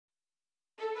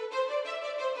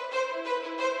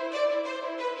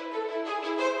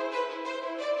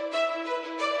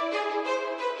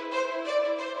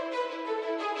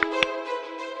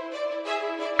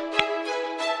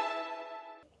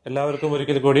എല്ലാവർക്കും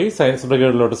ഒരിക്കൽ കൂടി സയൻസ്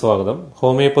ബ്രിഗേഡിലോട്ട് സ്വാഗതം.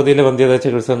 ഹോമിയോപ്പതിയിലെ വന്ധ്യതാ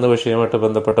ചികിത്സ എന്ന വിഷയമായിട്ട്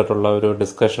ബന്ധപ്പെട്ടിട്ടുള്ള ഒരു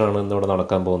ഡിസ്കഷനാണ് ഇന്നിവിടെ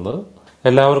നടക്കാൻ പോകുന്നത്.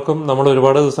 എല്ലാവർക്കും നമ്മൾ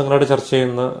ഒരുപാട് ദിവസങ്ങളായിട്ട് ചർച്ച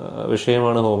ചെയ്യുന്ന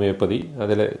വിഷയമാണ് ഹോമിയോപ്പതി.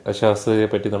 അതിൽ അശാസ്ത്രീയതയെ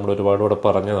പറ്റി നമ്മൾ ഒരുപാട് ഇവിടെ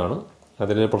പറഞ്ഞതാണ്.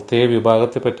 അതിൽ പ്രത്യേക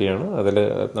വിഭാഗത്തെ പറ്റിയാണ് അതിൽ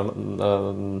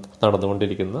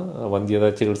നടന്നുകൊണ്ടിരിക്കുന്ന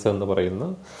വന്ധ്യതാ ചികിത്സ എന്ന് പറയുന്ന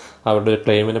അവരുടെ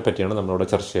ക്ലെയിമിനെ പറ്റിയാണ് നമ്മളിവിടെ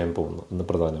ചർച്ച ചെയ്യാൻ പോകുന്നത് ഇന്ന്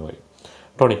പ്രധാനമായും.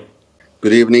 Tony.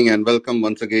 Good evening and welcome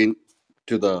once again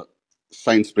to the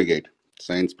Science Brigade.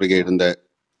 Science ബ്രിഗേഡിന്റെ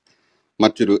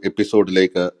മറ്റൊരു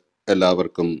എപ്പിസോഡിലേക്ക്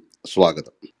എല്ലാവർക്കും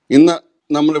സ്വാഗതം. ഇന്ന്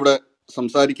നമ്മളിവിടെ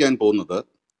സംസാരിക്കാൻ പോകുന്നത്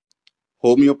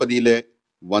ഹോമിയോപ്പതിയിലെ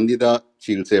വന്ധ്യതാ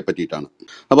ചികിത്സയെ പറ്റിയിട്ടാണ്.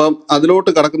 അപ്പം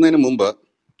അതിലോട്ട് കടക്കുന്നതിന് മുമ്പ്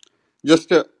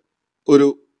ജസ്റ്റ് ഒരു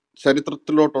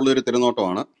ചരിത്രത്തിലോട്ടുള്ളൊരു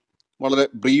തിരുനോട്ടമാണ്. വളരെ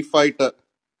ബ്രീഫായിട്ട്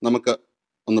നമുക്ക്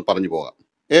ഒന്ന് പറഞ്ഞു പോകാം.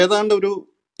 ഏതാണ്ട് ഒരു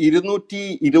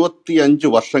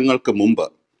 225 വർഷങ്ങൾക്ക് മുമ്പ്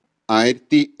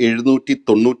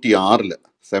 1796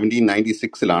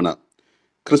 1796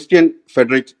 ക്രിസ്ത്യൻ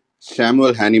ഫെഡറിക്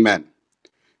സാമുവൽ ഹാനിമാൻ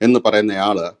എന്ന്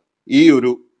പറയുന്നയാള് ഈ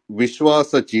ഒരു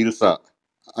വിശ്വാസ ചികിത്സ,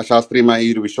 അശാസ്ത്രീയമായ ഈ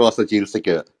ഒരു വിശ്വാസ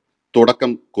ചികിത്സയ്ക്ക്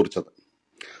തുടക്കം കുറിച്ചത്.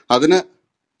 അതിന്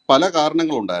പല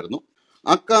കാരണങ്ങളുണ്ടായിരുന്നു.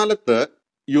 അക്കാലത്ത്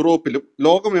യൂറോപ്പിലും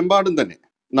ലോകമെമ്പാടും തന്നെ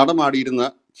നടമാടിയിരുന്ന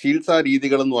ചികിത്സാ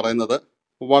രീതികൾ എന്ന് പറയുന്നത്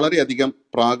വളരെയധികം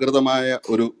പ്രാകൃതമായ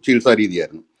ഒരു ചികിത്സാ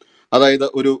രീതിയായിരുന്നു. അതായത്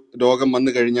ഒരു രോഗം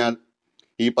വന്നു കഴിഞ്ഞാൽ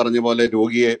ഈ പറഞ്ഞ പോലെ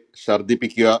രോഗിയെ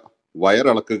ഛർദ്ദിപ്പിക്കുക,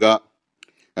 വയറിളക്കുക,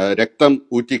 രക്തം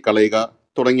ഊറ്റിക്കളയുക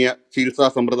തുടങ്ങിയ ചികിത്സാ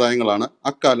സമ്പ്രദായങ്ങളാണ്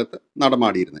അക്കാലത്ത്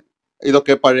നടമാടിയിരുന്നത്.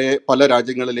 ഇതൊക്കെ പല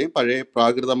രാജ്യങ്ങളിലെയും പഴയ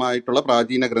പ്രാകൃതമായിട്ടുള്ള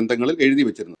പ്രാചീന ഗ്രന്ഥങ്ങളിൽ എഴുതി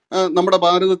വെച്ചിരുന്നു. നമ്മുടെ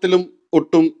ഭാരതത്തിലും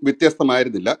ഒട്ടും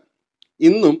വ്യത്യസ്തമായിരുന്നില്ല.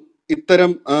 ഇന്നും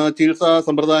ഇത്തരം ചികിത്സാ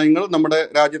സമ്പ്രദായങ്ങൾ നമ്മുടെ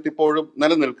രാജ്യത്ത് ഇപ്പോഴും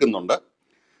നിലനിൽക്കുന്നുണ്ട്.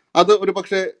 അത് ഒരു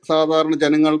പക്ഷേ സാധാരണ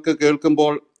ജനങ്ങൾക്ക്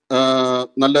കേൾക്കുമ്പോൾ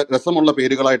നല്ല രസമുള്ള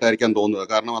പേരുകളായിട്ടായിരിക്കാം തോന്നുന്നത്.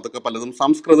 കാരണം അതൊക്കെ പലതും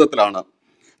സംസ്കൃതത്തിലാണ്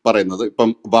പറയുന്നത്. ഇപ്പം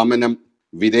വമനം,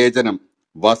 വിരേചനം,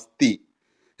 വസ്തി,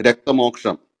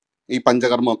 രക്തമോക്ഷം, ഈ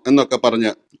പഞ്ചകർമ്മം എന്നൊക്കെ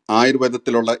പറഞ്ഞ്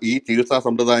ആയുർവേദത്തിലുള്ള ഈ ചികിത്സാ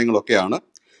സമ്പ്രദായങ്ങളൊക്കെയാണ്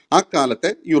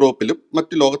അക്കാലത്തെ യൂറോപ്പിലും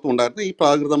മറ്റു ലോകത്തും ഉണ്ടായിരുന്ന ഈ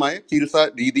പ്രാകൃതമായ ചികിത്സാ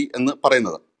രീതി എന്ന്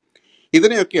പറയുന്നത്.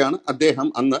 ഇതിനെയൊക്കെയാണ് അദ്ദേഹം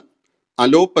അന്ന്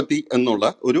അലോപ്പതി എന്നുള്ള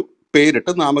ഒരു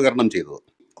പേരിട്ട് നാമകരണം ചെയ്തത്.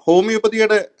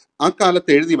 ഹോമിയോപ്പതിയുടെ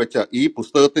അക്കാലത്ത് എഴുതി വെച്ച ഈ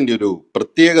പുസ്തകത്തിന്റെ ഒരു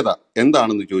പ്രത്യേകത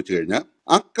എന്താണെന്ന് ചോദിച്ചു കഴിഞ്ഞാൽ,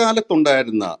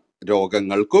 അക്കാലത്തുണ്ടായിരുന്ന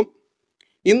രോഗങ്ങൾക്കും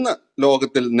ഇന്ന്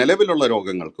ലോകത്തിൽ നിലവിലുള്ള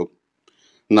രോഗങ്ങൾക്കും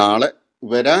നാളെ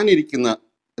വരാനിരിക്കുന്ന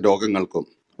രോഗങ്ങൾക്കും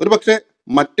ഒരുപക്ഷെ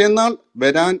മറ്റന്നാൾ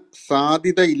വരാൻ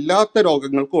സാധ്യതയില്ലാത്ത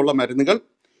രോഗങ്ങൾക്കും ഉള്ള മരുന്നുകൾ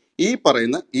ഈ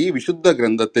പറയുന്ന ഈ വിശുദ്ധ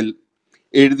ഗ്രന്ഥത്തിൽ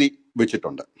എഴുതി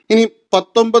വെച്ചിട്ടുണ്ട്. ഇനി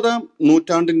 19-ാം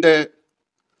നൂറ്റാണ്ടിന്റെ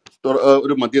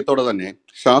ഒരു മധ്യത്തോടെ തന്നെ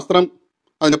ശാസ്ത്രം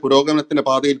അതിന്റെ പുരോഗമനത്തിന്റെ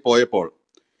പാതയിൽ പോയപ്പോൾ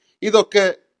ഇതൊക്കെ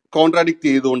കോൺട്രാഡിക്ട്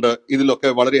ചെയ്തുകൊണ്ട് ഇതിലൊക്കെ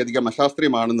വളരെയധികം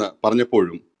അശാസ്ത്രീയമാണെന്ന്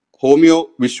പറഞ്ഞപ്പോഴും ഹോമിയോ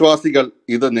വിശ്വാസികൾ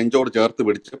ഇത് നെഞ്ചോട് ചേർത്ത്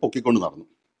പിടിച്ച് പൊക്കിക്കൊണ്ട് നടന്നു.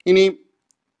 ഇനി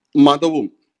മതവും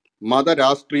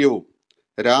മതരാഷ്ട്രീയവും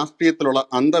രാഷ്ട്രീയത്തിലുള്ള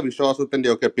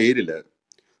അന്ധവിശ്വാസത്തിന്റെ ഒക്കെ പേരില്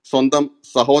സ്വന്തം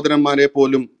സഹോദരന്മാരെ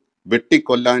പോലും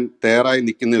വെട്ടിക്കൊല്ലാൻ തയ്യാറായി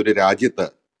നിൽക്കുന്ന ഒരു രാജ്യത്ത്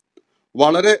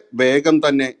വളരെ വേഗം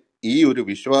തന്നെ ഈ ഒരു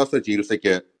വിശ്വാസ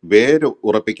ചികിത്സയ്ക്ക് വേര്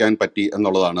ഉറപ്പിക്കാൻ പറ്റി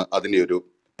എന്നുള്ളതാണ് അതിൻ്റെ ഒരു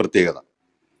പ്രത്യേകത.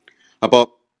 അപ്പോൾ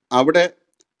അവിടെ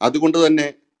അതുകൊണ്ട് തന്നെ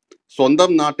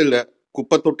സ്വന്തം നാട്ടില്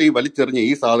കുപ്പത്തൊട്ടി വലിച്ചെറിഞ്ഞ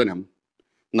ഈ സാധനം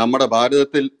നമ്മുടെ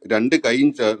ഭാരതത്തിൽ 2 കൈയും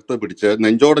ചേർത്ത് പിടിച്ച്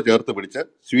നെഞ്ചോട് ചേർത്ത് പിടിച്ച്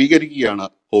സ്വീകരിക്കുകയാണ്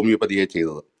ഹോമിയോപ്പതിയെ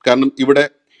ചെയ്തത്. കാരണം ഇവിടെ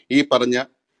ഈ പറഞ്ഞ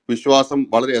വിശ്വാസം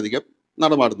വളരെയധികം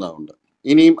നടമാടുന്നതുകൊണ്ട്.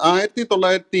 ഇനിയും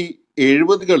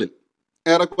 1970-കളിൽ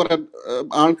ഏറെക്കുറെ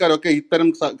ആൾക്കാരൊക്കെ ഇത്തരം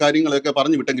കാര്യങ്ങളൊക്കെ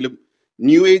പറഞ്ഞു വിട്ടെങ്കിലും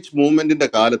ന്യൂ ഏജ് മൂവ്മെന്റിന്റെ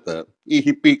കാലത്ത് ഈ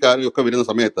ഹിപ്പിക്കാരൊക്കെ വരുന്ന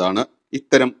സമയത്താണ്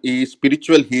ഇത്തരം ഈ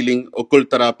സ്പിരിച്വൽ ഹീലിംഗ്, ഒക്കുൾട്ട്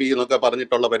തെറാപ്പി എന്നൊക്കെ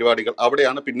പറഞ്ഞിട്ടുള്ള പരിപാടികൾ,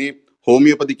 അവിടെയാണ് പിന്നെയും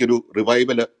ഹോമിയോപ്പതിക്കൊരു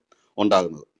റിവൈവല്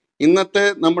ഉണ്ടാകുന്നത്. ഇന്നത്തെ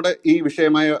നമ്മുടെ ഈ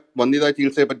വിഷയമായ വന്ധ്യതാ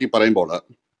ചികിത്സയെ പറ്റി പറയുമ്പോൾ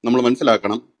നമ്മൾ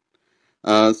മനസ്സിലാക്കണം,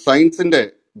 സയൻസിന്റെ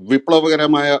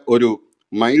വിപ്ലവകരമായ ഒരു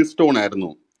മൈൽ സ്റ്റോൺ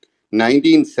ആയിരുന്നു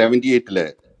 1978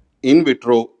 ഇൻ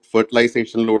വിട്രോ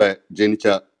ഫെർട്ടിലൈസേഷനിലൂടെ ജനിച്ച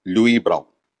ലൂയി ബ്രൗൺ.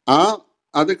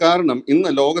 അത് കാരണം ഇന്ന്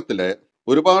ലോകത്തിലെ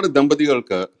ഒരുപാട്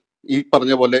ദമ്പതികൾക്ക് ഈ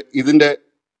പറഞ്ഞ പോലെ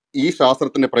ഈ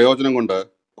ശാസ്ത്രത്തിന്റെ പ്രയോജനം കൊണ്ട്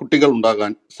കുട്ടികൾ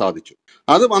ഉണ്ടാകാൻ സാധിച്ചു.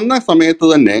 അത് വന്ന സമയത്ത്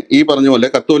തന്നെ ഈ പറഞ്ഞ പോലെ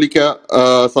കത്തോലിക്ക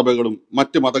സഭകളും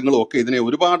മറ്റ് മതങ്ങളും ഒക്കെ ഇതിനെ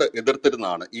ഒരുപാട്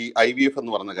എതിർത്തിരുന്നതാണ്, ഈ IVF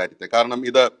എന്ന് പറഞ്ഞ കാര്യത്തെ. കാരണം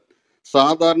ഇത്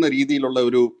സാധാരണ രീതിയിലുള്ള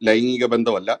ഒരു ലൈംഗിക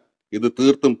ബന്ധമല്ല, ഇത്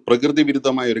തീർത്തും പ്രകൃതി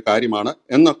വിരുദ്ധമായ ഒരു കാര്യമാണ്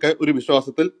എന്നൊക്കെ ഒരു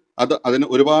വിശ്വാസത്തിൽ അതിന്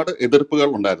ഒരുപാട് എതിർപ്പുകൾ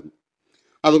ഉണ്ടായിരുന്നു.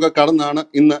 അതൊക്കെ കടന്നാണ്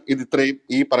ഇന്ന് ഇത് ഇത്രയും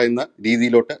ഈ പറയുന്ന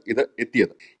രീതിയിലോട്ട് ഇത്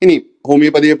എത്തിയത്. ഇനി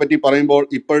ഹോമിയോപ്പതിയെ പറ്റി പറയുമ്പോൾ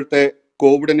ഇപ്പോഴത്തെ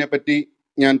കോവിഡിനെ പറ്റി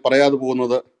ഞാൻ പറയാതെ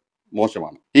പോകുന്നത്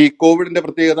മോശമാണ്. ഈ കോവിഡിന്റെ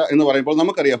പ്രത്യേകത എന്ന് പറയുമ്പോൾ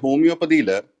നമുക്കറിയാം, ഹോമിയോപ്പതിയിൽ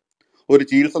ഒരു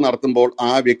ചികിത്സ നടത്തുമ്പോൾ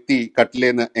ആ വ്യക്തി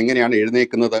കട്ടിലേന്ന് എങ്ങനെയാണ്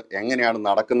എഴുന്നേക്കുന്നത്, എങ്ങനെയാണ്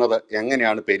നടക്കുന്നത്,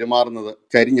 എങ്ങനെയാണ് പെരുമാറുന്നത്,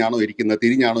 ചരിഞ്ഞാണോ ഇരിക്കുന്നത്,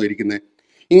 തിരിഞ്ഞാണോ ഇരിക്കുന്നത്,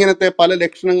 ഇങ്ങനത്തെ പല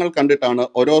ലക്ഷണങ്ങൾ കണ്ടിട്ടാണ്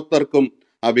ഓരോരുത്തർക്കും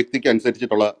ആ വ്യക്തിക്ക്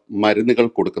അനുസരിച്ചിട്ടുള്ള മരുന്നുകൾ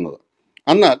കൊടുക്കുന്നത്.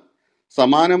 എന്നാൽ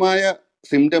സമാനമായ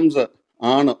സിംറ്റംസ്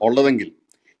ആണ് ഉള്ളതെങ്കിൽ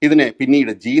ഇതിനെ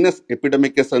പിന്നീട് ജീനസ്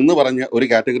എപ്പിഡമിക്കസ് എന്ന് പറഞ്ഞ ഒരു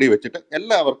കാറ്റഗറി വെച്ചിട്ട്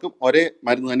എല്ലാവർക്കും ഒരേ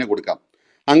മരുന്ന് തന്നെ കൊടുക്കാം.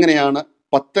 അങ്ങനെയാണ്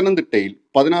പത്തനംതിട്ടയിൽ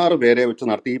 16 പേരെ വെച്ച്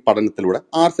നടത്തിയ ഈ പഠനത്തിലൂടെ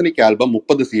ആർസനിക് ആൽബം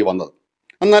 30C വന്നത്.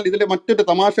 എന്നാൽ ഇതിലെ മറ്റൊരു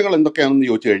തമാശകൾ എന്തൊക്കെയാണെന്ന്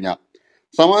ചോദിച്ചു കഴിഞ്ഞാൽ,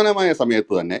 സമാനമായ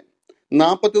സമയത്ത് തന്നെ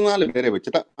 44 പേരെ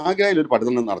വെച്ചിട്ട് ആഗ്രയിൽ ഒരു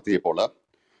പഠനം നടത്തിയപ്പോൾ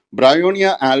ബ്രയോണിയ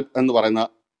ആൽബ് എന്ന് പറയുന്ന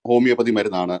ഹോമിയോപ്പതി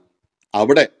മരുന്നാണ്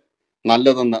അവിടെ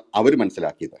നല്ലതെന്ന് അവർ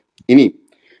മനസ്സിലാക്കിയത്. ഇനി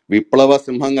വിപ്ലവ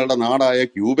സിംഹങ്ങളുടെ നാടായ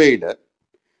ക്യൂബയില്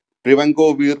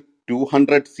പ്രിവെങ്കോവീർ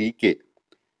 200CK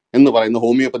എന്ന് പറയുന്ന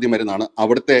ഹോമിയോപ്പതി മരുന്നാണ്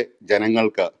അവിടുത്തെ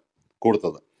ജനങ്ങൾക്ക്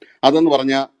കൊടുത്തത്. അതെന്ന്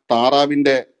പറഞ്ഞാൽ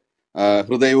താറാവിന്റെ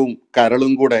ഹൃദയവും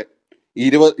കരളും കൂടെ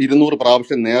 200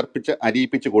 പ്രാവശ്യം നേർപ്പിച്ച്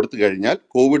അരിയിപ്പിച്ച് കൊടുത്തു കഴിഞ്ഞാൽ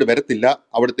കോവിഡ് വരത്തില്ല,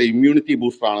 അവിടുത്തെ ഇമ്മ്യൂണിറ്റി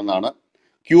ബൂസ്റ്റർ ആണെന്നാണ്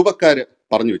ക്യൂബക്കാര്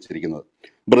പറഞ്ഞു വെച്ചിരിക്കുന്നത്.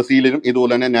 ബ്രസീലിലും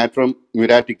ഇതുപോലെ തന്നെ നാട്രം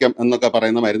മ്യൂരാറ്റിക്കം എന്നൊക്കെ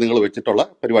പറയുന്ന മരുന്നുകൾ വെച്ചിട്ടുള്ള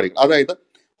പരിപാടികൾ. അതായത്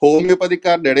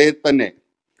ഹോമിയോപ്പതിക്കാരുടെ ഇടയിൽ തന്നെ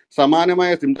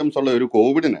സമാനമായ സിംറ്റംസ് ഉള്ള ഒരു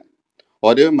കോവിഡിന്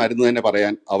ഒരേ മരുന്ന് തന്നെ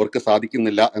പറയാൻ അവർക്ക്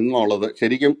സാധിക്കുന്നില്ല എന്നുള്ളത്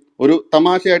ശരിക്കും ഒരു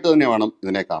തമാശയായിട്ട് തന്നെ വേണം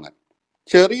ഇതിനെ കാണാൻ.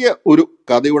 ചെറിയ ഒരു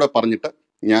കഥയൂടെ പറഞ്ഞിട്ട്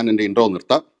ഞാൻ എൻ്റെ ഇൻട്രോ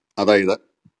നിർത്താം. അതായത്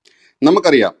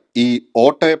നമുക്കറിയാം ഈ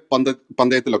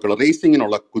പന്തയത്തിലൊക്കെയുള്ള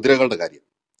റേസിങ്ങിനുള്ള കുതിരകളുടെ കാര്യം.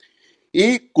 ഈ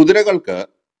കുതിരകൾക്ക്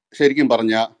ശരിക്കും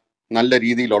പറഞ്ഞാൽ നല്ല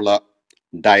രീതിയിലുള്ള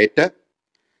ഡയറ്റ്,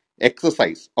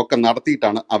 എക്സസൈസ് ഒക്കെ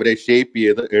നടത്തിയിട്ടാണ് അവരെ ഷേപ്പ്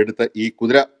ചെയ്ത് എടുത്ത് ഈ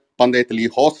കുതിര പന്തയത്തിൽ ഈ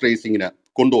ഹോഴ്സ് റേസിങ്ങിന്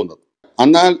കൊണ്ടുവന്നത്.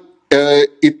 എന്നാൽ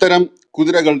ഇത്തരം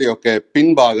കുതിരകളുടെയൊക്കെ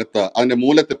പിൻഭാഗത്ത് അതിന്റെ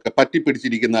മൂലത്തൊക്കെ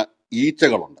പറ്റിപ്പിടിച്ചിരിക്കുന്ന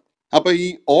ഈച്ചകളുണ്ട്. അപ്പൊ ഈ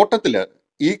ഓട്ടത്തില്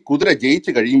ഈ കുതിര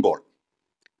ജയിച്ചു കഴിയുമ്പോൾ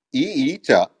ഈ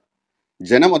ഈച്ച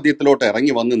ജനമധ്യത്തിലോട്ട്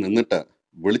ഇറങ്ങി വന്ന് നിന്നിട്ട്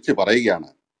വിളിച്ചു പറയുകയാണ്,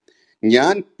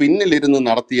 ഞാൻ പിന്നിലിരുന്ന്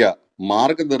നടത്തിയ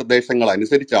മാർഗനിർദ്ദേശങ്ങൾ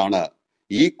അനുസരിച്ചാണ്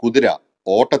ഈ കുതിര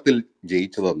ഓട്ടത്തിൽ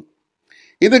ജയിച്ചതെന്ന്.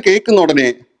 ഇത് കേൾക്കുന്ന ഉടനെ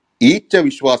ഈച്ച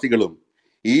വിശ്വാസികളും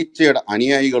ഈച്ചയുടെ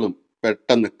അനുയായികളും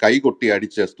പെട്ടെന്ന് കൈകൊട്ടി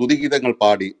അടിച്ച് സ്തുതിഗീതങ്ങൾ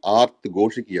പാടി ആർത്ത്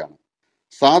ഘോഷിക്കുകയാണ്.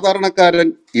 സാധാരണക്കാരൻ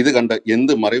ഇത് കണ്ട്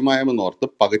എന്ത് മറിമായമെന്നോർത്ത്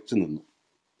പകച്ചു നിന്നു.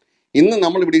 ഇന്ന്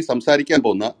നമ്മൾ ഇവിടെ സംസാരിക്കാൻ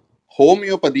പോകുന്ന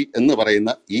ഹോമിയോപ്പതി എന്ന്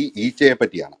പറയുന്ന ഈ ഈച്ചയെ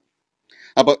പറ്റിയാണ്.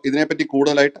 അപ്പൊ ഇതിനെപ്പറ്റി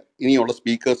കൂടുതലായിട്ട് ഇനിയുള്ള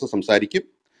സ്പീക്കേഴ്സ് സംസാരിക്കും.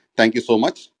 Thank you so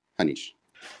much. Hanish.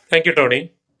 Thank you Tony.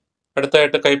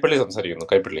 അടുത്തായിട്ട് കൈപ്പള്ളി സംസാരിക്കുന്നു.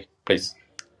 കൈപ്പള്ളി പ്ലീസ്.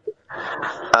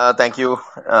 Thank you.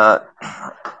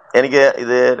 എനിക്ക്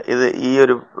ഇത് ഈ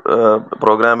ഒരു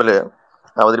പ്രോഗ്രാമിൽ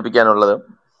അവതരിപ്പിക്കാനുള്ളത്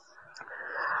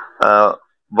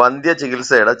വന്ധ്യ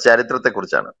ചികിത്സയുടെ ചരിത്രത്തെ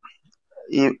കുറിച്ചാണ്.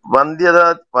 ഈ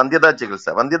വന്ധ്യതാ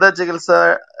ചികിത്സ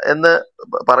എന്ന്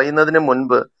പറയുന്നതിന്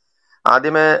മുൻപ്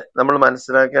ആദ്യമേ നമ്മൾ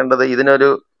മനസ്സിലാക്കേണ്ടത് ഇതിനൊരു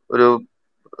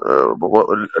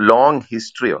ലോങ്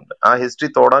ഹിസ്റ്ററി ഉണ്ട്. ആ ഹിസ്റ്ററി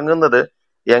തുടങ്ങുന്നത്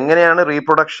എങ്ങനെയാണ്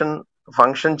റീപ്രൊഡക്ഷൻ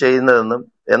ഫങ്ഷൻ ചെയ്യുന്നതെന്നും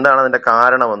എന്താണ് അതിന്റെ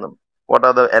കാരണമെന്നും വാട്ട്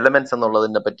ആർ ദ എലമെന്റ്സ്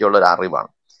എന്നുള്ളതിനെ പറ്റിയുള്ള ഒരു അറിവാണ്.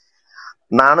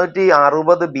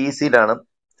 460 BC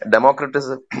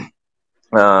ഡെമോക്രിറ്റസ്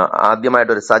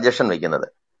ആദ്യമായിട്ട് ഒരു സജഷൻ വെക്കുന്നത്.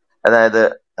 അതായത്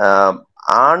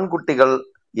ആൺകുട്ടികൾ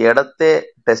ഇടത്തെ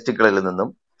ടെസ്റ്റിക്കിളിൽ നിന്നും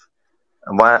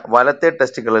വലത്തെ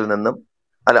ടെസ്റ്റിക്കിളിൽ നിന്നും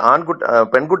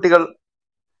പെൺകുട്ടികൾ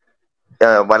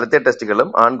വലത്തെ ടെസ്റ്റിക്കിളും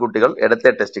ആൺകുട്ടികൾ ഇടത്തെ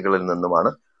ടെസ്റ്റിക്കിളിൽ നിന്നുമാണ്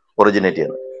ഒറിജിനേറ്റ്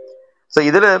ചെയ്യുന്നത്. സോ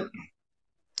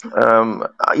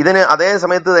ഇതിന് അതേ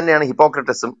സമയത്ത് തന്നെയാണ്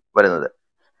ഹിപ്പോക്രട്ടസും വരുന്നത്.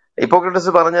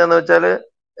 ഹിപ്പോക്രട്ടസ് പറഞ്ഞതെന്ന് വെച്ചാൽ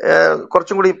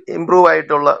കുറച്ചും കൂടി ഇംപ്രൂവ്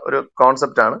ആയിട്ടുള്ള ഒരു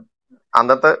കോൺസെപ്റ്റ് ആണ്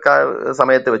അന്നത്തെ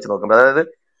സമയത്ത് വെച്ച് നോക്കുമ്പോൾ. അതായത്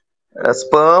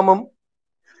സ്പേമും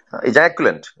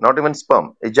ഇജാക്കുലന്റ്, നോട്ട് ഇവൻ സ്പേം,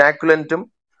 ഇജാക്കുലന്റും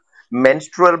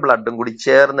മെൻസ്ട്രുവൽ ബ്ലഡും കൂടി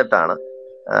ചേർന്നിട്ടാണ്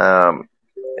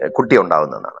കുട്ടി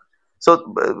ഉണ്ടാവുന്നതെന്നാണ്. സോ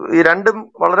ഈ രണ്ടും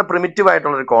വളരെ പ്രിമിറ്റീവ്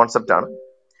ആയിട്ടുള്ള ഒരു കോൺസെപ്റ്റ് ആണ്.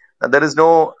 There is no,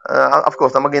 of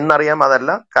course നമുക്ക് ഇന്നറിയാം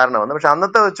അതല്ല കാരണമെന്ന്. പക്ഷെ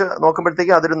അന്നത്തെ വെച്ച്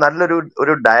നോക്കുമ്പോഴത്തേക്കും അതൊരു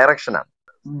നല്ലൊരു ഡയറക്ഷനാണ്.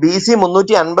 BC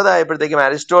 350 ആയപ്പോഴത്തേക്കും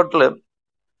അരിസ്റ്റോട്ടിൽ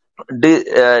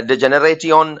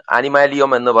ജനറേറ്റിയോൺ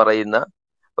അനിമാലിയോം എന്ന് പറയുന്ന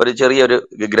ഒരു ചെറിയൊരു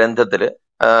ഗ്രന്ഥത്തില്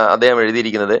അദ്ദേഹം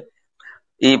എഴുതിയിരിക്കുന്നത്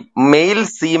ഈ മെയിൽ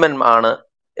സീമൻ ആണ്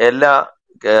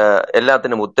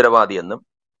എല്ലാത്തിനും ഉത്തരവാദി എന്നും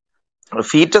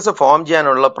ഫീറ്റസ് ഫോം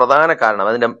ചെയ്യാനുള്ള പ്രധാന കാരണം,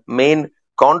 അതിന്റെ മെയിൻ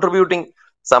കോൺട്രിബ്യൂട്ടിങ്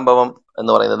സംഭവം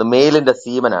എന്ന് പറയുന്നത് മെയിലിന്റെ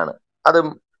സീമനാണ്. അതും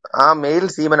ആ മെയിൽ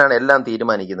സീമനാണ് എല്ലാം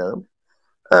തീരുമാനിക്കുന്നതും.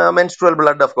 മെൻസ്ട്രുവൽ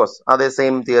ബ്ലഡ് ഓഫ് കോഴ്സ് അതേ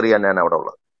സെയിം തിയറി തന്നെയാണ് അവിടെ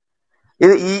ഉള്ളത്.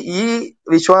 ഈ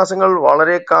വിശ്വാസങ്ങൾ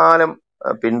വളരെ കാലം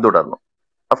പിന്തുടർന്നു.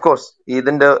 ഓഫ് കോഴ്സ്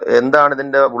എന്താണ്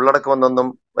ഇതിന്റെ ഉള്ളടക്കമെന്നൊന്നും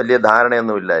വലിയ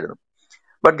ധാരണയൊന്നും ഇല്ലായിരുന്നു.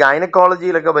 ബട്ട്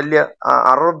ഗൈനക്കോളജിയിലൊക്കെ വലിയ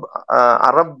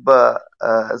അറബ്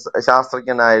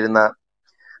ശാസ്ത്രജ്ഞനായിരുന്ന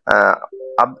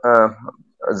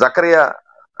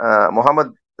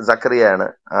മുഹമ്മദ് സക്കറിയാണ്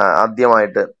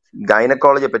ആദ്യമായിട്ട്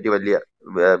ഗൈനക്കോളജിയെ പറ്റി വലിയ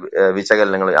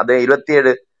വിശകലനങ്ങൾ, അദ്ദേഹം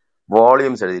 27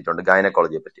 വോളിയൂംസ് എഴുതിയിട്ടുണ്ട്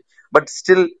ഗൈനക്കോളജിയെ പറ്റി. ബട്ട്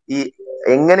സ്റ്റിൽ ഈ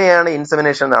എങ്ങനെയാണ്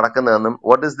ഇൻസെമിനേഷൻ നടക്കുന്നതെന്നും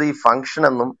വാട്ട് ഇസ് ദി ഫങ്ഷൻ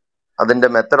എന്നും അതിന്റെ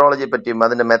മെത്തഡോളജിയെ പറ്റിയും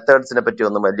അതിന്റെ മെത്തേഡ്സിനെ പറ്റിയും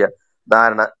ഒന്നും വലിയ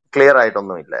ധാരണ ക്ലിയർ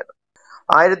ആയിട്ടൊന്നും ഇല്ലായിരുന്നു.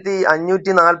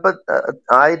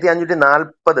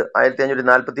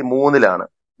 1543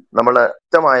 നമ്മൾ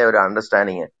വ്യക്തമായ ഒരു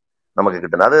അണ്ടർസ്റ്റാൻഡിങ് നമുക്ക്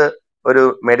കിട്ടുന്നത്. അത് ഒരു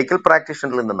മെഡിക്കൽ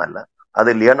പ്രാക്ടീഷണറിൽ നിന്നല്ല, അത്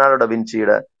ലിയനാർഡോ ഡ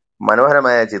വിൻസിയുടെ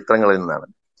മനോഹരമായ ചിത്രങ്ങളിൽ നിന്നാണ്.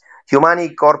 ഹ്യൂമാനി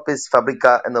കോർപ്പിസ് ഫാബ്രിക്ക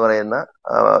എന്ന് പറയുന്ന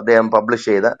അദ്ദേഹം പബ്ലിഷ്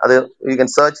ചെയ്ത, അത് you can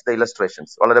search the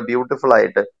illustrations, വളരെ ബ്യൂട്ടിഫുൾ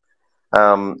ആയിട്ട്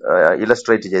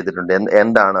ഇലസ്ട്രേറ്റ് ചെയ്തിട്ടുണ്ട്.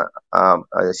 എന്താണ്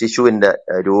ശിശുവിന്റെ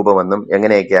രൂപമെന്നും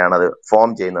എങ്ങനെയൊക്കെയാണ് അത് ഫോം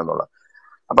ചെയ്യുന്നതെന്നുള്ള.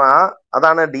 അപ്പൊ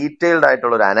അതാണ് ഡീറ്റെയിൽഡ്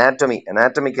ആയിട്ടുള്ള ഒരു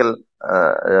അനാറ്റമിക്കൽ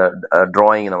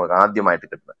ഡ്രോയിങ് നമുക്ക് ആദ്യമായിട്ട്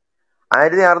കിട്ടുന്നത്.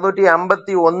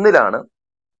 1651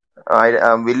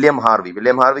 വില്യം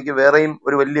ഹാർവിക്ക് വേറെയും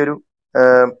ഒരു വലിയൊരു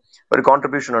ഒരു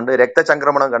കോൺട്രിബ്യൂഷൻ ഉണ്ട്.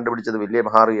 രക്തചംക്രമണം കണ്ടുപിടിച്ചത് വില്യം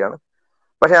ഹാർവിയാണ്.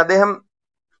 പക്ഷെ അദ്ദേഹം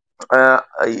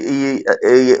ഈ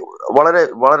വളരെ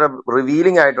വളരെ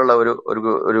റിവീലിംഗ് ആയിട്ടുള്ള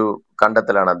ഒരു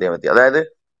കണ്ടെത്തലാണ് അദ്ദേഹം എത്തിയത്. അതായത്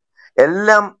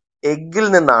എല്ലാം എഗ്ഗിൽ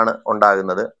നിന്നാണ്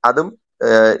ഉണ്ടാകുന്നത്. അതും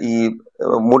ഈ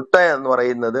മുട്ട എന്ന്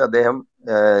പറയുന്നത് അദ്ദേഹം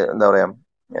എന്താ പറയാ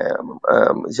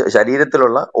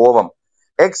ശരീരത്തിലുള്ള ovum,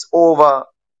 X ഓവ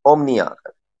ഓംനിയ,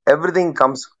 everything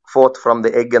comes fourth from the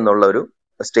egg എന്നുള്ള ഒരു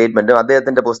സ്റ്റേറ്റ്മെന്റും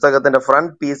അദ്ദേഹത്തിന്റെ പുസ്തകത്തിന്റെ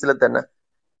ഫ്രണ്ട് പീസിൽ തന്നെ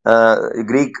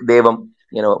ഗ്രീക്ക് ദൈവം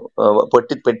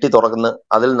പെട്ടി തുറന്ന്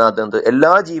അതിൽ നിന്നകത്ത്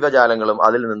എല്ലാ ജീവജാലങ്ങളും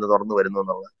അതിൽ നിന്ന് തുറന്നു വരുന്നു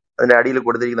എന്നുള്ള അതിന്റെ അടിയിൽ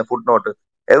കൊടുത്തിരിക്കുന്ന ഫുട് not,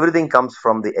 everything comes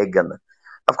from the egg എന്ന്.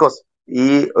 അഫ്കോഴ്സ് ഈ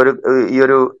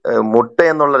ഒരു മുട്ട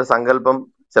എന്നുള്ളൊരു സങ്കല്പം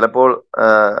ചിലപ്പോൾ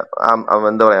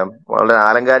എന്താ പറയാ വളരെ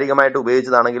ആലങ്കാരികമായിട്ട്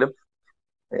ഉപയോഗിച്ചതാണെങ്കിലും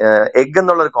എഗ്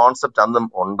എന്നുള്ള ഒരു കോൺസെപ്റ്റ് അന്നും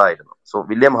ഉണ്ടായിരുന്നു. സോ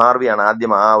വില്യം ഹാർവിയാണ്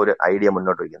ആദ്യം ആ ഒരു ഐഡിയ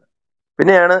മുന്നോട്ട് വയ്ക്കുന്നത്.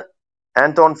 പിന്നെയാണ്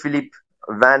ആന്റോൺ ഫിലിപ്പ്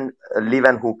വാൻ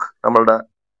ലീവൻ ഹൂക്ക്, നമ്മളുടെ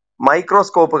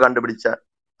മൈക്രോസ്കോപ്പ് കണ്ടുപിടിച്ച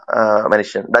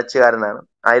മനുഷ്യൻ, ഡച്ചുകാരനാണ്.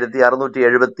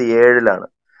 1677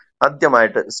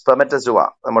 ആദ്യമായിട്ട് സ്പെമറ്റസുവ,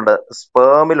 നമ്മുടെ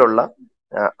സ്പേമിലുള്ള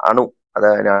അണു അത്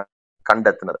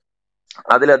കണ്ടെത്തുന്നത്.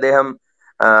 അതിൽ അദ്ദേഹം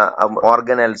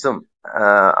ഓർഗനൽസും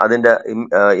അതിന്റെ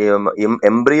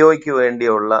എംബ്രിയോ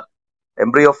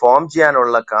ഫോം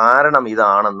ചെയ്യാനുള്ള കാരണം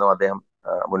ഇതാണെന്നും അദ്ദേഹം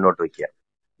മുന്നോട്ട് വയ്ക്കുക.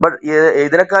 ബട്ട്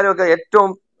ഇതിനെക്കാളുമൊക്കെ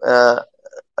ഏറ്റവും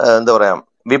എന്താ പറയാ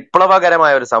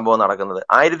വിപ്ലവകരമായ ഒരു സംഭവം നടക്കുന്നത്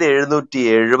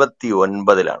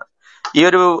 1779 ഈ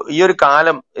ഒരു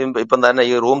കാലം. ഇപ്പം തന്നെ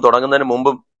ഈ റൂം തുടങ്ങുന്നതിന്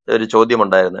മുമ്പും ഒരു ചോദ്യം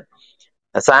ഉണ്ടായിരുന്നു,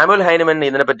 സാമുവൽ ഹൈനിമൻ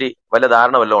ഇതിനെപ്പറ്റി വല്ല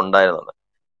ധാരണ വല്ലതും ഉണ്ടായിരുന്നെന്ന്.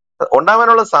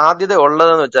 ഉണ്ടാവാനുള്ള സാധ്യത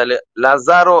ഉള്ളതെന്ന് വെച്ചാൽ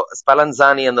ലസാറോ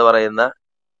സ്പലൻസാനി എന്ന് പറയുന്ന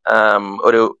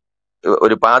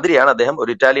ഒരു പാതിരിയാണ്. അദ്ദേഹം ഒരു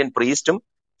ഇറ്റാലിയൻ പ്രീസ്റ്റും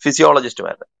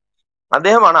ഫിസിയോളജിസ്റ്റുമായിരുന്നു.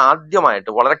 അദ്ദേഹമാണ്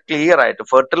ആദ്യമായിട്ട് വളരെ ക്ലിയർ ആയിട്ട്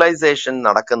ഫെർട്ടിലൈസേഷൻ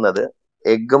നടക്കുന്നത്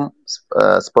എഗ്ഗും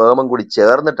സ്പേമും കൂടി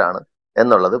ചേർന്നിട്ടാണ്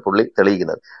എന്നുള്ളത് പുള്ളി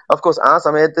തെളിയിക്കുന്നത്. ഓഫ്കോഴ്സ് ആ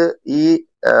സമയത്ത് ഈ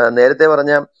നേരത്തെ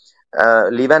പറഞ്ഞ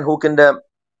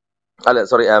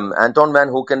ആന്റോൺ വാൻ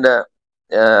ഹൂക്കിന്റെ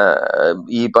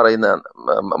ഈ പറയുന്ന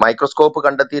മൈക്രോസ്കോപ്പ്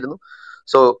കണ്ടെത്തിയിരുന്നു.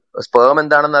 സോ സ്പേം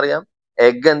എന്താണെന്ന് അറിയാം,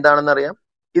 എഗ് എന്താണെന്ന് അറിയാം.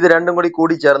 ഇത് രണ്ടും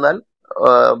കൂടി ചേർന്നാൽ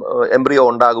എംബ്രിയോ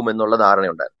ഉണ്ടാകും എന്നുള്ള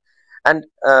ധാരണയുണ്ടായിരുന്നു. ആൻഡ്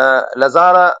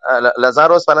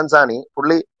ലസാറോ സ്പലൻസാനി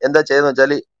പുള്ളി എന്താ ചെയ്തെന്ന്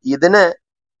വെച്ചാൽ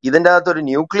ഇതിന്റെ അകത്തൊരു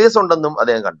ന്യൂക്ലിയസ് ഉണ്ടെന്നും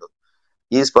അദ്ദേഹം കണ്ടു.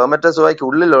 ഈ സ്പെർമറ്റസോയ്ക്ക്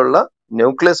ഉള്ളിലുള്ള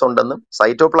ന്യൂക്ലിയസ് ഉണ്ടെന്നും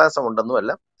സൈറ്റോപ്ലാസം ഉണ്ടെന്നും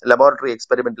എല്ലാം ലബോറട്ടറി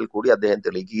എക്സ്പെരിമെന്റിൽ കൂടി അദ്ദേഹം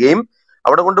തെളിയിക്കുകയും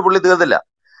അവിടെ കൊണ്ട് പുള്ളി തീർന്നില്ല.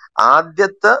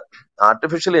 ആദ്യത്തെ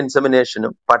ആർട്ടിഫിഷ്യൽ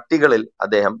ഇൻസെമിനേഷനും പട്ടികളിൽ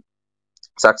അദ്ദേഹം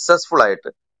സക്സസ്ഫുൾ ആയിട്ട്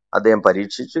അദ്ദേഹം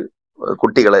പരീക്ഷിച്ച്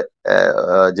കുട്ടികളെ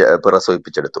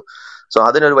പ്രസവിപ്പിച്ചെടുത്തു. സോ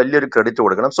അതിനൊരു വലിയൊരു ക്രെഡിറ്റ്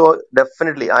കൊടുക്കണം. സോ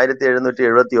ഡെഫിനറ്റ്ലി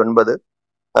 1779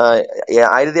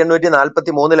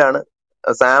 1843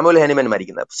 സാമുവൽ ഹനിമൻ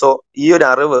മരിക്കുന്നത്. സോ ഈ ഒരു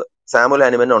അറിവ് സാമുവൽ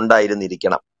ഹനിമൻ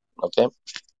ഉണ്ടായിരുന്നിരിക്കണം. ഓക്കെ,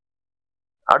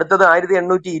 അടുത്തത്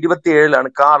 1827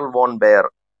 കാർൽ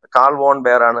വോൺ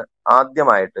ബെയർ ആണ്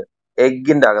ആദ്യമായിട്ട്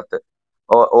എഗ്ഗിന്റെ അകത്ത്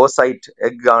ഓസൈറ്റ്,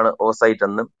 എഗ് ആണ് ഓസൈറ്റ്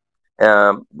എന്നും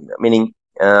മീനിങ്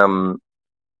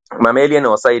മമേലിയൻ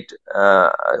ഓസൈറ്റ്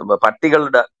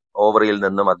പട്ടികളുടെ ഓവറിയിൽ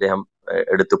നിന്നും അദ്ദേഹം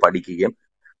എടുത്തു പഠിക്കുകയും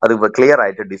അത് ക്ലിയർ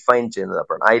ആയിട്ട് ഡിഫൈൻ ചെയ്യുന്നത്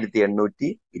അപ്പോഴാണ്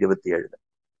 1827.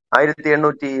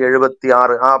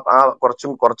 1876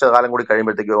 കുറച്ചു കാലം കൂടി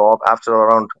കഴിയുമ്പോഴത്തേക്ക് after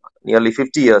around nearly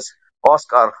 50 years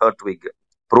Oscar ഹെർട്ട്വിഗ്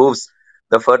proves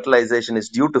the fertilization is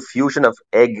due to fusion of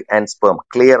egg and sperm.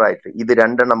 Clear ആയിട്ട് ഇത്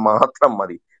രണ്ടെണ്ണം മാത്രം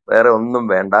മതി, വേറെ ഒന്നും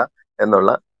വേണ്ട എന്നുള്ള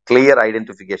ക്ലിയർ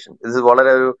ഐഡന്റിഫിക്കേഷൻ. ഇത്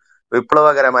വളരെ ഒരു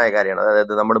വിപ്ലവകരമായ കാര്യമാണ്.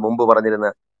 അതായത് നമ്മൾ മുമ്പ് പറഞ്ഞിരുന്ന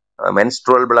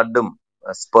മെൻസ്ട്രുവൽ ബ്ലഡും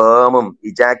സ്പേമും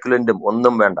ഇജാക്കുലന്റും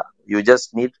ഒന്നും വേണ്ട. യു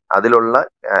ജസ്റ്റ് നീഡ് അതിലുള്ള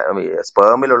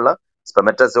സ്പേമിലുള്ള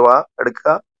സ്പെമറ്റസോവ എടുക്കുക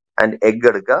ആൻഡ് എഗ്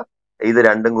എടുക്കുക, ഇത്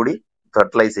രണ്ടും കൂടി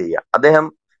ഫെർട്ടിലൈസ് ചെയ്യുക. അദ്ദേഹം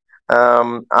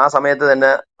ആ സമയത്ത്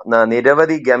തന്നെ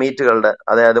നിരവധി ഗമീറ്റുകളുടെ,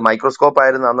 അതായത് മൈക്രോസ്കോപ്പ്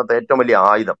ആയിരുന്നു അന്നത്തെ ഏറ്റവും വലിയ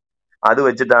ആയുധം. അത്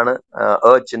വെച്ചിട്ടാണ്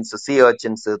ഏർച്ചിൻസ്, സീ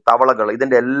ഏർച്ചിൻസ്, തവളകൾ,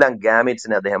 ഇതിന്റെ എല്ലാം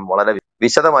ഗാമീറ്റ്സിനെ അദ്ദേഹം വളരെ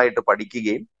വിശദമായിട്ട്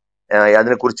പഠിക്കുകയും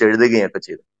അതിനെക്കുറിച്ച് എഴുതുകയും ഒക്കെ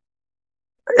ചെയ്തു.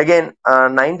 അഗൈൻ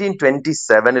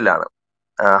 1927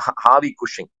 ഹാവി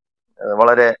കുഷിങ്,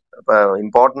 വളരെ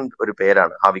ഇമ്പോർട്ടന്റ് ഒരു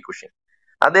പേരാണ് ഹാവി കുഷിങ്.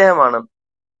 അദ്ദേഹമാണ്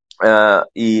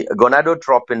ഈ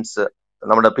ഗൊനാഡോട്രോപ്പിൻസ്,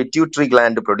 നമ്മുടെ പിറ്റ്യൂട്ടറി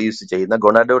ഗ്ലാൻഡ് പ്രൊഡ്യൂസ് ചെയ്യുന്ന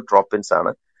ഗൊനാഡോട്രോപ്പിൻസ്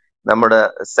ആണ് നമ്മുടെ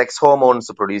സെക്സ്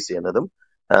ഹോർമോൺസ് പ്രൊഡ്യൂസ് ചെയ്യുന്നതും,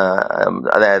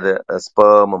 അതായത്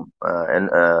സ്പേമും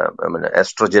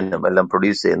എസ്ട്രോജനും എല്ലാം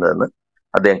പ്രൊഡ്യൂസ് ചെയ്യുന്നതെന്ന്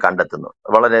അദ്ദേഹം കണ്ടെത്തുന്നു.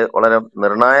 വളരെ വളരെ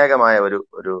നിർണായകമായ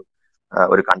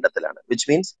ഒരു കണ്ടെത്തലാണ്. വിച്ച്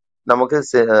മീൻസ് നമുക്ക്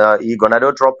ഈ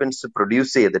ഗൊനാഡോട്രോപ്പിൻസ്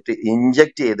പ്രൊഡ്യൂസ് ചെയ്തിട്ട്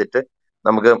ഇൻജെക്ട് ചെയ്തിട്ട്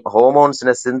നമുക്ക്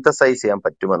ഹോർമോൺസിനെ സിന്തസൈസ് ചെയ്യാൻ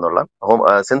പറ്റുമെന്നുള്ള,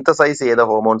 സിന്തസൈസ് ചെയ്ത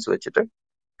ഹോർമോൺസ് വെച്ചിട്ട്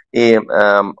ഈ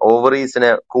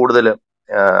ഓവറീസിനെ കൂടുതൽ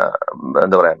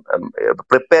എന്താ പറയാ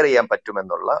പ്രിപ്പയർ ചെയ്യാൻ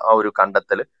പറ്റുമെന്നുള്ള ആ ഒരു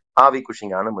കണ്ടെത്തൽ ഹാവി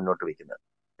കുഷിങ് ആണ് മുന്നോട്ട് വെക്കുന്നത്.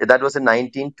 That was in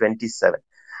 1927.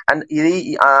 ആൻഡ്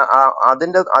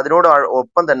അതിനോട്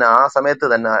ഒപ്പം തന്നെ ആ സമയത്ത്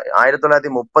തന്നെ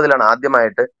 1930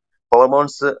 ആദ്യമായിട്ട്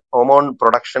ഹോർമോൺ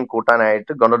പ്രൊഡക്ഷൻ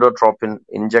കൂട്ടാനായിട്ട് ഗൊണഡോട്രോപ്പിൻ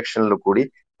ഇഞ്ചക്ഷനിൽ കൂടി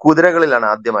കുതിരകളിലാണ്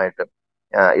ആദ്യമായിട്ട്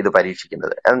ഇത്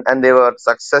പരീക്ഷിക്കുന്നത്. And they were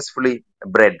successfully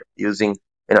bread using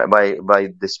by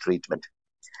this treatment.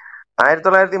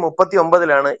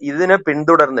 1939 ഇതിനെ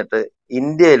പിന്തുടർന്നിട്ട്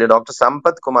ഇന്ത്യയിൽ ഡോക്ടർ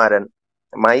സമ്പത് കുമാരൻ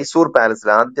മൈസൂർ പാലസിൽ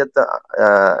ആദ്യത്തെ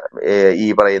ഈ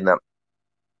പറയുന്ന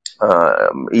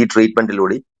ഈ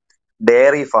ട്രീറ്റ്മെന്റിലൂടെ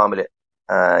ഡയറി ഫാമില്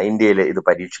ഇന്ത്യയിൽ ഇത്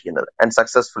പരീക്ഷിക്കുന്നത്. And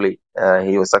successfully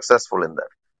he was successful in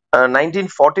that.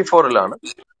 1944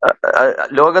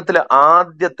 ലോകത്തിലെ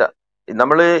ആദ്യത്തെ,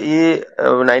 നമ്മള് ഈ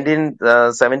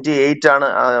 1978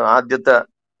 ആദ്യത്തെ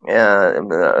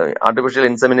ആർട്ടിഫിഷ്യൽ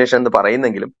ഇൻസെമിനേഷൻ എന്ന്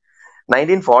പറയുന്നെങ്കിലും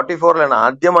 1944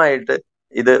 ആദ്യമായിട്ട്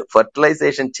ഇത്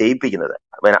ഫെർട്ടിലൈസേഷൻ ചെയ്യിപ്പിക്കുന്നത്.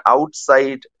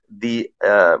 ഔട്ട്സൈഡ് ദി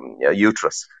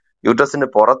യൂട്രസിന്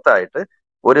പുറത്തായിട്ട്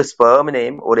ഒരു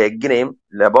സ്പേമിനെയും ഒരു എഗ്ഗിനെയും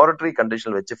ലബോറട്ടറി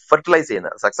കണ്ടീഷനിൽ വെച്ച് ഫെർട്ടിലൈസ്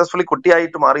ചെയ്യുന്നത്. സക്സസ്ഫുള്ളി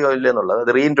കുട്ടിയായിട്ട് മാറിയോ ഇല്ല എന്നുള്ളത്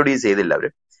അത് റീഇൻട്രൊഡ്യൂസ് ചെയ്തില്ല.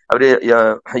 അവര്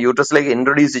യൂട്രസിലേക്ക്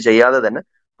ഇൻട്രൊഡ്യൂസ് ചെയ്യാതെ തന്നെ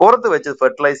പുറത്ത് വെച്ച്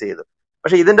ഫെർട്ടിലൈസ് ചെയ്തു.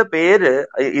 പക്ഷെ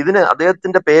ഇതിന്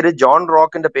അദ്ദേഹത്തിന്റെ പേര് ജോൺ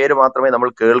റോക്കിന്റെ പേര് മാത്രമേ നമ്മൾ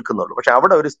കേൾക്കുന്നുള്ളൂ. പക്ഷെ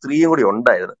അവിടെ ഒരു സ്ത്രീയും കൂടി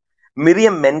ഉണ്ടായിരുന്നു,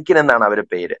 മിറിയം മെൻകിൻ എന്നാണ് അവരുടെ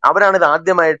പേര്. അവരാണ് ഇത്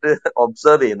ആദ്യമായിട്ട്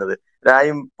ഒബ്സർവ് ചെയ്യുന്നത്.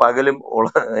 രായും പകലും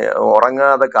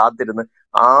ഉറങ്ങാതെ കാത്തിരുന്ന്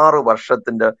 6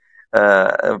 വർഷത്തിന്റെ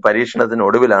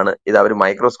പരീക്ഷണത്തിനൊടുവിലാണ് ഇത് അവർ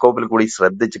മൈക്രോസ്കോപ്പിൽ കൂടി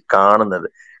ശ്രദ്ധിച്ച് കാണുന്നത്.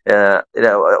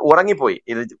 ഉറങ്ങിപ്പോയി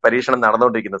ഇത് പരീക്ഷണം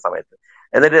നടന്നുകൊണ്ടിരിക്കുന്ന സമയത്ത്.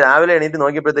 എന്നിട്ട് രാവിലെ എണീറ്റ്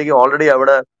നോക്കിയപ്പോഴത്തേക്കും ഓൾറെഡി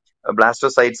അവിടെ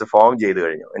ബ്ലാസ്റ്റോസൈറ്റ്സ് ഫോം ചെയ്തു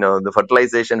കഴിഞ്ഞു. The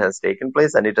fertilization has taken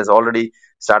place and it has already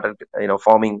started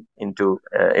forming into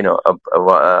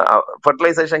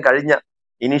fertilization കഴിഞ്ഞ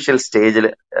initial സ്റ്റേജിൽ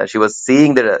she was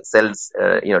seeing the cells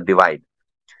divide.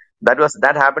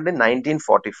 That happened in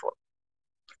 1944.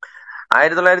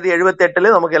 1978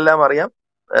 നമുക്കെല്ലാം അറിയാം,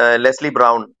 ലെസ്ലി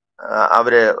ബ്രൗൺ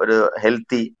അവര് ഒരു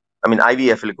ഹെൽത്തി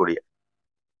IVF കൂടി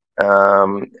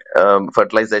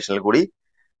ഫെർട്ടിലൈസേഷനിൽ കൂടി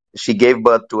Xi gave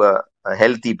birth to A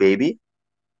healthy baby.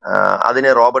 അതിന്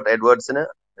Robert എഡ്വേർഡ്സിന്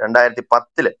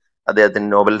 2010 അദ്ദേഹത്തിന്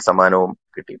നോബൽ സമ്മാനവും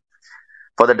കിട്ടി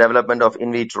for the development of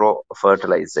in vitro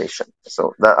fertilisation. So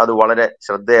അത് വളരെ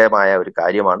ശ്രദ്ധേയമായ ഒരു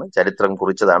കാര്യമാണ്, ചരിത്രം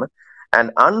കുറിച്ചതാണ്.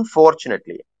 ആൻഡ്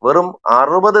അൺഫോർച്ചുനേറ്റ്ലി വെറും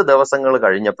 60 ദിവസങ്ങൾ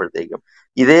കഴിഞ്ഞപ്പോഴത്തേക്കും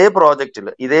ഇതേ പ്രോജക്റ്റിൽ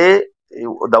ഇതേ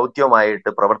ദൗത്യവുമായിട്ട്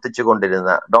പ്രവർത്തിച്ചു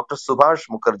കൊണ്ടിരുന്ന ഡോക്ടർ സുഭാഷ്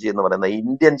മുഖർജി എന്ന് പറയുന്ന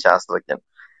ഇന്ത്യൻ ശാസ്ത്രജ്ഞൻ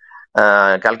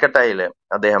കൽക്കട്ടയില്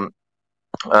അദ്ദേഹം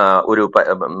ഒരു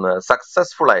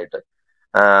സക്സസ്ഫുൾ ആയിട്ട്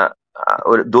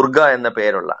ഒരു ദുർഗ എന്ന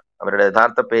പേരുള്ള, അവരുടെ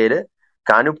യഥാർത്ഥ പേര്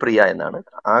കാനുപ്രിയ എന്നാണ്,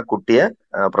 ആ കുട്ടിയെ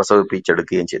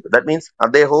പ്രസവിപ്പിച്ചെടുക്കുകയും ചെയ്തു. ദാറ്റ് മീൻസ്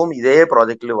അദ്ദേഹവും ഇതേ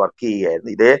പ്രോജക്റ്റിൽ വർക്ക്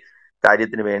ചെയ്യുകയായിരുന്നു, ഇതേ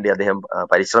കാര്യത്തിന് വേണ്ടി അദ്ദേഹം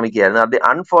പരിശ്രമിക്കുകയായിരുന്നു.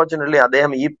 അൺഫോർച്ചുനേറ്റ്ലി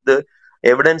അദ്ദേഹം ഈ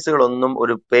എവിഡൻസുകളൊന്നും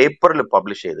ഒരു പേപ്പറിൽ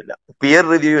പബ്ലിഷ് ചെയ്തില്ല. പിയർ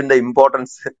റിവ്യൂവിന്റെ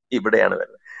ഇമ്പോർട്ടൻസ് ഇവിടെയാണ്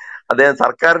വരുന്നത്. അദ്ദേഹം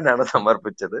സർക്കാരിനാണ്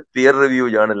സമർപ്പിച്ചത്, പിയർ റിവ്യൂ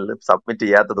ജേർണലിൽ സബ്മിറ്റ്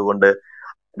ചെയ്യാത്തത് കൊണ്ട്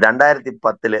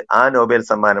 2010 ആ നോബൽ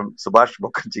സമ്മാനം സുഭാഷ്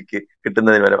മുഖർജിക്ക്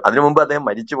കിട്ടുന്നതിന് വരെ, അതിനു മുമ്പ് അദ്ദേഹം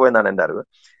മരിച്ചുപോയെന്നാണ് എന്റെ അറിവ്.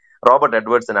 റോബർട്ട്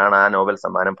എഡ്വേർഡ്സിനാണ് ആ നോബൽ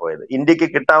സമ്മാനം പോയത്. ഇന്ത്യക്ക്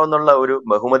കിട്ടാവുന്ന ഒരു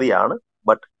ബഹുമതിയാണ്,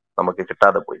 ബട്ട് നമുക്ക്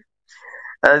കിട്ടാതെ പോയി.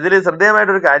 ഇതിൽ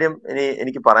ശ്രദ്ധേയമായിട്ടൊരു കാര്യം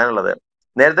എനിക്ക് പറയാനുള്ളത്,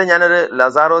 നേരത്തെ ഞാനൊരു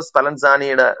ലസാറോസ്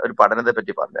പലൻസാനിയുടെ ഒരു പഠനത്തെ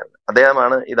പറ്റി പറഞ്ഞായിരുന്നു.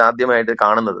 അദ്ദേഹമാണ് ഇത് ആദ്യമായിട്ട്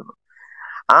കാണുന്നതെന്ന്.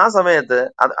 ആ സമയത്ത്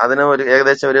അതിന്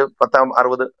ഏകദേശം ഒരു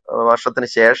 60 വർഷത്തിന്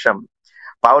ശേഷം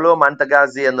പൗലോ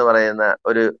മാൻതഗാസി എന്ന് പറയുന്ന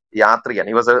ഒരു യാത്രികൻ,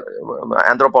 ഈ വാസ്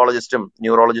ആന്ത്രോപോളജിസ്റ്റും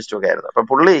ന്യൂറോളജിസ്റ്റും ഒക്കെ ആയിരുന്നു. അപ്പൊ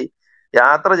പുള്ളി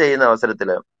യാത്ര ചെയ്യുന്ന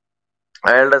അവസരത്തില്,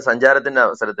 അയാളുടെ സഞ്ചാരത്തിന്റെ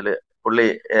അവസരത്തില് പുള്ളി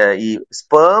ഈ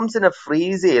സ്പേംസിനെ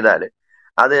ഫ്രീസ് ചെയ്താല്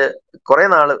അത് കുറെ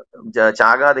നാള്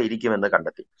ചാകാതെ ഇരിക്കുമെന്ന്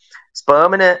കണ്ടെത്തി.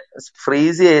 സ്പേമിനെ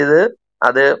ഫ്രീസ് ചെയ്ത്,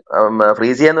 അത്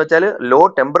ഫ്രീസ് ചെയ്യാന്ന് വെച്ചാൽ ലോ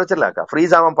ടെമ്പറേച്ചറിലാക്കാം,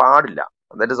 ഫ്രീസ് ആവാൻ പാടില്ല,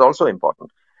 ദാറ്റ് ഇസ് ഓൾസോ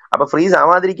ഇമ്പോർട്ടൻറ്റ്. അപ്പൊ ഫ്രീസ്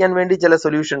ആവാതിരിക്കാൻ വേണ്ടി ചില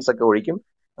സൊല്യൂഷൻസ് ഒക്കെ ഒഴിക്കും.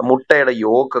 മുട്ടയുടെ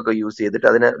യോക്ക് ഒക്കെ യൂസ് ചെയ്തിട്ട്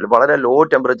അതിനെ വളരെ ലോ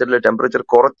ടെമ്പറേച്ചർ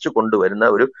കുറച്ച് കൊണ്ടുവരുന്ന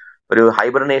ഒരു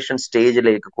ഹൈബർനേഷൻ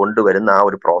സ്റ്റേജിലേക്ക് കൊണ്ടുവരുന്ന ആ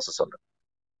ഒരു പ്രോസസ് ഉണ്ട്.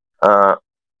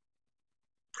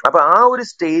 അപ്പൊ ആ ഒരു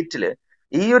സ്റ്റേറ്റില്,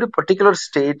 ഈ ഒരു പെർട്ടിക്കുലർ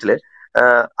സ്റ്റേറ്റില്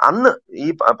അന്ന് ഈ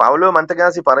പൗലോ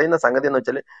മന്തഗാസി പറയുന്ന സംഗതി എന്ന്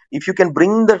വെച്ചാൽ, if you can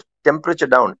bring the temperature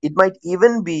down, it might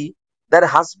even B that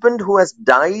husband who has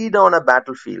died on A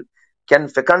battle field can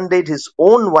ഫെക്കണ്ടേറ്റ് his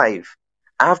own wife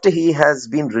after he has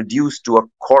been reduced to A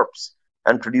corps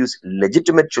and produce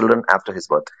legitimate children after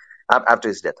his birth, after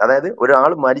his death. അതായത്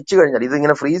ഒരാൾ മരിച്ചു കഴിഞ്ഞാൽ,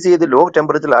 ഇതിങ്ങനെ freeze ചെയ്ത് law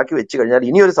ടെമ്പറേച്ചറിലാക്കി വെച്ച് കഴിഞ്ഞാൽ,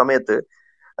 ഇനി ഒരു സമയത്ത്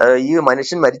ഈ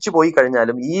മനുഷ്യൻ മരിച്ചു പോയി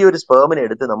കഴിഞ്ഞാലും ഈ ഒരു സ്പേമിനെ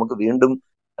എടുത്ത് നമുക്ക് വീണ്ടും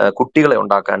കുട്ടികളെ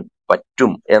ഉണ്ടാക്കാൻ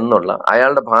പറ്റും എന്നുള്ള,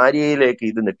 അയാളുടെ ഭാര്യയിലേക്ക്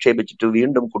ഇത് നിക്ഷേപിച്ചിട്ട്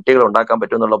വീണ്ടും കുട്ടികളെ ഉണ്ടാക്കാൻ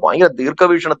പറ്റും എന്നുള്ള ഭയങ്കര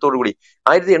ദീർഘവീക്ഷണത്തോടു കൂടി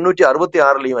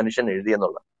 1866 ഈ മനുഷ്യൻ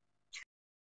എഴുതിയെന്നുള്ള.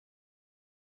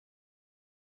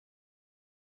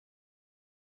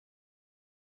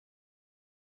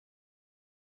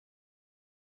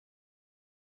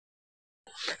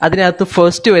 അതിനകത്ത്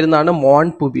ഫസ്റ്റ് വരുന്നതാണ് മോൺ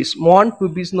പുബീസ്. മോൺ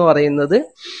പുബീസ് എന്ന് പറയുന്നത്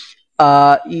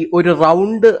ഈ ഒരു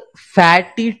round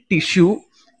fatty tissue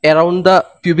around the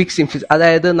pubic സിംഫിസ്,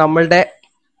 അതായത് നമ്മളുടെ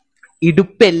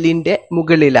ഇടുപ്പെല്ലിന്റെ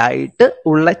മുകളിലായിട്ട്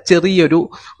ഉള്ള ചെറിയൊരു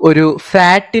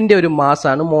ഫാറ്റിന്റെ ഒരു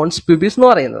മാസാണ് മോൺസ് പ്യൂബിസ് എന്ന്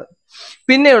പറയുന്നത്.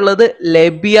 പിന്നെയുള്ളത്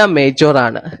ലേബിയ മേജോർ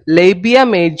ആണ്. ലേബിയ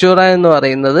മേജോറ എന്ന്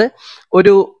പറയുന്നത്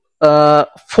ഒരു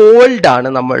ഫോൾഡ്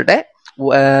ആണ് നമ്മളുടെ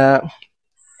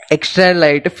എക്സ്റ്റേണൽ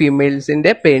ആയിട്ട്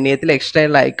ഫീമെയിൽസിന്റെ പേണിയത്തിൽ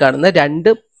എക്സ്റ്റേണൽ ആയി കാണുന്ന രണ്ട്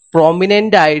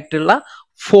പ്രോമിനന്റ് ആയിട്ടുള്ള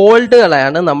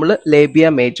ഫോൾഡുകളാണ് നമ്മൾ ലേബിയ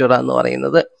മേജോറ എന്ന്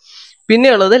പറയുന്നത്.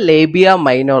 പിന്നെയുള്ളത് ലേബിയ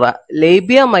മൈനോറ.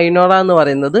 ലേബിയ മൈനോറ എന്ന്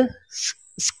പറയുന്നത്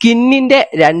സ്കിന്നിന്റെ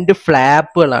രണ്ട്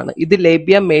ഫ്ലാപ്പുകളാണ്. ഇത്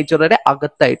ലേബിയ മേജോറയുടെ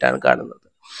അകത്തായിട്ടാണ് കാണുന്നത്.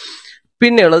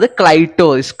 പിന്നെയുള്ളത്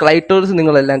ക്ലൈറ്റോറിസ്. ക്ലൈറ്റോറിസ്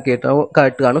നിങ്ങളെല്ലാം കേട്ട്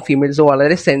കാണും. ഫീമെയിൽസ്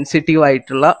വളരെ സെൻസിറ്റീവ്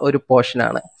ആയിട്ടുള്ള ഒരു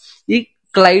പോർഷനാണ്. ഈ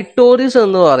ക്ലൈറ്റോറിസ്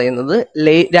എന്ന് പറയുന്നത്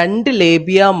രണ്ട്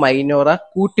ലേബിയ മൈനോറ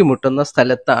കൂട്ടിമുട്ടുന്ന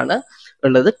സ്ഥലത്താണ്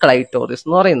ഉള്ളത് ക്ലൈറ്റോറിസ്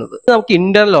എന്ന് പറയുന്നത്. നമുക്ക്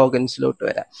ഇന്റർണൽ ഓർഗൻസിലോട്ട്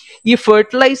വരാം. ഈ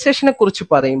ഫെർട്ടിലൈസേഷനെ കുറിച്ച്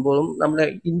പറയുമ്പോഴും നമ്മൾ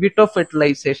ഇൻവിട്രോ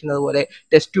ഫെർട്ടിലൈസേഷൻ, അതുപോലെ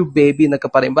ടെസ്റ്റ് ട്യൂബ് ബേബി എന്നൊക്കെ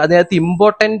പറയുമ്പോൾ അതിനകത്ത്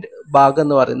ഇമ്പോർട്ടന്റ് ഭാഗം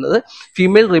എന്ന് പറയുന്നത്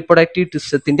ഫീമെയിൽ റീപ്രൊഡക്റ്റീവ്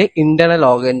സിസ്റ്റത്തിന്റെ ഇന്റർണൽ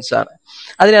ഓർഗൻസ് ആണ്.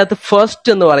 അതിനകത്ത്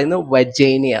ഫസ്റ്റ് എന്ന് പറയുന്നത്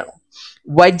വജൈനയാണ്.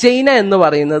 വജൈന എന്ന്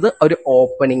പറയുന്നത് ഒരു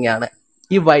ഓപ്പണിംഗ് ആണ്.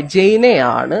 ഈ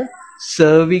വജൈനയാണ്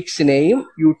സെർവിക്സിനെയും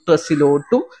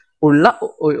യൂട്രസിലോട്ടും ഉള്ള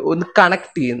ഒന്ന്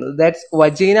കണക്ട് ചെയ്യുന്നത്. ദാറ്റ്സ്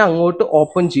വജൈന അങ്ങോട്ട്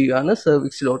ഓപ്പൺ ചെയ്യുകയാണ്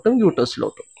സെർവിക്സിലോട്ടും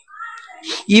യൂട്രസിലോട്ടും.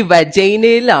 ഈ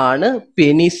വജൈനയിലാണ്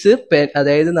പെനിസ്,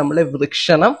 അതായത് നമ്മളെ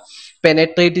വൃഷണം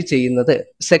പെനട്രേറ്റ് ചെയ്യുന്നത്.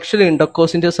 സെക്ഷൽ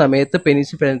ഇന്റർകോഴ്സിന്റെ സമയത്ത്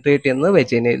പെനിസ് പെനട്രേറ്റ് ചെയ്യുന്നത്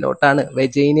വജൈനയിലോട്ടാണ്.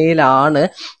 വജൈനയിലാണ്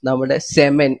നമ്മുടെ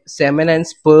സെമൻ ആൻഡ്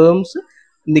സ്പേംസ്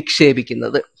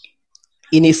നിക്ഷേപിക്കുന്നത്.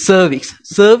 ഇനി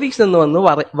സെർവിക്സ് എന്ന് വന്ന്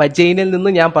വജൈനയിൽ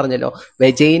നിന്ന് ഞാൻ പറഞ്ഞല്ലോ,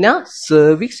 വജൈന,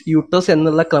 സെർവിക്സ്, യൂട്രസ്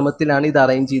എന്നുള്ള ക്രമത്തിലാണ് ഇത്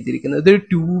അറേഞ്ച് ചെയ്തിരിക്കുന്നത്. ഇതൊരു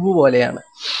ട്യൂബ് പോലെയാണ്.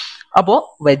 അപ്പോ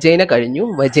വജൈന കഴിഞ്ഞു.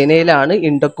 വജൈനയിലാണ്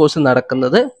ഇന്റർകോഴ്സ്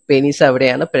നടക്കുന്നത്. പെനീസ്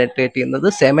അവിടെയാണ് പെനട്രേറ്റ് ചെയ്യുന്നത്.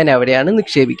 സെമൻ അവിടെയാണ്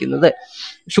നിക്ഷേപിക്കുന്നത്.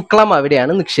 ശുക്ലം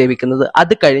അവിടെയാണ് നിക്ഷേപിക്കുന്നത്.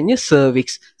 അത് കഴിഞ്ഞ്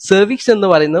സെർവിക്സ് എന്ന്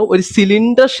പറയുന്നത് ഒരു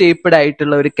സിലിണ്ടർ ഷേപ്പ്ഡ്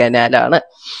ആയിട്ടുള്ള ഒരു കനാലാണ്.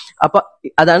 അപ്പൊ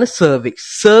അതാണ്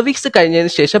സെർവിക്സ്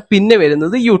കഴിഞ്ഞതിന് ശേഷം പിന്നെ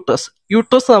വരുന്നത്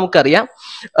യൂട്രസ് നമുക്കറിയാം.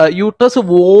 യൂട്രസ്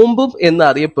വോംബും എന്ന്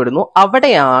അറിയപ്പെടുന്നു.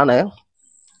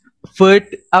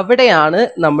 അവിടെയാണ്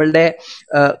നമ്മളുടെ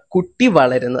കുട്ടി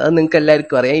വളരുന്നത്. അത് നിങ്ങൾക്ക്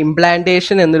എല്ലാവർക്കും അറിയാം.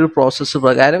 ഇംപ്ലാന്റേഷൻ എന്നൊരു പ്രോസസ്സ്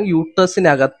പ്രകാരം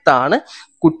യൂട്രസിനകത്താണ്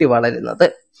കുട്ടി വളരുന്നത്.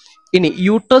 ഇനി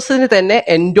യൂട്രസിന് തന്നെ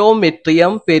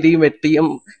എൻഡോമെട്രിയം, പെരിമെട്രിയം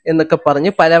എന്നൊക്കെ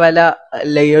പറഞ്ഞ് പല പല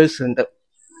ലെയേഴ്സ് ഉണ്ട്.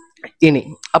 ഇനി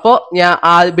അപ്പോ ഞാൻ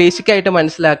ബേസിക് ആയിട്ട്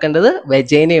മനസ്സിലാക്കേണ്ടത്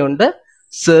വെജൈനയുണ്ട്,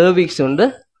 സെർവിക്സ് ഉണ്ട്,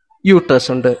 യൂട്രസ്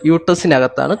ഉണ്ട്.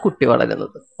 യൂട്രസിനകത്താണ് കുട്ടി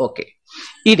വളരുന്നത്. ഓക്കെ.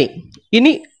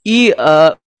 ഇനി ഈ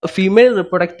ഫീമെയിൽ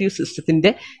റിപ്രൊഡക്റ്റീവ്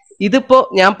സിസ്റ്റത്തിന്റെ ഇതിപ്പോ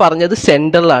ഞാൻ പറഞ്ഞത്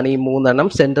സെൻട്രലാണ്. ഈ മൂന്നെണ്ണം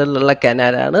സെൻട്രലിലുള്ള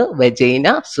കനാലാണ് വെജൈന,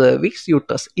 സെർവിക്സ്,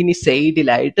 യൂട്രസ്. ഇനി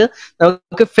സൈഡിലായിട്ട്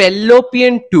നമുക്ക്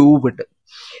ഫെല്ലോപ്പിയൻ ട്യൂബ് ഉണ്ട്.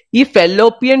 ഈ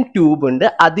ഫെല്ലോപ്പിയൻ ട്യൂബ് ഉണ്ട്,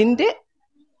 അതിന്റെ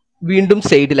വീണ്ടും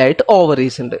സൈഡിലായിട്ട്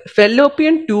ഓവറീസ് ഉണ്ട്.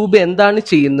 ഫെല്ലോപ്പിയൻ ട്യൂബ് എന്താണ്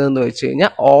ചെയ്യുന്നതെന്ന് വെച്ച്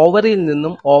കഴിഞ്ഞാൽ ഓവറിൽ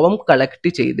നിന്നും ഓവം കളക്ട്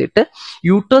ചെയ്തിട്ട്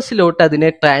യൂട്രസിലോട്ട്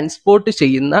അതിനെ ട്രാൻസ്പോർട്ട്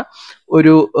ചെയ്യുന്ന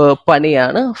ഒരു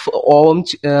പണിയാണ്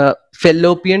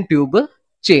ഫെല്ലോപ്പിയൻ ട്യൂബ്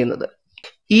ചെയ്യുന്നത്.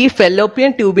 ഈ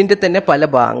ഫെല്ലോപ്പിയൻ ട്യൂബിന്റെ തന്നെ പല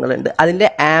ഭാഗങ്ങളുണ്ട്. അതിന്റെ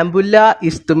ആംബുല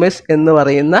ഇസ്തുമസ് എന്ന്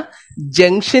പറയുന്ന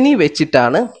ജംഗ്ഷനിൽ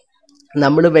വെച്ചിട്ടാണ്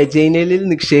നമ്മൾ വെജൈനയിൽ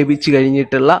നിക്ഷേപിച്ചു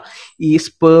കഴിഞ്ഞിട്ടുള്ള ഈ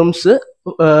സ്പേംസ്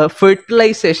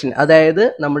ഫെർട്ടിലൈസേഷൻ, അതായത്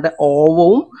നമ്മുടെ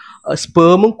ഓവവും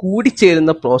സ്പേമും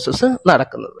കൂടിച്ചേരുന്ന പ്രോസസ്സ്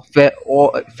നടക്കുന്നത്.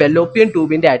 ഫെല്ലോപ്പിയൻ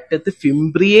ട്യൂബിന്റെ അറ്റത്ത്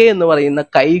ഫിംബ്രിയെ എന്ന് പറയുന്ന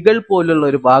കൈകൾ പോലുള്ള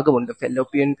ഒരു ഭാഗമുണ്ട്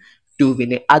ഫെല്ലോപ്പിയൻ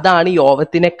ട്യൂബിന്. അതാണ് ഈ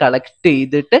ഓവത്തിനെ കളക്ട്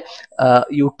ചെയ്തിട്ട്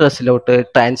യൂട്രസിലോട്ട്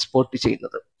ട്രാൻസ്പോർട്ട്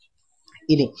ചെയ്യുന്നത്.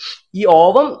 ഇനി ഈ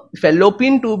ഓവം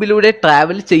ഫെല്ലോപ്പിയൻ ട്യൂബിലൂടെ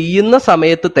ട്രാവൽ ചെയ്യുന്ന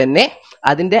സമയത്ത് തന്നെ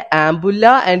അതിന്റെ ആംബുല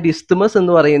ആൻഡ് ഇസ്തമസ്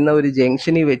എന്ന് പറയുന്ന ഒരു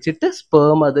ജംഗ്ഷനിൽ വെച്ചിട്ട്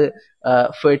സ്പേം അത്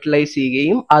ഫെർട്ടിലൈസ്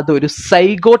ചെയ്യുകയും അതൊരു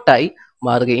സൈഗോട്ടായി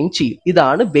മാറുകയും ചെയ്യും.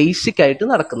 ഇതാണ് ബേസിക് ആയിട്ട്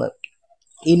നടക്കുന്നത്.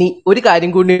 ഇനി ഒരു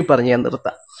കാര്യം കൂടി പറഞ്ഞ് ഞാൻ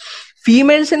നിർത്താം.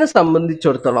 ഫീമെയിൽസിനെ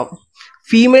സംബന്ധിച്ചിടത്തോളം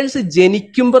ഫീമെയിൽസ്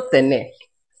ജനിക്കുമ്പോൾ തന്നെ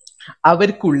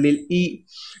അവർക്കുള്ളിൽ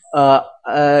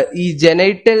ഈ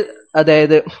ജെനൈറ്റൽ,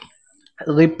 അതായത്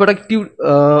റീപ്രൊഡക്റ്റീവ്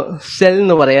സെൽ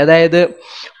എന്ന് പറയും, അതായത്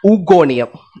ഊഗോണിയം.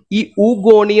 ഈ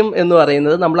ഊഗോണിയം എന്ന്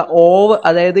പറയുന്നത് നമ്മളെ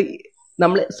അതായത്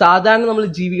സാധാരണ നമ്മൾ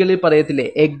ജീവികളിൽ പറയത്തില്ലേ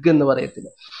എഗ് എന്ന്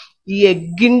പറയത്തില്ലേ, ഈ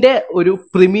എഗ്ഗിന്റെ ഒരു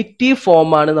പ്രിമിറ്റീവ്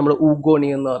ഫോമാണ് നമ്മൾ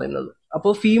ഊഗോണിയം എന്ന് പറയുന്നത്.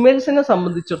 അപ്പോൾ ഫീമെയിൽസിനെ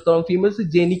സംബന്ധിച്ചിടത്തോളം ഫീമെയിൽസ്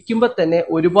ജനിക്കുമ്പോൾ തന്നെ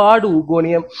ഒരുപാട്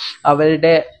ഊഗോണിയം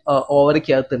അവരുടെ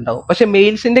ഓവറിക്കകത്ത് ഉണ്ടാവും. പക്ഷെ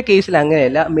മെയിൽസിന്റെ കേസിൽ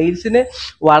അങ്ങനെയല്ല. മെയിൽസിന്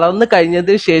വളർന്നു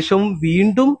കഴിഞ്ഞതിന് ശേഷം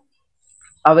വീണ്ടും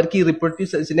അവർക്ക് ഈ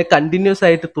റിപ്രൊഡക്റ്റീവ് സെൽസിനെ കണ്ടിന്യൂസ്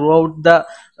ആയിട്ട് ത്രൂ ഔട്ട് ദ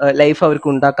ലൈഫ് അവർക്ക്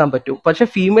ഉണ്ടാക്കാൻ പറ്റും. പക്ഷെ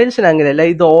ഫീമെയിൽസിന് അങ്ങനെയല്ല.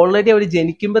 ഇത് ഓൾറെഡി അവർ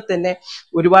ജനിക്കുമ്പോൾ തന്നെ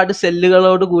ഒരുപാട്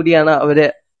സെല്ലുകളോട് കൂടിയാണ്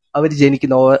അവർ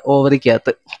ജനിക്കുന്നത്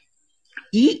ഓവറിക്കകത്ത്.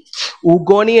 ഈ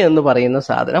ഊഗോണിയ എന്ന് പറയുന്ന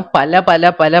സാധനം പല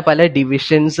പല പല പല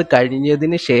ഡിവിഷൻസ്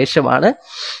കഴിഞ്ഞതിന് ശേഷമാണ്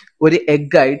ഒരു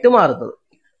എഗ്ഗായിട്ട് മാറുന്നത്.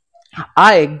 ആ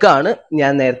എഗ്ഗാണ്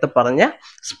ഞാൻ നേരത്തെ പറഞ്ഞ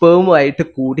സ്പേമുമായിട്ട്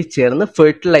കൂടിച്ചേർന്ന്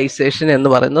ഫെർട്ടിലൈസേഷൻ എന്ന്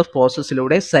പറയുന്ന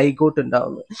പ്രോസസ്സിലൂടെ സൈഗോട്ട്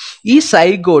ഉണ്ടാവുന്നത്. ഈ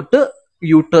സൈഗോട്ട്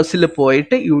യൂട്രസിൽ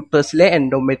പോയിട്ട് യൂട്രസിലെ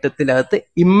എൻഡോമെട്രിയത്തിനകത്ത്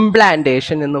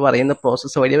ഇംപ്ലാന്റേഷൻ എന്ന് പറയുന്ന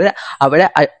പ്രോസസ്സ് വഴി അവിടെ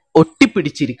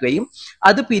ഒട്ടിപ്പിടിച്ചിരിക്കുകയും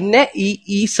അത് പിന്നെ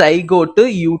ഈ സൈഗോട്ട്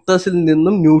യൂട്രസിൽ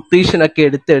നിന്നും ന്യൂട്രീഷൻ ഒക്കെ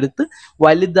എടുത്തെടുത്ത്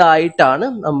വലുതായിട്ടാണ്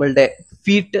നമ്മളുടെ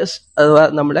ഫീറ്റസ് അഥവാ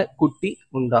നമ്മുടെ കുട്ടി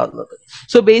ഉണ്ടാകുന്നത്.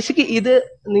 സോ ബേസിക്കലി ഇത്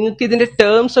നിങ്ങൾക്ക് ഇതിന്റെ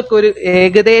ടേംസ് ഒക്കെ ഒരു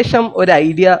ഏകദേശം ഒരു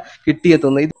idea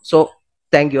കിട്ടിയെത്തുന്നു. So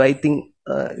thank you. I think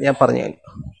ഞാൻ പറഞ്ഞു.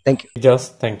 Thank you.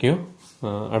 Thank you.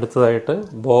 അടുത്തതായിട്ട്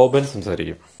ബോബൻ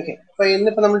സംസാരിക്കും. അപ്പൊ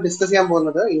ഇന്നിപ്പോ നമ്മൾ ഡിസ്കസ് ചെയ്യാൻ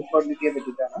പോകുന്നത് ഇൻഫെർട്ടിലിറ്റിയെ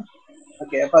പറ്റിയിട്ടാണ്.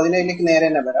 ഓക്കെ, അപ്പൊ അതിലേക്ക് നേരെ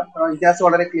തന്നെ വരാം. ഇജാസ്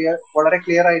വളരെ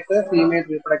ക്ലിയർ ആയിട്ട് ഫീമെയിൽ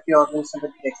റീപ്രൊഡക്റ്റീവ് ഓർഗൻസിനെ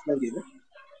പറ്റി എക്സ്പ്ലെയിൻ ചെയ്തു.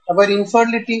 അപ്പൊ ഒരു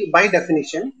infertility by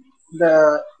definition the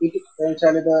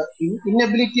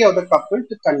inability of the couple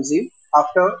to conceive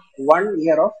after 1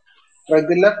 year of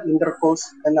regular intercourse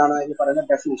എന്നാണ് അതിന് പറയുന്ന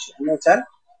ഡെഫിനിഷൻ. എന്ന് വെച്ചാൽ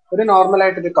ഒരു നോർമൽ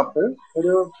ആയിട്ടൊരു കപ്പിൾ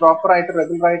ഒരു പ്രോപ്പർ ആയിട്ട്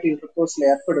റെഗുലർ ആയിട്ട് ഇന്റർകോഴ്സിൽ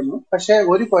ഏർപ്പെടുന്നു, പക്ഷെ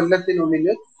ഒരു കൊല്ലത്തിനുള്ളിൽ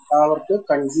അവർക്ക്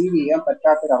കൺസീവ് ചെയ്യാൻ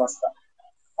പറ്റാത്തൊരവസ്ഥ.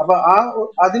 അപ്പൊ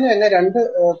അതിന് തന്നെ 2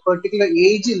 പെർട്ടിക്കുലർ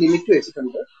ഏജ് ലിമിറ്റ്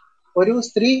വെച്ചിട്ടുണ്ട്. ഒരു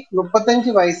സ്ത്രീ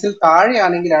 35 വയസ്സിൽ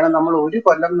താഴെയാണെങ്കിലാണ് നമ്മൾ 1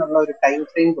 കൊല്ലം എന്നുള്ള ഒരു ടൈം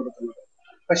ഫ്രെയിം കൊടുക്കുന്നത്.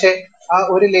 പക്ഷെ ആ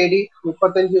ഒരു ലേഡി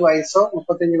 35 വയസ്സോ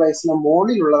 35 വയസ്സിന്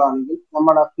മുകളിലുള്ളതാണെങ്കിൽ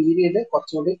നമ്മൾ ആ പീരീഡ്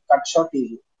കുറച്ചുകൂടി കട്ട് ഷോർട്ട്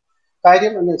ചെയ്യുന്നു.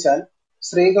 കാര്യം എന്ന് വെച്ചാൽ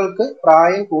സ്ത്രീകൾക്ക്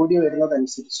പ്രായം കൂടി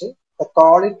വരുന്നതനുസരിച്ച് the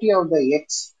quality of the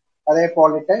eggs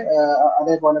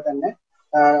അതേപോലെ തന്നെ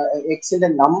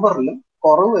എഗ്സിന്റെ നമ്പറിലും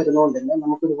കുറവ് വരുന്നതുകൊണ്ട് തന്നെ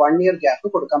നമുക്കൊരു 1 ഇയർ ഗ്യാപ്പ്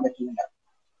കൊടുക്കാൻ പറ്റുന്നില്ല.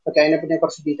 ഓക്കെ, അതിനെപ്പറ്റി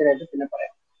കുറച്ച് ഡീറ്റെയിൽ ആയിട്ട് പിന്നെ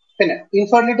പറയാം. പിന്നെ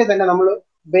ഇൻഫെർട്ടിലിറ്റി തന്നെ നമ്മൾ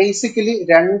ബേസിക്കലി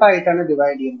 2ആയിട്ടാണ്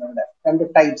ഡിവൈഡ് ചെയ്യുന്നത്. 2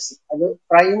 ടൈപ്സ്. അത്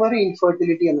പ്രൈമറി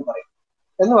ഇൻഫെർട്ടിലിറ്റി എന്ന് പറയും.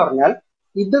 എന്ന് പറഞ്ഞാൽ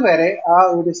ഇതുവരെ ആ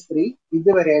ഒരു സ്ത്രീ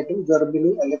ഇതുവരെയായിട്ടും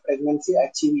ഗർഭിണി അല്ലെങ്കിൽ പ്രഗ്നൻസി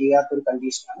അച്ചീവ് ചെയ്യാത്ത ഒരു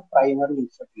കണ്ടീഷനാണ് പ്രൈമറി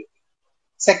ഇൻഫെർട്ടിലിറ്റി.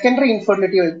 സെക്കൻഡറി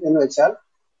ഇൻഫെർട്ടിലിറ്റി എന്ന് വെച്ചാൽ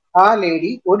ആ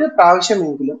ലേഡി ഒരു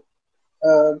പ്രാവശ്യമെങ്കിലും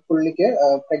പുള്ളിക്ക്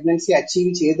പ്രഗ്നൻസി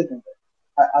അച്ചീവ് ചെയ്തിട്ടുണ്ട്.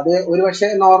 അത് ഒരു പക്ഷേ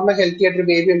നോർമൽ ഹെൽത്തി ആയിട്ടൊരു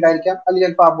ബേബി ഉണ്ടായിരിക്കാം, അല്ലെങ്കിൽ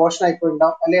ചിലപ്പോൾ അബോർഷൻ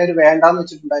ആയിപ്പോയിട്ടുണ്ടാവും, അല്ലെങ്കിൽ ഒരു വേണ്ടാന്ന്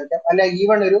വെച്ചിട്ടുണ്ടായിരിക്കാം, അല്ലെങ്കിൽ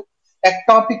ഈവൺ ഒരു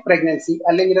എക്ടോപിക് പ്രഗ്നൻസി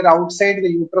അല്ലെങ്കിൽ ഒരു ഔട്ട്സൈഡ്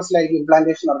യൂട്രസിലായിരിക്കും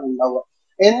ഇംപ്ലാന്റേഷൻ നടന്നുണ്ടാവുക.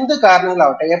 എന്ത്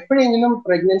കാരണങ്ങളാവട്ടെ, എപ്പോഴെങ്കിലും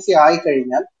പ്രഗ്നൻസി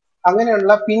ആയിക്കഴിഞ്ഞാൽ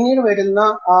അങ്ങനെയുള്ള പിന്നീട് വരുന്ന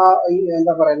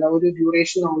എന്താ പറയുന്ന ഒരു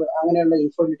ഡ്യൂറേഷൻ നമ്മൾ അങ്ങനെയുള്ള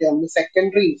ഇൻഫെർട്ടിലിറ്റി നമ്മൾ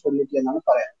സെക്കൻഡറി ഇൻഫെർട്ടിലിറ്റി എന്നാണ്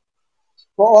പറയുന്നത്.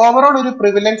 അപ്പോൾ ഓവറോൾ ഒരു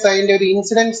പ്രിവിലൻസ് അതിന്റെ ഒരു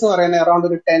ഇൻസിഡൻസ് എന്ന് പറയുന്നത് അറൌണ്ട്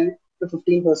ഒരു 10 to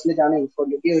 15% ആണ്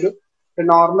ഇൻഫെർട്ടിലിറ്റി ഒരു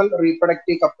നോർമൽ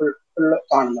റീപ്രൊഡക്റ്റീവ് കപ്പിൾ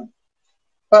കാണുന്നത്.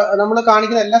 ഇപ്പൊ നമ്മൾ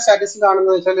കാണിക്കുന്ന എല്ലാ സ്റ്റാറ്റിസ്റ്റിക്സും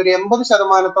കാണുന്നത് വെച്ചാൽ ഒരു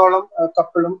 80%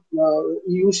 കപ്പിളും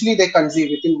usually they conceive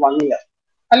within 1 year,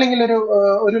 അല്ലെങ്കിൽ ഒരു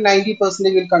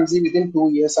 90% വിൽ കൺസീവ് വിത്തിൻ 2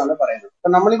 ഇയേഴ്സ് ആണ് പറയുന്നത്. അപ്പൊ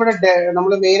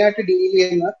നമ്മൾ മെയിൻ ആയിട്ട് ഡീൽ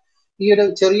ചെയ്യുന്ന ഈ ഒരു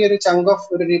ചെറിയൊരു ചങ്ക് ഓഫ്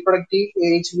ഒരു റീപ്രൊഡക്റ്റീവ്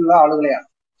ഏജിലുള്ള ആളുകളെയാണ്.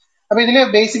 അപ്പൊ ഇതില്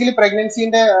ബേസിക്കലി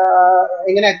പ്രഗ്നൻസിന്റെ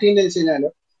എങ്ങനെ അറ്റൈൻ എന്ന് വെച്ച് കഴിഞ്ഞാൽ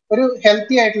ഒരു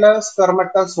ഹെൽത്തി ആയിട്ടുള്ള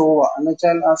സ്പെർമറ്റോസോവ എന്ന്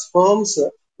വെച്ചാൽ ആ sperms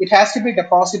it has to B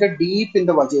deposited deep in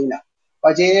the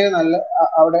vagina നല്ല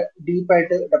അവിടെ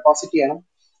ഡീപ്പായിട്ട് ഡെപ്പോസിറ്റ് ചെയ്യണം.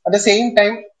 At the same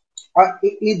time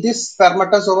this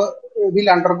സ്പെർമറ്റോസോവ will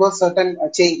undergo certain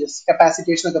changes,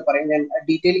 കപ്പാസിറ്റേഷൻ ഒക്കെ പറയും, ഞാൻ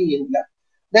ഡീറ്റെയിലിംഗ് ചെയ്യുന്നില്ല.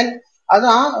 ദെൻ അത്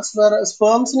ആ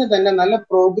സ്പേംസിന് തന്നെ നല്ല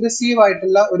പ്രോഗ്രസീവ്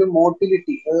ആയിട്ടുള്ള ഒരു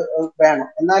മോട്ടിലിറ്റി വേണം,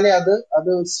 എന്നാലേ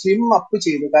അത് സ്വിം അപ്പ്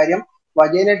ചെയ്തു. കാര്യം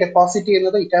വജൈന ഡെപ്പോസിറ്റ്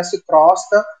ചെയ്യുന്നത് it has to cross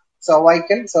the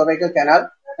cervical canal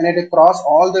and it cross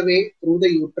all the way through the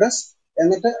uterus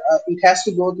എന്നിട്ട് it has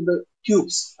to go to the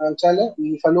tubes വെച്ചാൽ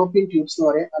ഈ ഫലോപ്പിയൻ ട്യൂബ്സ് എന്ന്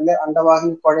പറയും, അല്ലെ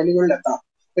അണ്ടവാഹിനി കുഴലുകളിൽ എത്തണം.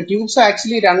 ട്യൂബ്സ്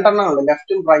ആക്ച്വലി രണ്ടെണ്ണം ഉണ്ട്,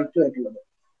 ലെഫ്റ്റും റൈറ്റും ആയിട്ടുള്ളത്.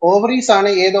 ഓവറീസ് ആണ്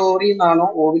ഏത് ഓവറിയിൽ നിന്നാണോ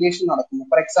ഓവുലേഷൻ നടക്കുന്നത്.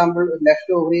 ഫോർ എക്സാമ്പിൾ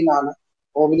ലെഫ്റ്റ് ഓവറിയിലാണ്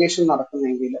ഓവുലേഷൻ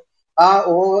നടക്കുന്നതെങ്കിൽ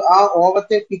ആ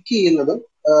ഓവത്തെ പിക്ക് ചെയ്യുന്നതും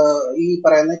ഈ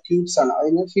പറയുന്ന ട്യൂബ്സ് ആണ്.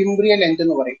 അതിന് ഫിംബ്രിയൽ എൻഡ്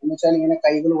എന്ന് പറയും, എന്ന് വെച്ചാൽ ഇങ്ങനെ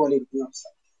കൈകൾ പോലെ ഇരിക്കുന്ന അവസ്ഥ.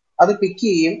 അത് പിക്ക്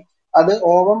ചെയ്യും, അത്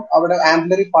ഓവം അവിടെ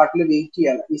ആംബുലറി പാർട്ടിൽ വെയിറ്റ്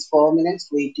ചെയ്യാണ്, ഈ സ്പേമിനെ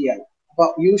വെയിറ്റ് ചെയ്യാണ്. അപ്പൊ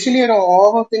യൂഷ്വലി ഒരു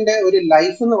ഓവത്തിന്റെ ഒരു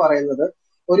ലൈഫ് എന്ന് പറയുന്നത്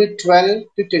ഒരു 12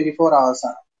 to 24 hours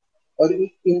ആണ് ഒരു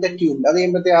ഇൻ ദ ട്യൂബിൽ. അത്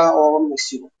കഴിയുമ്പോഴത്തേ ആ ഓവം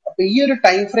നശിച്ചു. അപ്പൊ ഈ ഒരു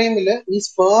ടൈം ഫ്രെയിമിൽ ഈ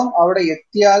സ്പേം അവിടെ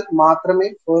എത്തിയാൽ മാത്രമേ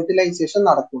ഫെർട്ടിലൈസേഷൻ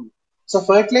നടക്കുള്ളൂ. So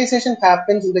fertilisation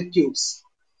happens in the tubes.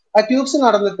 ആ ട്യൂബ്സ്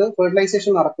നടന്നിട്ട്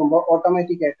ഫെർട്ടിലൈസേഷൻ നടക്കുമ്പോൾ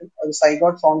ഓട്ടോമാറ്റിക് ആയിട്ട് അത്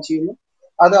സൈഗോട്ട് ഫോം ചെയ്യുന്നു.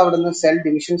 അത് അവിടുന്ന് സെൽ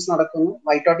ഡിവിഷൻസ് നടക്കുന്നു.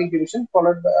 Mitotic division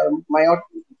followed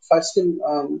first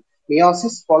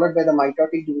meiosis followed by the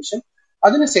mitotic division.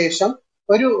 അതിനുശേഷം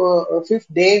ഒരു 5th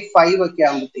day 5 ഒക്കെ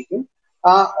ആകുമ്പോഴത്തേക്കും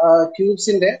ആ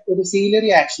ട്യൂബ്സിന്റെ ഒരു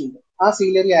സീലറി ആക്ഷൻ ഉണ്ട്. ആ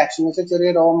സീലറി ആക്ഷൻ എന്ന് വെച്ചാൽ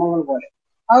ചെറിയ രോമങ്ങൾ പോലെ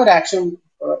ആ ഒരു ആക്ഷൻ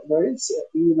വഴി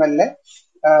ഈ മെല്ലെ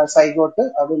സൈഗോട്ട്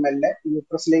അത് മെല്ലെ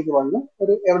യൂട്രസിലേക്ക് വന്ന്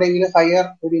ഒരു എവിടെയെങ്കിലും ഹയർ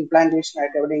ഒരു ഇംപ്ലാന്റേഷൻ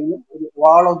ആയിട്ട് എവിടെയെങ്കിലും ഒരു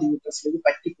വാൾ ഓഫ് ദി യൂട്രസിലേക്ക്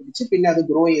പറ്റിപ്പിടിച്ച് പിന്നെ അത്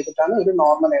ഗ്രോ ചെയ്തിട്ടാണ് ഒരു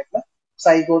നോർമൽ ആയിട്ടുള്ള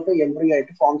സൈഗോട്ട് എംബ്രിയോ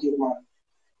ആയിട്ട് ഫോം ചെയ്ത് മാറുന്നത്.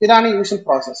 ഇതാണ് യൂഷ്വൽ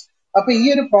പ്രോസസ്. അപ്പൊ ഈ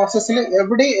ഒരു പ്രോസസ്സിൽ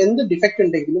എവിടെ എന്ത് ഡിഫക്റ്റ്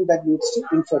ഉണ്ടെങ്കിലും ദാറ്റ് ലീഡ്സ് ടു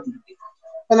ഇൻഫെർട്ടിലിറ്റി.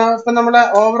 ഇപ്പൊ നമ്മളെ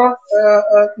ഓവറോൾ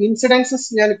ഇൻസിഡൻസസ്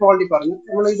ഞാൻ ഇപ്പോൾ ഓൾറെഡി പറഞ്ഞു.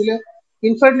 നമ്മൾ ഇതിൽ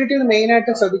ഇൻഫെർട്ടിലിറ്റി മെയിൻ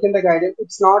ആയിട്ട് ശ്രദ്ധിക്കേണ്ട കാര്യം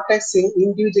it's not A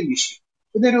individual issue,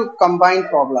 ഇതൊരു കമ്പൈൻഡ്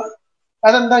പ്രോബ്ലം ആണ്.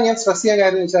 അതെന്താ ഞാൻ സ്ട്രെസ് ചെയ്യാൻ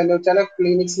കാര്യം എന്ന് വെച്ചാൽ ചില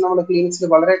നമ്മുടെ ക്ലിനിക്സിൽ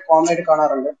വളരെ കോമൺ ആയിട്ട്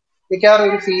കാണാറുണ്ട്. മിക്കവാറും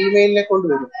ഒരു ഫീമെയിലിനെ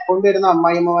കൊണ്ടുവരുന്ന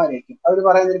അമ്മായിമ്മമാരായിരിക്കും. അവർ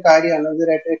പറയുന്ന ഒരു കാര്യമാണ്,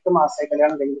 ഇതൊരു 8 മാസമായി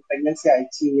കല്യാണം കഴിഞ്ഞ് പ്രഗ്നൻസി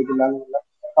അച്ചീവ് ചെയ്തില്ല എന്നുള്ള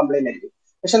കംപ്ലൈന്റ് ആയിരിക്കും.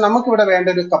 പക്ഷെ നമുക്കിവിടെ വേണ്ട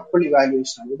ഒരു കപ്പിൾ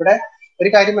ഇവാലുവേഷൻ ആണ്. ഇവിടെ ഒരു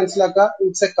കാര്യം മനസ്സിലാക്കുക,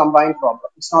 it's A combined problem,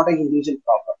 it's not A individual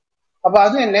problem. അപ്പൊ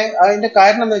അത് തന്നെ അതിന്റെ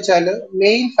കാരണം എന്ന് വെച്ചാൽ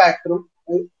മെയിൽ ഫാക്ടറും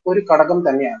ഒരു ഘടകം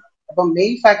തന്നെയാണ്. അപ്പൊ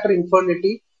മെയിൽ ഫാക്ടർ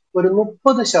ഇൻഫെർട്ടിലിറ്റി ഒരു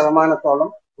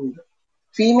 30% ഉണ്ട്.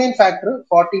 Female factor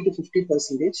 40 to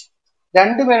 50%.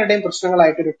 രണ്ടുപേരുടെയും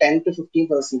പ്രശ്നങ്ങളായിട്ട് ഒരു 10 to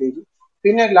 15%.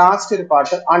 പിന്നെ ലാസ്റ്റ് ഒരു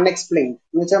പാർട്ട് അൺഎക്സ്പ്ലെയിൻഡ്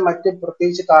എന്ന് വെച്ചാൽ മറ്റ്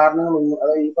പ്രത്യേകിച്ച് കാരണങ്ങളൊന്നും,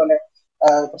 അതായത് ഈ പോലെ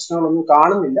പ്രശ്നങ്ങളൊന്നും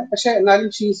കാണുന്നില്ല, പക്ഷെ എന്നാലും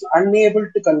ഷീസ് അൺഏബിൾ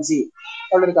ടു കൺസീവ്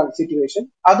ഉള്ളൊരു സിറ്റുവേഷൻ.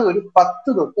 അത് ഒരു 10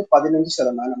 to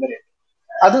 15% വരെ.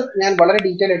 അത് ഞാൻ വളരെ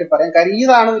ഡീറ്റെയിൽ ആയിട്ട് പറയാം. കാര്യം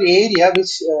ഇതാണ് ഒരു area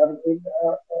which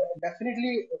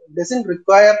definitely doesn't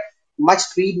require much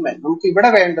treatment. നമുക്ക് ഇവിടെ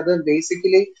വേണ്ടത്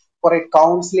ബേസിക്കലി കുറെ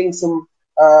കൗൺസിലിങ്സും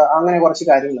അങ്ങനെ കുറച്ച്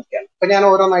കാര്യങ്ങളൊക്കെയാണ്. അപ്പൊ ഞാൻ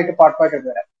ഓരോന്നായിട്ട് പാർട്ടായിട്ട്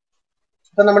വരാം.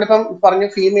 അപ്പൊ നമ്മളിപ്പം പറഞ്ഞു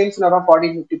ഫീമെയിൽസിന് അറൌണ്ട്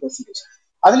 40-50%.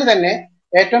 അതിൽ തന്നെ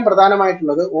ഏറ്റവും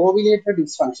പ്രധാനമായിട്ടുള്ളത് ഓവിലേറ്ററി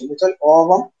ഡിസ്ഫങ്ഷൻ എന്ന് വെച്ചാൽ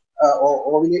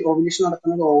ഓവുലേഷൻ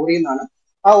നടക്കുന്നത് ഓവറിയിൽ നിന്നാണ്.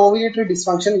 ആ ovulatory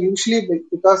dysfunction usually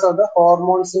because of the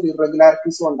ഹോർമോൺസിന്റെ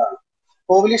irregularities കൊണ്ടാണ്.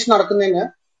 ഓവുലേഷൻ നടക്കുന്നതിന്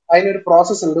അതിനൊരു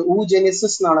പ്രോസസ് ഉണ്ട്,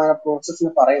 ഊജെനിസിസ് എന്നാണ് ആ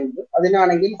പ്രോസസ്സിന് പറയുന്നത്.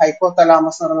 അതിനാണെങ്കിൽ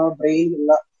ഹൈപ്പോതലാമസ് എന്ന് പറയുന്ന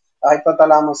ബ്രെയിനിലുള്ള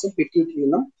ഹൈപ്പോതലാമസും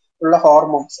പിറ്റ്യൂട്ടറിന്നും ഉള്ള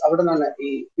ഹോർമോൺസ് അവിടെ നിന്നാണ് ഈ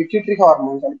പിറ്റ്യൂട്ടറി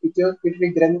ഹോർമോൺസ് പിറ്റ്യൂട്ടറി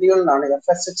ഗ്രന്ഥികളിൽ നിന്നാണ്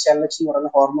FSH LH എന്ന് പറയുന്ന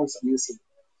ഹോർമോൺസ് റിലീസ് ചെയ്യുന്നത്.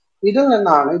 ഇതിൽ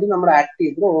നിന്നാണ് ഇത് നമ്മുടെ ആക്ട്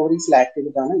ചെയ്തിട്ട് ഓവറീസിൽ ആക്ട്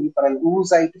ചെയ്തിട്ടാണ് ഈ പറയുന്ന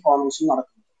ഊസൈറ്റ് ഫോർമേഷൻ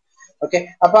നടക്കുന്നത്. ഓക്കെ,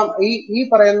 അപ്പം ഈ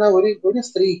പറയുന്ന ഒരു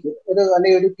സ്ത്രീക്ക്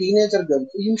അല്ലെങ്കിൽ ഒരു ടീനേജർ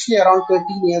ഗേൾക്ക് യൂഷ്വലി അറൌണ്ട്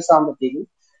 13 years ആകുമ്പോഴത്തേക്കും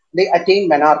ദേ അറ്റൈൻ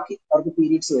മെനാർക്കി, അവർക്ക്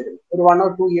പീരീഡ്സ് വരും. ഒരു 1 or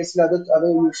 2 years അത്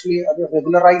യൂഷ്വലി അത്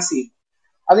റെഗുലറൈസ് ചെയ്യും.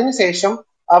 അതിനുശേഷം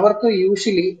അവർക്ക്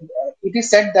usually it is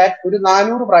said that ഒരു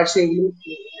 400 പ്രാവശ്യമെങ്കിലും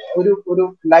ഒരു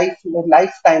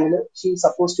ലൈഫ് ടൈമിൽ ഷീ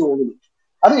സപ്പോസ് ടു ഓവുലേറ്റ്.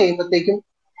 അത് കഴിയുമ്പോഴത്തേക്കും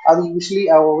അത് യൂഷ്വലി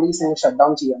ആ ഓവറീസ് ഷട്ട്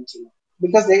ഡൗൺ ചെയ്യാൻ ചെയ്യുന്നത്.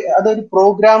 ബിക്കോസ് അതൊരു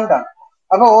പ്രോഗ്രാംഡ് ആണ്.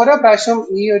 അപ്പൊ ഓരോ പ്രാവശ്യം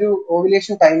ഈ ഒരു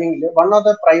ovulation ടൈമിങ്ങിൽ one of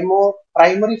the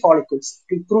primary follicles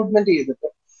recruitment ചെയ്തിട്ട്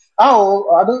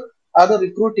അത്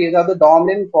റിക്രൂട്ട് ചെയ്ത് അത്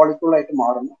ഡോമിനന്റ് ഫോളിക്കിൾ ആയിട്ട്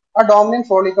മാറുന്നു. ആ ഡോമിനന്റ്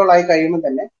ഫോളിക്കിൾ ആയി കഴിയുമ്പോൾ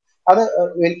തന്നെ അത്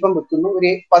വലിപ്പം വെക്കുന്നു. ഒരു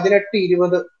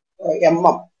 18-20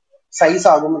 mm സൈസ്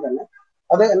ആകുമ്പോൾ തന്നെ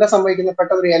അത് എന്താ സംഭവിക്കുന്നത്,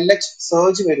 പെട്ടെന്ന് ഒരു LH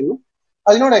സർജ് വരുന്നു.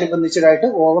 അതിനോടനുബന്ധിച്ചതായിട്ട്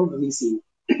ഓവം റിലീസ് ചെയ്യുന്നു.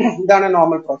 ഇതാണ്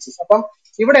നോർമൽ പ്രോസസ്. അപ്പം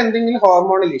ഇവിടെ എന്തെങ്കിലും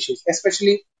ഹോർമോണൽ ഇഷ്യൂസ്,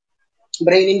 എസ്പെഷ്യലി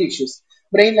ബ്രെയിനിന്റെ ഇഷ്യൂസ്,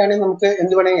 ബ്രെയിനിലാണെങ്കിൽ നമുക്ക്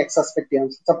എന്ത് വേണമെങ്കിൽ സസ്പെക്ട് ചെയ്യാം.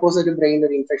 സപ്പോസ് ഒരു ബ്രെയിനിൽ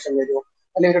ഒരു ഇൻഫെക്ഷൻ വരുമോ,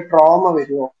 അല്ലെങ്കിൽ ഒരു ട്രോമ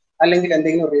വരുമോ, അല്ലെങ്കിൽ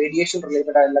എന്തെങ്കിലും റേഡിയേഷൻ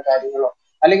റിലേറ്റഡ് ആയിട്ടുള്ള കാര്യങ്ങളോ,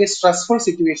 അല്ലെങ്കിൽ സ്ട്രെസ്ഫുൾ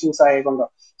സിറ്റുവേഷൻസ് ആയതുകൊണ്ടോ.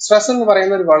 സ്ട്രെസ് എന്ന്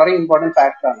പറയുന്ന ഒരു വളരെ ഇമ്പോർട്ടന്റ്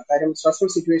ഫാക്ടറാണ്. കാര്യം സ്ട്രെസ്ഫുൾ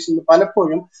സിറ്റുവേഷനിൽ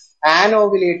പലപ്പോഴും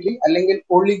ആനോവുലേറ്ററി അല്ലെങ്കിൽ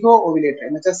ഒളിഗോ ഓവുലേറ്ററി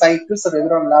എന്ന് വെച്ചാൽ സൈക്കിൾസ്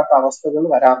റെഗുലർ അല്ലാത്ത അവസ്ഥകൾ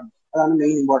വരാറുണ്ട്. അതാണ്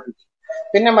മെയിൻ ഇമ്പോർട്ടൻറ്റ്.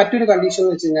 പിന്നെ മറ്റൊരു കണ്ടീഷൻ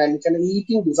എന്ന് വെച്ച് കഴിഞ്ഞാൽ ചില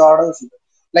ഈറ്റിംഗ് ഡിസോർഡേഴ്സ് ഉണ്ട്,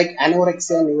 ലൈക്ക്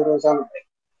അനോറെക്സിയ ന്യൂറോസ എന്ന് പറയും.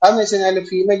 അതെന്ന് വെച്ച് കഴിഞ്ഞാൽ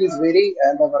ഫീമെയിൽ ഈസ് വെരി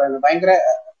എന്താ പറയുന്നത് ഭയങ്കര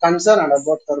കൺസേൺ ആണ്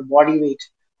അബൌട്ട് ഹെർ ബോഡി വെയിറ്റ്.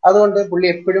 അതുകൊണ്ട് പുള്ളി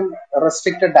എപ്പോഴും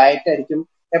റെസ്ട്രിക്റ്റഡ് ഡയറ്റ് ആയിരിക്കും,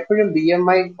 എപ്പോഴും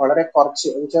BMI വളരെ കുറച്ച്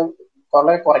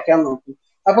വളരെ കുറയ്ക്കാൻ നോക്കും.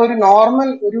 അപ്പൊ ഒരു നോർമൽ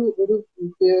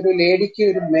ഒരു ലേഡിക്ക്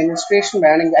ഒരു മെൻസ്ട്രേഷൻ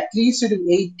വേണമെങ്കിൽ അറ്റ്ലീസ്റ്റ് ഒരു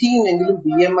 18 എങ്കിലും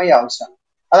BMI ആവശ്യമാണ്.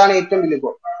 അതാണ് ഏറ്റവും വലിയ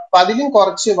ഗോൾ. അപ്പൊ അതിലും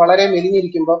കുറച്ച് വളരെ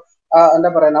മെലിഞ്ഞിരിക്കുമ്പോൾ എന്താ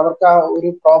പറയുക, അവർക്ക് ആ ഒരു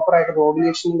പ്രോപ്പർ ആയിട്ട്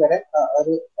ഓവുലേഷൻ വരെ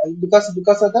ഒരു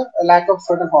because of the lack of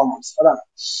certain hormones. അതാണ്.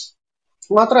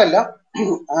 മാത്രമല്ല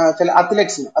ചില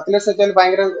അത്ലറ്റ്സ് വെച്ചാൽ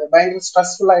ഭയങ്കര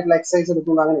സ്ട്രെസ്ഫുൾ ആയിട്ടുള്ള എക്സസൈസ്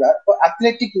എടുക്കുന്ന അങ്ങനെ. അപ്പൊ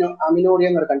അത്ലറ്റിക് അമിനോറിയ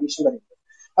എന്നൊരു കണ്ടീഷൻ വരുന്നത്.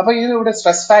 അപ്പൊ ഇതിലൂടെ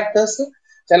സ്ട്രെസ് ഫാക്ടേഴ്സ്,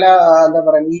 ചില എന്താ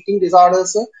പറയുക ഈറ്റിംഗ്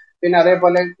ഡിസോർഡേഴ്സ്, പിന്നെ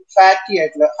അതേപോലെ ഫാറ്റി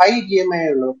ആയിട്ടുള്ള ഹൈ BMI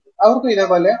ഉള്ളവർക്ക് അവർക്കും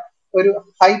ഇതേപോലെ ഒരു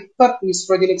ഹൈപ്പർ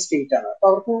ഈസ്ട്രോജനിക് സ്റ്റേറ്റ് ആണ്. അപ്പൊ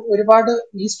അവർക്ക് ഒരുപാട്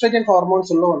ഈസ്ട്രജൻ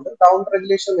ഹോർമോൺസ് ഉള്ളതുകൊണ്ട് ഡൗൺ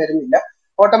റെഗുലേഷൻ വരുന്നില്ല,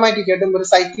 ഓട്ടോമാറ്റിക് ആയിട്ടും ഒരു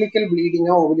സൈക്ലിക്കൽ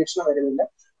ബ്ലീഡിങ്ങോ ഓവുലേഷനോ വരുന്നില്ല.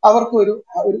 അവർക്ക് ഒരു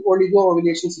ഒളിഗോ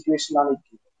ഓവുലേഷൻ സിറ്റുവേഷനിലാണ്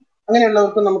ഇരിക്കുന്നത്.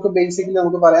 അങ്ങനെയുള്ളവർക്ക് നമുക്ക് ബേസിക്കലി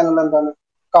നമുക്ക് പറയാനുള്ള എന്താണ്,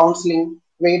 counselling,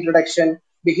 weight reduction,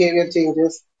 behaviour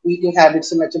changes, eating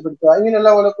habits മെച്ചപ്പെടുത്തുക,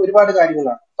 ഇങ്ങനെയുള്ള ഒരുപാട്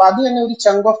കാര്യങ്ങളാണ്. അപ്പൊ അത് തന്നെ ഒരു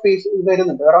ചങ്ക് ഓഫ് പേസ്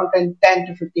വരുന്നുണ്ട്. അറൌണ്ട് 10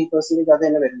 to 15% അത്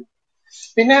തന്നെ വരുന്നുണ്ട്.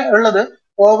 പിന്നെ ഉള്ളത്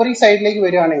ഓവറി സൈഡിലേക്ക്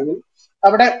വരികയാണെങ്കിൽ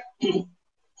അവിടെ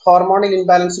ഹോർമോണൽ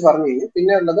ഇംബാലൻസ് പറഞ്ഞു കഴിഞ്ഞു.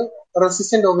 പിന്നെ ഉള്ളത്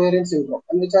റെസിസ്റ്റന്റ് ഒവേറിയൻ സിൻഡ്രോം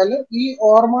എന്ന് വെച്ചാൽ ഈ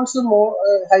ഹോർമോൺസ്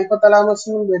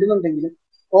ഹൈപ്പോതലാമസിനും വരുന്നുണ്ടെങ്കിലും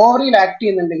ഓവറിയിൽ ആക്ട്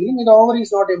ചെയ്യുന്നുണ്ടെങ്കിലും ഇത് ovary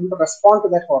is not able to respond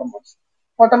to that hormones.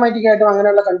 Automatic ആയിട്ടും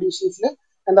അങ്ങനെയുള്ള കണ്ടീഷൻസിൽ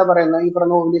എന്താ പറയുന്നത്, ഈ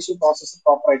പറഞ്ഞ ഓവുലേഷൻ പ്രോസസ്സ്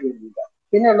പ്രോപ്പർ ആയിട്ട് വരുന്നില്ല.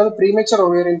 പിന്നെ ഉള്ളത് പ്രീമച്ചുർ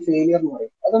ഒവേറിയൻ ഫെയിലിയർ എന്ന്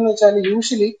പറയും. അതെന്ന് വെച്ചാൽ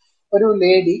യൂഷ്വലി ഒരു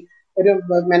ലേഡി ഒരു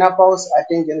മെനോപൗസ്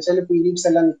അറ്റൈൻ ചെയ്യുന്ന ചില പീരീഡ്സ്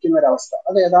എല്ലാം നിൽക്കുന്ന ഒരു അവസ്ഥ,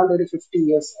 അത് ഏതാണ്ട് ഒരു 50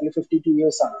 years അല്ലെങ്കിൽ 52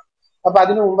 years ആണ്. അപ്പൊ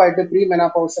അതിനു മുമ്പായിട്ട് പ്രീ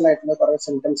മെനോപൗസൽ ആയിട്ടുള്ള കുറെ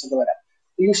സിംറ്റംസ് ഒക്കെ വരാം.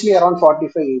 യൂഷ്വലി അറൌണ്ട്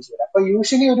 45 years വരെ. അപ്പൊ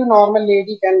യൂഷ്വലി ഒരു normal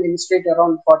lady can മെൻസ്ട്രേറ്റ്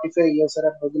around 45 years വരെ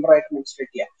റെഗുലർ ആയിട്ട്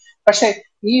മെൻസ്ട്രേറ്റ് ചെയ്യാം. പക്ഷെ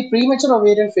ഈ പ്രീമച്ചുർ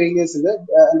ഒവേറിയൻ ഫെയിലിയേഴ്സിൽ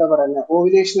എന്താ പറയുക,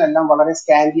 ഓവുലേഷൻ എല്ലാം വളരെ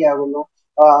സ്കാൻഡി ആകുന്നു,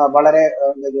 വളരെ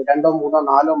 2, 3,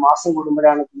 4 മാസം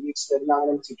കൂടുമ്പോഴാണ് പീരീഡ്സ് വരുന്ന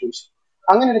അങ്ങനെ ഒരു സിറ്റുവേഷൻ.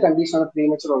 അങ്ങനെ ഒരു കണ്ടീഷനാണ്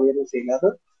പ്രീമച്ചുർ ഒവേറിയൻ ഫെയിലിയർ. അത്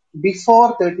ബിഫോർ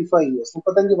 35 years,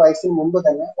 35 വയസ്സിന് മുമ്പ്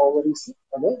തന്നെ ഓവറീസ്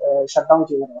അത് ഷട്ട് ഡൗൺ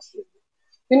ചെയ്യുന്ന അവസ്ഥയാണ്.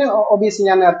 പിന്നെ ഒബിയസ്ലി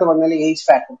ഞാൻ നേരത്തെ പറഞ്ഞാൽ ഏജ്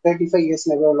ഫാക്ടർ 35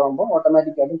 yearsന് ആകുമ്പോൾ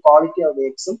ഓട്ടോമാറ്റിക്കായിട്ടും quality of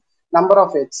എഗ്സും number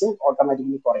of എഗ്സും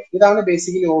automatically കുറയും. ഇതാണ്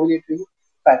basically ovulatory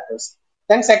factors.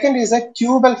 Then second is A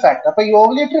tubal factor. അപ്പൊ ഈ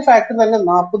ഓവുലേറ്ററി ഫാക്ടർ തന്നെ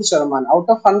 40%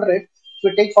 out of 100 if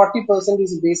you take 40%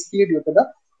 is basically due to the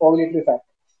ovulatory factor.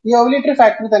 ഈ ഓവുലേറ്ററി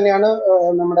ഫാക്ടർ തന്നെയാണ്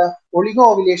നമ്മുടെ oligo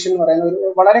ovulation എന്ന് പറയുന്ന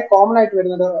ഒരു വളരെ കോമൺ ആയിട്ട്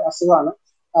വരുന്ന ഒരു അസുഖമാണ്,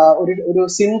 ഒരു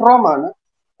സിൻഡ്രോം ആണ്,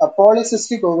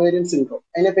 പോളിസിസ്റ്റിക് ഒവേറിയൻ സിൻഡ്രോം.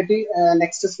 അതിനെപ്പറ്റി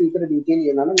നെക്സ്റ്റ് സ്പീക്കർ ഡീറ്റെയിൽ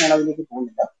ചെയ്യുന്നതാണ്, ഞാൻ അതിലേക്ക്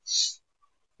പോകുന്നില്ല.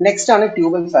 നെക്സ്റ്റ് ആണ്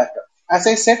tubal factor. As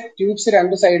I said, tubes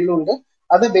രണ്ട് സൈഡിലും ഉണ്ട്.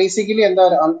 അത് ബേസിക്കലി എന്താ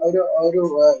ഒരു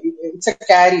ഇറ്റ്സ് എ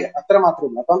കാരിയർ, അത്ര മാത്രമേ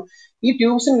ഉള്ളൂ. അപ്പം ഈ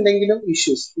ട്യൂബ്സിന് എന്തെങ്കിലും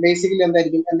ഇഷ്യൂസ് ബേസിക്കലി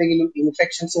എന്തായിരിക്കും, എന്തെങ്കിലും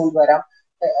ഇൻഫെക്ഷൻസ് കൊണ്ടുവരാം,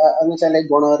 എന്ന് വെച്ചാൽ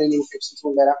ഗൊണോറിയൽ ഇൻഫെക്ഷൻസ്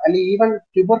കൊണ്ടുവരാം, അല്ലെങ്കിൽ ഈവൻ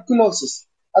ട്യൂബർക്കുലോസിസ്.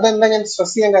 അതെന്താ ഞാൻ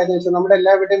സ്ട്രെസ് ചെയ്യാൻ കാര്യം വെച്ചാൽ നമ്മുടെ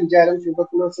എല്ലാവരുടെയും വിചാരം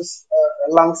ട്യൂബർക്കുലോസിസ്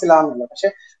ലങ്സിലാണെന്നുള്ളത്. പക്ഷെ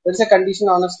there's a condition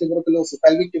known as tuberculosis,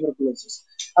 pelvic tuberculosis.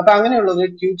 അപ്പൊ അങ്ങനെയുള്ളത്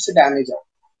ട്യൂബ്സ് ഡാമേജ് ആവും.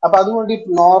 അപ്പൊ അതുകൊണ്ട്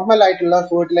നോർമൽ ആയിട്ടുള്ള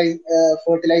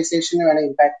ഫെർട്ടിലൈസേഷന് വേണേൽ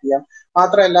ഇമ്പാക്ട് ചെയ്യാം.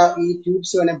 മാത്രമല്ല ഈ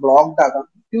ട്യൂബ്സ് വേണേൽ ബ്ലോക്ക്ഡ് ആകാം.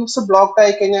 ട്യൂബ്സ് ബ്ലോക്ക്ഡ്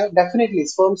ആയി കഴിഞ്ഞാൽ ഡെഫിനറ്റ്ലി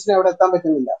സ്പേംസിന് അവിടെ എത്താൻ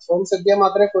പറ്റുന്നില്ല. സ്പേംസ് എത്തിയാൽ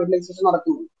മാത്രമേ ഫെർട്ടിലൈസേഷൻ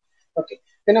നടക്കുന്നുള്ളൂ. ഓക്കെ.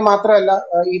 പിന്നെ മാത്രമല്ല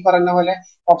ഈ പറഞ്ഞ പോലെ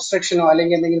ഒബ്സ്ട്രക്ഷനോ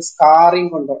അല്ലെങ്കിൽ എന്തെങ്കിലും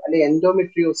സ്കാറിംഗ് കൊണ്ടോ അല്ലെങ്കിൽ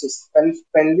എൻഡോമെട്രിയോസിസ്,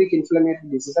 പെൽവിക് ഇൻഫ്ലമേറ്ററി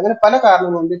ഡിസീസ്, അങ്ങനെ പല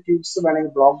കാരണങ്ങൾ കൊണ്ട് ട്യൂബ്സ്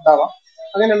വേണമെങ്കിൽ ബ്ലോക്ക്ഡ് ആവാം.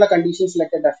 അങ്ങനെയുള്ള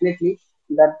കണ്ടീഷൻസിലൊക്കെ definitely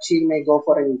that she may go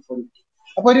for an infertility.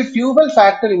 അപ്പൊ ഒരു ട്യൂബൽ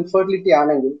ഫാക്ടർ ഇൻഫെർട്ടിലിറ്റി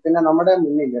ആണെങ്കിൽ പിന്നെ നമ്മുടെ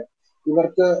മുന്നിൽ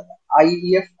ഇവർക്ക്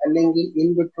IVF അല്ലെങ്കിൽ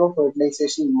ഇൻവിട്രോ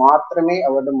ഫെർട്ടിലൈസേഷൻ മാത്രമേ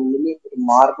അവരുടെ മുന്നിൽ ഒരു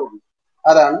മാർഗമുള്ളൂ.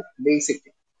 അതാണ് ബേസിക്.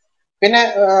 പിന്നെ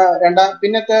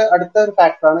പിന്നത്തെ അടുത്ത ഒരു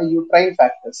ഫാക്ടറാണ് uterine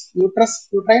factors.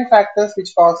 Uterine factors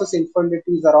which causes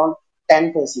infertility is around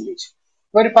 10%.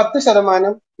 ഒരു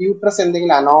 10% യൂട്രസ്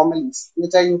എന്തെങ്കിലും അനോമലീസ് എന്ന്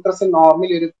വെച്ചാൽ യൂട്രസ്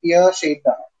നോർമലി ഒരു പിയർ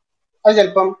ഷേപ്ഡ് ആണ്. അത്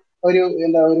ചിലപ്പം ഒരു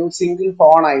സിംഗിൾ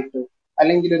ഹോൺ ആയിട്ട്,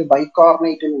 അല്ലെങ്കിൽ ഒരു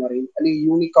ബൈകോർണേറ്റ് എന്ന് പറയും, അല്ലെങ്കിൽ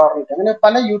യൂണികോർണേറ്റ്, അങ്ങനെ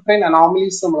പല യൂട്രൈൻ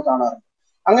അനോമലീസ് നമ്മൾ കാണാറുണ്ട്.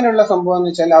 അങ്ങനെയുള്ള സംഭവം എന്ന്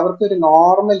വെച്ചാൽ അവർക്ക് ഒരു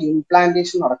നോർമൽ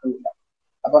ഇംപ്ലാന്റേഷൻ നടക്കുന്നില്ല.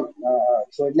 അപ്പം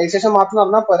ഫെർട്ടിലൈസേഷൻ മാത്രം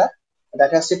നടന്നാൽ പോരാ,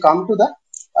 that has to come to the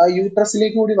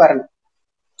യൂട്രസിലേക്ക് കൂടി വരണം.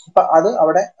 അപ്പൊ അത്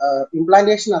അവിടെ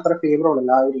ഇംപ്ലാന്റേഷൻ അത്ര ഫേവറബിൾ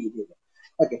അല്ല ആ ഒരു രീതിയിൽ.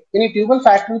 ഓക്കെ. ഇനി ട്യൂബൽ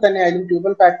ഫാക്ടർ തന്നെ ആയാലും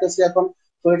ട്യൂബൽ ഫാക്ടേഴ്സ് ചിലപ്പം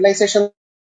ഫെർട്ടിലൈസേഷൻ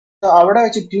അവിടെ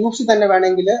വെച്ച് ട്യൂബ്സ് തന്നെ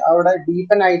വേണമെങ്കിൽ അവിടെ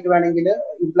ഡീപ്പൻ ആയിട്ട് വേണമെങ്കിൽ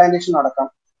ഇംപ്ലാന്റേഷൻ നടക്കാം.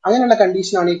 അങ്ങനെയുള്ള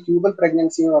കണ്ടീഷനാണ് ഈ ട്യൂബൽ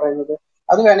പ്രഗ്നൻസി എന്ന് പറയുന്നത്.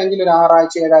 അത് വേണമെങ്കിൽ ഒരു 6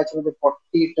 ആഴ്ച 7 ആഴ്ച കൊണ്ട്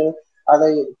പൊട്ടിയിട്ട് അത്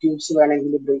ട്യൂബ്സ്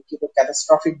വേണമെങ്കിൽ ബ്രേക്ക് ചെയ്ത്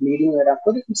കാറ്റസ്ട്രോഫിക് ബ്ലീഡിങ് വരാം.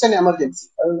 It's an emergency.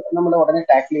 അത് നമ്മൾ ഉടനെ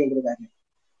ടാക്കിൾ ചെയ്യേണ്ട ഒരു കാര്യമാണ്.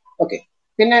 ഓക്കെ.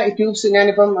 പിന്നെ ട്യൂബ്സ്,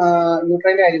 ഞാനിപ്പം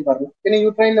യൂട്രൈൻ്റെ കാര്യം പറഞ്ഞു. പിന്നെ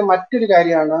യൂട്രൈനിലെ മറ്റൊരു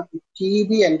കാര്യമാണ്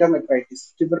TB എൻഡോമെട്രൈറ്റിസ്,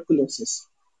 ട്യൂബർക്കുലോസിസ്.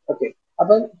 ഓക്കെ.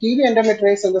 അപ്പൊ TB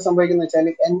എൻഡോമെട്രൈറ്റിസ് എന്താ സംഭവിക്കുന്നത് വെച്ചാൽ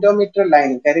എൻഡോമെട്രിയൽ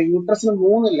ലൈനിങ്, കാര്യം യൂട്രസിന്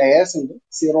 3 ലെയേഴ്സ് ഉണ്ട്.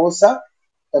 Serosa,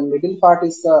 middle part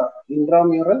is the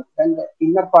intramural,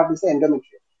 inner part is the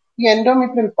endometrial. ഈ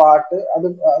എൻഡോമെട്രിയൽ പാർട്ട്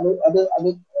അത്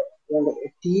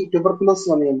ട്യൂബർക്കുലോസ്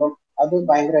വന്നു കഴിയുമ്പം അത്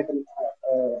ഭയങ്കരമായിട്ട്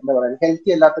എന്താ പറയുക ഹെൽത്തി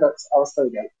അല്ലാത്തൊരു അവസ്ഥ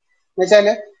വരികയാണ്.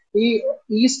 എന്നുവെച്ചാല് ഈ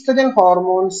ഈസ്ട്രജൻ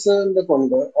ഹോർമോൺസിന്റെ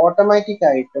കൊണ്ട് ഓട്ടോമാറ്റിക്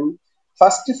ആയിട്ടും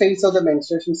first phase of the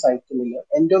menstruation സൈക്കിളിൽ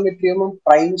എൻഡോമെട്രിയമും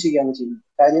പ്രൈം ചെയ്യുകയാണ് ചെയ്യുന്നത്.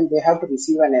 കാര്യം they have to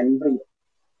receive an embryo.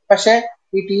 പക്ഷെ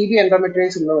ഈ TB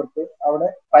എൻഡോമെട്രിയസ് ഉള്ളവർക്ക് അവിടെ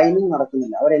പ്രൈമിങ്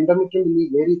നടക്കുന്നില്ല. അവർ endometrium will be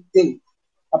very thin.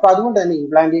 അപ്പൊ അതുകൊണ്ട് തന്നെ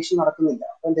ഇംപ്ലാന്റേഷൻ നടക്കുന്നില്ല.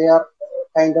 അപ്പം they are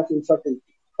kind of infertility.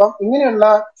 അപ്പം ഇങ്ങനെയുള്ള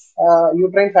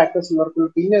യൂട്രൈൻ ഫാക്ടേഴ്സ് ഉള്ളവർക്ക്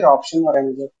പിന്നെ ഒരു ഓപ്ഷൻ എന്ന്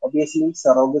പറയുന്നത് ഒബിയസ്ലി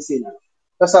സെറോഗസി എന്നാണ്.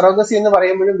 അപ്പൊ സെറോഗസി എന്ന്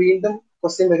പറയുമ്പോഴും വീണ്ടും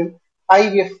ക്വസ്റ്റ്യൻ വരും,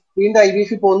 IVF. വീണ്ടും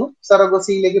IVF പോകുന്നു,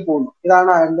 സെറോഗസിയിലേക്ക് പോകുന്നു.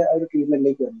 ഇതാണ് അതിന്റെ ഒരു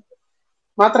ട്രീറ്റ്മെന്റിലേക്ക് വരുന്നത്.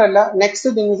 മാത്രമല്ല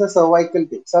next thing is A cervical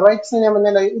thing. സെർവൈക്സ് ഞാൻ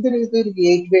പറഞ്ഞാൽ ഇതൊരു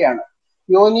ഗേറ്റ് വേ ആണ്.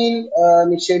 യോനിയിൽ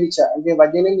നിക്ഷേപിച്ച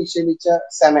വജനിൽ നിക്ഷേപിച്ച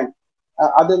സെമൻ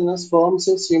അതിന്ന്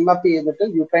സ്പേംസ് സ്വിം അപ്പ് ചെയ്തിട്ട്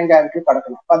യൂട്രൈൻ ക്യാവിറ്റി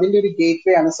കടക്കണം. അപ്പൊ അതിന്റെ ഒരു ഗേറ്റ്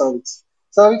വേ ആണ് സെർവിക്സ്.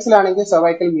 സെർവിക്സിലാണെങ്കിൽ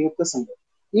സെർവൈക്കൽ മ്യൂക്കസ് ഉണ്ട്.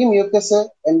 ഈ mucus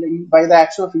by the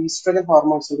action of oestrogen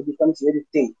hormones it becomes very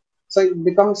thin. So it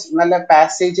becomes നല്ല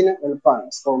പാസേജിന് എളുപ്പമാണ്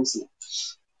സ്പേംസിന്.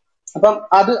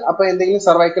 അപ്പൊ എന്തെങ്കിലും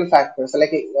സർവൈക്കൽ ഫാക്ടേഴ്സ്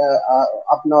അല്ലെങ്കിൽ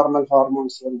അബ്നോർമൽ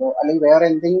ഹോർമോൺസ് ഉണ്ടോ അല്ലെങ്കിൽ വേറെ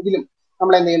എന്തെങ്കിലും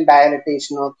നമ്മൾ എന്തെങ്കിലും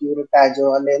ഡയലറ്റേഷനോ ക്യൂരിറ്റാജോ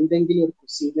അല്ലെ എന്തെങ്കിലും ഒരു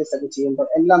പ്രൊസീജിയേഴ്സ് ഒക്കെ ചെയ്യുമ്പോൾ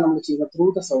എല്ലാം നമ്മൾ ചെയ്യുന്നത് ത്രൂ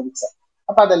ദ സെർവിക്സ്.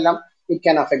 അപ്പൊ അതെല്ലാം it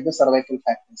can affect the cervical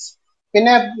factors.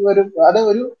 പിന്നെ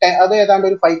അത് ഏതാണ്ട്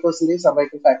ഒരു 5%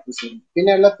 സർവൈക്കൽ ഫാക്ടേഴ്സ് വരും.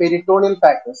 പിന്നെയുള്ള പെരിറ്റോണിയൽ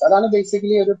ഫാക്ടേഴ്സ്, അതാണ്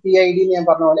ബേസിക്കലി ഒരു PID ഞാൻ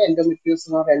പറഞ്ഞ പോലെ എൻഡോമെട്രിയോസിസ്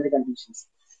എന്ന് പറയുന്ന 2 കണ്ടീഷൻസ്.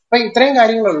 അപ്പൊ ഇത്രയും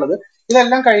കാര്യങ്ങളുള്ളത്.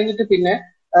 ഇതെല്ലാം കഴിഞ്ഞിട്ട് പിന്നെ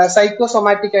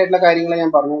സൈക്കോസൊമാറ്റിക് ആയിട്ടുള്ള കാര്യങ്ങൾ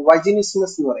ഞാൻ പറഞ്ഞു.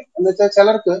 വജിനിസ്മസ് എന്ന് പറയും. എന്ന് വെച്ചാൽ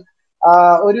ചിലർക്ക്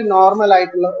ഒരു നോർമൽ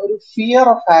ആയിട്ടുള്ള ഒരു fear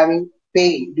of having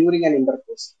pain during an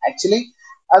intercourse. Actually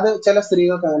അത് ചില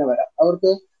സ്ത്രീകൾക്ക് അങ്ങനെ വരാം.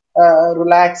 അവർക്ക്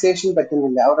റിലാക്സേഷൻ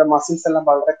പറ്റുന്നില്ല, അവരുടെ മസിൽസ് എല്ലാം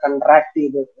വളരെ കൺട്രാക്ട്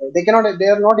ചെയ്ത് they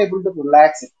are not able to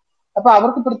relax. അപ്പൊ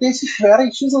അവർക്ക് പ്രത്യേകിച്ച് വേറെ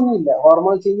ഇഷ്യൂസ് ഒന്നുമില്ല,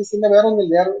 ഹോർമോൺ ചേഞ്ചസിന്റെ വേറെ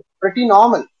ഒന്നുമില്ല, they are pretty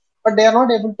normal, but they are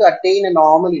not able to attain A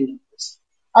normal intercourse.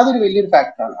 അതൊരു വലിയൊരു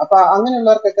ഫാക്ടറാണ്. അപ്പൊ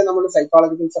അങ്ങനെയുള്ളവർക്കൊക്കെ നമ്മൾ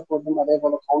സൈക്കോളജിക്കൽ സപ്പോർട്ടും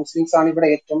അതേപോലെ കൗൺസിലിംഗ്സ് ആണ് ഇവിടെ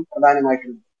ഏറ്റവും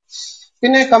പ്രധാനമായിട്ടുള്ളത്.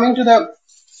 പിന്നെ കമ്മിങ് ടു ദ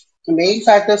മെയിൻ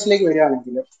ഫാക്ടേഴ്സിലേക്ക്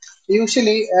വരികയാണെങ്കിൽ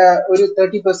യൂഷ്വലി ഒരു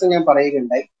 30% ഞാൻ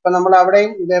പറയുകയുണ്ടായി. അപ്പൊ നമ്മൾ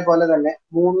അവിടെയും ഇതേപോലെ തന്നെ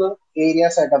 3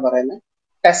 ഏരിയാസ് ആയിട്ടാണ് പറയുന്നത്.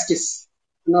 ടെസ്റ്റിസ്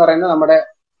എന്ന് പറയുന്നത് നമ്മുടെ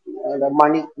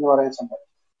മണി എന്ന് പറയുന്ന സംഭവം,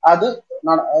 അത്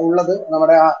ഉള്ളത്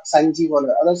നമ്മുടെ ആ സഞ്ചി പോലെ,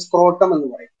 അത് സ്ക്രോട്ടം എന്ന്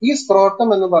പറയും. ഈ സ്ക്രോട്ടം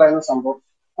എന്ന് പറയുന്ന സംഭവം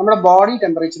നമ്മുടെ ബോഡി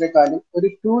ടെമ്പറേച്ചറെക്കാളും ഒരു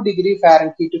 2 ഡിഗ്രി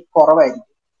ഫാരൻഹീറ്റ്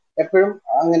കുറവായിരിക്കും. എപ്പോഴും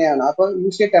അങ്ങനെയാണ്. അപ്പൊ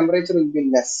usually temperature will be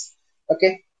less. Okay.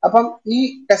 അപ്പം ഈ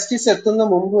ടെസ്റ്റിസ് എത്തുന്ന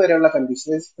മുമ്പ് വരെയുള്ള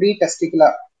കണ്ടീഷൻസ് പ്രീ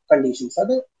ടെസ്റ്റിക്കുലർ കണ്ടീഷൻസ്,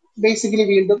 അത് ബേസിക്കലി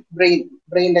വീണ്ടും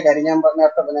ബ്രെയിനിന്റെ കാര്യം ഞാൻ പറഞ്ഞ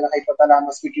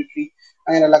ഹൈപ്പോതലാമസ്, പിറ്റ്യൂട്ടറി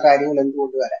അങ്ങനെയുള്ള കാര്യങ്ങൾ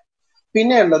എന്തുകൊണ്ട് വരാം.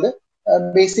 പിന്നെ ഉള്ളത്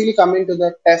ബേസിക്കലി കമ്മിങ് ടു ദ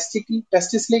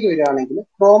ടെസ്റ്റിസിലേക്ക് വരികയാണെങ്കിൽ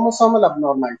ക്രോമോസോമൽ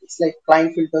അബ്നോർമാലിറ്റീസ് ലൈക്ക്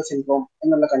ക്ലൈൻഫിൽട്ടർ സിൻഡ്രോം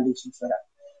എന്നുള്ള കണ്ടീഷൻസ് വരാം.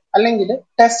 അല്ലെങ്കിൽ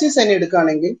ടെസ്റ്റിസ് തന്നെ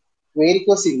എടുക്കുകയാണെങ്കിൽ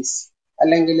വേരിക്കോസിൽസ്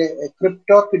അല്ലെങ്കിൽ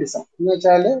ക്രിപ്റ്റോക്കിഡിസം എന്ന്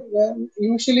വെച്ചാൽ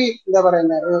യൂഷ്വലി എന്താ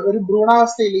പറയുന്നത് ഒരു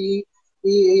ഭ്രൂണാവസ്ഥയിൽ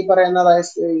ഈ പറയുന്ന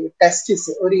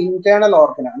ടെസ്റ്റിസ് ഒരു ഇന്റേണൽ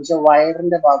ഓർഗനാണ്, എന്ന് വെച്ചാൽ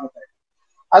വയറിന്റെ ഭാഗത്തായിട്ട്.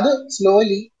 അത്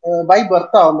സ്ലോലി ബൈ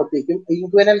ബർത്ത് ആകുമ്പോഴത്തേക്കും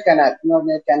ഇൻഗ്വനൽ കനാൽ എന്ന്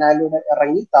പറഞ്ഞ കനാലിലൂടെ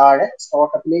ഇറങ്ങി താഴെ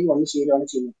സ്ക്രോട്ടത്തിലേക്ക് വന്ന് ചേരുകയാണ്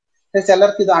ചെയ്യുന്നത്.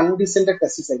 ചിലർക്ക് ഇത് അൺഡിസെൻഡ്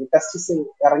ടെസ്റ്റിസ് ആയിരിക്കും, ടെസ്റ്റിസ്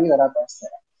ഇറങ്ങി വരാത്ത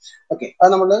അവസ്ഥയാണ്. ഓക്കെ, അത്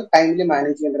നമ്മൾ ടൈമിൽ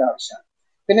മാനേജ് ചെയ്യേണ്ട ഒരു ആവശ്യമാണ്.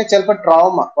 പിന്നെ ചിലപ്പോൾ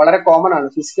ട്രോമ വളരെ കോമൺ ആണ്.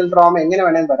 ഫിസിക്കൽ ട്രോമ എങ്ങനെ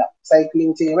വേണമെങ്കിലും വരാം,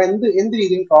 സൈക്ലിംഗ് ചെയ്യുമ്പോൾ എന്ത്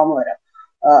രീതിയിൽ ട്രോമ വരാം.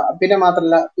 പിന്നെ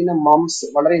മാത്രമല്ല, പിന്നെ മംസ്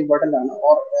വളരെ ഇമ്പോർട്ടന്റ് ആണ്.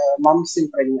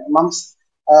 മംസ്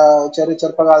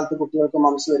ചെറുപ്പകാലത്ത് കുട്ടികൾക്ക്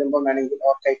മംസ് വരുമ്പോൾ വേണമെങ്കിൽ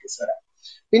ഓർക്കൈറ്റിസ് വരാം.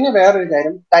 പിന്നെ വേറൊരു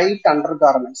കാര്യം, ടൈറ്റ് അണ്ടർ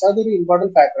ഗാർമെന്റ്സ്, അതൊരു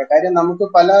ഇമ്പോർട്ടന്റ് ഫാക്ടർ. കാര്യം നമുക്ക്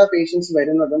പല പേഷ്യൻസ്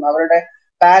വരുന്നതും അവരുടെ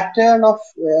പാറ്റേൺ ഓഫ്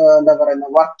എന്താ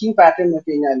പറയുന്നത് വർക്കിംഗ് പാറ്റേൺ എന്ന്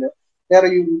വെച്ച് കഴിഞ്ഞാൽ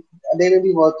they will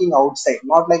be working outside,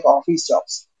 not like office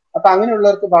jobs. അപ്പൊ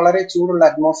അങ്ങനെയുള്ളവർക്ക് വളരെ ചൂടുള്ള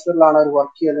അറ്റ്മോസ്ഫിയറിലാണ് അവർ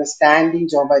വർക്ക് ചെയ്യുന്നത്, സ്റ്റാൻഡിങ്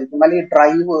ജോബ് ആയിരിക്കും. അല്ലെങ്കിൽ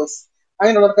ഡ്രൈവേഴ്സ്,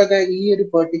 അങ്ങനെയുള്ളവർക്കൊക്കെ ഈ ഒരു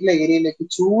പെർട്ടിക്കുലർ ഏരിയയിലേക്ക്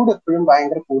ചൂട് എപ്പോഴും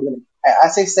ഭയങ്കര കൂടുതലാണ്.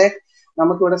 ആസ് ഐ സെഡ്,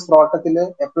 നമുക്കിവിടെ സ്ക്രോട്ടത്തിൽ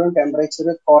എപ്പോഴും ടെമ്പറേച്ചർ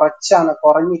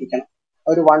കുറഞ്ഞിരിക്കണം,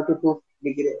 ഒരു 1 to 2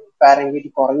 ഡിഗ്രി ഫാരൻഹീറ്റ്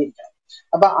കുറഞ്ഞിരിക്കണം.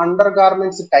 അപ്പൊ അണ്ടർ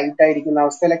ഗാർമെന്റ്സ് ടൈറ്റ് ആയിരിക്കുന്ന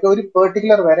അവസ്ഥയിലൊക്കെ ഒരു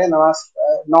പെർട്ടിക്കുലർ വരെ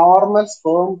നോർമൽ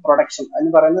സ്പേം പ്രൊഡക്ഷൻ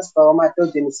എന്ന് പറയുന്ന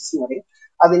സ്പെർമാറ്റോജെനിസിസ് എന്ന് പറയും,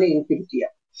 അതിനെ ഇൻഹിബിറ്റ്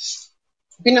ചെയ്യാം.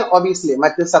 പിന്നെ ഒബിയസ്ലി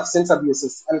മറ്റ് സബ്സ്റ്റൻസ്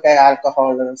അബ്യൂസസ്,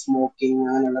 ആൽക്കഹോൾ, സ്മോക്കിംഗ്,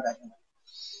 അങ്ങനെയുള്ള കാര്യങ്ങൾ.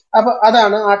 അപ്പൊ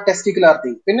അതാണ് ആ ടെസ്റ്റിക്കുലർ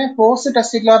തിങ്. പിന്നെ പോസ്റ്റ്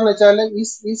ടെസ്റ്റിക്കുലർ എന്ന് വെച്ചാൽ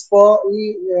ഈ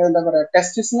എന്താ പറയാ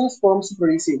ടെസ്റ്റിസിന് സ്പേംസ്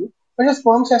പ്രൊഡ്യൂസ് ചെയ്തു, പക്ഷെ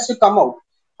sperms has to come out.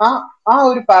 ആ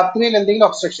ഒരു പാത്വേയിൽ എന്തെങ്കിലും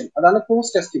ഒബ്സ്ട്രക്ഷൻ, അതാണ്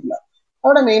പോസ്റ്റ് ടെസ്റ്റിക്കുലർ.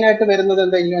 അവിടെ മെയിൻ ആയിട്ട് വരുന്നത്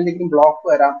എന്തെങ്കിലും ബ്ലോക്ക്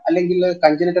വരാം, അല്ലെങ്കിൽ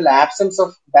congenital absence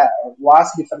of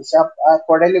vas deferens,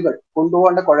 കുഴലുകൾ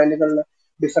കൊണ്ടുപോകേണ്ട കുഴലുകളിൽ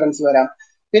ഡിഫറൻസ് വരാം.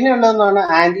 പിന്നെ ഉള്ളതെന്നാണ്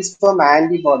ആന്റിസ്പേം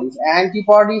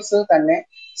ആന്റിബോഡീസ് തന്നെ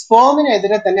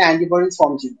സ്പേമിനെതിരെ തന്നെ ആന്റിബോഡീസ്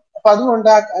ഫോം ചെയ്യുന്നു. അപ്പൊ അതുകൊണ്ട്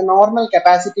നോർമൽ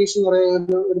കപ്പാസിറ്റേഷൻ എന്ന്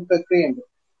പറയുന്ന ഒരു പ്രക്രിയ ഉണ്ട്.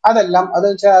 അതെല്ലാം അത്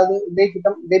വെച്ചാൽ അത്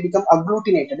ദേ ബിക്കം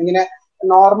അഗ്ലൂട്ടിനേറ്റഡ്. ഇങ്ങനെ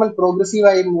നോർമൽ പ്രോഗ്രസീവ്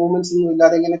ആയി മൂവ്മെന്റ്സ് ഒന്നും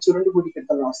ഇല്ലാതെ ഇങ്ങനെ ചുരുണ്ട് കൂടി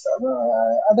കിട്ടുന്ന അവസ്ഥ.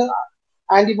 അത്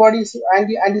antibodies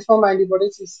ആന്റിസ്പോം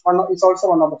antibodies is also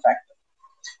one of the factor.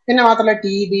 പിന്നെ മാത്രമല്ല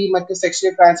TB, മറ്റ്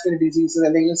സെക്ഷലി ട്രാൻസ്മിറ്റഡ് ഡിസീസ്,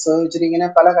 അല്ലെങ്കിൽ സർജറി, ഇങ്ങനെ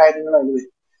പല കാര്യങ്ങളും അതിൽ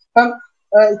വരും. അപ്പം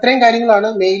ഇത്രയും കാര്യങ്ങളാണ്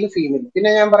മെയിൽ ഫീമെയിൽ. പിന്നെ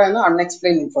ഞാൻ പറയുന്നത്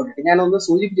അൺഎക്സ്പ്ലെയിൻ ഇൻഫെർട്ടിലിറ്റി, ഞാൻ ഒന്ന്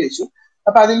സൂചിപ്പിച്ചു വെച്ചു.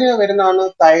 അപ്പൊ അതിൽ വരുന്നതാണ്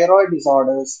തൈറോയിഡ്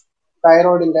ഡിസോർഡേഴ്സ്,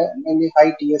 തൈറോയിഡിന്റെ ഹൈ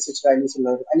TSH വാല്യൂസ്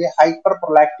ഉള്ളവർ, അല്ലെങ്കിൽ ഹൈപ്പർ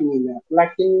പ്രൊലാക്ടിനീമിയ.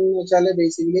 പ്രൊലാക്ടിൻ എന്ന് വെച്ചാൽ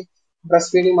ബേസിക്കലി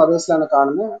ബ്രസ്റ്റ് ഫീഡിങ് മദേഴ്സിലാണ്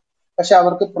കാണുന്നത്. പക്ഷെ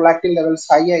അവർക്ക് പ്രൊലാക്ടിൻ ലെവൽസ്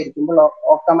ഹൈ ആയിരിക്കുമ്പോൾ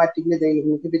ഓട്ടോമാറ്റിക്കലി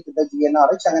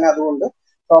GnRH, അങ്ങനെ അതുകൊണ്ട്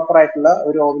പ്രോപ്പർ ആയിട്ടുള്ള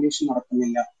ഒരു ഓവുലേഷൻ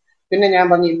നടക്കുന്നില്ല. പിന്നെ ഞാൻ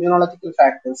പറഞ്ഞ ഇമ്മ്യൂണോളജിക്കൽ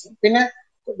ഫാക്ടേഴ്സ്. പിന്നെ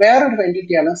വേറൊരു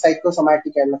എൻറ്റിറ്റിയാണ്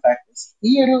സൈക്കോസൊമാറ്റിക് ആയിട്ടുള്ള ഫാക്ടേഴ്സ്.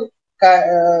 ഈ ഒരു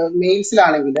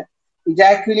മെയിൽസിലാണെങ്കിൽ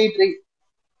ഇജാക്യുലേറ്ററി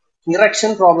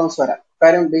ഇറക്ഷൻ പ്രോബ്ലംസ് വരാം.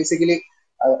 കാര്യം basically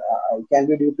can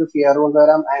be due to fear കൊണ്ട്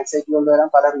വരാം, ആൻസൈറ്റി കൊണ്ട് വരാം,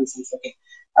 പല റീസൺസ് ഒക്കെ.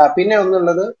 പിന്നെ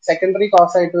ഒന്നുള്ളത് സെക്കൻഡറി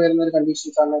കോസ് ആയിട്ട് വരുന്ന ഒരു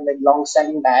കണ്ടീഷൻസ് ആണ് like long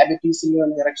standing ഡയബറ്റീസിൽ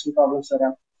erection problems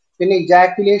വരാം. പിന്നെ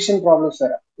ഇജാക്യുലേഷൻ പ്രോബ്ലംസ്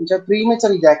വരാം, എന്നുവെച്ചാൽ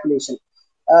പ്രീമച്ചർ ഇജാക്യുലേഷൻ.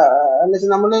 എന്ന്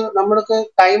വെച്ചാൽ നമ്മൾക്ക്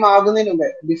ടൈം ആകുന്നതിന് മുമ്പേ,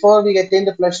 before we get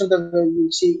the pleasure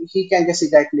he can just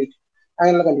ഇജാക്യുലേറ്റ്,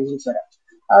 അങ്ങനെയുള്ള കണ്ടീഷൻസ് വരാം.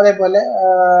 അതേപോലെ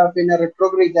പിന്നെ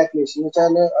റിട്രോഗ്രേഡ് ഇജാക്യുലേഷൻ എന്ന്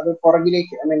വെച്ചാൽ അത്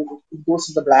പുറകിലേക്ക്, ഇറ്റ്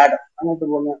ഗോസ് ദ ബ്ലാഡർ, അങ്ങോട്ട്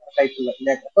പോകുന്ന ടൈപ്പുള്ള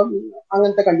ഇജാക്യുലേഷൻ. അപ്പം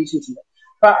അങ്ങനത്തെ കണ്ടീഷൻസ് ഉണ്ട്.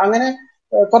 അപ്പൊ അങ്ങനെ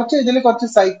ഇതിൽ കുറച്ച്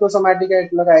സൈക്കോസൊമാറ്റിക്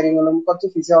ആയിട്ടുള്ള കാര്യങ്ങളും കുറച്ച്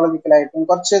ഫിസിയോളജിക്കൽ ആയിട്ടും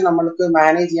കുറച്ച് നമ്മൾക്ക്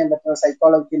മാനേജ് ചെയ്യാൻ പറ്റുന്ന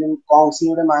സൈക്കോളജിക്കലും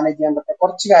കൗൺസിലിലൂടെ മാനേജ് ചെയ്യാൻ പറ്റുന്ന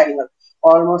കുറച്ച് കാര്യങ്ങൾ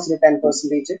ഓൾമോസ്റ്റ്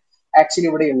 10% ആക്ച്വലി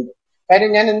ഇവിടെ ഉണ്ട്.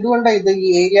 കാര്യം ഞാൻ എന്തുകൊണ്ടാണ് ഈ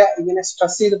ഏരിയ ഇങ്ങനെ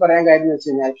സ്ട്രെസ് ചെയ്ത് പറയാൻ കാര്യം എന്ന് വെച്ച്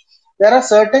കഴിഞ്ഞാൽ, there are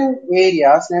certain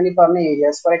areas, ഞാൻ ഈ പറഞ്ഞ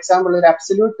ഏരിയാസ്, ഫോർ എക്സാമ്പിൾ ഒരു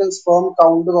അബ്സല്യൂട്ട് സ്പേം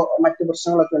കൗണ്ട് മറ്റു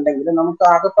പ്രശ്നങ്ങളൊക്കെ ഉണ്ടെങ്കിൽ നമുക്ക്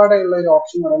ആകെപ്പാടെയുള്ള ഒരു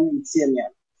ഓപ്ഷൻ എന്ന് പറയുന്നത് ഇൻസി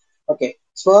തന്നെയാണ്. Okay,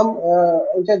 sperm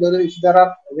there are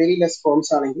very less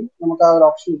sperms ആണെങ്കിൽ നമുക്ക് ആ ഒരു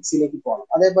ഓപ്ഷൻ ഇക്സിയിലേക്ക് പോകണം.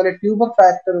 അതേപോലെ ട്യൂബർ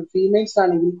ഫാക്ടർ ഫീമെയിൽസ്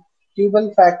ആണെങ്കിൽ, ട്യൂബൽ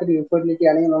ഫാക്ടർ ഇൻഫെർട്ടിലിറ്റി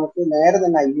ആണെങ്കിൽ നമുക്ക് നേരെ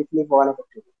തന്നെ IVF പോകാനേ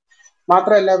പറ്റുള്ളൂ.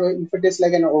 മാത്രമല്ല if it is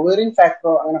like an ovarian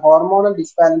factor, അങ്ങനെ ഹോർമോണൽ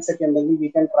ഡിസ്ബാലൻസ് ഒക്കെ ഉണ്ടെങ്കിൽ we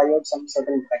can try out some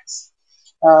certain drugs.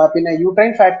 പിന്നെ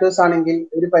യൂട്രൈൻ ഫാക്ടേഴ്സ് ആണെങ്കിൽ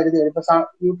ഒരു പരിധി വരെ, ഇപ്പൊ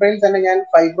യൂട്രൈൻ തന്നെ ഞാൻ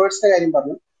ഫൈബ്രോയിഡ്സിന്റെ കാര്യം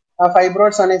പറഞ്ഞു. ആ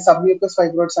ഫൈബ്രോയിഡ്സ് ആണെങ്കിൽ, സബ്മ്യൂക്കസ്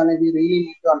ഫൈബ്രോയിഡ്സ് ആണെങ്കിൽ really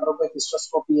need to undergo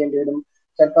hysteroscopy ചെയ്യേണ്ടി വരും.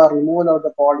 ചിലപ്പോൾ റിമൂവൽ ഓഫ് ദ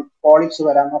പോളിപ്സ്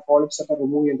വരാം, ആ പോളിപ്സ് ഒക്കെ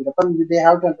റിമൂവ് ചെയ്യേണ്ടി വരും. അപ്പം they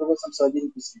have to undergo some surgery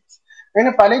facilities.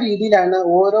 അങ്ങനെ പല രീതിയിലാണ്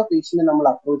ഓരോ പേഷ്യന്റിനെ നമ്മൾ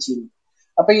അപ്രോച്ച് ചെയ്യുന്നത്.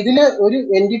 അപ്പൊ ഇതില് ഒരു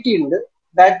എൻറ്റിറ്റി ഉണ്ട്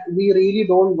that we really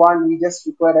don't want, we just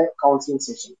require a counseling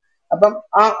session. അപ്പം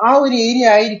ആ ഒരു ഏരിയ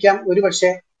ആയിരിക്കാം ഒരു പക്ഷേ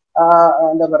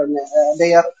എന്താ പറയുക, they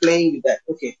are playing with that.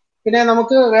 Okay, പിന്നെ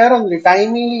നമുക്ക് വേറെ ഒന്നുമില്ല,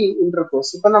 ടൈമിംഗ്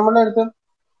ഇന്റർകോഴ്സ്. ഇപ്പൊ നമ്മുടെ അടുത്ത്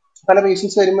പല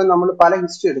പേഷ്യൻസ് വരുമ്പോൾ നമ്മൾ പല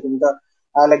ഹിസ്റ്ററി എടുക്കും.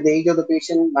 Like the age of the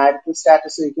patient, marital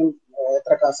status ചോദിക്കും,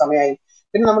 എത്ര സമയമായി.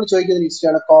 പിന്നെ നമ്മൾ ചോദിക്കുന്ന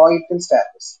ഹിസ്റ്ററിയാണ് കോയിറ്റൽ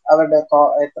സ്റ്റാറ്റസ്, അവരുടെ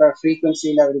എത്ര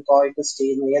ഫ്രീക്വൻസിയിൽ അവർ കോയിറ്റസ്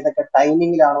ചെയ്യുന്നു, ഏതൊക്കെ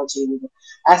ടൈമിങ്ങിലാണോ ചെയ്യുന്നത്.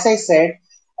 ആസ് ഐ സെഡ്,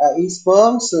 ഈ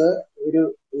സ്പേംസ് ഒരു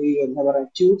എന്താ പറയുക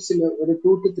ട്യൂബ്സിൽ ഒരു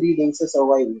 2 to 3 days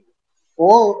സർവൈവ് ചെയ്യും.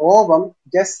 Ovum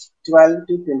just 12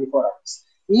 to 24 hours.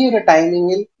 ഈ ഒരു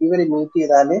ടൈമിങ്ങിൽ ഇവർ മീറ്റ്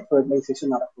ചെയ്താലേ ഫെർട്ടിലൈസേഷൻ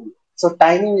നടക്കുള്ളൂ. So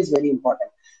timing is very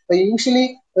important. അപ്പൊ യൂഷ്വലി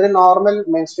ഒരു നോർമൽ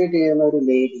മെൻസ്ട്രേറ്റ് ചെയ്യുന്ന ഒരു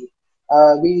ലേഡി,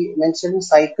 വി മെൻസ്ട്രേഷൻ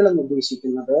സൈക്കിൾ എന്ന്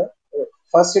ഉദ്ദേശിക്കുന്നത്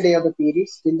first day of the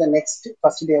periods till the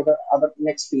first day of the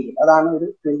next period. അതാണ് ഒരു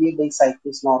 28 days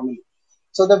cycles normally.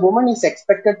 So the woman is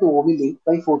expected to ovulate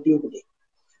by 14th day.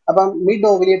 അപ്പം mid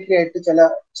ovulatory ആയിട്ട്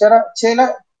ചില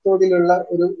തോതിലുള്ള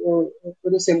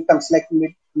ഒരു symptoms like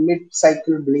mid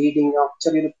cycle ബ്ലീഡിങ്ങോ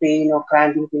ചെറിയൊരു പെയിനോ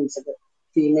cramping pains ഒക്കെ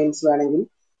females വേണമെങ്കിൽ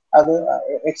അത്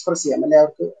എക്സ്പ്രസ് ചെയ്യാം, അല്ലെങ്കിൽ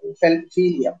അവർക്ക്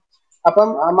ഫീൽ ചെയ്യാം. അപ്പം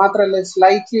മാത്രമല്ല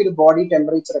സ്ലൈറ്റ്ലി ഒരു ബോഡി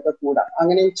ടെമ്പറേച്ചർ ഒക്കെ കൂടാം.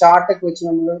 അങ്ങനെ ചാർട്ടൊക്കെ വെച്ച്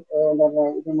നമ്മൾ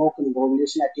ഇത് നോക്കുന്നുണ്ട്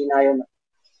ഓവുലേഷൻ അറ്റൈൻ ആയോന്ന്.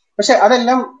 പക്ഷെ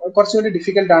അതെല്ലാം കുറച്ചുകൂടി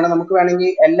ഡിഫിക്കൽട്ട് ആണ്. നമുക്ക്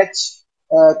വേണമെങ്കിൽ LH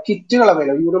കിറ്റുകൾ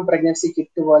അവൈലബിൾ, യൂറിൻ പ്രഗ്നൻസി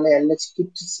കിറ്റ് പോലെ LH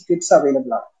കിറ്റ്സ്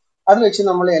അവൈലബിൾ ആണ്. അത് വെച്ച്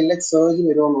നമ്മൾ LH സർജ്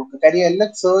വരുമോ നോക്കുക. കാര്യം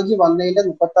LH സർജ് വന്നതിന്റെ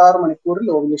 36 മണിക്കൂറിൽ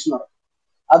ഓവുലേഷൻ നടക്കും.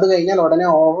 അത് കഴിഞ്ഞാൽ ഉടനെ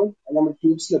ഓവം നമ്മൾ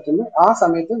ട്യൂബ്സിലെത്തുന്നു. ആ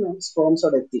സമയത്ത്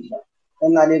സ്പേംസോടെ എത്തിയില്ല,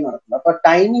 എന്നാലേ നടക്കുള്ളൂ. അപ്പൊ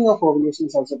timing of ovulation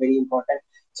is also very important.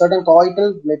 Certain coital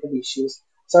related issues,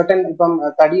 certain ഇപ്പം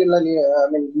തടിയുള്ള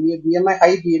BMI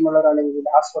ഹൈ BMI ഉള്ളവരാണെങ്കിൽ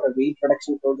ask for weight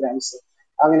reduction programmes,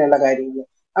 അങ്ങനെയുള്ള കാര്യങ്ങൾ.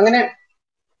 അങ്ങനെ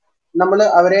നമ്മൾ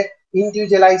അവരെ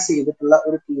ഇൻഡിവിജ്വലൈസ് ചെയ്തിട്ടുള്ള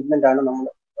ഒരു ട്രീറ്റ്മെന്റ് ആണ്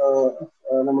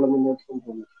നമ്മൾ മുന്നോട്ട്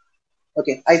കൊണ്ടുപോകുന്നത്.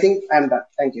 Okay, I think I M done.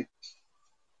 Thank you.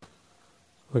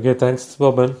 Okay, thanks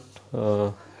Boban.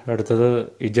 അടുത്തത്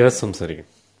ഇജാസ് സംസാരിക്കും.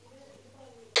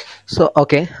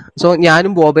 സോ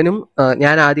ഞാനും ബോബനും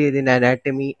ഞാൻ ആദ്യം ഇതിന്റെ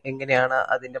അനാറ്റമി എങ്ങനെയാണ്,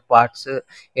 അതിന്റെ പാർട്സ്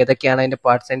ഏതൊക്കെയാണ്, അതിന്റെ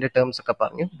പാർട്സ്, അതിന്റെ ടേംസ് ഒക്കെ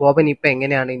പറഞ്ഞു. ബോബൻ ഇപ്പൊ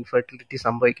എങ്ങനെയാണ് ഇൻഫെർട്ടിലിറ്റി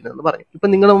സംഭവിക്കുന്നതെന്ന് പറഞ്ഞു. ഇപ്പൊ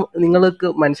നിങ്ങൾക്ക്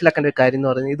മനസ്സിലാക്കേണ്ട ഒരു കാര്യം എന്ന്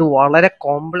പറയുന്നത്, ഇത് വളരെ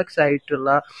കോംപ്ലക്സ് ആയിട്ടുള്ള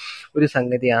ഒരു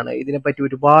സംഗതിയാണ്. ഇതിനെപ്പറ്റി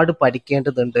ഒരുപാട്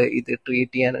പഠിക്കേണ്ടതുണ്ട്, ഇത്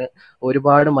ട്രീറ്റ് ചെയ്യാൻ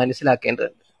ഒരുപാട്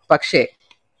മനസ്സിലാക്കേണ്ടതുണ്ട്. പക്ഷേ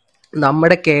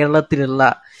നമ്മുടെ കേരളത്തിലുള്ള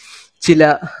ചില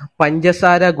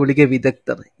പഞ്ചസാര ഗുളിക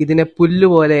വിദഗ്ധർ ഇതിനെ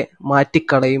പുല്ലുപോലെ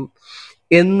മാറ്റിക്കളയും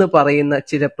എന്ന് പറയുന്ന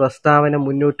ചില പ്രസ്താവന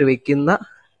മുന്നോട്ട് വെക്കുന്ന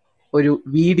ഒരു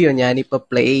വീഡിയോ ഞാനിപ്പോൾ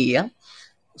പ്ലേ ചെയ്യാം.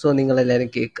 സോ നിങ്ങളെല്ലാവരും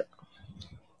കേൾക്കുക.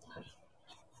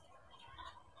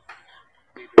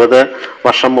 20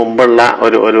 വർഷം മുമ്പുള്ള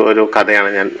ഒരു കഥയാണ്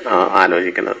ഞാൻ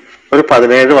ആലോചിക്കുന്നത്. ഒരു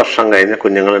 17 വർഷം കഴിഞ്ഞ്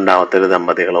കുഞ്ഞുങ്ങൾ ഉണ്ടാവാത്തൊരു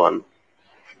ദമ്പതികൾ വന്നു.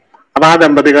 അപ്പൊ ആ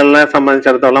ദമ്പതികളെ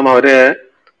സംബന്ധിച്ചിടത്തോളം അവര്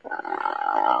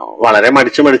വളരെ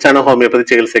മടിച്ചാണ് ഹോമിയോപ്പതി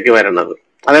ചികിത്സയ്ക്ക് വരുന്നത്.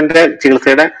 അതെന്റെ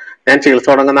ഞാൻ ചികിത്സ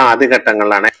തുടങ്ങുന്ന ആദ്യ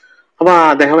ഘട്ടങ്ങളിലാണ്. അപ്പൊ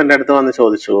അദ്ദേഹം എന്റെ അടുത്ത് വന്ന്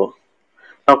ചോദിച്ചു,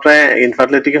 ഡോക്ടറെ,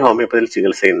 ഇൻഫെർട്ടിലിറ്റിക്ക് ഹോമിയോപ്പതിയിൽ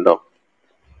ചികിത്സയുണ്ടോ?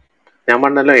 ഞാൻ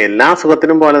പറഞ്ഞല്ലോ, എല്ലാ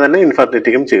അസുഖത്തിനും പോലെ തന്നെ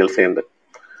ഇൻഫെർട്ടിലിറ്റിക്കും ചികിത്സയുണ്ട്.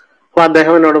 അപ്പൊ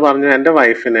അദ്ദേഹം എന്നോട് പറഞ്ഞു, എന്റെ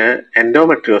വൈഫിന്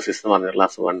എൻഡോമെട്രിയോസിസ് എന്ന് പറഞ്ഞുള്ള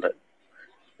അസുഖമുണ്ട്.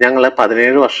 ഞങ്ങള്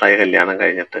 17 വർഷമായി കല്യാണം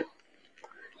കഴിഞ്ഞിട്ട്.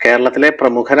 കേരളത്തിലെ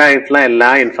പ്രമുഖരായിട്ടുള്ള എല്ലാ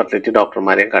ഇൻഫെർട്ടിലിറ്റി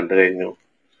ഡോക്ടർമാരെയും കണ്ടു കഴിഞ്ഞു.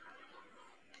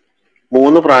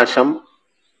 3 പ്രാവശ്യം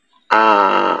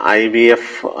IVF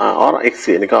ഓർ XC,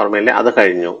 എനിക്ക് ഓർമ്മയില്ല, അത്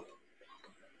കഴിഞ്ഞു.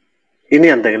 ഇനി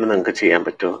എന്തെങ്കിലും നിങ്ങൾക്ക് ചെയ്യാൻ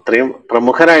പറ്റുമോ? ഇത്രയും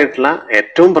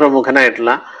ഏറ്റവും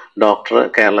പ്രമുഖനായിട്ടുള്ള ഡോക്ടർ,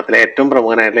 കേരളത്തിലെ ഏറ്റവും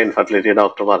പ്രമുഖനായിട്ടുള്ള ഇൻഫെർട്ടിലിറ്റി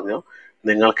ഡോക്ടർ പറഞ്ഞു,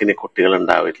 നിങ്ങൾക്കിനി കുട്ടികൾ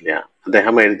ഉണ്ടാവില്ല.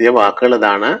 അദ്ദേഹം എഴുതിയ വാക്കുകൾ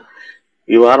ഇതാണ്: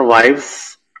 your wives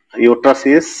uterus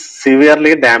is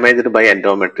severely damaged by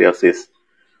endometriosis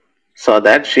so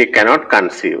that she cannot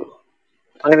conceive.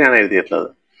 അങ്ങനെയാണ് എഴുതിയിട്ടുള്ളത്.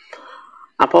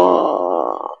 അപ്പോ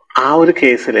ആ ഒരു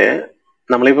കേസില്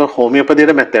നമ്മളിപ്പോ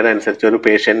ഹോമിയോപ്പതിയുടെ മെത്തേഡ് അനുസരിച്ച് ഒരു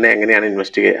പേഷ്യന്റിനെ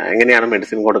എങ്ങനെയാണ്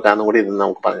മെഡിസിൻ കൊടുക്കാന്നും കൂടി ഇത്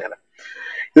നമുക്ക് പറഞ്ഞുതരാം.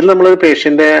 ഇതിൽ നമ്മളൊരു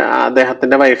പേഷ്യന്റ്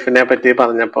അദ്ദേഹത്തിന്റെ വൈഫിനെ പറ്റി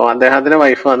പറഞ്ഞപ്പോ, അദ്ദേഹത്തിന്റെ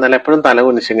വൈഫ് വന്നാൽ എപ്പോഴും തല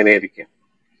കുനിച്ചിങ്ങനെ ഇരിക്കും.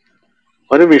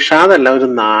 ഒരു വിഷാദമല്ല, ഒരു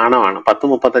നാണമാണ്.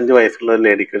 30-35 വയസ്സുള്ള ഒരു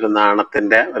ലേഡിക്ക് ഒരു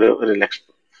നാണത്തിന്റെ ഒരു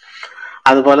ലക്ഷണം.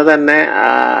 അതുപോലെ തന്നെ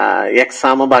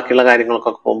എക്സാം ബാക്കിയുള്ള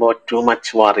കാര്യങ്ങൾക്കൊക്കെ പോകുമ്പോൾ ടു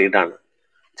മച്ച് വറീഡ് ആണ്.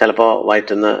 ചിലപ്പോ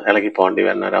വയറ്റിന്ന് ഇളകി പോകേണ്ടി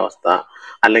വരുന്ന ഒരവസ്ഥ,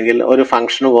 അല്ലെങ്കിൽ ഒരു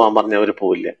ഫംഗ്ഷന് പോകാൻ പറഞ്ഞവർ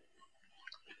പോവില്ല.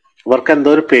 ഇവർക്ക് എന്തോ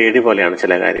ഒരു പേടി പോലെയാണ്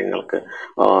ചില കാര്യങ്ങൾക്ക്.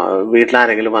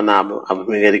 വീട്ടിലാരെങ്കിലും വന്ന്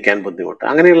അഭിമുഖീകരിക്കാൻ ബുദ്ധിമുട്ട്,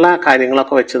 അങ്ങനെയുള്ള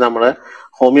കാര്യങ്ങളൊക്കെ വെച്ച് നമ്മൾ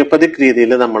ഹോമിയോപ്പതിക്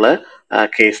രീതിയിൽ നമ്മൾ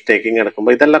കേസ് ടേക്കിംഗ്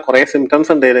എടുക്കുമ്പോൾ ഇതെല്ലാം കുറെ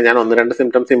സിംറ്റംസ് ഉണ്ട്. ഞാൻ 1-2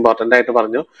 സിംറ്റംസ് ഇമ്പോർട്ടന്റ് ആയിട്ട്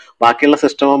പറഞ്ഞു. ബാക്കിയുള്ള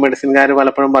സിസ്റ്റം ഓഫ് മെഡിസിൻകാർ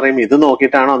പലപ്പോഴും പറയും, ഇത്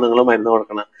നോക്കിയിട്ടാണോ നിങ്ങൾ മരുന്ന്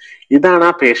കൊടുക്കണം. ഇതാണ്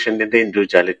ആ പേഷ്യന്റിന്റെ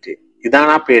ഇൻഡിവിജ്വാലിറ്റി,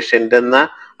 ഇതാണ് ആ പേഷ്യന്റ് എന്ന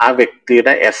ആ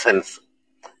വ്യക്തിയുടെ എസൻസ്.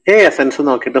 ഈ എസൻസ്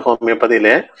നോക്കിയിട്ട്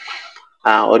ഹോമിയോപ്പതിയില്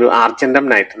ഒരു ആർജന്റം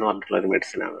നൈറ്റ് എന്ന് പറഞ്ഞിട്ടുള്ള ഒരു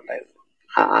മെഡിസിൻ ആണ് ഉണ്ടായത്.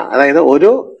 അതായത് ഒരു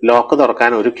ലോക്ക്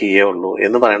തുറക്കാൻ ഒരു കീയേ ഉള്ളൂ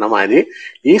എന്ന് പറയണ മാതിരി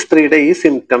ഈ സ്ത്രീയുടെ ഈ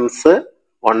സിംറ്റംസ്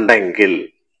ഉണ്ടെങ്കിൽ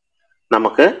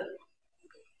നമുക്ക്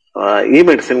ഈ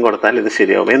മെഡിസിൻ കൊടുത്താൽ ഇത്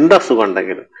ശരിയാവും. എന്ത് അസുഖം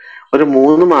ഉണ്ടെങ്കിലും. ഒരു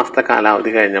 3 മാസത്തെ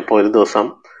കാലാവധി കഴിഞ്ഞപ്പോൾ ഒരു ദിവസം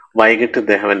വൈകിട്ട്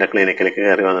ഇദ്ദേഹം എന്റെ ക്ലിനിക്കിലേക്ക്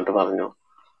കയറി വന്നിട്ട് പറഞ്ഞു,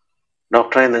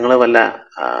 ഡോക്ടറെ, നിങ്ങൾ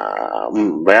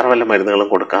വേറെ വല്ല മരുന്നുകളും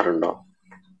കൊടുക്കാറുണ്ടോ?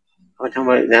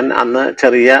 അപ്പൊ ഞാൻ അന്ന്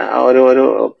ചെറിയ ഒരു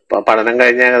പഠനം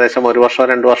കഴിഞ്ഞ ഏകദേശം 1 വർഷമോ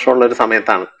 2 വർഷമോ ഉള്ള ഒരു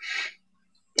സമയത്താണ്.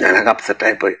 ഞാനൊക്കെ അപ്സെറ്റ്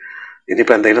ആയിപ്പോയി.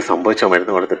 ഇനിയിപ്പോ എന്തെങ്കിലും സംഭവിച്ചോ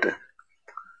മരുന്ന് കൊടുത്തിട്ട്?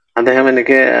 അദ്ദേഹം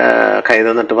എനിക്ക് കൈ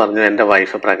തന്നിട്ട് പറഞ്ഞു, എന്റെ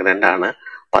വൈഫ് പ്രഗ്നന്റ് ആണ്,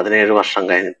 17 വർഷം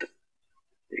കഴിഞ്ഞിട്ട്.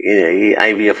 ഈ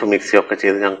IVF മിക്സി ഒക്കെ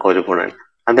ചെയ്ത് ഞങ്ങൾക്ക് ഒരു ഗുണമാണ്.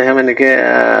 അദ്ദേഹം എനിക്ക്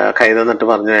കൈ തന്നിട്ട്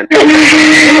പറഞ്ഞു,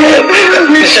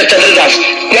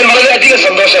 ഞാൻ വളരെയധികം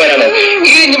സന്തോഷവാനാണ്.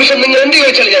 ഈ നിമിഷം നിങ്ങൾ എന്ത്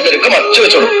ചോദിച്ചാലും ഞാൻ തരും.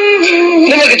 ചോദിച്ചോളൂ,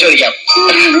 നിങ്ങൾക്ക് ചോദിക്കാം.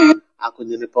 ആ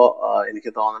കുഞ്ഞിനിപ്പോ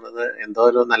എനിക്ക് തോന്നുന്നത് എന്തോ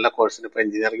ഒരു നല്ല കോഴ്സിന് ഇപ്പൊ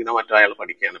എഞ്ചിനീയറിങ്ങിനോ മറ്റോ അയാൾ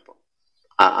പഠിക്കുകയാണ് ഇപ്പൊ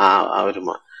ആ ഒരു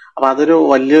അപ്പൊ അതൊരു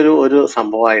വലിയൊരു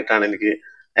സംഭവമായിട്ടാണ് എനിക്ക്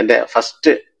എന്റെ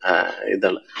ഫസ്റ്റ്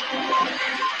ഇതുള്ള.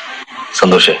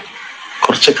 സന്തോഷേ,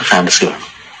 കുറച്ചൊക്കെ ഫാന്റസി വേണം,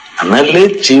 എന്നാലേ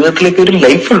ജീവിതത്തിലേക്ക് ഒരു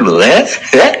ലൈഫ് ഉള്ളൂ.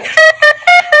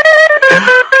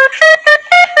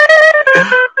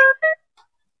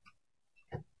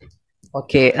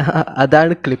 ഓക്കെ,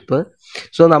 അതാണ് ക്ലിപ്പ്.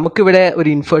 സോ നമുക്കിവിടെ ഒരു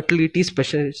ഇൻഫെർട്ടിലിറ്റി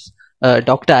സ്പെഷ്യലിസ്റ്റ്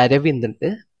ഡോക്ടർ അരവിന്ദ് ഉണ്ട്.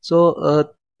 സോ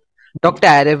ഡോക്ടർ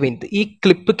അരവിന്ദ്, ഈ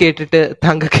ക്ലിപ്പ് കേട്ടിട്ട്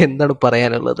താങ്കൾക്ക് എന്താണ്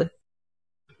പറയാനുള്ളത്?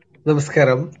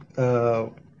 നമസ്കാരം.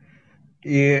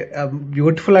 ഈ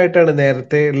ബ്യൂട്ടിഫുൾ ആയിട്ടാണ്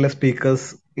നേരത്തെ ഉള്ള സ്പീക്കേഴ്സ്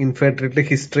ഇൻഫെർട്ടിലിറ്റി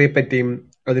ഹിസ്റ്ററിയെ പറ്റിയും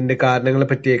അതിന്റെ കാരണങ്ങളെ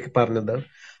പറ്റിയൊക്കെ പറഞ്ഞത്.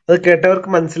 അത് കേട്ടവർക്ക്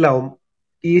മനസ്സിലാവും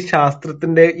ഈ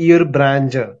ശാസ്ത്രത്തിന്റെ ഈ ഒരു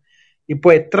ബ്രാഞ്ച് ഇപ്പൊ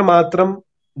എത്രമാത്രം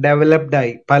ഡെവലപ്ഡ്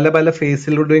ആയി, പല പല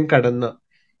ഫേസിലൂടെയും കടന്ന്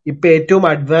ഇപ്പൊ ഏറ്റവും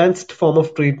അഡ്വാൻസ്ഡ് ഫോം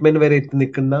ഓഫ് ട്രീറ്റ്മെന്റ് വരെ എത്തി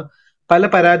നിൽക്കുന്ന പല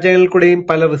പരാജയങ്ങളിലൂടെയും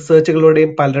പല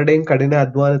റിസർച്ചുകളുടെയും പലരുടെയും കഠിന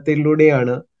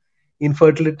അധ്വാനത്തിലൂടെയാണ്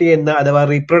ഇൻഫെർട്ടിലിറ്റി എന്ന അഥവാ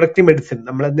റീപ്രൊഡക്റ്റീവ് മെഡിസിൻ,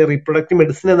 നമ്മളതിനെ റീപ്രൊഡക്റ്റീവ്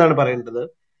മെഡിസിൻ എന്നാണ് പറയേണ്ടത്,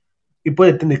 ഇപ്പോൾ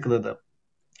എത്തി നിൽക്കുന്നത്.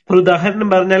 ഒരു ഉദാഹരണം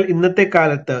പറഞ്ഞാൽ, ഇന്നത്തെ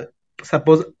കാലത്ത്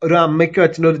സപ്പോസ് ഒരു അമ്മയ്ക്കോ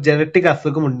അച്ഛനോ ഒരു ജനറ്റിക്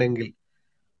അസുഖം ഉണ്ടെങ്കിൽ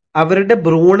അവരുടെ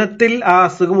ഭ്രൂണത്തിൽ ആ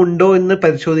അസുഖം ഉണ്ടോ എന്ന്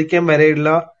പരിശോധിക്കാൻ വരെയുള്ള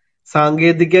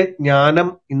സാങ്കേതിക ജ്ഞാനം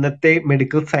ഇന്നത്തെ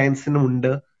മെഡിക്കൽ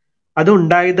സയൻസിനുമുണ്ട്. അത്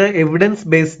ഉണ്ടായത് എവിഡൻസ്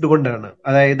ബേസ്ഡ് കൊണ്ടാണ്.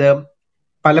 അതായത്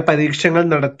പല പരീക്ഷകൾ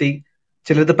നടത്തി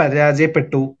ചിലത്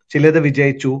പരാജയപ്പെട്ടു, ചിലത്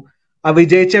വിജയിച്ചു. ആ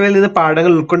വിജയിച്ചവയിൽ നിന്ന്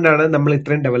പാഠങ്ങൾ ഉൾക്കൊണ്ടാണ് നമ്മൾ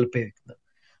ഇത്രയും ഡെവലപ്പ് ചെയ്തിരിക്കുന്നത്.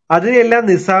 അതിനെല്ലാം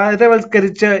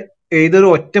നിസ്സാരവൽക്കരിച്ച് ഏതൊരു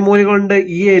ഒറ്റമൂലി കൊണ്ട്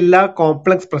ഈ എല്ലാ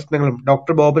കോംപ്ലക്സ് പ്രശ്നങ്ങളും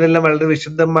ഡോക്ടർ ബോബനെല്ലാം വളരെ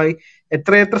വിശദമായി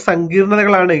എത്രയെത്ര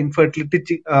സങ്കീർണതകളാണ്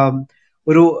ഇൻഫെർട്ടിലിറ്റി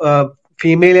ഒരു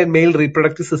ഫീമെയിൽ ആൻഡ് മെയിൽ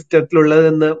റീപ്രൊഡക്റ്റീവ്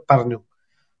സിസ്റ്റത്തിലുള്ളതെന്ന് പറഞ്ഞു.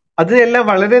 അതിനെല്ലാം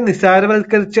വളരെ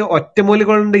നിസ്സാരവൽക്കരിച്ച് ഒറ്റമൂലി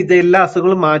കൊണ്ട് ഇതെല്ലാ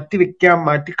അസുഖങ്ങളും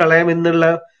മാറ്റിക്കളയാം എന്നുള്ള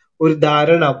ഒരു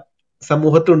ധാരണ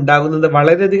സമൂഹത്തിൽ ഉണ്ടാകുന്നത്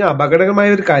വളരെയധികം അപകടകരമായ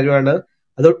ഒരു കാര്യമാണ്.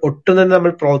 അത് ഒട്ടും തന്നെ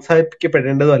നമ്മൾ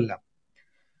പ്രോത്സാഹിപ്പിക്കപ്പെടേണ്ടതുമല്ല.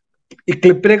 ഈ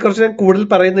ക്ലിപ്പിനെ കുറിച്ച് ഞാൻ കൂടുതൽ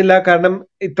പറയുന്നില്ല, കാരണം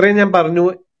ഇത്രയും ഞാൻ പറഞ്ഞു.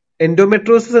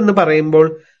 എൻഡോമെട്രിയോസിസ് എന്ന് പറയുമ്പോൾ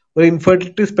ഒരു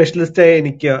ഇൻഫെർട്ടിലിറ്റി സ്പെഷ്യലിസ്റ്റായ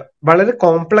എനിക്ക് വളരെ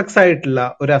കോംപ്ലക്സ് ആയിട്ടുള്ള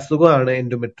ഒരു അസുഖമാണ്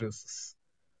എൻഡോമെട്രിയോസിസ്.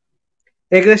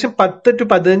 ഏകദേശം 10 to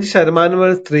 15%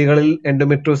 വരെ സ്ത്രീകളിൽ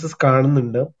എൻഡോമെട്രിയോസിസ്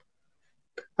കാണുന്നുണ്ട്.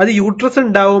 അത് യൂട്രസ്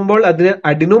ഉണ്ടാവുമ്പോൾ അതിന്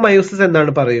അഡിനോമയോസിസ്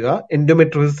എന്നാണ് പറയുക,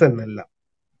 എൻഡോമെട്രിയോസിസ് എന്നല്ല.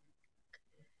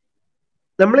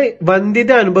 നമ്മൾ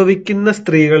വന്ധ്യത അനുഭവിക്കുന്ന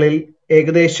സ്ത്രീകളിൽ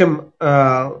ഏകദേശം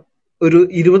ഒരു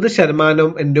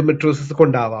 20% എൻഡോമെട്രിയോസിസ്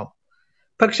കൊണ്ടാവാം.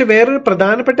 പക്ഷെ വേറൊരു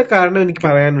പ്രധാനപ്പെട്ട കാരണം എനിക്ക്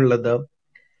പറയാനുള്ളത്,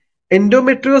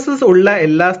 എൻഡോമെട്രിയോസിസ് ഉള്ള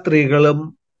എല്ലാ സ്ത്രീകളും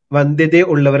വന്ധ്യത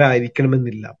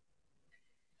ഉള്ളവരായിരിക്കണമെന്നില്ല.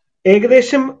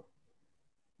 ഏകദേശം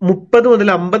 30 മുതൽ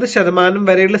 50%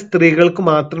 വരെയുള്ള സ്ത്രീകൾക്ക്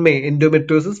മാത്രമേ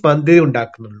എൻഡോമെട്രിയോസിസ് വന്ധ്യത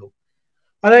ഉണ്ടാക്കുന്നുള്ളൂ.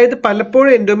 അതായത്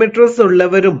പലപ്പോഴും എൻഡോമെട്രിയോസിസ്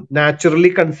ഉള്ളവരും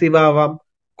നാച്ചുറലി കൺസീവ് ആവാം,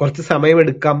 കുറച്ച്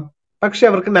സമയമെടുക്കാം, പക്ഷെ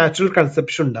അവർക്ക് നാച്ചുറൽ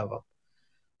കൺസെപ്ഷൻ ഉണ്ടാവാം.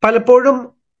 പലപ്പോഴും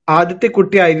ആദ്യത്തെ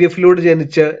കുട്ടി IVF-ലൂടെ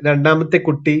ജനിച്ച് രണ്ടാമത്തെ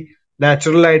കുട്ടി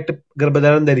നാച്ചുറൽ ആയിട്ട്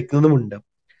ഗർഭധാരണം ധരിക്കുന്നതുമുണ്ട്.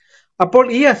 അപ്പോൾ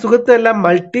ഈ അസുഖത്തിനെല്ലാം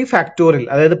മൾട്ടി ഫാക്ടോറിയൽ,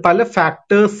 അതായത് പല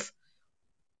ഫാക്ടേഴ്സ്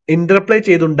ഇന്റർപ്ലേ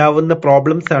ചെയ്തുണ്ടാവുന്ന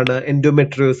പ്രോബ്ലംസ് ആണ്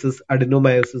എൻഡോമെട്രിയോസിസ്,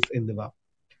 അഡിനോമയോസിസ് എന്നിവ.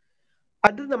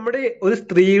 അത് നമ്മുടെ ഒരു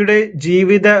സ്ത്രീയുടെ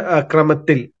ജീവിത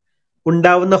ക്രമത്തിൽ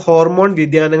ഉണ്ടാവുന്ന ഹോർമോൺ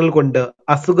വ്യതിയാനങ്ങൾ കൊണ്ട്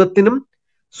അസുഖത്തിനും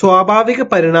സ്വാഭാവിക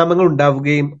പരിണാമങ്ങൾ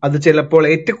ഉണ്ടാവുകയും അത് ചിലപ്പോൾ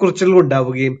ഏറ്റക്കുറച്ചിലുകൾ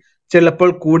ഉണ്ടാവുകയും ചിലപ്പോൾ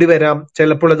കൂടി വരാം,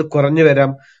 ചിലപ്പോൾ അത് കുറഞ്ഞു വരാം,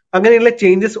 അങ്ങനെയുള്ള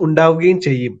ചേഞ്ചസ് ഉണ്ടാവുകയും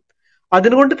ചെയ്യും.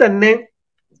 അതുകൊണ്ട് തന്നെ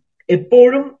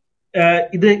എപ്പോഴും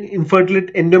ഇത്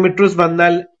ഇൻഫെർട്ടിലിറ്റി എൻഡോമെട്രിയോസിസ്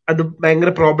വന്നാൽ അത്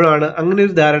ഭയങ്കര പ്രോബ്ലം ആണ്, അങ്ങനെ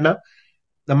ഒരു ധാരണ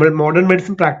നമ്മൾ മോഡേൺ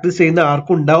മെഡിസിൻ പ്രാക്ടീസ് ചെയ്യുന്ന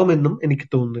ആർക്കും ഉണ്ടാവുമെന്നും എനിക്ക്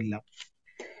തോന്നുന്നില്ല.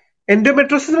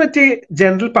 എൻഡോമെട്രിയോസിനെ പറ്റി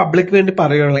ജനറൽ പബ്ലിക് വേണ്ടി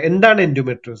പറയുകയാണെങ്കിൽ എന്താണ്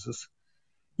എൻഡോമെട്രിയോസിസ്?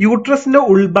 യൂട്രസിന്റെ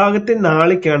ഉൾഭാഗത്തെ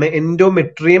നാളിക്കാണ്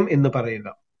എൻഡോമെട്രിയം എന്ന് പറയുക.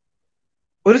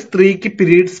 ഒരു സ്ത്രീക്ക്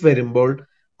പീരീഡ്സ് വരുമ്പോൾ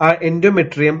ആ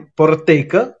എൻഡോമെട്രിയം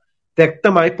പുറത്തേക്ക്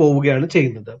രക്തമായി പോവുകയാണ്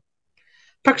ചെയ്യുന്നത്.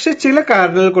 പക്ഷെ ചില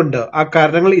കാരണങ്ങൾ കൊണ്ട്, ആ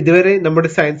കാരണങ്ങൾ ഇതുവരെ നമ്മുടെ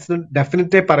സയൻസിന്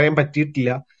ഡെഫിനറ്റായി പറയാൻ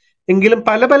പറ്റിയിട്ടില്ല, എങ്കിലും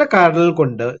പല പല കാരണങ്ങൾ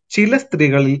കൊണ്ട് ചില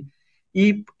സ്ത്രീകളിൽ ഈ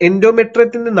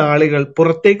എൻഡോമെട്രിയത്തിന്റെ നാളികൾ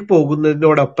പുറത്തേക്ക്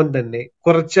പോകുന്നതിനോടൊപ്പം തന്നെ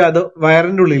കുറച്ച് അത്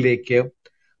വയറിന്റെ ഉള്ളിലേക്ക്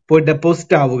പോയി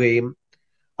ഡെപ്പോസിറ്റ് ആവുകയും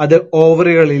അത്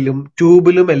ഓവറികളിലും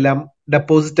ട്യൂബിലും എല്ലാം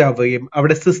ഡെപ്പോസിറ്റ് ആവുകയും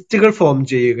അവിടെ സിസ്റ്റുകൾ ഫോം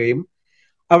ചെയ്യുകയും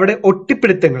അവിടെ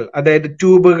ഒട്ടിപ്പിടുത്തങ്ങൾ, അതായത്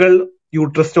ട്യൂബുകൾ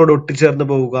യൂട്രസിനോട് ഒട്ടിച്ചേർന്ന്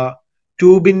പോവുക,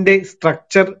 ട്യൂബിന്റെ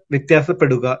സ്ട്രക്ചർ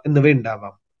വ്യത്യാസപ്പെടുക എന്നിവ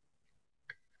ഉണ്ടാവാം.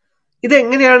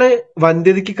 ഇതെങ്ങനെയാണ്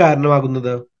വന്ധ്യതയ്ക്ക്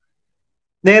കാരണമാകുന്നത്?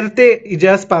 നേരത്തെ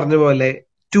ഇജാസ് പറഞ്ഞ പോലെ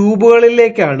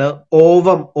ട്യൂബുകളിലേക്കാണ്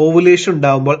ഓവുലേഷൻ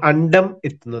ഉണ്ടാവുമ്പോൾ അണ്ഡം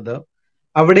എത്തുന്നത്,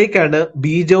 അവിടേക്കാണ്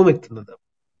ബീജവും എത്തുന്നത്.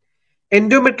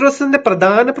 എൻഡോമെട്രിയോസിന്റെ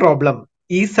പ്രധാന പ്രോബ്ലം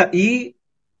ഈ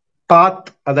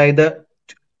പാത്ത്, അതായത്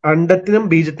അണ്ഡത്തിനും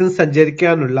ബീജത്തിനും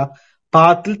സഞ്ചരിക്കാനുള്ള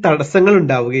പാത്തിൽ തടസ്സങ്ങൾ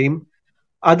ഉണ്ടാവുകയും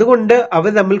അതുകൊണ്ട് അവ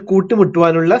തമ്മിൽ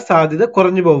കൂട്ടിമുട്ടുവാനുള്ള സാധ്യത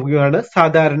കുറഞ്ഞു പോവുകയാണ്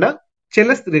സാധാരണ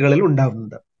ചില സ്ത്രീകളിൽ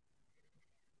ഉണ്ടാവുന്നത്.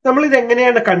 നമ്മൾ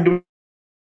ഇതെങ്ങനെയാണ്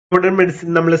മോഡേൺ മെഡിസിൻ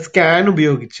നമ്മൾ സ്കാൻ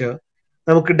ഉപയോഗിച്ച്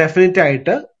നമുക്ക് ഡെഫിനറ്റ്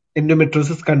ആയിട്ട്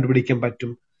എൻഡോമെട്രിയോസിസ് കണ്ടുപിടിക്കാൻ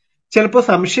പറ്റും. ചിലപ്പോൾ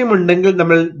സംശയമുണ്ടെങ്കിൽ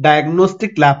നമ്മൾ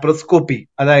ഡയഗ്നോസ്റ്റിക് ലാപ്രോസ്കോപ്പി,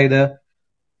 അതായത്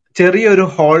ചെറിയൊരു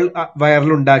ഹോൾ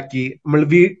വയറിലുണ്ടാക്കി നമ്മൾ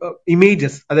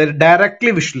ഇമേജസ്, അതായത്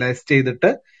ഡയറക്ട്ലി വിഷ്വലൈസ് ചെയ്തിട്ട്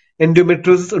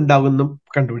എൻഡോമെട്രിയോസിസ് ഉണ്ടാകുമെന്നും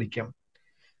കണ്ടുപിടിക്കാം.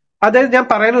 അതായത് ഞാൻ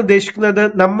പറയാൻ ഉദ്ദേശിക്കുന്നത്,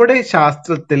 നമ്മുടെ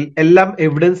ശാസ്ത്രത്തിൽ എല്ലാം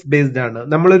എവിഡൻസ് ബേസ്ഡ് ആണ്.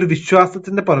 നമ്മളൊരു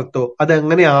വിശ്വാസത്തിന്റെ പുറത്തോ അത്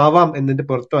എങ്ങനെ ആവാം എന്നതിന്റെ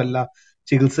പുറത്തോ അല്ല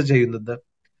ചികിത്സ ചെയ്യുന്നത്.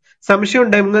 സംശയം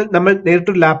ഉണ്ടെങ്കിൽ നമ്മൾ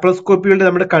നേരിട്ട് ലാപ്രോസ്കോപ്പിയുടെ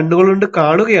നമ്മുടെ കണ്ണുകളുകൊണ്ട്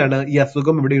കാണുകയാണ് ഈ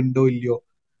അസുഖം ഇവിടെ ഉണ്ടോ ഇല്ലയോ,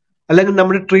 അല്ലെങ്കിൽ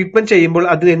നമ്മുടെ ട്രീറ്റ്മെന്റ് ചെയ്യുമ്പോൾ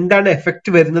അതിന് എന്താണ്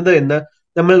എഫക്റ്റ് വരുന്നത് എന്ന്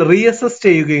നമ്മൾ റീഅസസ്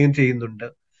ചെയ്യുകയും ചെയ്യുന്നുണ്ട്.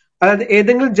 അതായത്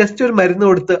ഏതെങ്കിലും ജസ്റ്റ് ഒരു മരുന്ന്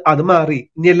കൊടുത്ത് അത് മാറി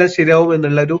ഇനി എല്ലാം ശരിയാവും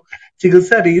എന്നുള്ള ഒരു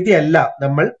ചികിത്സാ രീതിയല്ല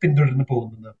നമ്മൾ പിന്തുടർന്നു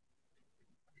പോകുന്നത്.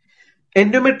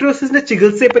 എൻഡോമെട്രിയോസിന്റെ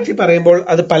ചികിത്സയെ പറ്റി പറയുമ്പോൾ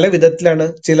അത് പല വിധത്തിലാണ്.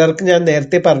 ചിലർക്ക് ഞാൻ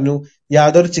നേരത്തെ പറഞ്ഞു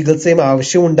യാതൊരു ചികിത്സയും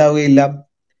ആവശ്യം ഉണ്ടാവുകയില്ല.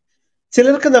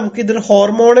 ചിലർക്ക് നമുക്ക് ഇതൊരു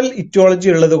ഹോർമോണൽ ഇറ്റിയോളജി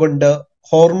ഉള്ളത് കൊണ്ട്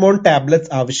ഹോർമോൺ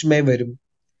ടാബ്ലറ്റ്സ് ആവശ്യമായി വരും.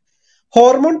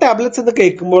 ഹോർമോൺ ടാബ്ലറ്റ്സ് എന്ന്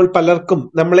കേൾക്കുമ്പോൾ പലർക്കും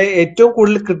നമ്മളെ ഏറ്റവും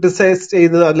കൂടുതൽ ക്രിട്ടിസൈസ്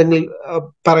ചെയ്യുന്നത് അല്ലെങ്കിൽ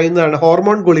പറയുന്നതാണ്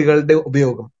ഹോർമോൺ ഗുളികളുടെ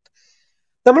ഉപയോഗം.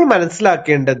 നമ്മൾ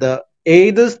മനസ്സിലാക്കേണ്ടത്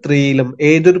ഏതൊരു സ്ത്രീയിലും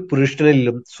ഏതൊരു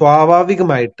പുരുഷനിലും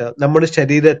സ്വാഭാവികമായിട്ട് നമ്മുടെ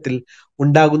ശരീരത്തിൽ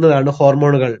ഉണ്ടാകുന്നതാണ്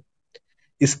ഹോർമോണുകൾ.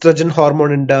 ഇസ്ട്രജൻ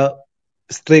ഹോർമോൺ ഉണ്ട്,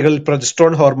 സ്ത്രീകളിൽ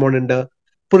പ്രൊജസ്ട്രോൺ ഹോർമോൺ ഉണ്ട്,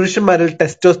 പുരുഷന്മാരിൽ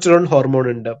ടെസ്റ്റോസ്റ്ററോൺ ഹോർമോൺ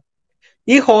ഉണ്ട്.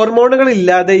 ഈ ഹോർമോണുകൾ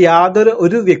ഇല്ലാതെ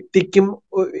ഒരു വ്യക്തിക്കും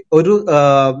ഒരു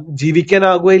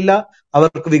ജീവിക്കാനാകുകയില്ല,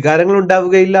 അവർക്ക് വികാരങ്ങൾ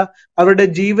ഉണ്ടാവുകയില്ല, അവരുടെ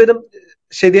ജീവിതം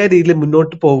ശരിയായ രീതിയിൽ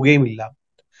മുന്നോട്ട് പോവുകയുമില്ല.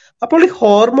 അപ്പോൾ ഈ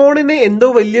ഹോർമോണിനെ എന്തോ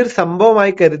വലിയൊരു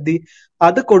സംഭവമായി കരുതി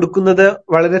അത് കൊടുക്കുന്നത്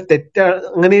വളരെ തെറ്റാണ്.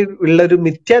 അങ്ങനെ ഉള്ള ഒരു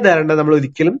മിഥ്യാധാരണ നമ്മൾ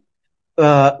ഒരിക്കലും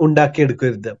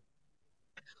ഉണ്ടാക്കിയെടുക്കരുത്.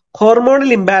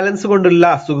 ഹോർമോണൽ ഇംബാലൻസ് കൊണ്ടുള്ള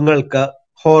അസുഖങ്ങൾക്ക്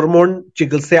ഹോർമോൺ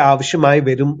ചികിത്സ ആവശ്യമായി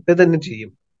വരും തന്നെ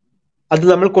ചെയ്യും. അത്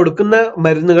നമ്മൾ കൊടുക്കുന്ന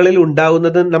മരുന്നുകളിൽ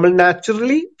ഉണ്ടാകുന്നത് നമ്മൾ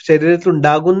നാച്ചുറലി ശരീരത്തിൽ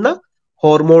ഉണ്ടാകുന്ന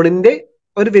ഹോർമോണിന്റെ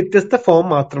ഒരു വ്യത്യസ്ത ഫോം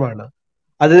മാത്രമാണ്.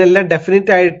 അതിനെല്ലാം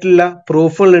ഡെഫിനറ്റ് ആയിട്ടുള്ള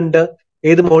പ്രൂഫുകൾ ഉണ്ട്,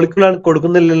 ഏത് മോളിക്യൂളാണ്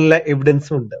കൊടുക്കുന്നതിലുള്ള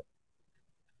എവിഡൻസും ഉണ്ട്.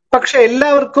 പക്ഷെ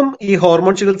എല്ലാവർക്കും ഈ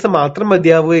ഹോർമോൺ ചികിത്സ മാത്രം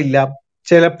മതിയാവുകയില്ല.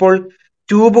 ചിലപ്പോൾ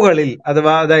ട്യൂബുകളിൽ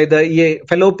അതായത് ഈ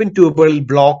ഫെലോപ്പിൻ ട്യൂബുകളിൽ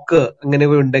ബ്ലോക്ക് അങ്ങനെ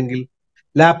ഉണ്ടെങ്കിൽ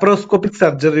ലാപ്രോസ്കോപ്പിക്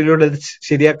സർജറിയിലൂടെ അത്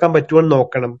ശരിയാക്കാൻ പറ്റുമെന്ന്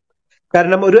നോക്കണം.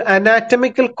 കാരണം ഒരു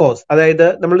അനാറ്റമിക്കൽ കോസ്, അതായത്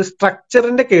നമ്മുടെ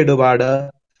സ്ട്രക്ചറിന്റെ കേടുപാട്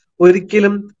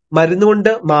ഒരിക്കലും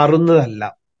മരുന്നുകൊണ്ട് മാറുന്നതല്ല.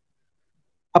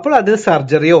 അപ്പോൾ അതിന്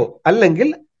സർജറിയോ അല്ലെങ്കിൽ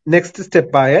നെക്സ്റ്റ്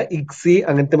സ്റ്റെപ്പായ ഇക്സി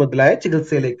അങ്ങനത്തെ മുതലായ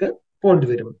ചികിത്സയിലേക്ക് പോകേണ്ടി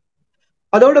വരും.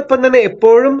 അതോടൊപ്പം തന്നെ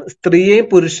എപ്പോഴും സ്ത്രീയെയും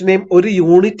പുരുഷനെയും ഒരു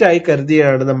യൂണിറ്റ് ആയി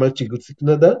കരുതിയാണ് നമ്മൾ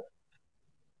ചികിത്സിക്കുന്നത്.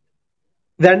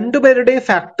 രണ്ടുപേരുടെയും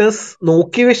ഫാക്ടേഴ്സ്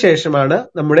നോക്കിയ ശേഷമാണ്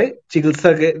നമ്മുടെ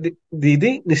ചികിത്സാ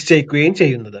രീതി നിശ്ചയിക്കുകയും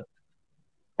ചെയ്യുന്നത്.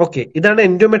 ഓക്കെ, ഇതാണ്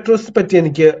എൻഡോമെട്രിയോസിസ് പറ്റി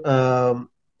എനിക്ക്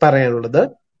പറയാനുള്ളത്.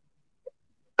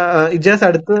 ഇജാസ്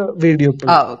അടുത്ത വീഡിയോ.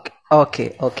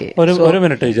 ഒരു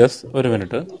മിനിറ്റ് ഇജാസ്, ഒരു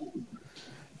മിനിറ്റ്.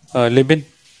 ലിബിൻ,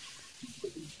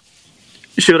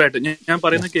 ഷുവറായിട്ട് ഞാൻ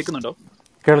പറയുന്നത് കേൾക്കുന്നുണ്ടോ?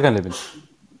 കേൾക്കാൻ ലിബിൻ.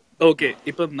 ഓക്കെ,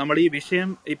 ഇപ്പം നമ്മുടെ ഈ വിഷയം,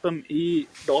 ഇപ്പം ഈ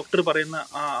ഡോക്ടർ പറയുന്ന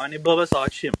ആ അനുഭവ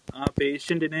സാക്ഷ്യം, ആ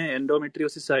പേഷ്യന്റിന്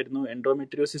എൻഡോമെട്രിയോസിസ് ആയിരുന്നു.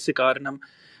 എൻഡോമെട്രിയോസിസ് കാരണം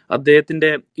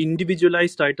അദ്ദേഹത്തിന്റെ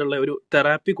ഇൻഡിവിജ്വലൈസ്ഡ് ആയിട്ടുള്ള ഒരു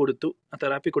തെറാപ്പി കൊടുത്തു. ആ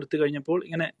തെറാപ്പി കൊടുത്തു കഴിഞ്ഞപ്പോൾ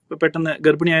ഇങ്ങനെ പെട്ടെന്ന്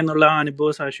ഗർഭിണിയായെന്നുള്ള ആ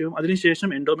അനുഭവ സാക്ഷ്യവും അതിനുശേഷം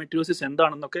എൻഡോമെട്രിയോസിസ്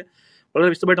എന്താണെന്നൊക്കെ വളരെ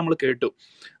വിശദമായിട്ട് നമ്മൾ കേട്ടു.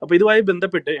 അപ്പോൾ ഇതുമായി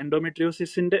ബന്ധപ്പെട്ട്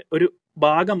എൻഡോമെട്രിയോസിന്റെ ഒരു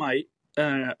ഭാഗമായി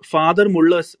ഫാദർ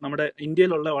മുള്ളേഴ്സ്, നമ്മുടെ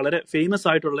ഇന്ത്യയിലുള്ള വളരെ ഫേമസ്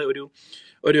ആയിട്ടുള്ള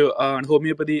ഒരു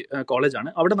ഹോമിയോപ്പതി കോളേജാണ്,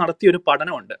 അവിടെ നടത്തിയ ഒരു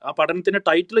പഠനമുണ്ട്. ആ പഠനത്തിന്റെ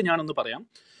ടൈറ്റിൽ ഞാനൊന്ന് പറയാം,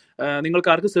 നിങ്ങൾക്ക്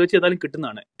ആർക്ക് സെർച്ച് ചെയ്താലും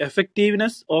കിട്ടുന്നതാണ്.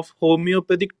 Effectiveness of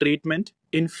homoeopathic treatment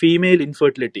in female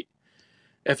infertility.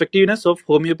 Effectiveness of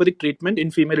homoeopathic treatment in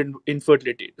female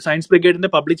infertility. Science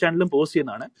ബ്രിഗേഡിന്റെ public ചാനലിലും പോസ്റ്റ്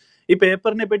ചെയ്യുന്നതാണ്. ഈ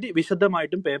പേപ്പറിനെ പറ്റി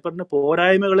വിശദമായിട്ടും പേപ്പറിന്റെ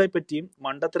പോരായ്മകളെ പറ്റിയും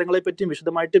മണ്ടത്തരങ്ങളെ പറ്റിയും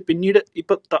വിശദമായിട്ട് പിന്നീട്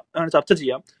ഇപ്പൊ ചർച്ച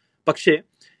ചെയ്യാം. പക്ഷേ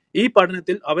ഈ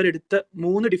പഠനത്തിൽ അവരെടുത്ത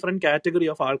 3 ഡിഫറെന്റ് കാറ്റഗറി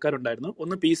ഓഫ് ആൾക്കാരുണ്ടായിരുന്നു.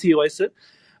 ഒന്ന് PCOS,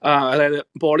 അതായത്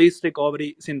പോളിസിസ്റ്റിക് ഓവറി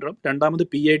സിൻഡ്രോം, രണ്ടാമത്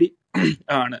PID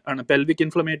ആണ് പെൽവിക്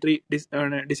ഇൻഫ്ലമേറ്ററി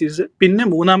ഡിസീസ്, പിന്നെ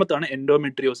മൂന്നാമത്താണ്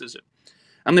എൻഡോമെട്രിയോസിസ്.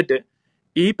 എന്നിട്ട്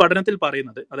ഈ പഠനത്തിൽ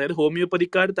പറയുന്നത്, അതായത്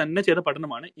ഹോമിയോപ്പതിക്കാർ തന്നെ ചെയ്ത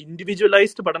പഠനമാണ്,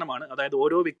 ഇൻഡിവിജ്വലൈസ്ഡ് പഠനമാണ്, അതായത്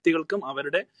ഓരോ വ്യക്തികൾക്കും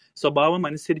അവരുടെ സ്വഭാവം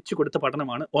അനുസരിച്ച് കൊടുത്ത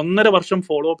പഠനമാണ്, 1.5 വർഷം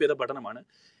ഫോളോ അപ്പ് ചെയ്ത പഠനമാണ്.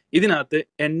 ഇതിനകത്ത്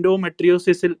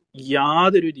എൻഡോമെട്രിയോസിസിൽ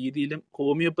യാതൊരു രീതിയിലും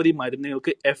ഹോമിയോപ്പതി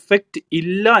മരുന്നുകൾക്ക് എഫക്റ്റ്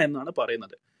ഇല്ല എന്നാണ്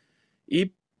പറയുന്നത്. ഈ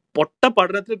പൊട്ട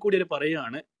പഠനത്തിൽ കൂടി അവർ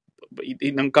പറയുകയാണ്,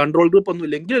 കൺട്രോൾ ഗ്രൂപ്പ് ഒന്നും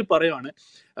ഇല്ലെങ്കിൽ പറയുകയാണ്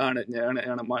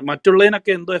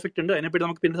മറ്റുള്ളതിനൊക്കെ എന്തോ എഫക്റ്റ് ഉണ്ട്, അതിനെപ്പറ്റി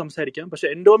നമുക്ക് പിന്നെ സംസാരിക്കാം. പക്ഷെ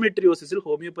എൻഡോമെട്രിയോസിസിൽ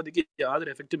ഹോമിയോപ്പതിക്ക്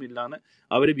യാതൊരു എഫക്റ്റും ഇല്ലാന്ന്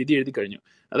അവർ വിധി എഴുതി കഴിഞ്ഞു.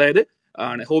 അതായത്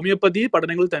ഹോമിയോപ്പതി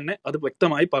പഠനങ്ങളിൽ തന്നെ അത്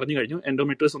വ്യക്തമായി പറഞ്ഞു കഴിഞ്ഞു,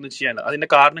 എൻഡോമെട്രിയോസിസ് ഒന്നും ചെയ്യാനില്ല. അതിന്റെ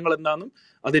കാരണങ്ങൾ എന്താണെന്നും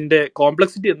അതിന്റെ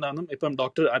കോംപ്ലക്സിറ്റി എന്താണെന്നും ഇപ്പം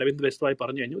ഡോക്ടർ അരവിന്ദ് വ്യക്തമായി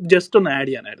പറഞ്ഞു കഴിഞ്ഞു. ജസ്റ്റ് ഒന്ന് ആഡ്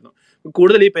ചെയ്യാനായിരുന്നു.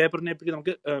 കൂടുതൽ ഈ പേപ്പറിനെ പറ്റി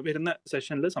നമുക്ക് വരുന്ന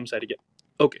സെഷനിൽ സംസാരിക്കാം.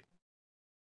 ഓക്കെ.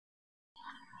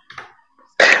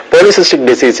 പോളിസിസ്റ്റിക്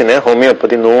ഡിസീസിന്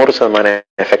ഹോമിയോപ്പതി 100%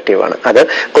 എഫക്റ്റീവ് ആണ്. അത്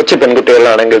കൊച്ചു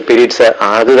പെൺകുട്ടികളാണെങ്കിൽ പീരീഡ്സ്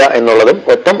ആകുക എന്നുള്ളതും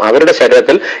ഒപ്പം അവരുടെ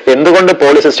ശരീരത്തിൽ എന്തുകൊണ്ട്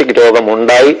പോളിസിസ്റ്റിക് രോഗം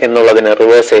ഉണ്ടായി എന്നുള്ളതിന്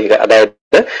റിവേഴ്സ് ചെയ്യുക. അതായത്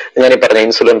ഞാൻ ഈ പറഞ്ഞ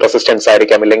ഇൻസുലിൻ റെസിസ്റ്റൻസ്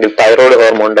ആയിരിക്കാം, അല്ലെങ്കിൽ തൈറോയ്ഡ്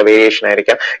ഹോർമോണിന്റെ വേരിയേഷൻ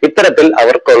ആയിരിക്കാം. ഇത്തരത്തിൽ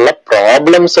അവർക്കുള്ള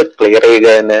പ്രോബ്ലംസ് ക്ലിയർ ചെയ്യുക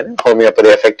എന്നതിന് ഹോമിയോപ്പതി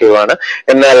എഫക്റ്റീവ് ആണ്.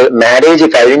 എന്നാൽ മാരേജ്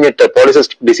കഴിഞ്ഞിട്ട്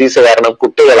പോളിസിസ്റ്റിക് ഡിസീസ് കാരണം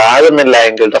കുട്ടികളാകുന്നില്ല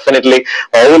എങ്കിൽ ഡെഫിനറ്റ്ലി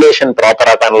ഓവുലേഷൻ പ്രോപ്പർ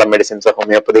ആക്കാനുള്ള മെഡിസിൻസ്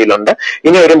ഹോമിയോപ്പതിയിലുണ്ട്.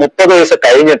 ഇനി ഒരു 30 വയസ്സ്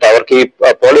കഴിഞ്ഞിട്ട് അവർക്ക് ഈ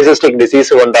പോളിസിസ്റ്റിക്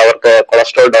ഡിസീസ് കൊണ്ട് അവർക്ക്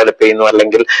കൊളസ്ട്രോൾ ഡെവലപ്പ് ചെയ്യുന്നു,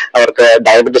 അല്ലെങ്കിൽ അവർക്ക്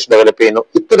ഡയബറ്റിസ് ഡെവലപ്പ് ചെയ്യുന്നു,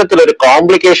 ഇത്തരത്തിലൊരു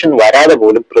കോംപ്ലിക്കേഷൻ വരാതെ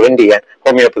പോലും പ്രിവെന്റ് ചെയ്യാൻ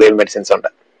ഹോമിയോപ്പതിയിൽ മെഡിസിൻസ് ഉണ്ട്.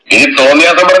 ഈ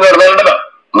തോന്നിയാസം പറഞ്ഞുണ്ടല്ലോ,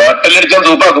 നാട്ടിലടിച്ചാൽ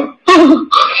സൂപ്പാക്കും.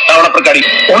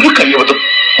 ഒരു കയ്യബദ്ധം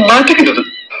മാറ്റിക്കരുത്,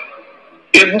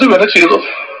 എന്തു വില ചെയ്തു,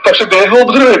 പക്ഷെ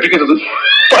ദേഹോപദ്രവം ഏൽപ്പിക്കരുത്.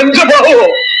 പഞ്ചഭാവോ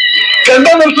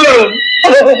കണ്ടാൽ മനസ്സിലാവും.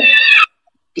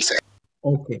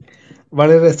 ഓക്കെ,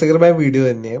 വളരെ രസകരമായ വീഡിയോ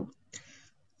തന്നെയാണ്.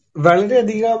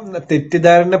 വളരെയധികം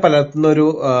തെറ്റിദ്ധാരണ പലർത്തുന്ന ഒരു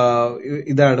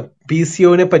ഇതാണ്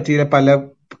PCOനെ പറ്റിയ പല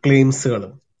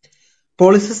ക്ലെയിംസുകളും.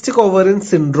 പോളിസിസ്റ്റിക് ഓവറിയൻ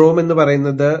സിൻഡ്രോം എന്ന്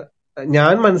പറയുന്നത്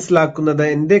ഞാൻ മനസ്സിലാക്കുന്നത്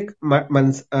എന്റെ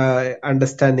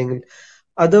അണ്ടർസ്റ്റാൻഡിങ്ങിൽ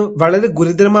അത് വളരെ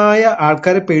ഗുരുതരമായ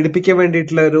ആൾക്കാരെ പേടിപ്പിക്കാൻ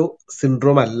വേണ്ടിയിട്ടുള്ള ഒരു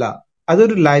സിൻഡ്രോം അല്ല.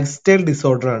 അതൊരു ലൈഫ് സ്റ്റൈൽ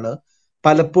ഡിസോർഡർ ആണ്.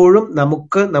 പലപ്പോഴും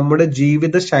നമുക്ക് നമ്മുടെ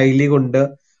ജീവിത ശൈലി കൊണ്ട്,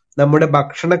 നമ്മുടെ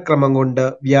ഭക്ഷണക്രമം കൊണ്ട്,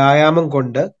 വ്യായാമം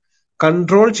കൊണ്ട്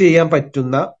കൺട്രോൾ ചെയ്യാൻ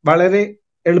പറ്റുന്ന, വളരെ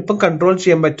എളുപ്പം കൺട്രോൾ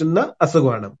ചെയ്യാൻ പറ്റുന്ന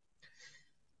അസുഖമാണ്.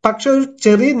 പക്ഷെ ഒരു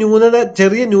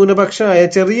ചെറിയ ന്യൂനപക്ഷമായ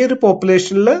ചെറിയൊരു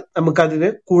പോപ്പുലേഷനിൽ നമുക്കതിന്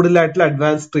കൂടുതലായിട്ടുള്ള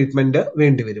അഡ്വാൻസ് ട്രീറ്റ്മെന്റ്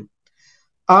വേണ്ടിവരും.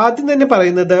 ആദ്യം തന്നെ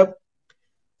പറയുന്നത്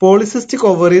പോളിസിസ്റ്റിക്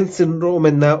ഓവറിയൻ സിൻഡ്രോം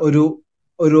എന്ന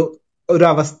ഒരു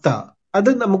അവസ്ഥ, അത്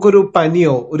നമുക്കൊരു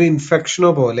പനിയോ ഒരു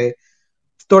ഇൻഫെക്ഷനോ പോലെ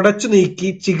തുടച്ചു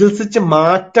നീക്കി ചികിത്സിച്ച്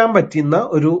മാറ്റാൻ പറ്റുന്ന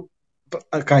ഒരു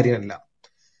കാര്യമല്ല.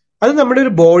 അത് നമ്മുടെ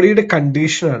ഒരു ബോഡിയുടെ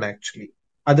കണ്ടീഷനാണ്. ആക്ച്വലി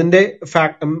അതിന്റെ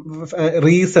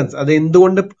റീസൺസ്, അത്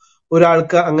എന്തുകൊണ്ട്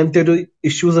ഒരാൾക്ക് അങ്ങനത്തെ ഒരു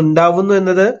ഇഷ്യൂസ് ഉണ്ടാവുന്നു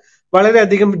എന്നത്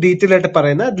വളരെയധികം ഡീറ്റെയിൽ ആയിട്ട്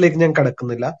പറയുന്ന, അതിലേക്ക് ഞാൻ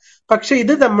കടക്കുന്നില്ല. പക്ഷെ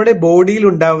ഇത് നമ്മുടെ ബോഡിയിൽ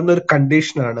ഉണ്ടാവുന്ന ഒരു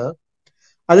കണ്ടീഷനാണ്.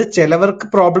 അത് ചിലവർക്ക്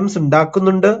പ്രോബ്ലംസ്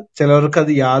ഉണ്ടാക്കുന്നുണ്ട്, ചിലവർക്ക്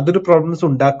അത് യാതൊരു പ്രോബ്ലംസ്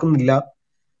ഉണ്ടാക്കുന്നില്ല.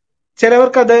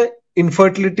 ചിലവർക്ക് അത്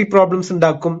ഇൻഫെർട്ടിലിറ്റി പ്രോബ്ലംസ്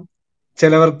ഉണ്ടാക്കും,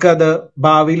 ചിലവർക്ക് അത്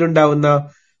ഭാവിയിൽ ഉണ്ടാവുന്ന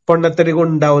പൊണ്ണത്തടി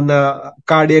കൊണ്ടുണ്ടാവുന്ന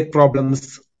കാർഡിയക് പ്രോബ്ലംസ്,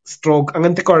 സ്ട്രോക്ക്,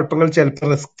 അങ്ങനത്തെ കുഴപ്പങ്ങൾ ചിലപ്പോൾ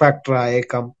റിസ്ക് ഫാക്ടർ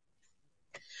ആയേക്കാം.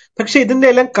 പക്ഷെ ഇതിന്റെ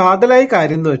എല്ലാം കാതലായ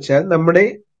കാര്യം എന്ന് വെച്ചാൽ നമ്മുടെ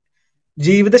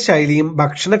ജീവിതശൈലിയും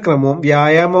ഭക്ഷണക്രമവും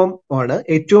വ്യായാമവുമാണ്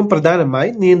ഏറ്റവും പ്രധാനമായി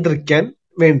നിയന്ത്രിക്കാൻ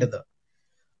വേണ്ടത്.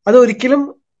 അത് ഒരിക്കലും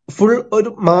ഫുൾ ഒരു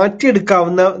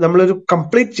മാറ്റിയെടുക്കാവുന്ന, നമ്മളൊരു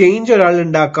കംപ്ലീറ്റ് ചേഞ്ച് ഒരാൾ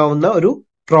ഉണ്ടാക്കാവുന്ന ഒരു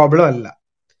പ്രോബ്ലം അല്ല.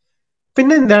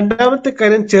 പിന്നെ രണ്ടാമത്തെ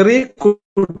കാര്യം, ചെറിയ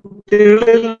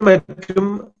കുട്ടികളിൽ മറ്റും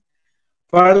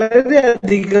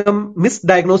വളരെയധികം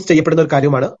മിസ്ഡയഗ്നോസ് ചെയ്യപ്പെടുന്ന ഒരു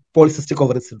കാര്യമാണ് പോളിസിസ്റ്റിക്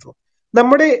ഓവറിയൻ സിൻഡ്രോം.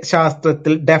 നമ്മുടെ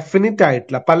ശാസ്ത്രത്തിൽ ഡെഫിനിറ്റ്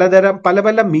ആയിട്ടുള്ള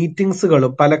പല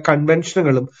മീറ്റിംഗ്സുകളും പല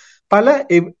കൺവെൻഷനുകളും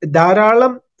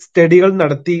ധാരാളം സ്റ്റഡികൾ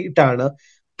നടത്തിയിട്ടാണ്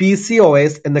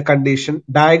PCOS എന്ന കണ്ടീഷൻ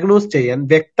ഡയഗ്നോസ് ചെയ്യാൻ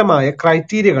വ്യക്തമായ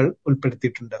ക്രൈറ്റീരിയകൾ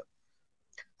ഉൾപ്പെടുത്തിയിട്ടുണ്ട്.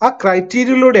 ആ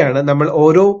ക്രൈറ്റീരിയയിലൂടെയാണ് നമ്മൾ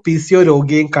ഓരോ PCO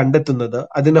രോഗിയെയും കണ്ടെത്തുന്നത്.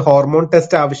 അതിന് ഹോർമോൺ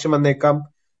ടെസ്റ്റ് ആവശ്യം വന്നേക്കാം,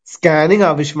 സ്കാനിങ്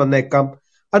ആവശ്യം വന്നേക്കാം.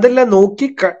 അതെല്ലാം നോക്കി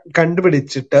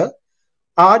കണ്ടുപിടിച്ചിട്ട്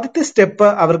ആദ്യത്തെ സ്റ്റെപ്പ്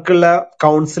അവർക്കുള്ള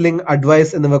കൗൺസിലിംഗ്,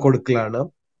 അഡ്വൈസ് എന്നിവ കൊടുക്കലാണ്.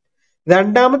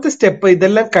 രണ്ടാമത്തെ സ്റ്റെപ്പ്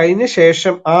ഇതെല്ലാം കഴിഞ്ഞ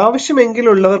ശേഷം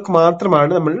ആവശ്യമെങ്കിലുള്ളവർക്ക്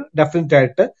മാത്രമാണ് നമ്മൾ ഡെഫിനറ്റ്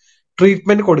ആയിട്ട്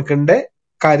ട്രീറ്റ്മെന്റ് കൊടുക്കേണ്ട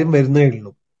കാര്യം വരുന്നേ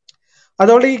ഉള്ളൂ.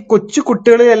 അതോടെ ഈ കൊച്ചു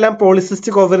കുട്ടികളിലെല്ലാം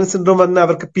പോളിസിസ്റ്റിക് ഓവറിയൻ സിൻഡ്രോം വന്ന്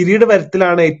അവർക്ക് പീരീഡ്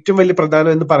വരത്തിലാണ് ഏറ്റവും വലിയ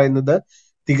പ്രധാനം എന്ന് പറയുന്നത്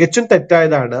തികച്ചും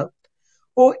തെറ്റായതാണ്.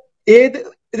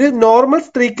 ഒരു നോർമൽ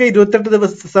സ്ത്രീക്ക് 28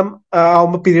 ദിവസം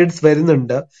ആവുമ്പോൾ പീരീഡ്സ്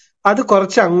വരുന്നുണ്ട്. അത്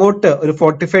കുറച്ച് അങ്ങോട്ട് ഒരു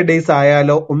 45 ഡേയ്സ്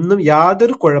ആയാലോ ഒന്നും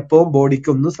യാതൊരു കുഴപ്പവും ബോഡിക്ക്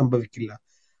ഒന്നും സംഭവിക്കില്ല.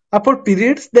 അപ്പോൾ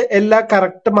പീരീഡ്സ് എല്ലാം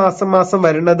കറക്റ്റ് മാസം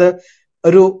വരുന്നത്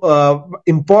ഒരു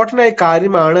ഇമ്പോർട്ടന്റ് ആയ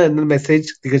കാര്യമാണ് എന്ന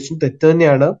മെസ്സേജ് തികച്ചും തെറ്റ്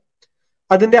തന്നെയാണ്.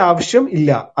 അതിന്റെ ആവശ്യം ഇല്ല,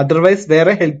 അതർവൈസ്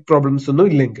വേറെ ഹെൽത്ത് പ്രോബ്ലംസ് ഒന്നും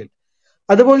ഇല്ലെങ്കിൽ.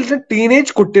 അതുപോലെ തന്നെ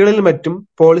ടീനേജ് കുട്ടികളിൽ മറ്റും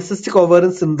പോളിസിസ്റ്റിക്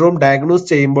ഓവറിയൻ സിൻഡ്രോം ഡയഗ്നോസ്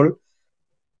ചെയ്യുമ്പോൾ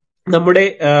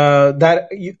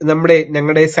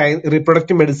ഞങ്ങളുടെ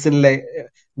റീപ്രൊഡക്റ്റീവ് മെഡിസിനിലെ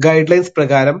ഗൈഡ് ലൈൻസ്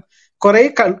പ്രകാരം കുറെ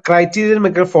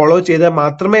ക്രൈറ്റീരിയ ഫോളോ ചെയ്താൽ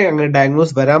മാത്രമേ അങ്ങനെ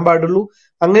ഡയഗ്നോസ് വരാൻ പാടുള്ളൂ.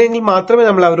 അങ്ങനെയെങ്കിൽ മാത്രമേ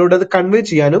നമ്മൾ അവരോട് അത് കൺവേ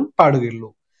ചെയ്യാനും പാടുകയുള്ളൂ.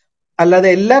 അല്ലാതെ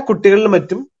എല്ലാ കുട്ടികളിലും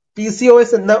മറ്റും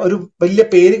PCOS എന്ന ഒരു വലിയ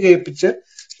പേര് കേൾപ്പിച്ച്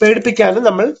പേടിപ്പിക്കാനും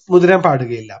നമ്മൾ മുതിരാൻ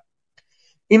പാടുകയില്ല.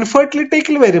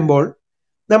 ഇൻഫെർട്ടിലിറ്റിയിൽ വരുമ്പോൾ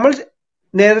നമ്മൾ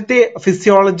നേരത്തെ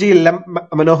ഫിസിയോളജി എല്ലാം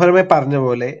മനോഹരമായി പറഞ്ഞ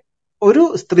പോലെ ഒരു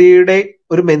സ്ത്രീയുടെ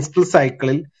ഒരു മെൻസ്ട്രൽ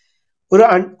സൈക്കിളിൽ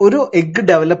ഒരു എഗ്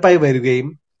ഡെവലപ്പായി വരികയും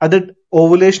അത്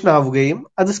ഓവുലേഷൻ ആവുകയും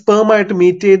അത് സ്പേമായിട്ട്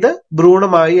മീറ്റ് ചെയ്ത്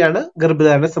ഭ്രൂണമായിയാണ്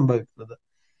ഗർഭധാരണം സംഭവിക്കുന്നത്.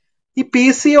 ഈ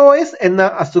PCOS എന്ന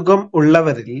അസുഖം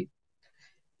ഉള്ളവരിൽ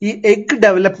ഈ എഗ്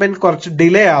ഡെവലപ്മെന്റ് കുറച്ച്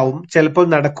ഡിലേ ആവും, ചിലപ്പോൾ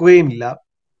നടക്കുകയുമില്ല.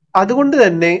 അതുകൊണ്ട്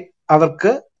തന്നെ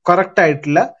അവർക്ക് കറക്റ്റ്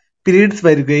ആയിട്ടുള്ള പീരീഡ്സ്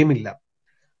വരികയുമില്ല.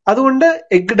 അതുകൊണ്ട്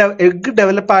എഗ്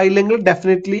ഡെവലപ്പ് ആയില്ലെങ്കിൽ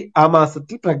ഡെഫിനറ്റ്ലി ആ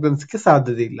മാസത്തിൽ പ്രഗ്നൻസിക്ക്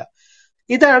സാധ്യതയില്ല.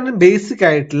 ഇതാണ് ബേസിക്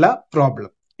ആയിട്ടുള്ള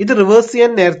പ്രോബ്ലം. ഇത് റിവേഴ്സ്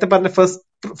ചെയ്യാൻ നേരത്തെ പറഞ്ഞ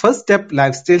first step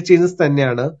life style changes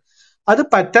തന്നെയാണ്. അത്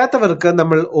പറ്റാത്തവർക്ക്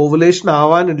നമ്മൾ ഓവുലേഷൻ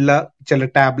ആവാനുള്ള ചില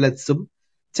ടാബ്ലറ്റ്സും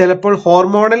ചിലപ്പോൾ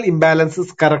ഹോർമോണൽ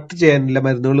ഇംബാലൻസസ് കറക്റ്റ് ചെയ്യാനുള്ള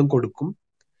മരുന്നുകളും കൊടുക്കും.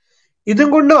 ഇതും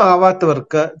കൊണ്ടും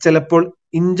ആവാത്തവർക്ക് ചിലപ്പോൾ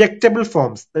ഇൻജെക്റ്റബിൾ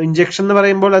ഫോംസ്, ഇഞ്ചക്ഷൻ എന്ന്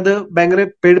പറയുമ്പോൾ അത് ഭയങ്കര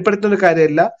പേടിപ്പെടുത്തുന്ന ഒരു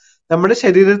കാര്യമല്ല, നമ്മുടെ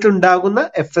ശരീരത്തിൽ ഉണ്ടാകുന്ന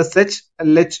FSH,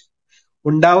 LH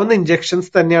ഉണ്ടാവുന്ന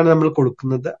ഇഞ്ചക്ഷൻസ് തന്നെയാണ് നമ്മൾ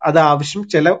കൊടുക്കുന്നത്. അത് ആവശ്യം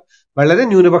വളരെ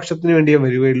ന്യൂനപക്ഷത്തിന് വേണ്ടിയേ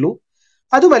വരികയുള്ളൂ.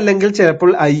 അതുമല്ലെങ്കിൽ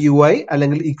ചിലപ്പോൾ IUI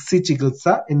അല്ലെങ്കിൽ ICSI ചികിത്സ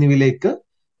എന്നിവയിലേക്ക്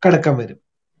കടക്കാൻ വരും.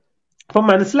 അപ്പൊ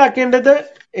മനസ്സിലാക്കേണ്ടത്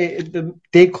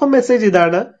ടേക്ക് ഹോം മെസ്സേജ്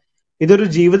ഇതാണ്: ഇതൊരു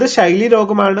ജീവിതശൈലി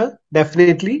രോഗമാണ്,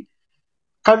 ഡെഫിനറ്റ്ലി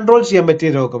കൺട്രോൾ ചെയ്യാൻ പറ്റിയ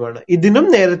രോഗമാണ്. ഇതിനും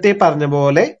നേരത്തെ പറഞ്ഞ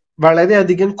പോലെ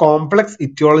വളരെയധികം കോംപ്ലക്സ്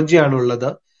ഇറ്റിയോളജി ആണുള്ളത്.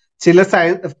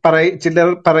 ചിലർ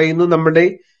പറയുന്നു നമ്മുടെ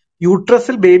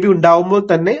യൂട്രസിൽ ബേബി ഉണ്ടാവുമ്പോൾ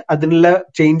തന്നെ അതിനുള്ള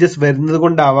ചേഞ്ചസ് വരുന്നത്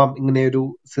കൊണ്ടാവാം ഇങ്ങനെ ഒരു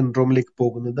സിൻഡ്രോമിലേക്ക്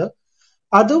പോകുന്നത്.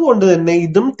 അതുകൊണ്ട് തന്നെ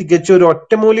ഇതും തികച്ചും ഒരു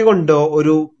ഒറ്റമൂലി കൊണ്ടോ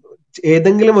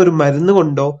ഏതെങ്കിലും ഒരു മരുന്ന്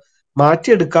കൊണ്ടോ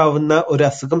മാറ്റിയെടുക്കാവുന്ന ഒരു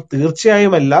അസുഖം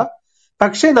തീർച്ചയായുമല്ല.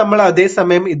 പക്ഷെ നമ്മൾ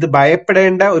അതേസമയം ഇത്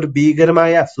ഭയപ്പെടേണ്ട ഒരു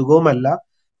ഭീകരമായ അസുഖവുമല്ല.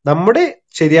 നമ്മുടെ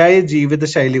ശരിയായ ജീവിത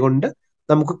ശൈലി കൊണ്ട്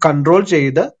നമുക്ക് കൺട്രോൾ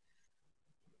ചെയ്ത്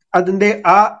അതിന്റെ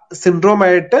ആ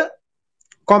സിൻഡ്രോമായിട്ട്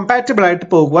കോമ്പാറ്റബിൾ ആയിട്ട്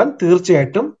പോകുവാൻ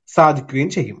തീർച്ചയായിട്ടും സാധിക്കുകയും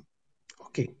ചെയ്യും.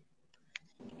 Okay,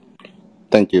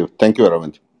 thank you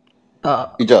Aravind.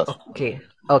 Ijaz.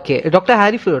 Okay doctor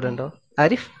Arif ഇവിടെ ഉണ്ടോ?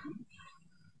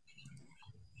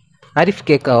 ആരിഫ്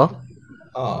കേക്കാവോ?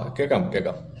 കേക്കാം.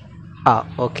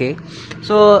 ഓക്കെ.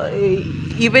 സോ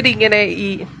ഇവരിങ്ങനെ ഈ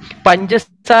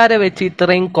പഞ്ചസാര വെച്ച്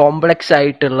ഇത്രയും കോംപ്ലക്സ്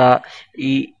ആയിട്ടുള്ള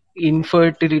ഈ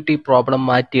ഇൻഫെർട്ടിലിറ്റി പ്രോബ്ലം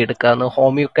മാറ്റിയെടുക്കാന്ന്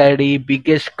ഹോമിയോക്കാരുടെ ഈ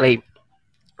ബിഗ്ഗസ്റ്റ് ക്ലെയിം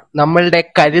നമ്മളുടെ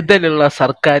കരുതലുള്ള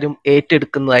സർക്കാരും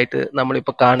ഏറ്റെടുക്കുന്നതായിട്ട്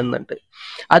നമ്മളിപ്പോൾ കാണുന്നുണ്ട്.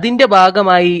 അതിന്റെ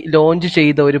ഭാഗമായി ലോഞ്ച്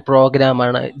ചെയ്ത ഒരു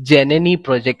പ്രോഗ്രാമാണ് ജനനി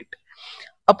പ്രൊജക്ട്.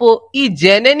 അപ്പോ ഈ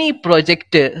ജനനി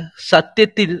പ്രൊജക്ട്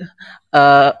സത്യത്തിൽ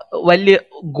വലിയ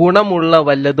ഗുണമുള്ള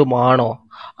വല്ലതുമാണോ?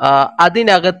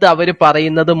 അതിനകത്ത് അവർ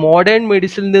പറയുന്നത് മോഡേൺ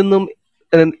മെഡിസിനിൽ നിന്നും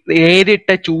നേരിട്ട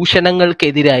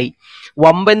ചൂഷണങ്ങൾക്കെതിരായി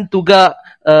വമ്പൻ തുക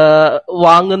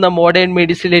വാങ്ങുന്ന മോഡേൺ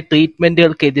മെഡിസിനിലെ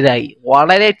ട്രീറ്റ്മെന്റുകൾക്കെതിരായി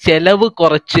വളരെ ചെലവ്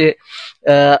കുറച്ച്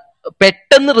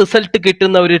പെട്ടെന്ന് റിസൾട്ട്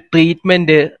കിട്ടുന്ന ഒരു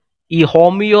ട്രീറ്റ്മെന്റ് ഈ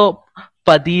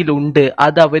ഹോമിയോപ്പതിയിലുണ്ട്.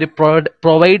 അത് അവർ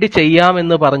പ്രൊവൈഡ്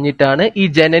ചെയ്യാമെന്ന് പറഞ്ഞിട്ടാണ് ഈ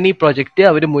ജനനി പ്രൊജക്ട്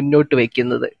അവർ മുന്നോട്ട്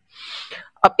വെക്കുന്നത്.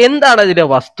 എന്താണ് അതിന്റെ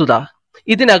വസ്തുത?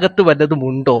 ഇതിനകത്ത് വല്ലതും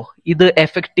ഉണ്ടോ? ഇത്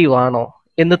എഫക്റ്റീവ് ആണോ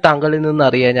എന്ന് താങ്കളിൽ നിന്ന്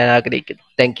അറിയാൻ ഞാൻ ആഗ്രഹിക്കുന്നു.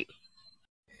 Thank you.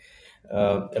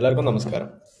 എല്ലാവർക്കും നമസ്കാരം.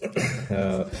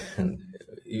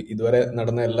 ഇതുവരെ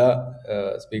നടന്ന എല്ലാ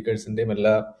സ്പീക്കേഴ്സിന്റെയും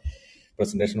എല്ലാ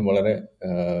പ്രസന്റേഷനും വളരെ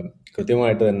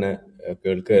കൃത്യമായിട്ട് തന്നെ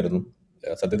കേൾക്കുകയായിരുന്നു.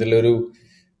 സത്യത്തിൽ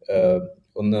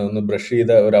ഒന്ന് ബ്രഷ്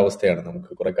ചെയ്ത ഒരവസ്ഥയാണ്.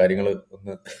 നമുക്ക് കുറെ കാര്യങ്ങൾ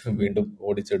ഒന്ന് വീണ്ടും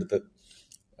ഓടിച്ചെടുത്ത്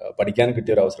പഠിക്കാൻ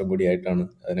കിട്ടിയ ഒരു അവസരം കൂടിയായിട്ടാണ്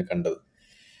അതിനെ കണ്ടത്.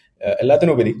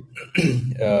 എല്ലാത്തിനുപരി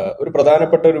ഒരു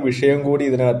പ്രധാനപ്പെട്ട ഒരു വിഷയം കൂടി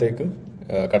ഇതിനകത്തേക്ക്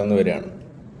കടന്നു വരികയാണ്.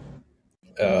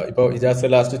 ഇപ്പോൾ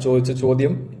ഇജാസ് ലാസ്റ്റ് ചോദിച്ച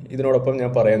ചോദ്യം ഇതിനോടൊപ്പം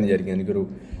ഞാൻ പറയാമെന്ന് വിചാരിക്കും. എനിക്കൊരു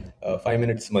 5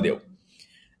 minutes മതിയാവും.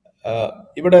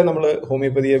 ഇവിടെ നമ്മൾ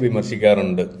ഹോമിയോപ്പതിയെ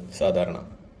വിമർശിക്കാറുണ്ട് സാധാരണ.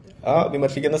 ആ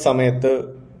വിമർശിക്കുന്ന സമയത്ത്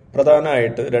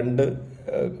പ്രധാനമായിട്ട് 2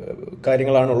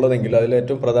 കാര്യങ്ങളാണ് ഉള്ളതെങ്കിൽ അതിൽ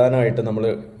ഏറ്റവും പ്രധാനമായിട്ട് നമ്മൾ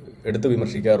എടുത്ത്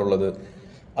വിമർശിക്കാറുള്ളത്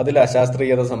അതിൽ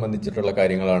അശാസ്ത്രീയത സംബന്ധിച്ചിട്ടുള്ള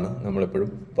കാര്യങ്ങളാണ്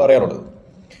നമ്മളെപ്പോഴും പറയാറുള്ളത്.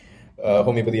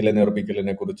 ഹോമിയോപ്പതിയിലെ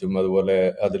നിർമ്മിക്കലിനെ കുറിച്ചും അതുപോലെ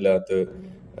അതിനകത്ത്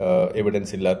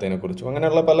എവിഡൻസ് ഇല്ലാത്തതിനെ കുറിച്ചും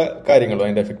അങ്ങനെയുള്ള പല കാര്യങ്ങളും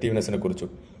അതിന്റെ എഫക്റ്റീവ്നെസ്സിനെ കുറിച്ചും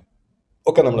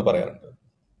ഒക്കെ നമ്മൾ പറയാറുണ്ട്.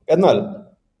 എന്നാൽ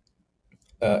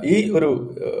ഈ ഒരു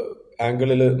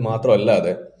ആംഗിളിൽ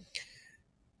മാത്രമല്ലാതെ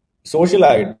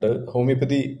സോഷ്യലായിട്ട്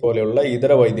ഹോമിയോപ്പതി പോലെയുള്ള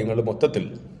ഇതര വൈദ്യങ്ങൾ മൊത്തത്തിൽ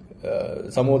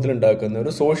സമൂഹത്തിൽ ഉണ്ടാക്കുന്ന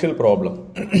ഒരു സോഷ്യൽ പ്രോബ്ലം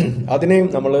അതിനെയും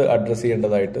നമ്മൾ അഡ്രസ്സ്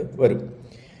ചെയ്യേണ്ടതായിട്ട് വരും.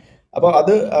 അപ്പോൾ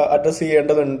അത് അഡ്രസ്സ്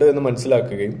ചെയ്യേണ്ടതുണ്ട് എന്ന്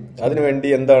മനസ്സിലാക്കുകയും അതിനുവേണ്ടി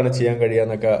എന്താണ് ചെയ്യാൻ കഴിയുക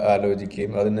എന്നൊക്കെ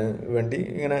ആലോചിക്കുകയും അതിന് വേണ്ടി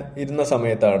ഇങ്ങനെ ഇരുന്ന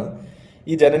സമയത്താണ്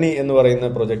ഈ ജനനി എന്ന് പറയുന്ന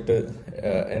പ്രൊജക്ട്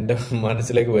എൻ്റെ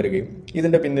മനസ്സിലേക്ക് വരികയും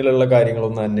ഇതിന്റെ പിന്നിലുള്ള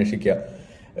കാര്യങ്ങളൊന്ന് അന്വേഷിക്കുക.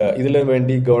 ഇതിനു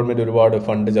വേണ്ടി ഗവൺമെന്റ് ഒരുപാട്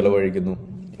ഫണ്ട് ചെലവഴിക്കുന്നു.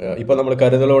 ഇപ്പൊ നമ്മൾ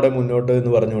കരുതലോടെ മുന്നോട്ട്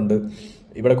എന്ന് പറഞ്ഞുകൊണ്ട്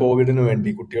ഇവിടെ കോവിഡിന് വേണ്ടി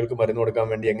കുട്ടികൾക്ക് മരുന്ന് കൊടുക്കാൻ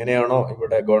വേണ്ടി എങ്ങനെയാണോ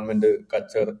ഇവിടെ ഗവൺമെന്റ്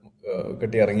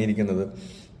കെട്ടി ഇറങ്ങിയിരിക്കുന്നത്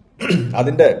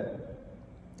അതിന്റെ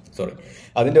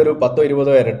ഒരു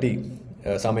 10-20 ഇരട്ടി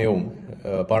സമയവും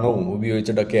പണവും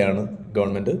ഉപയോഗിച്ചിട്ടൊക്കെയാണ്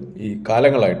ഗവൺമെന്റ് ഈ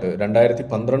കാലങ്ങളായിട്ട്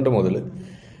 2012 മുതൽ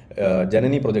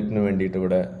ജനനി പ്രൊജക്ടിന് വേണ്ടിയിട്ട്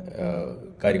ഇവിടെ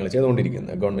കാര്യങ്ങൾ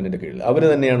ചെയ്തുകൊണ്ടിരിക്കുന്നത്. ഗവൺമെന്റിന്റെ കീഴിൽ അവർ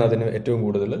തന്നെയാണ് അതിന് ഏറ്റവും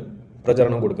കൂടുതൽ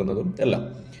പ്രചരണം കൊടുക്കുന്നതും എല്ലാം.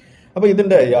 അപ്പൊ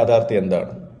ഇതിന്റെ യാഥാർത്ഥ്യം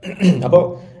എന്താണ്? അപ്പോൾ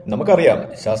നമുക്കറിയാം,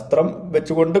 ശാസ്ത്രം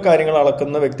വെച്ചുകൊണ്ട് കാര്യങ്ങൾ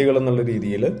അളക്കുന്ന വ്യക്തികൾ എന്നുള്ള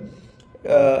രീതിയിൽ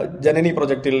ജനനി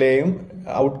പ്രൊജക്റ്റിലെയും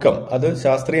ഔട്ട്കം അത്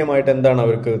ശാസ്ത്രീയമായിട്ട് എന്താണ്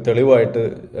അവർക്ക് തെളിവായിട്ട്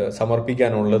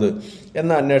സമർപ്പിക്കാനുള്ളത്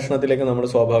എന്ന അന്വേഷണത്തിലേക്ക് നമ്മൾ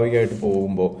സ്വാഭാവികമായിട്ട്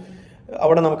പോകുമ്പോൾ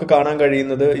അവിടെ നമുക്ക് കാണാൻ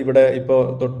കഴിയുന്നത് ഇവിടെ ഇപ്പോൾ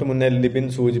തൊട്ട് മുന്നേ ലിബിൻ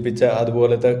സൂചിപ്പിച്ച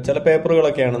അതുപോലത്തെ ചില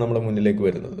പേപ്പറുകളൊക്കെയാണ് നമ്മുടെ മുന്നിലേക്ക്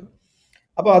വരുന്നത്.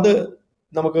 അപ്പൊ അത്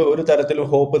നമുക്ക് ഒരു തരത്തിലും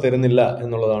ഹോപ്പ് തരുന്നില്ല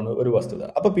എന്നുള്ളതാണ് ഒരു വസ്തുത.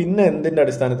 അപ്പൊ പിന്നെ എന്തിന്റെ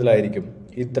അടിസ്ഥാനത്തിലായിരിക്കും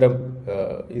ഇത്തരം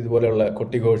ഇതുപോലെയുള്ള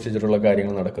കൊട്ടിഘോഷിച്ചിട്ടുള്ള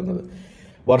കാര്യങ്ങൾ നടക്കുന്നത്?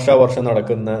 വർഷാവർഷം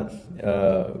നടക്കുന്ന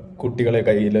കുട്ടികളെ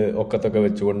കയ്യിൽ ഒക്കത്തൊക്കെ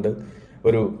വെച്ചുകൊണ്ട്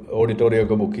ഒരു ഓഡിറ്റോറിയം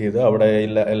ഒക്കെ ബുക്ക് ചെയ്ത് അവിടെ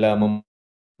എല്ലാ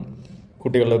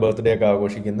കുട്ടികളുടെ ബർത്ത്ഡേ ഒക്കെ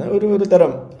ആഘോഷിക്കുന്ന ഒരു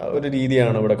തരം ഒരു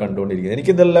രീതിയാണ് ഇവിടെ കണ്ടുകൊണ്ടിരിക്കുന്നത്.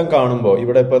 എനിക്കിതെല്ലാം കാണുമ്പോൾ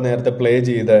ഇവിടെ ഇപ്പൊ നേരത്തെ പ്ലേ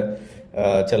ചെയ്ത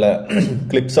ചില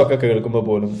ക്ലിപ്സ് ഒക്കെ കേൾക്കുമ്പോൾ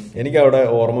പോലും എനിക്ക് അവിടെ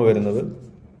ഓർമ്മ വരുന്നത്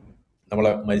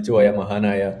നമ്മളെ മരിച്ചുപോയ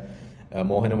മഹാനായ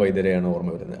മോഹന വൈദ്യരെയാണ് ഓർമ്മ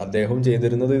വരുന്നത്. അദ്ദേഹം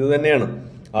ചെയ്തിരുന്നത് ഇത് തന്നെയാണ്.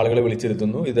 ആളുകളെ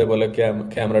വിളിച്ചിരുത്തുന്നു. ഇതേപോലെ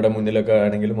ക്യാമറയുടെ മുന്നിലൊക്കെ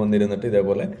ആണെങ്കിലും വന്നിരുന്നിട്ട്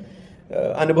ഇതേപോലെ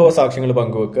അനുഭവ സാക്ഷ്യങ്ങൾ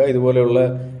പങ്കുവെക്കുക, ഇതുപോലെയുള്ള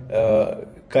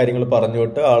കാര്യങ്ങൾ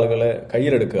പറഞ്ഞുവിട്ട് ആളുകളെ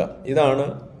കയ്യിലെടുക്കുക. ഇതാണ്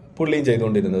പുള്ളിയും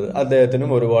ചെയ്തുകൊണ്ടിരുന്നത്. അദ്ദേഹത്തിനും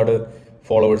ഒരുപാട്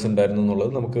ഫോളോവേഴ്സ് ഉണ്ടായിരുന്നു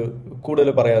എന്നുള്ളത് നമുക്ക് കൂടുതൽ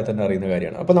പറയാതെ തന്നെ അറിയുന്ന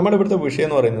കാര്യമാണ്. അപ്പൊ നമ്മുടെ ഇവിടുത്തെ വിഷയം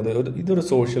എന്ന് പറയുന്നത് ഇതൊരു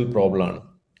സോഷ്യൽ പ്രോബ്ലം ആണ്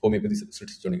ഹോമിയോപ്പതി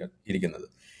സൃഷ്ടിച്ചുകൊണ്ടിരിക്കുന്നത്.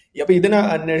 അപ്പൊ ഇതിനെ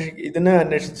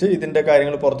അന്വേഷിച്ച് ഇതിന്റെ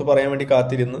കാര്യങ്ങൾ പുറത്ത് പറയാൻ വേണ്ടി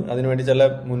കാത്തിരുന്ന് അതിനുവേണ്ടി ചില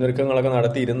മുന്നൊരുക്കങ്ങളൊക്കെ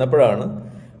നടത്തിയിരുന്നപ്പോഴാണ്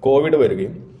കോവിഡ്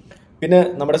വരികയും പിന്നെ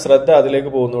നമ്മുടെ ശ്രദ്ധ അതിലേക്ക്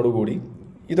പോകുന്നതോടുകൂടി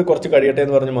ഇത് കുറച്ച് കഴിയട്ടെ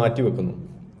എന്ന് പറഞ്ഞ് മാറ്റി വെക്കുന്നു.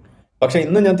 പക്ഷെ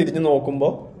ഇന്ന് ഞാൻ തിരിഞ്ഞു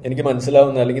നോക്കുമ്പോൾ എനിക്ക്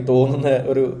മനസ്സിലാവുന്ന അല്ലെങ്കിൽ തോന്നുന്ന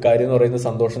ഒരു കാര്യം എന്ന് പറയുന്നത്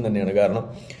സന്തോഷം തന്നെയാണ്. കാരണം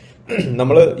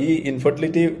നമ്മൾ ഈ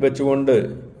ഇൻഫെർട്ടിലിറ്റി വെച്ചുകൊണ്ട്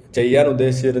ചെയ്യാൻ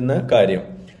ഉദ്ദേശിച്ചിരുന്ന കാര്യം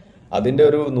അതിന്റെ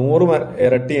ഒരു 100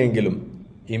 ഇരട്ടിയെങ്കിലും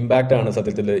ഇമ്പാക്റ്റ് ആണ്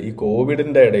സത്യത്തിൽ ഈ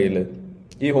കോവിഡിന്റെ ഇടയിൽ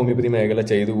ഈ ഹോമിയോപ്പതി മേഖല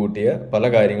ചെയ്തു കൂട്ടിയ പല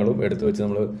കാര്യങ്ങളും എടുത്തു വെച്ച്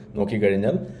നമ്മൾ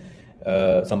നോക്കിക്കഴിഞ്ഞാൽ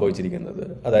സംഭവിച്ചിരിക്കുന്നത്.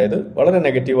 അതായത് വളരെ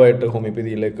നെഗറ്റീവായിട്ട്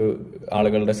ഹോമിയോപ്പതിയിലേക്ക്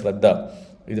ആളുകളുടെ ശ്രദ്ധ,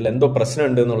 ഇതിലെന്തോ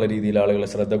പ്രശ്നമുണ്ട് എന്നുള്ള രീതിയിൽ ആളുകളെ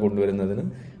ശ്രദ്ധ കൊണ്ടുവരുന്നതിന്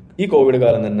ഈ കോവിഡ്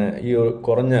കാലം തന്നെ ഈ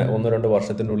കുറഞ്ഞ 1-2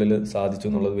 വർഷത്തിൻ്റെ ഉള്ളിൽ സാധിച്ചു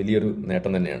എന്നുള്ളത് വലിയൊരു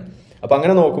നേട്ടം തന്നെയാണ്. അപ്പൊ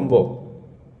അങ്ങനെ നോക്കുമ്പോൾ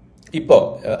ഇപ്പോ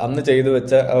അന്ന് ചെയ്തു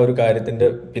വെച്ച ആ ഒരു കാര്യത്തിന്റെ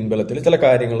പിൻബലത്തിൽ ചില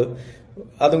കാര്യങ്ങൾ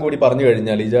അതും കൂടി പറഞ്ഞു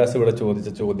കഴിഞ്ഞാൽ ഇജാസ് ഇവിടെ ചോദിച്ച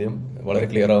ചോദ്യം വളരെ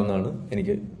ക്ലിയർ ആവുമെന്നാണ്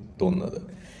എനിക്ക് തോന്നുന്നത്.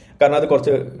 കാരണം അത്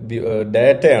കുറച്ച്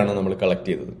ഡാറ്റയാണ് നമ്മൾ കളക്ട്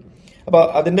ചെയ്തത്. അപ്പൊ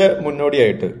അതിന്റെ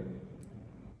മുന്നോടിയായിട്ട്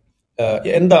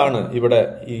എന്താണ് ഇവിടെ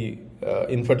ഈ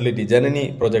ഇൻഫെർട്ടിലിറ്റി ജനനി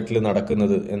പ്രൊജക്റ്റിൽ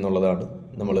നടക്കുന്നത് എന്നുള്ളതാണ്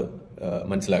നമ്മൾ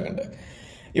മനസ്സിലാക്കേണ്ടത്.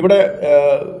 ഇവിടെ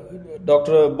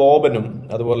ഡോക്ടർ ബോബനും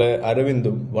അതുപോലെ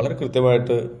അരവിന്ദും വളരെ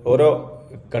കൃത്യമായിട്ട് ഓരോ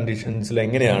കണ്ടീഷൻസിൽ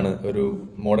എങ്ങനെയാണ് ഒരു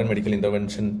മോഡേൺ മെഡിക്കൽ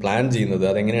ഇന്റർവെൻഷൻ പ്ലാൻ ചെയ്യുന്നത്,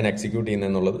 അതെങ്ങനെയാണ് എക്സിക്യൂട്ട് ചെയ്യുന്നത്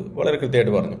എന്നുള്ളത് വളരെ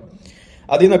കൃത്യമായിട്ട് പറഞ്ഞു.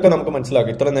 അതിൽ നിന്നൊക്കെ നമുക്ക്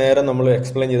മനസ്സിലാക്കും, ഇത്ര നേരം നമ്മൾ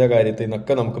എക്സ്പ്ലെയിൻ ചെയ്ത കാര്യത്തിൽ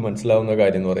നിന്നൊക്കെ നമുക്ക് മനസ്സിലാവുന്ന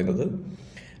കാര്യം എന്ന് പറയുന്നത്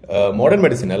മോഡേൺ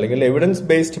മെഡിസിൻ അല്ലെങ്കിൽ എവിഡൻസ്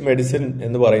ബേസ്ഡ് മെഡിസിൻ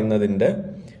എന്ന് പറയുന്നതിന്റെ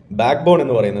ബാക്ക് ബോൺ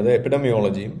എന്ന് പറയുന്നത്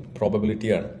എപ്പിഡമിയോളജിയും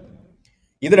പ്രോബബിലിറ്റിയാണ്.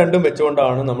 ഇത് രണ്ടും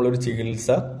വെച്ചുകൊണ്ടാണ് നമ്മളൊരു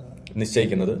ചികിത്സ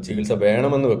നിശ്ചയിക്കുന്നത്, ചികിത്സ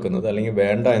വേണമെന്ന് വെക്കുന്നത് അല്ലെങ്കിൽ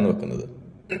വേണ്ട എന്ന് വെക്കുന്നത്.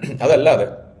 അതല്ലാതെ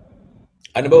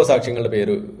അനുഭവ സാക്ഷ്യങ്ങളുടെ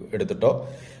പേര് എടുത്തിട്ടോ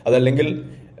അതല്ലെങ്കിൽ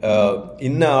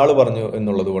ഇന്ന ആള് പറഞ്ഞു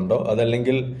എന്നുള്ളത് കൊണ്ടോ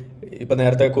അതല്ലെങ്കിൽ ഇപ്പൊ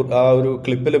നേരത്തെ ആ ഒരു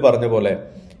ക്ലിപ്പിൽ പറഞ്ഞ പോലെ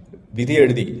വിധി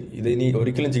എഴുതി ഇത് ഇനി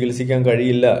ഒരിക്കലും ചികിത്സിക്കാൻ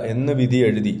കഴിയില്ല എന്ന് വിധി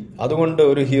എഴുതി അതുകൊണ്ട്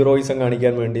ഒരു ഹീറോയിസം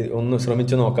കാണിക്കാൻ വേണ്ടി ഒന്ന്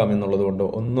ശ്രമിച്ചു നോക്കാം എന്നുള്ളത് കൊണ്ടോ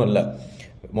ഒന്നുമല്ല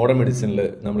മോഡേൺ മെഡിസിനിൽ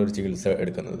നമ്മളൊരു ചികിത്സ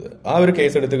എടുക്കുന്നത്. ആ ഒരു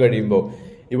കേസ് എടുത്തു കഴിയുമ്പോൾ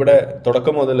ഇവിടെ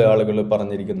തുടക്കം മുതൽ ആളുകൾ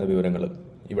പറഞ്ഞിരിക്കുന്ന വിവരങ്ങൾ,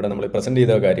 ഇവിടെ നമ്മൾ പ്രസന്റ്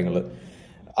ചെയ്ത കാര്യങ്ങൾ,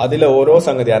 അതിലെ ഓരോ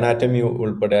സംഗതി അനാറ്റമി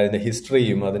ഉൾപ്പെടെ അതിന്റെ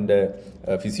ഹിസ്റ്ററിയും അതിന്റെ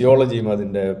ഫിസിയോളജിയും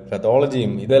അതിന്റെ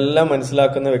പത്തോളജിയും ഇതെല്ലാം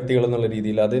മനസ്സിലാക്കുന്ന വ്യക്തികൾ എന്നുള്ള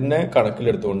രീതിയിൽ അതിനെ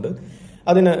കണക്കിലെടുത്തുകൊണ്ട്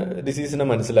അതിന് ഡിസീസിനെ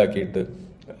മനസ്സിലാക്കിയിട്ട്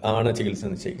ആണ് ചികിത്സ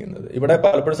നിശ്ചയിക്കുന്നത്. ഇവിടെ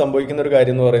പലപ്പോഴും സംഭവിക്കുന്ന ഒരു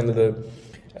കാര്യം എന്ന് പറയുന്നത്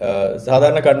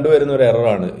സാധാരണ കണ്ടുവരുന്ന ഒരു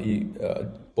എററാണ് ഈ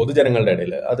പൊതുജനങ്ങളുടെ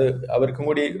ഇടയിൽ. അത് അവർക്കും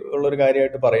കൂടി ഉള്ളൊരു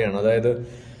കാര്യമായിട്ട് പറയാണ്. അതായത്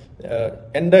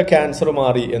എന്റെ ക്യാൻസർ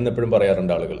മാറി എന്നെപ്പോഴും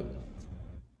പറയാറുണ്ട് ആളുകൾ.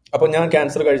 അപ്പൊ ഞാൻ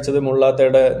ക്യാൻസർ കഴിച്ചത്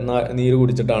മുള്ളാത്തയുടെ നീര്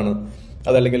കുടിച്ചിട്ടാണ്,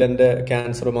 അതല്ലെങ്കിൽ എന്റെ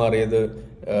ക്യാൻസർ മാറിയത്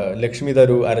ലക്ഷ്മി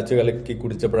തരു അരച്ചു കലക്കി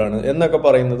കുടിച്ചപ്പോഴാണ് എന്നൊക്കെ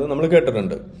പറയുന്നത് നമ്മൾ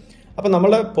കേട്ടിട്ടുണ്ട്. അപ്പൊ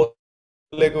നമ്മളെ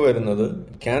ലേക്ക് വരുന്നത്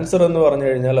ക്യാൻസർ എന്ന് പറഞ്ഞു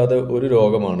കഴിഞ്ഞാൽ അത് ഒരു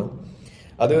രോഗമാണ്,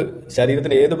 അത്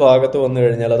ശരീരത്തിന്റെ ഏത് ഭാഗത്ത് വന്നു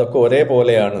കഴിഞ്ഞാൽ അതൊക്കെ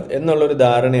ഒരേപോലെയാണ് എന്നുള്ളൊരു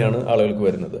ധാരണയാണ് ആളുകൾക്ക്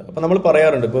വരുന്നത്. അപ്പൊ നമ്മൾ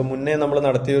പറയാറുണ്ട്, ഇപ്പൊ മുന്നേ നമ്മൾ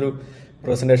നടത്തിയൊരു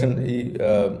പ്രസന്റേഷൻ ഈ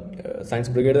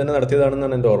സയൻസ് ബ്രിഗേഡ് തന്നെ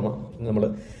നടത്തിയതാണെന്നാണ് എൻ്റെ ഓർമ്മ. നമ്മൾ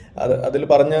അതിൽ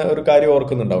പറഞ്ഞ ഒരു കാര്യം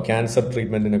ഓർക്കുന്നുണ്ടാവും, ക്യാൻസർ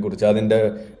ട്രീറ്റ്മെന്റിനെ കുറിച്ച്, അതിന്റെ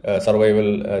സർവൈവൽ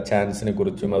ചാൻസിനെ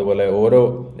കുറിച്ചും അതുപോലെ ഓരോ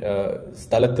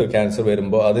സ്ഥലത്ത് ക്യാൻസർ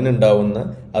വരുമ്പോൾ അതിനുണ്ടാവുന്ന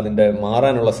അതിന്റെ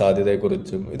മാറാനുള്ള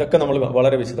സാധ്യതയെക്കുറിച്ചും ഇതൊക്കെ നമ്മൾ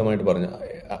വളരെ വിശദമായിട്ട് പറഞ്ഞു.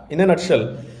 ഇൻ എ നട്ട്ഷെൽ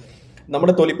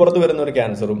നമ്മുടെ തൊലിപ്പുറത്ത് വരുന്ന ഒരു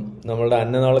ക്യാൻസറും നമ്മളുടെ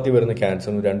അന്നനാളത്തിൽ വരുന്ന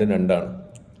ക്യാൻസറും രണ്ടാണ്.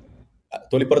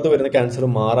 തൊലിപ്പുറത്ത് വരുന്ന ക്യാൻസർ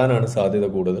മാറാനാണ് സാധ്യത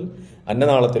കൂടുതൽ.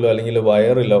 അന്നനാളത്തിലോ അല്ലെങ്കിൽ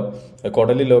വയറിലോ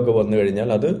കുടലിലോ ഒക്കെ വന്നു കഴിഞ്ഞാൽ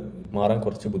അത് മാറാൻ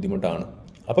കുറച്ച് ബുദ്ധിമുട്ടാണ്.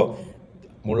 അപ്പോൾ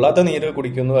മുള്ളാത്ത നീര്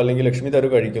കുടിക്കുന്നു അല്ലെങ്കിൽ ലക്ഷ്മി തരു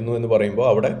കഴിക്കുന്നു എന്ന് പറയുമ്പോൾ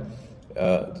അവിടെ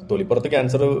തൊലിപ്പുറത്ത്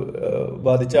ക്യാൻസർ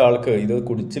ബാധിച്ച ആൾക്ക് ഇത്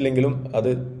കുടിച്ചില്ലെങ്കിലും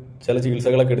അത് ചില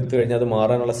ചികിത്സകളൊക്കെ എടുത്തു കഴിഞ്ഞാൽ അത്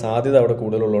മാറാനുള്ള സാധ്യത അവിടെ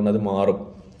കൂടുതലുള്ളതുകൊണ്ട് അത് മാറും.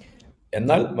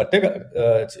 എന്നാൽ മറ്റേ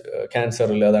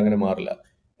ക്യാൻസറിൽ അത് അങ്ങനെ മാറില്ല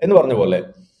എന്ന് പറഞ്ഞ പോലെ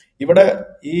ഇവിടെ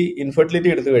ഈ ഇൻഫെർട്ടിലിറ്റി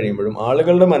എടുത്തു കഴിയുമ്പോഴും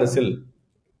ആളുകളുടെ മനസ്സിൽ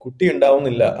കുട്ടി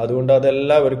ഉണ്ടാവുന്നില്ല, അതുകൊണ്ട്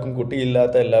അതെല്ലാവർക്കും,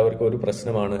 കുട്ടിയില്ലാത്ത എല്ലാവർക്കും ഒരു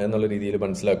പ്രശ്നമാണ് എന്നുള്ള രീതിയിൽ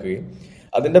മനസ്സിലാക്കുകയും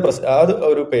അതിന്റെ ആ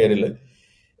ഒരു പേരിൽ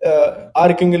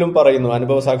ആർക്കെങ്കിലും പറയുന്നു,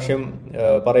 അനുഭവ സാക്ഷ്യം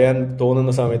പറയാൻ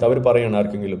തോന്നുന്ന സമയത്ത് അവർ പറയണം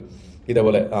ആർക്കെങ്കിലും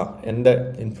ഇതേപോലെ എന്റെ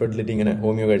ഇൻഫെർട്ടിലിറ്റി ഇങ്ങനെ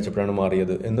ഹോമിയോ കഴിച്ചപ്പോഴാണ്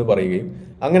മാറിയത് എന്ന് പറയുകയും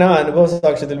അങ്ങനെ ആ അനുഭവ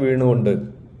സാക്ഷ്യത്തിൽ വീണുകൊണ്ട്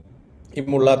ഈ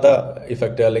മുള്ളാത്ത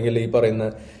ഇഫക്റ്റ് അല്ലെങ്കിൽ ഈ പറയുന്ന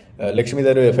ലക്ഷ്മി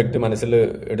തരു എഫക്റ്റ് മനസ്സിൽ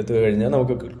എടുത്തു കഴിഞ്ഞാൽ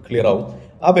നമുക്ക് ക്ലിയർ ആവും.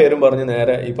 ആ പേരും പറഞ്ഞ്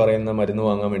നേരെ ഈ പറയുന്ന മരുന്ന്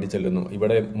വാങ്ങാൻ വേണ്ടി ചെല്ലുന്നു.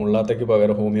 ഇവിടെ മുള്ളാത്തയ്ക്ക്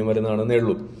പകരം ഹോമിയോ മരുന്നാണെന്നേ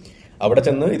ഉള്ളൂ. അവിടെ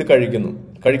ചെന്ന് ഇത്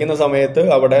കഴിക്കുന്ന സമയത്ത്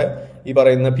അവിടെ ഈ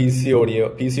പറയുന്ന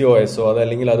PCOSO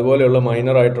അതല്ലെങ്കിൽ അതുപോലെയുള്ള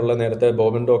മൈനർ ആയിട്ടുള്ള നേരത്തെ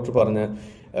ബോബൻ ഡോക്ടർ പറഞ്ഞ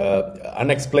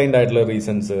അൺഎക്സ്പ്ലെയിൻഡ് ആയിട്ടുള്ള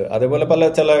റീസൺസ്, അതേപോലെ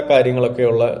ചില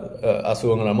കാര്യങ്ങളൊക്കെയുള്ള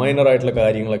അസുഖങ്ങളാണ്, മൈനർ ആയിട്ടുള്ള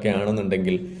കാര്യങ്ങളൊക്കെ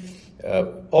ആണെന്നുണ്ടെങ്കിൽ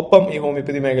ഒപ്പം ഈ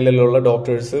ഹോമിയോപ്പതി മേഖലയിലുള്ള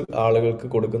ഡോക്ടേഴ്സ് ആളുകൾക്ക്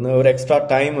കൊടുക്കുന്ന ഒരു എക്സ്ട്രാ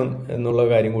ടൈം എന്നുള്ള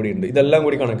കാര്യം കൂടി ഉണ്ട്. ഇതെല്ലാം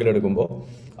കൂടി കണക്കിലെടുക്കുമ്പോൾ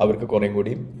അവർക്ക് കുറേം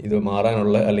കൂടി ഇത്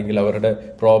മാറാനുള്ള അല്ലെങ്കിൽ അവരുടെ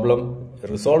പ്രോബ്ലം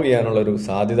റിസോൾവ് ചെയ്യാനുള്ള ഒരു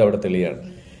സാധ്യത അവിടെ തെളിയാണ്.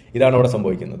 ഇതാണ് അവിടെ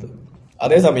സംഭവിക്കുന്നത്.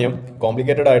 അതേസമയം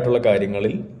കോംപ്ലിക്കേറ്റഡ് ആയിട്ടുള്ള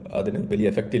കാര്യങ്ങളിൽ അതിന് വലിയ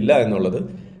എഫക്റ്റ് ഇല്ല എന്നുള്ളത്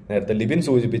നേരത്തെ ലിബിൻ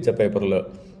സൂചിപ്പിച്ച പേപ്പറിൽ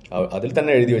അതിൽ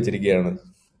തന്നെ എഴുതി വെച്ചിരിക്കുകയാണ്.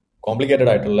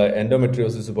 കോംപ്ലിക്കേറ്റഡ് ആയിട്ടുള്ള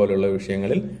എൻഡോമെട്രിയോസിസ് പോലെയുള്ള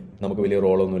വിഷയങ്ങളിൽ നമുക്ക് വലിയ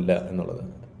റോളൊന്നുമില്ല എന്നുള്ളത്.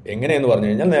 എങ്ങനെയെന്ന് പറഞ്ഞു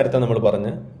കഴിഞ്ഞാൽ നേരത്തെ നമ്മൾ പറഞ്ഞ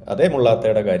അതേ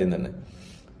മുള്ളാത്തയുടെ കാര്യം തന്നെ,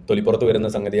 തൊലിപ്പുറത്ത് വരുന്ന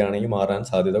സംഗതിയാണെങ്കിൽ മാറാൻ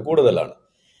സാധ്യത കൂടുതലാണ്.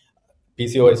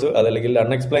 PCOS അതല്ലെങ്കിൽ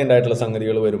അൺഎക്സ്പ്ലെയിൻഡ് ആയിട്ടുള്ള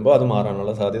സംഗതികൾ വരുമ്പോൾ അത്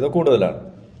മാറാനുള്ള സാധ്യത കൂടുതലാണ്.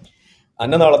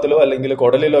 അന്നനാളത്തിലോ അല്ലെങ്കിൽ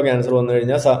കുടലിലോ ക്യാൻസർ വന്നു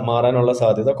കഴിഞ്ഞാൽ മാറാനുള്ള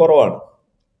സാധ്യത കുറവാണ്.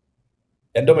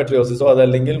 എൻഡോമെട്രിയോസിസോ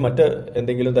അതല്ലെങ്കിൽ മറ്റ്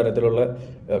എന്തെങ്കിലും തരത്തിലുള്ള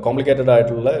കോംപ്ലിക്കേറ്റഡ്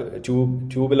ആയിട്ടുള്ള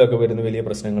ട്യൂബിലൊക്കെ വരുന്ന വലിയ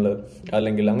പ്രശ്നങ്ങൾ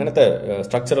അല്ലെങ്കിൽ അങ്ങനത്തെ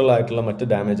സ്ട്രക്ചറൽ ആയിട്ടുള്ള മറ്റ്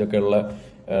ഡാമേജ് ഒക്കെ ഉള്ള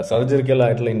സർജിക്കൽ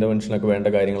ആയിട്ടുള്ള ഇന്റർവെൻഷനൊക്കെ വേണ്ട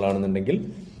കാര്യങ്ങളാണെന്നുണ്ടെങ്കിൽ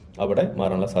അവിടെ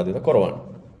മാറാനുള്ള സാധ്യത കുറവാണ്.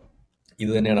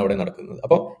 ഇത് തന്നെയാണ് അവിടെ നടക്കുന്നത്.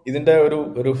 അപ്പോൾ ഇതിന്റെ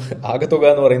ഒരു ആകത്തുക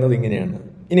എന്ന് പറയുന്നത് ഇങ്ങനെയാണ്.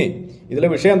 ഇനി ഇതിലെ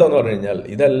വിഷയം എന്താന്ന് പറഞ്ഞു കഴിഞ്ഞാൽ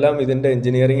ഇതെല്ലാം ഇതിന്റെ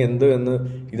എഞ്ചിനീയറിംഗ് എന്ത് എന്ന്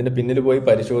ഇതിന്റെ പിന്നിൽ പോയി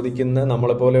പരിശോധിക്കുന്ന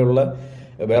നമ്മളെ പോലെയുള്ള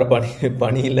വേറെ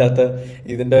പണിയില്ലാത്ത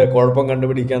ഇതിന്റെ കുഴപ്പം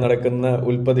കണ്ടുപിടിക്കാൻ നടക്കുന്ന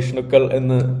ഉൽപ്പതിഷ്ണുക്കൾ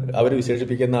എന്ന് അവർ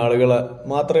വിശേഷിപ്പിക്കുന്ന ആളുകൾ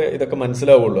മാത്രമേ ഇതൊക്കെ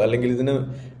മനസ്സിലാവുള്ളൂ. അല്ലെങ്കിൽ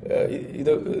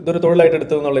ഇതൊരു തൊഴിലായിട്ട്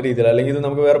എടുത്തതെന്നുള്ള രീതിയിൽ, അല്ലെങ്കിൽ ഇത്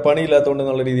നമുക്ക് വേറെ പണിയില്ലാത്തതുകൊണ്ട്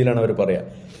എന്നുള്ള രീതിയിലാണ് അവർ പറയാ.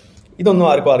 ഇതൊന്നും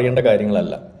ആർക്കും അറിയേണ്ട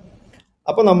കാര്യങ്ങളല്ല.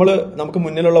 അപ്പൊ നമുക്ക്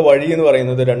മുന്നിലുള്ള വഴി എന്ന്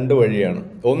പറയുന്നത് രണ്ട് വഴിയാണ്.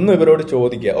 ഒന്ന്, ഇവരോട്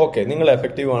ചോദിക്കുക, ഓക്കെ നിങ്ങൾ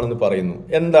എഫക്റ്റീവ് ആണെന്ന് പറയുന്നു,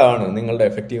 എന്താണ് നിങ്ങളുടെ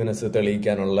എഫക്റ്റീവ്നെസ്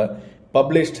തെളിയിക്കാനുള്ള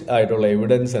പബ്ലിഷ്ഡ് ആയിട്ടുള്ള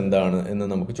എവിഡൻസ് എന്താണ് എന്ന്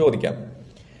നമുക്ക് ചോദിക്കാം.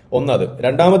 ഒന്നത്.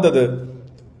 രണ്ടാമത്തത്,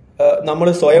 നമ്മൾ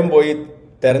സ്വയം പോയി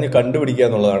തെരഞ്ഞ് കണ്ടുപിടിക്കുക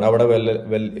എന്നുള്ളതാണ്. അവിടെ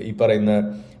ഈ പറയുന്ന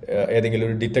ഏതെങ്കിലും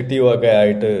ഒരു ഡിറ്റക്റ്റീവ് ഒക്കെ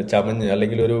ആയിട്ട് ചമഞ്ഞ്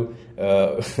അല്ലെങ്കിൽ ഒരു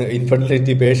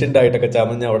ഇൻഫെർട്ടിലിറ്റി പേഷ്യന്റ് ആയിട്ടൊക്കെ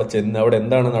ചമഞ്ഞ് അവിടെ ചെന്ന് അവിടെ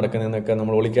എന്താണ് നടക്കുന്നതെന്നൊക്കെ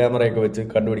നമ്മൾ ഒളിക്യാമറയൊക്കെ വെച്ച്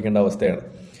കണ്ടുപിടിക്കേണ്ട അവസ്ഥയാണ്.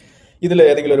 ഇതിൽ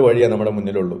ഏതെങ്കിലും ഒരു വഴിയാണ് നമ്മുടെ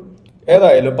മുന്നിലുള്ളൂ.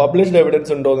 ഏതായാലും പബ്ലിഷ്ഡ്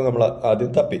എവിഡൻസ് ഉണ്ടോ എന്ന് നമ്മൾ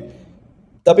ആദ്യം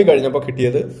തപ്പി കഴിഞ്ഞപ്പോൾ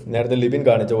കിട്ടിയത് നേരത്തെ ലിബിൻ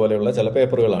കാണിച്ച പോലെയുള്ള ചില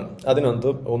പേപ്പറുകളാണ്.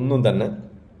 ഒന്നും തന്നെ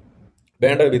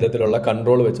വേണ്ട വിധത്തിലുള്ള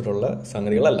കൺട്രോൾ വെച്ചിട്ടുള്ള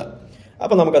സംഗതികളല്ല.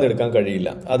 അപ്പം നമുക്കത് എടുക്കാൻ കഴിയില്ല,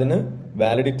 അതിന്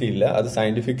വാലിഡിറ്റി ഇല്ല, അത്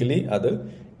സയന്റിഫിക്കലി അത്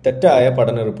തെറ്റായ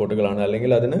പഠന റിപ്പോർട്ടുകളാണ്,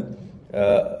 അല്ലെങ്കിൽ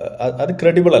അത്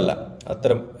ക്രെഡിബിൾ അല്ല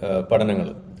അത്തരം പഠനങ്ങൾ.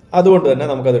 അതുകൊണ്ട് തന്നെ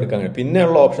നമുക്കത് എടുക്കാൻ കഴിയും.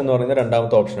 പിന്നെയുള്ള ഓപ്ഷൻ എന്ന് പറയുന്നത്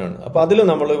രണ്ടാമത്തെ ഓപ്ഷനാണ്. അപ്പോൾ അതിൽ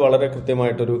നമ്മൾ വളരെ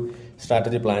കൃത്യമായിട്ടൊരു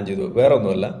സ്ട്രാറ്റജി പ്ലാൻ ചെയ്തു. വേറെ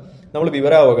ഒന്നുമല്ല, നമ്മൾ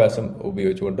വിവരാവകാശം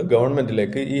ഉപയോഗിച്ചുകൊണ്ട്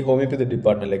ഗവൺമെന്റിലേക്ക്, ഈ ഹോമിയോപ്പതി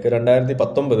ഡിപ്പാർട്ട്മെന്റിലേക്ക്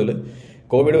 2019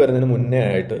 കോവിഡ് വരുന്നതിന് മുന്നേ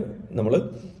ആയിട്ട് നമ്മൾ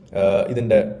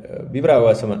ഇതിന്റെ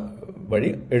വിവരാവകാശം വഴി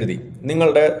എഴുതി,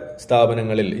 നിങ്ങളുടെ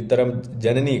സ്ഥാപനങ്ങളിൽ ഇത്തരം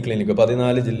ജനനി ക്ലിനിക്ക്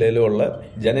 14 ജില്ലയിലുള്ള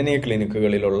ജനനി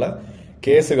ക്ലിനിക്കുകളിലുള്ള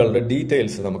കേസുകളുടെ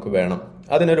ഡീറ്റെയിൽസ് നമുക്ക് വേണം.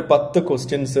 അതിനൊരു 10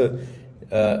 ക്വസ്റ്റ്യൻസ്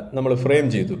നമ്മൾ ഫ്രെയിം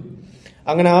ചെയ്തു.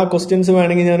 അങ്ങനെ ആ ക്വസ്റ്റ്യൻസ്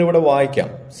വേണമെങ്കിൽ ഞാനിവിടെ വായിക്കാം,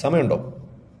 സമയമുണ്ടോ?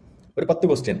 ഒരു 10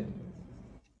 ക്വസ്റ്റ്യൻ.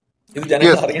 ഇത്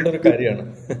ജനങ്ങൾ അറിയേണ്ട ഒരു കാര്യമാണ്.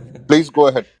 Please go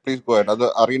head. അത്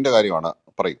അറിയേണ്ട കാര്യമാണ്,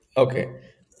 പറയൂ. ഓക്കെ,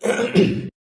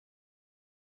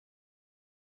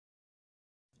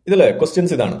 ഇതിലെ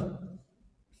ക്വസ്റ്റ്യൻസ് ഇതാണ്.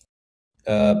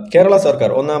 കേരള സർക്കാർ,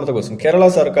 ഒന്നാമത്തെ ക്വസ്റ്റ്യൻ, കേരള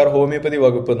സർക്കാർ ഹോമിയോപ്പതി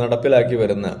വകുപ്പ് നടപ്പിലാക്കി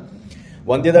വരുന്ന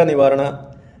വന്ധ്യതാ നിവാരണ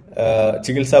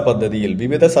ചികിത്സാ പദ്ധതിയിൽ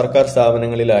വിവിധ സർക്കാർ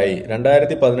സ്ഥാപനങ്ങളിലായി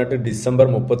 2018 ഡിസംബർ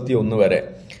 31 വരെ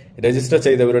രജിസ്റ്റർ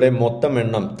ചെയ്തവരുടെ മൊത്തം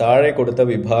എണ്ണം താഴെ കൊടുത്ത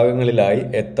വിഭാഗങ്ങളിലായി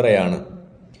എത്രയാണ്?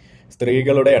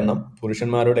 സ്ത്രീകളുടെ എണ്ണം,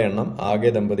 പുരുഷന്മാരുടെ എണ്ണം,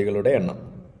 ആകെ ദമ്പതികളുടെ എണ്ണം.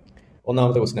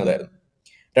 ഒന്നാമത്തെ ക്വസ്റ്റ്യൻ അതായിരുന്നു.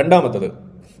 രണ്ടാമത്തത്,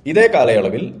 ഇതേ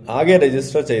കാലയളവിൽ ആകെ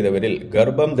രജിസ്റ്റർ ചെയ്തവരിൽ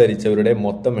ഗർഭം ധരിച്ചവരുടെ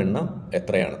മൊത്തം എണ്ണം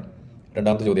എത്രയാണ്?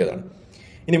 രണ്ടാമത്തെ ചോദ്യം അതാണ്.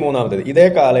 ഇനി മൂന്നാമത്തേത്, ഇതേ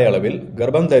കാലയളവിൽ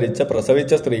ഗർഭം ധരിച്ച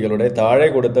പ്രസവിച്ച സ്ത്രീകളുടെ താഴെ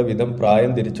കൊടുത്ത വിധം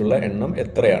പ്രായം തിരിച്ചുള്ള എണ്ണം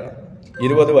എത്രയാണ്?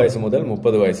 20 വയസ്സ് മുതൽ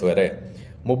 30 വയസ്സ് വരെ,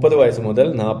 30 വയസ്സ് മുതൽ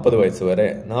 40 വയസ്സ് വരെ,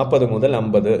 40 മുതൽ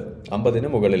 50, 50-ന്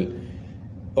മുകളിൽ.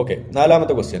 ഓക്കെ,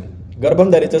 നാലാമത്തെ ക്വസ്റ്റ്യൻ, ഗർഭം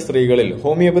ധരിച്ച സ്ത്രീകളിൽ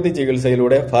ഹോമിയോപ്പതി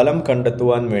ചികിത്സയിലൂടെ ഫലം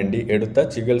കണ്ടെത്തുവാൻ വേണ്ടി എടുത്ത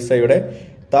ചികിത്സയുടെ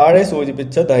താഴെ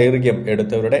സൂചിപ്പിച്ച ദൈർഘ്യം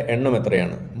എടുത്തവരുടെ എണ്ണം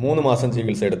എത്രയാണ്? 3 മാസം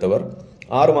ചികിത്സ എടുത്തവർ,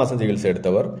 6 മാസം ചികിത്സ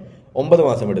എടുത്തവർ, 9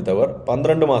 മാസം എടുത്തവർ,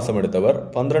 12 മാസം എടുത്തവർ,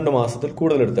 12 മാസത്തിൽ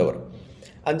കൂടുതൽ എടുത്തവർ.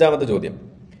 അഞ്ചാമത്തെ ചോദ്യം,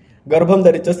 ഗർഭം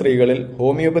ധരിച്ച സ്ത്രീകളിൽ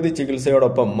ഹോമിയോപ്പതി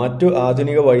ചികിത്സയോടൊപ്പം മറ്റു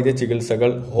ആധുനിക വൈദ്യ ചികിത്സകൾ,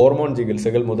 ഹോർമോൺ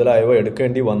ചികിത്സകൾ മുതലായവ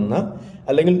എടുക്കേണ്ടി വന്ന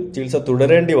അല്ലെങ്കിൽ ചികിത്സ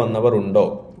തുടരേണ്ടി വന്നവർ ഉണ്ടോ?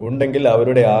 ഉണ്ടെങ്കിൽ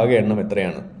അവരുടെ ആകെ എണ്ണം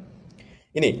എത്രയാണ്?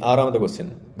 ഇനി ആറാമത്തെ ക്വസ്റ്റ്യൻ,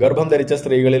 ഗർഭം ധരിച്ച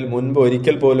സ്ത്രീകളിൽ മുൻപ്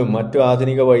ഒരിക്കൽ പോലും മറ്റു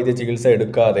ആധുനിക വൈദ്യ ചികിത്സ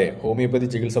എടുക്കാതെ ഹോമിയോപ്പതി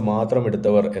ചികിത്സ മാത്രം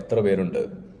എടുത്തവർ എത്ര പേരുണ്ട്?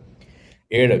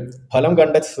 7, ഫലം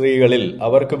കണ്ട സ്ത്രീകളിൽ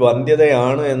അവർക്ക്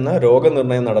വന്ധ്യതയാണ് എന്ന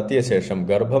രോഗനിർണയം നടത്തിയ ശേഷം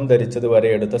ഗർഭം ധരിച്ചത് വരെ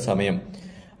എടുത്ത സമയം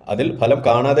അതിൽ ഫലം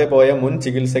കാണാതെ പോയ മുൻ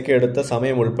ചികിത്സയ്ക്ക് എടുത്ത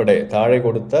സമയം ഉൾപ്പെടെ താഴെ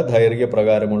കൊടുത്ത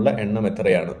ദൈർഘ്യപ്രകാരമുള്ള എണ്ണം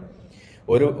എത്രയാണ്?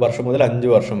 1 വർഷം മുതൽ 5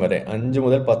 വർഷം വരെ, 5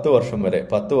 മുതൽ 10 വർഷം വരെ,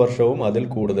 10 വർഷവും അതിൽ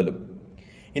കൂടുതലും.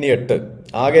 ഇനി 8,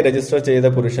 ആകെ രജിസ്റ്റർ ചെയ്ത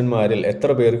പുരുഷന്മാരിൽ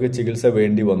എത്ര പേർക്ക് ചികിത്സ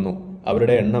വേണ്ടി വന്നു?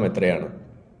 അവരുടെ എണ്ണം എത്രയാണ്?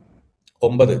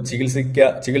 9,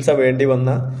 ചികിത്സ വേണ്ടി വന്ന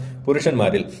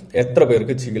പുരുഷന്മാരിൽ എത്ര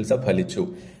പേർക്ക് ചികിത്സ ഫലിച്ചു?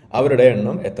 അവരുടെ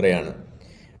എണ്ണം എത്രയാണ്?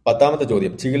 10ാമത്തെ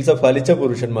ചോദ്യം, ചികിത്സ ഫലിച്ച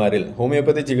പുരുഷന്മാരിൽ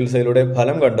ഹോമിയോപ്പതി ചികിത്സയിലൂടെ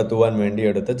ഫലം കണ്ടെത്തുവാൻ വേണ്ടി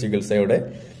എടുത്ത ചികിത്സയുടെ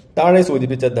താഴെ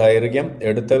സൂചിപ്പിച്ച ദൈർഘ്യം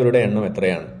എടുത്തവരുടെ എണ്ണം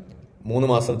എത്രയാണ്? 3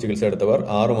 മാസം ചികിത്സ എടുത്തവർ,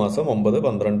 6 മാസം, 9,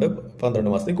 12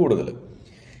 മാസത്തിൽ കൂടുതൽ.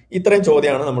 ഇത്രയും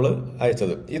ചോദ്യമാണ് നമ്മൾ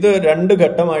അയച്ചത്. ഇത് 2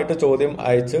 ഘട്ടമായിട്ട് ചോദ്യം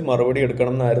അയച്ച് മറുപടി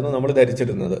എടുക്കണം എന്നായിരുന്നു നമ്മൾ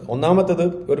ധരിച്ചിരുന്നത്. ഒന്നാമത്തേത്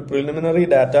ഒരു പ്രിലിമിനറി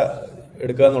ഡാറ്റ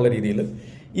എടുക്കുക എന്നുള്ള രീതിയിൽ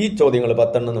ഈ ചോദ്യങ്ങൾ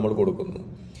 10 നമ്മൾ കൊടുക്കുന്നു.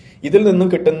 ഇതിൽ നിന്നും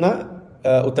കിട്ടുന്ന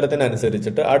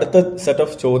ഉത്തരത്തിനനുസരിച്ചിട്ട് അടുത്ത സെറ്റ്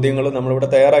ഓഫ് ചോദ്യങ്ങൾ നമ്മളിവിടെ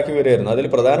തയ്യാറാക്കി വരികയായിരുന്നു. അതിൽ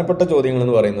പ്രധാനപ്പെട്ട ചോദ്യങ്ങൾ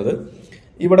എന്ന് പറയുന്നത്,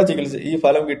 ഇവിടെ ഈ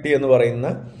ഫലം കിട്ടി എന്ന് പറയുന്ന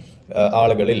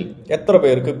ആളുകളിൽ എത്ര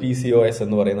പേർക്ക് PCOS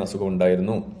എന്ന് പറയുന്ന അസുഖം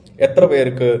ഉണ്ടായിരുന്നു, എത്ര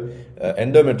പേർക്ക്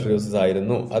എൻഡോമെട്രിയോസിസ്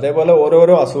ആയിരുന്നു, അതേപോലെ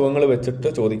ഓരോരോ അസുഖങ്ങൾ വെച്ചിട്ട്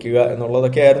ചോദിക്കുക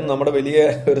എന്നുള്ളതൊക്കെ ആയിരുന്നു നമ്മുടെ വലിയ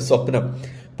ഒരു സ്വപ്നം.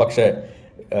 പക്ഷെ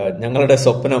ഞങ്ങളുടെ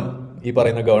സ്വപ്നം ഈ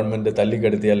പറയുന്ന ഗവൺമെന്റ്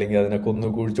തല്ലിക്കെടുത്തി അല്ലെങ്കിൽ അതിനെ കൊന്നു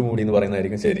കുഴിച്ചു മൂടി എന്ന്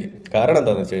പറയുന്നതായിരിക്കും ശരി. കാരണം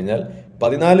എന്താണെന്ന് വെച്ച് കഴിഞ്ഞാൽ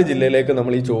 14 ജില്ലയിലേക്ക്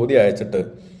നമ്മൾ ഈ ചോദ്യം അയച്ചിട്ട്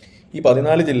ഈ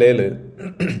 14 ജില്ലയിൽ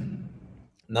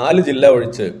 4 ജില്ല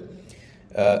ഒഴിച്ച്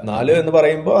 4 എന്ന്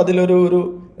പറയുമ്പോൾ അതിലൊരു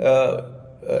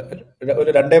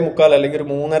 2.25 അല്ലെങ്കിൽ ഒരു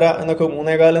 3.5 എന്നൊക്കെ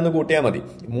 3.25 എന്ന് കൂട്ടിയാൽ മതി.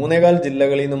 3.25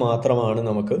 ജില്ലകളിൽ നിന്ന് മാത്രമാണ്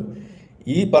നമുക്ക്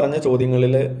ഈ പറഞ്ഞ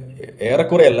ചോദ്യങ്ങളിൽ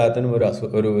ഏറെക്കുറെ എല്ലാത്തിനും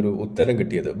ഒരു ഉത്തരം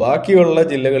കിട്ടിയത്. ബാക്കിയുള്ള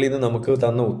ജില്ലകളിൽ നിന്ന് നമുക്ക്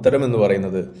തന്ന ഉത്തരം എന്ന്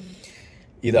പറയുന്നത്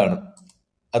ഇതാണ്.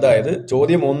 അതായത്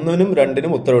ചോദ്യം 1നും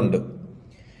 2നും ഉത്തരവുണ്ട്.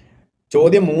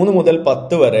 ചോദ്യം 3 മുതൽ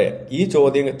 10 വരെ ഈ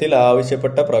ചോദ്യത്തിൽ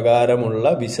ആവശ്യപ്പെട്ട പ്രകാരമുള്ള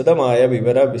വിശദമായ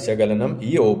വിവര വിശകലനം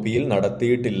ഈ OPയിൽ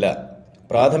നടത്തിയിട്ടില്ല.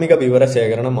 പ്രാഥമിക വിവര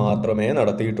ശേഖരണം മാത്രമേ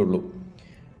നടത്തിയിട്ടുള്ളൂ.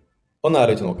 ഒന്ന്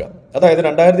ആലോചിച്ച് നോക്കാം. അതായത്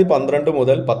 2012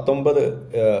 മുതൽ 19,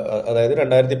 അതായത്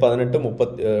 2018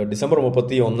 ഡിസംബർ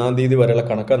 31 വരെയുള്ള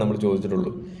കണക്കാണ് നമ്മൾ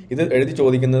ചോദിച്ചിട്ടുള്ളൂ. ഇത് എഴുതി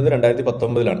ചോദിക്കുന്നത്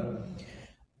 2019ലാണ്.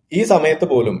 ഈ സമയത്ത്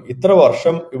പോലും ഇത്ര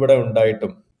വർഷം ഇവിടെ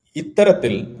ഉണ്ടായിട്ടും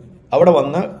ഇത്തരത്തിൽ അവിടെ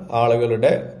വന്ന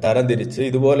ആളുകളുടെ തരം തിരിച്ച്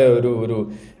ഇതുപോലെ ഒരു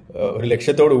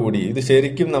ലക്ഷ്യത്തോടു കൂടി ഇത്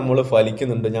ശരിക്കും നമ്മൾ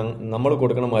ഫലിക്കുന്നുണ്ട്, നമ്മൾ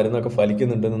കൊടുക്കുന്ന മരുന്നൊക്കെ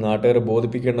ഫലിക്കുന്നുണ്ടെന്ന് നാട്ടുകാരെ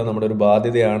ബോധിപ്പിക്കേണ്ട നമ്മുടെ ഒരു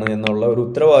ബാധ്യതയാണ് എന്നുള്ള ഒരു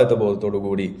ഉത്തരവാദിത്ത ബോധത്തോടു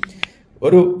കൂടി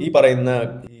ഈ പറയുന്ന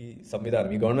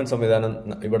ഈ ഗവൺമെന്റ് സംവിധാനം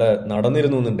ഇവിടെ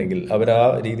നടന്നിരുന്നു എന്നുണ്ടെങ്കിൽ, അവർ ആ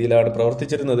രീതിയിലാണ്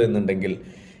പ്രവർത്തിച്ചിരുന്നത് എന്നുണ്ടെങ്കിൽ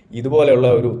ഇതുപോലെയുള്ള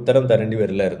ഒരു ഉത്തരം തരേണ്ടി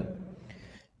വരില്ലായിരുന്നു.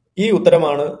 ഈ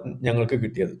ഉത്തരമാണ് ഞങ്ങൾക്ക്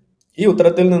കിട്ടിയത്. ഈ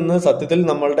ഉത്തരത്തിൽ നിന്ന് സത്യത്തിൽ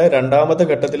നമ്മളുടെ 2ാമത്തെ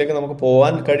ഘട്ടത്തിലേക്ക് നമുക്ക്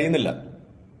പോകാൻ കഴിയുന്നില്ല.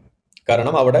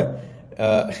 കാരണം അവിടെ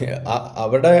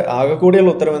ആകെ കൂടിയുള്ള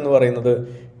ഉത്തരം എന്ന് പറയുന്നത്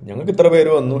ഞങ്ങൾക്ക് ഇത്ര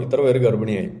പേര് വന്നു, ഇത്ര പേര്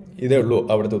ഗർഭിണിയായി, ഇതേ ഉള്ളൂ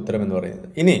അവിടുത്തെ ഉത്തരം എന്ന് പറയുന്നത്.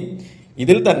 ഇനി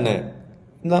ഇതിൽ തന്നെ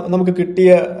നമുക്ക്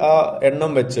കിട്ടിയ ആ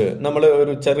എണ്ണം വെച്ച് നമ്മൾ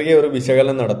ഒരു ചെറിയ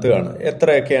വിശകലനം നടത്തുകയാണ്.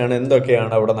 എത്രയൊക്കെയാണ്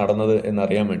എന്തൊക്കെയാണ് അവിടെ നടന്നത്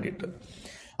എന്നറിയാൻ വേണ്ടിയിട്ട്.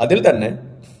 അതിൽ തന്നെ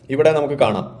ഇവിടെ നമുക്ക്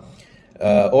കാണാം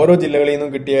ഓരോ ജില്ലകളിൽ നിന്നും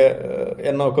കിട്ടിയ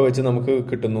എണ്ണമൊക്കെ വെച്ച് നമുക്ക്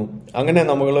കിട്ടുന്നു. അങ്ങനെ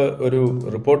നമ്മൾ ഒരു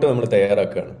റിപ്പോർട്ട് നമ്മൾ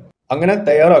തയ്യാറാക്കുകയാണ്. അങ്ങനെ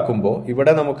തയ്യാറാക്കുമ്പോൾ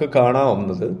ഇവിടെ നമുക്ക്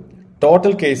കാണാവുന്നത്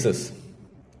ടോട്ടൽ കേസസ്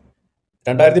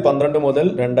 2012 മുതൽ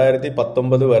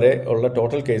 2019 വരെ ഉള്ള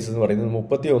ടോട്ടൽ കേസസ് എന്ന് പറയുന്നത്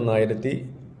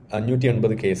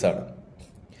 31,580 കേസാണ്.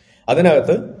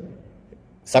 അതിനകത്ത്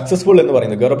സക്സസ്ഫുൾ എന്ന്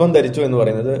പറയുന്നത്, ഗർഭം ധരിച്ചു എന്ന്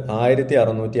പറയുന്നത്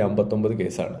 1,659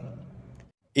 കേസാണ്.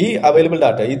 ഈ അവൈലബിൾ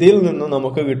ഡാറ്റ, ഇതിൽ നിന്ന്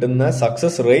നമുക്ക് കിട്ടുന്ന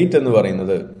സക്സസ് റേറ്റ് എന്ന്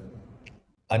പറയുന്നത്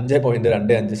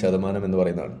 5.25% എന്ന്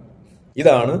പറയുന്നതാണ്.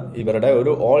 ഇതാണ് ഇവരുടെ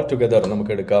ഒരു ഓൾ ടുഗദർ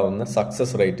നമുക്ക് എടുക്കാവുന്ന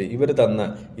സക്സസ് റേറ്റ്. ഇവർ തന്ന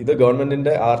ഇത്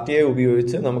ഗവൺമെന്റിന്റെ RTA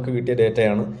ഉപയോഗിച്ച് നമുക്ക് കിട്ടിയ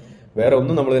ഡേറ്റയാണ്. വേറെ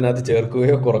ഒന്നും നമ്മൾ ഇതിനകത്ത്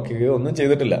ചേർക്കുകയോ കുറയ്ക്കുകയോ ഒന്നും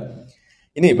ചെയ്തിട്ടില്ല.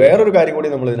 ഇനി വേറൊരു കാര്യം കൂടി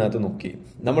നമ്മൾ ഇതിനകത്ത് നോക്കി.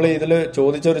 നമ്മൾ ഇതിൽ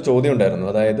ചോദിച്ചൊരു ചോദ്യം ഉണ്ടായിരുന്നു.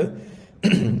 അതായത്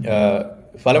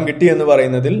ഫലം കിട്ടി എന്ന്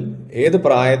പറയുന്നതിൽ ഏത്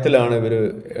പ്രായത്തിലാണ് ഇവർ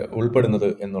ഉൾപ്പെടുന്നത്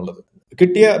എന്നുള്ളത്.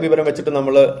 കിട്ടിയ വിവരം വെച്ചിട്ട്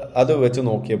നമ്മൾ അത് വെച്ച്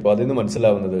നോക്കിയപ്പോൾ അതിന്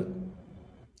മനസ്സിലാവുന്നത്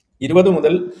 20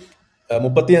 മുതൽ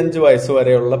 35 വയസ്സ്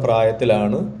വരെയുള്ള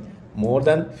പ്രായത്തിലാണ് മോർ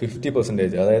ദാൻ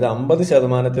 50%, അതായത്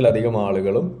 50%-ലധികം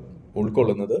ആളുകളും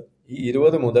ഉൾക്കൊള്ളുന്നത് ഈ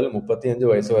 20 മുതൽ 35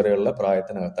 വയസ്സ് വരെയുള്ള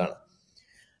പ്രായത്തിനകത്താണ്.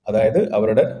 അതായത്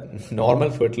അവരുടെ നോർമൽ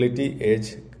ഫെർട്ടിലിറ്റി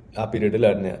ഏജ് ആ പീരീഡിൽ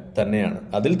തന്നെയാണ്.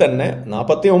 അതിൽ തന്നെ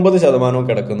 49%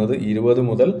 കിടക്കുന്നത് 20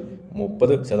 മുതൽ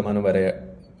 30% വരെ,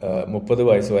 30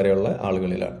 വയസ്സ് വരെയുള്ള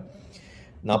ആളുകളിലാണ്.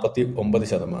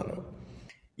 49%.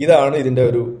 ഇതാണ് ഇതിന്റെ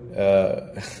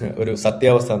ഒരു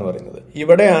സത്യാവസ്ഥ എന്ന് പറയുന്നത്.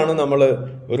 ഇവിടെയാണ് നമ്മൾ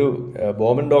ഒരു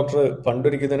ബോമൻ ഡോക്ടർ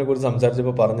പണ്ടൊരിക്കതിനെ കുറിച്ച്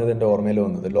സംസാരിച്ചപ്പോൾ പറഞ്ഞത് എന്റെ ഓർമ്മയിൽ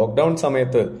വന്നത്, ലോക്ക്ഡൌൺ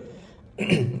സമയത്ത്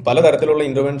പലതരത്തിലുള്ള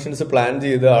ഇന്റർവെൻഷൻസ് പ്ലാൻ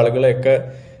ചെയ്ത് ആളുകളെയൊക്കെ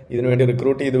ഇതിനുവേണ്ടി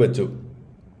റിക്രൂട്ട് ചെയ്ത് വെച്ചു.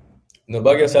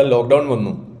 നിർഭാഗ്യവശാൽ ലോക്ക്ഡൌൺ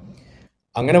വന്നു.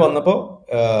 അങ്ങനെ വന്നപ്പോൾ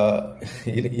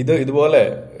ഇതുപോലെ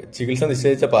ചികിത്സ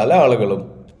നിശ്ചയിച്ച പല ആളുകളും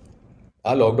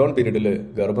ആ ലോക്ക്ഡൌൺ പീരീഡിൽ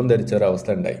ഗർഭം ധരിച്ച ഒരു അവസ്ഥ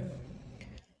ഉണ്ടായി.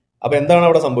 അപ്പൊ എന്താണ്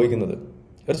അവിടെ സംഭവിക്കുന്നത്?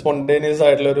 ഒരു സ്പോണ്ടേനിയസ്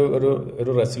ആയിട്ടുള്ള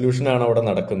ഒരു റെസൊല്യൂഷനാണ് അവിടെ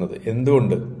നടക്കുന്നത്.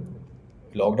 എന്തുകൊണ്ട്?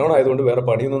 ലോക്ക്ഡൌൺ ആയതുകൊണ്ട് വേറെ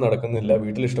പണിയൊന്നും നടക്കുന്നില്ല,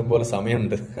 വീട്ടിൽ ഇഷ്ടംപോലെ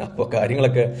സമയമുണ്ട്, അപ്പോൾ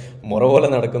കാര്യങ്ങളൊക്കെ മുറ പോലെ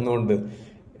നടക്കുന്നതുകൊണ്ട്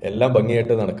എല്ലാം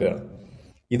ഭംഗിയായിട്ട് നടക്കുകയാണ്.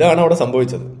 ഇതാണ് അവിടെ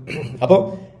സംഭവിച്ചത്. അപ്പോൾ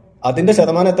അതിന്റെ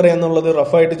ശതമാനം എത്രയെന്നുള്ളത്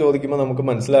റഫായിട്ട് ചോദിക്കുമ്പോൾ നമുക്ക്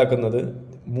മനസ്സിലാക്കുന്നത്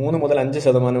 3 മുതൽ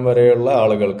 5% വരെയുള്ള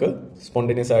ആളുകൾക്ക്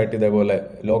സ്പോണ്ടേനിയസ് ആയിട്ട് ഇതേപോലെ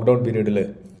ലോക്ക്ഡൌൺ പീരീഡിൽ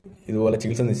ഇതുപോലെ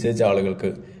ചികിത്സ നിശ്ചയിച്ച ആളുകൾക്ക്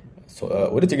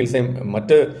ഒരു ചികിത്സയും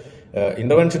മറ്റ്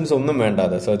ഇന്റർവെൻഷൻസ് ഒന്നും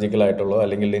വേണ്ടാതെ, സർജിക്കൽ ആയിട്ടുള്ളോ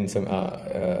അല്ലെങ്കിൽ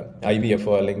IVF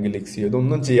അല്ലെങ്കിൽ ICSI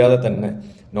ഇതൊന്നും ചെയ്യാതെ തന്നെ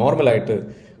നോർമലായിട്ട്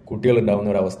കുട്ടികൾ ഉണ്ടാവുന്ന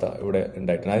ഒരു അവസ്ഥ ഇവിടെ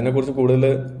ഉണ്ടായിട്ടുണ്ട്. അതിനെക്കുറിച്ച് കൂടുതൽ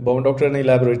ബോൺ ഡോക്ടർ തന്നെ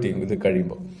ഇലാബറേറ്റ് ചെയ്യും ഇത്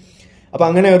കഴിയുമ്പോൾ. അപ്പൊ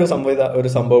അങ്ങനെ ഒരു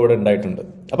സംഭവം ഇവിടെ ഉണ്ടായിട്ടുണ്ട്.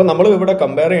 അപ്പൊ നമ്മൾ ഇവിടെ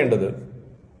കമ്പയർ ചെയ്യേണ്ടത്,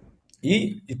 ഈ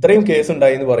ഇത്രയും കേസ്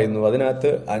ഉണ്ടായി എന്ന് പറയുന്നു, അതിനകത്ത്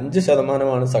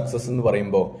 5% സക്സസ് എന്ന്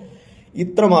പറയുമ്പോൾ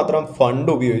ഇത്രമാത്രം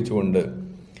ഫണ്ട് ഉപയോഗിച്ചുകൊണ്ട്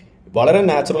വളരെ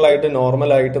നാച്ചുറൽ ആയിട്ട്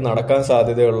നോർമലായിട്ട് നടക്കാൻ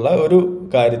സാധ്യതയുള്ള ഒരു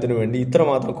കാര്യത്തിന് വേണ്ടി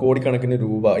ഇത്രമാത്രം കോടിക്കണക്കിന്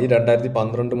രൂപ ഈ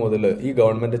 2012 മുതൽ ഈ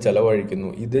ഗവൺമെന്റ് ചെലവഴിക്കുന്നു,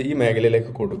 ഇത് ഈ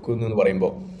മേഖലയിലേക്ക് കൊടുക്കുന്നു എന്ന്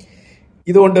പറയുമ്പോൾ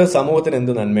ഇതുകൊണ്ട് സമൂഹത്തിന്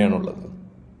എന്ത് നന്മയാണുള്ളത്?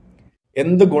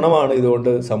 എന്ത് ഗുണമാണ് ഇതുകൊണ്ട്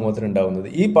സമൂഹത്തിന് ഉണ്ടാവുന്നത്?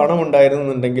 ഈ പണം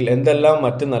ഉണ്ടായിരുന്നുണ്ടെങ്കിൽ എന്തെല്ലാം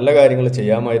മറ്റ് നല്ല കാര്യങ്ങൾ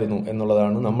ചെയ്യാമായിരുന്നു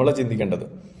എന്നുള്ളതാണ് നമ്മൾ ചിന്തിക്കേണ്ടത്.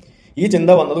 ഈ ചിന്ത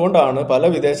വന്നതുകൊണ്ടാണ് പല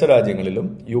വിദേശ രാജ്യങ്ങളിലും,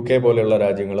 UK പോലെയുള്ള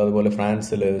രാജ്യങ്ങൾ, അതുപോലെ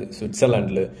ഫ്രാൻസിൽ,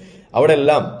 സ്വിറ്റ്സർലൻഡിൽ, അവിടെ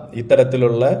എല്ലാം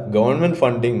ഇത്തരത്തിലുള്ള ഗവൺമെന്റ്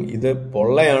ഫണ്ടിങ് ഇത്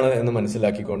പൊള്ളയാണ് എന്ന്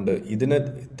മനസ്സിലാക്കിക്കൊണ്ട്, ഇതിന്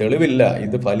തെളിവില്ല,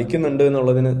 ഇത് ഫലിക്കുന്നുണ്ട്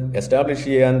എന്നുള്ളതിന് എസ്റ്റാബ്ലിഷ്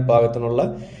ചെയ്യാൻ പാകത്തിനുള്ള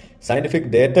സയന്റിഫിക്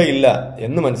ഡേറ്റ ഇല്ല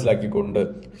എന്ന് മനസ്സിലാക്കിക്കൊണ്ട്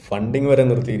ഫണ്ടിങ് വരെ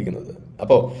നിർത്തിയിരിക്കുന്നത്.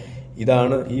 അപ്പോൾ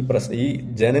ഇതാണ് ഈ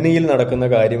ജനനിയിൽ നടക്കുന്ന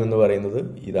കാര്യം എന്ന് പറയുന്നത്.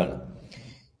 ഇതാണ്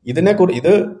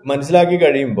ഇത് മനസ്സിലാക്കി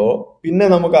കഴിയുമ്പോൾ പിന്നെ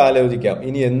നമുക്ക് ആലോചിക്കാം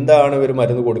ഇനി എന്താണ് ഇവർ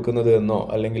മരുന്ന് കൊടുക്കുന്നത് എന്നോ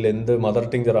അല്ലെങ്കിൽ എന്ത് മദർ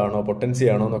ടിഞ്ചർ ആണോ പൊട്ടൻസി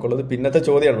ആണോ എന്നൊക്കെ ഉള്ളത് പിന്നത്തെ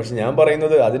ചോദ്യമാണ്. പക്ഷെ ഞാൻ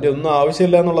പറയുന്നത് അതിന്റെ ഒന്നും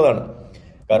ആവശ്യമില്ല എന്നുള്ളതാണ്.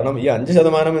 കാരണം ഈ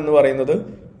 5% എന്ന് പറയുന്നത്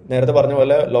നേരത്തെ പറഞ്ഞ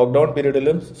പോലെ ലോക്ക്ഡൌൺ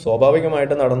പീരീഡിലും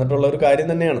സ്വാഭാവികമായിട്ട് നടന്നിട്ടുള്ള ഒരു കാര്യം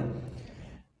തന്നെയാണ്.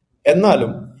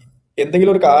 എന്നാലും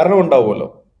എന്തെങ്കിലും ഒരു കാരണം ഉണ്ടാവുമല്ലോ,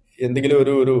 എന്തെങ്കിലും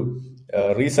ഒരു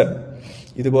റീസൺ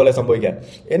ഇതുപോലെ സംഭവിക്കാൻ.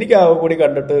 എനിക്ക് ആ കൂടി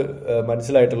കണ്ടിട്ട്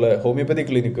മനസ്സിലായിട്ടുള്ള ഹോമിയോപ്പതി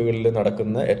ക്ലിനിക്കുകളിൽ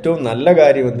നടക്കുന്ന ഏറ്റവും നല്ല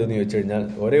കാര്യം എന്തെന്ന് ചോദിച്ചു കഴിഞ്ഞാൽ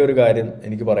ഒരേ ഒരു കാര്യം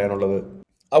എനിക്ക് പറയാനുള്ളത്,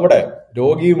 അവിടെ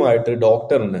രോഗിയുമായിട്ട്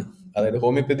ഡോക്ടറിന്, അതായത്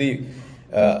ഹോമിയോപ്പതി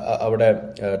അവിടെ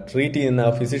ട്രീറ്റ് ചെയ്യുന്ന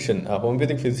ഫിസിഷ്യൻ,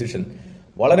 ഹോമിയോപ്പതിക് ഫിസിഷ്യൻ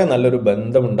വളരെ നല്ലൊരു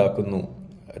ബന്ധമുണ്ടാക്കുന്നു.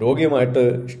 രോഗിയുമായിട്ട്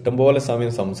ഇഷ്ടംപോലെ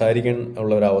സമയം സംസാരിക്കാൻ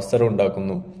ഉള്ള ഒരു അവസരം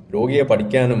ഉണ്ടാക്കുന്നു. രോഗിയെ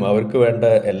പഠിക്കാനും അവർക്ക് വേണ്ട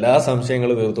എല്ലാ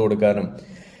സംശയങ്ങളും തീർത്തു കൊടുക്കാനും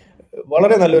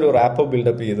വളരെ നല്ലൊരു റാപ്പ്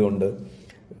ബിൽഡപ്പ് ചെയ്തുകൊണ്ട്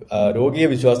രോഗിയെ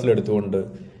വിശ്വാസത്തിലെടുത്തുകൊണ്ട്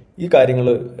ഈ കാര്യങ്ങൾ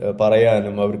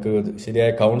പറയാനും അവർക്ക് ശരിയായ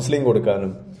കൗൺസിലിംഗ്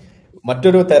കൊടുക്കാനും,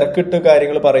 മറ്റൊരു തിരക്കിട്ട്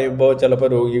കാര്യങ്ങൾ പറയുമ്പോൾ ചിലപ്പോൾ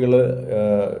രോഗികൾ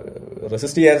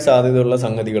റെസിസ്റ്റ് ചെയ്യാൻ സാധ്യതയുള്ള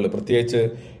സംഗതികൾ, പ്രത്യേകിച്ച്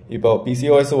ഇപ്പോൾ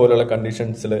PCOS പോലുള്ള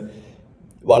കണ്ടീഷൻസിൽ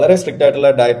വളരെ സ്ട്രിക്റ്റ്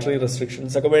ആയിട്ടുള്ള ഡയറ്ററി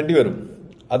റെസ്ട്രിക്ഷൻസ് ഒക്കെ വേണ്ടി വരും.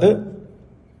 അത്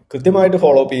കൃത്യമായിട്ട്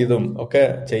ഫോളോ അപ്പ് ചെയ്തും ഒക്കെ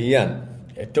ചെയ്യാൻ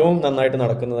ഏറ്റവും നന്നായിട്ട്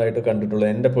നടക്കുന്നതായിട്ട് കണ്ടിട്ടുള്ളത്,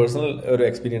 എൻ്റെ പേഴ്സണൽ ഒരു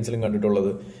എക്സ്പീരിയൻസിലും കണ്ടിട്ടുള്ളത്,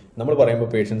 നമ്മൾ പറയുമ്പോൾ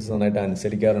പേഷ്യൻസ് നന്നായിട്ട്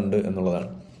അനുസരിക്കാറുണ്ട് എന്നുള്ളതാണ്.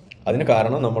 അതിന്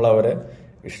കാരണം നമ്മൾ അവരെ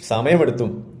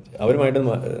സമയമെടുത്തും അവരുമായിട്ട്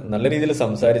നല്ല രീതിയിൽ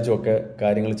സംസാരിച്ചും ഒക്കെ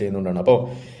കാര്യങ്ങൾ ചെയ്യുന്നതുകൊണ്ടാണ്. അപ്പോൾ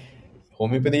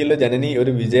ഹോമിയോപ്പതിയിലെ ജനനി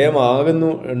ഒരു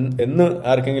വിജയമാകുന്നു എന്ന്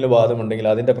ആർക്കെങ്കിലും വാദമുണ്ടെങ്കിൽ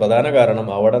അതിന്റെ പ്രധാന കാരണം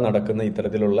അവിടെ നടക്കുന്ന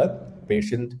ഇത്തരത്തിലുള്ള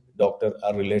പേഷ്യന്റ് ഡോക്ടർ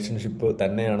ആ റിലേഷൻഷിപ്പ്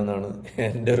തന്നെയാണെന്നാണ്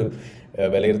എൻ്റെ ഒരു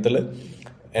വിലയിരുത്തൽ.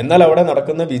 എന്നാൽ അവിടെ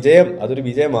നടക്കുന്ന വിജയം അതൊരു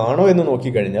വിജയമാണോ എന്ന്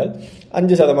നോക്കിക്കഴിഞ്ഞാൽ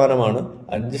 5%.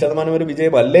 5% ഒരു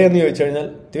വിജയമല്ലേ എന്ന് ചോദിച്ചു കഴിഞ്ഞാൽ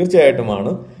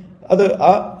തീർച്ചയായിട്ടുമാണ്. അത്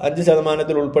ആ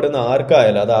 5% ഉൾപ്പെടുന്ന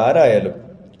ആർക്കായാലും, അത് ആരായാലും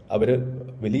അവര്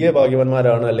വലിയ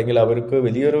ഭാഗ്യവാന്മാരാണ്, അല്ലെങ്കിൽ അവർക്ക്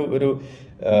വലിയൊരു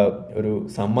ഒരു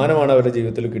സമ്മാനമാണ് അവരുടെ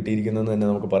ജീവിതത്തിൽ കിട്ടിയിരിക്കുന്നതെന്ന് തന്നെ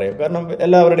നമുക്ക് പറയാം. കാരണം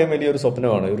എല്ലാവരുടെയും വലിയൊരു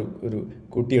സ്വപ്നമാണ് ഒരു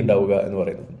കുട്ടി ഉണ്ടാവുക എന്ന്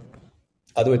പറയുന്നത്.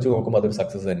 അത് വെച്ച് നോക്കുമ്പോൾ അതൊരു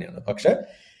സക്സസ് തന്നെയാണ്. പക്ഷെ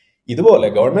ഇതുപോലെ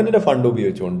ഗവൺമെന്റിന്റെ ഫണ്ട്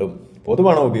ഉപയോഗിച്ചുകൊണ്ടും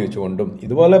പൊതുപണം ഉപയോഗിച്ചുകൊണ്ടും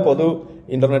ഇതുപോലെ പൊതു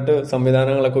ഇന്റർനെറ്റ്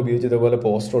സംവിധാനങ്ങളൊക്കെ ഉപയോഗിച്ച് ഇതുപോലെ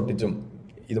പോസ്റ്റർ ഒട്ടിച്ചും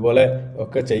ഇതുപോലെ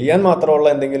ഒക്കെ ചെയ്യാൻ മാത്രമുള്ള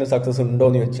എന്തെങ്കിലും സക്സസ് ഉണ്ടോ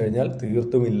എന്ന് വെച്ച് കഴിഞ്ഞാൽ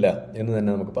തീർത്തും ഇല്ല എന്ന് തന്നെ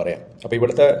നമുക്ക് പറയാം. അപ്പൊ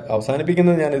ഇവിടുത്തെ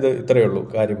അവസാനിപ്പിക്കുന്നത് ഞാനിത് ഇത്രയേ ഉള്ളൂ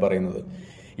കാര്യം പറയുന്നത്.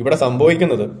 ഇവിടെ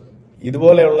സംഭവിക്കുന്നത്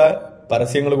ഇതുപോലെയുള്ള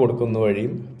പരസ്യങ്ങൾ കൊടുക്കുന്ന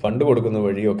വഴിയും ഫണ്ട് കൊടുക്കുന്ന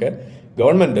വഴിയും ഒക്കെ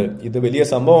ഗവൺമെന്റ് ഇത് വലിയ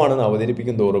സംഭവമാണെന്ന്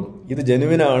അവതരിപ്പിക്കും തോറും ഇത്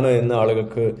ജെനുവിനാണ് എന്ന്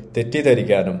ആളുകൾക്ക്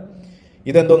തെറ്റിദ്ധരിക്കാനും,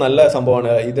 ഇതെന്തോ നല്ല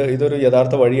സംഭവമാണ്, ഇതൊരു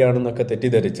യഥാർത്ഥ വഴിയാണെന്നൊക്കെ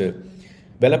തെറ്റിദ്ധരിച്ച്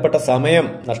വിലപ്പെട്ട സമയം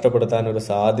നഷ്ടപ്പെടുത്താൻ ഒരു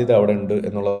സാധ്യത അവിടെ ഉണ്ട്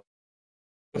എന്നുള്ളത്.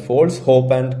 False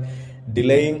hope and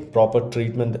delaying proper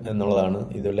treatment എന്നുള്ളതാണ്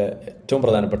ഇതിലെ ഏറ്റവും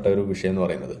പ്രധാനപ്പെട്ട ഒരു വിഷയം എന്ന്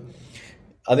പറയുന്നത്.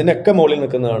 അതിനൊക്കെ മുകളിൽ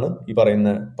നിൽക്കുന്നതാണ് ഈ പറയുന്ന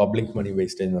പബ്ലിക് മണി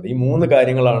വേസ്റ്റേജ് എന്ന് പറയുന്നത്. ഈ 3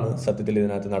 കാര്യങ്ങളാണ് സത്യത്തിൽ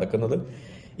ഇതിനകത്ത് നടക്കുന്നത്.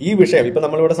 ഈ വിഷയം ഇപ്പൊ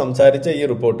നമ്മളിവിടെ സംസാരിച്ച ഈ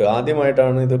റിപ്പോർട്ട്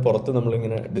ആദ്യമായിട്ടാണ് ഇത് പുറത്ത്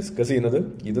നമ്മളിങ്ങനെ ഡിസ്കസ് ചെയ്യുന്നത്.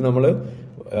 ഇത് നമ്മൾ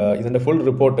ഇതിന്റെ ഫുൾ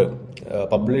റിപ്പോർട്ട്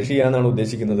പബ്ലിഷ് ചെയ്യാനാണ്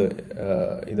ഉദ്ദേശിക്കുന്നത്.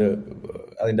 ഇത്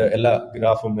അതിന്റെ എല്ലാ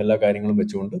ഗ്രാഫും എല്ലാ കാര്യങ്ങളും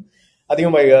വെച്ചുകൊണ്ട്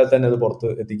അധികം വൈകാതെ തന്നെ അത്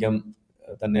പുറത്ത് എത്തിക്കാൻ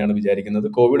തന്നെയാണ് വിചാരിക്കുന്നത്.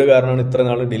 കോവിഡ് കാരണമാണ് ഇത്ര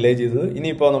നാൾ ഡിലേ ചെയ്തത്.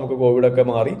 ഇനിയിപ്പോൾ നമുക്ക് കോവിഡൊക്കെ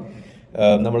മാറി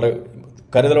നമ്മുടെ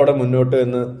കരുതലോടെ മുന്നോട്ട്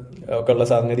എന്ന് ഒക്കെ ഉള്ള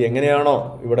സംഗതി എങ്ങനെയാണോ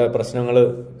ഇവിടെ പ്രശ്നങ്ങൾ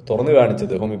തുറന്നു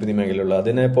കാണിച്ചത് ഹോമിയോപ്പതി മേഖലയിലുള്ള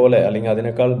അതിനെ പോലെ അല്ലെങ്കിൽ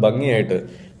അതിനേക്കാൾ ഭംഗിയായിട്ട്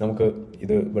നമുക്ക്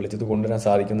ഇത് വെളിച്ചത്ത് കൊണ്ടുവരാൻ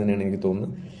സാധിക്കും തന്നെയാണ് എനിക്ക്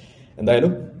തോന്നുന്നത്.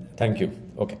 എന്തായാലും thank you.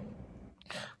 Okay,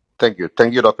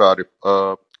 thank you doctor Arif.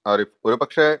 Arif, ഒരു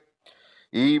പക്ഷേ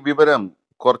ഈ വിവരം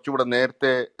കുറച്ചുകൂടെ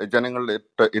നേരത്തെ ജനങ്ങളിൽ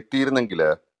എത്തിയിരുന്നെങ്കിൽ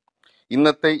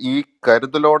ഇന്നത്തെ ഈ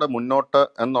കരുതലോടെ മുന്നോട്ട്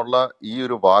എന്നുള്ള ഈ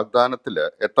ഒരു വാഗ്ദാനത്തില്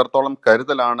എത്രത്തോളം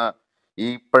കരുതലാണ്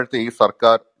ഇപ്പോഴത്തെ ഈ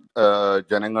സർക്കാർ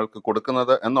ജനങ്ങൾക്ക്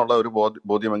കൊടുക്കുന്നത് എന്നുള്ള ഒരു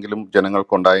ബോധ്യമെങ്കിലും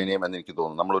ജനങ്ങൾക്കുണ്ടായേനെയും എന്ന് എനിക്ക്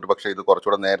തോന്നുന്നു. നമ്മൾ ഒരു പക്ഷേ ഇത്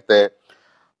കുറച്ചുകൂടെ നേരത്തെ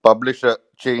പബ്ലിഷ്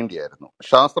ചെയ്യേണ്ടിയായിരുന്നു.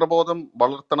 ശാസ്ത്രബോധം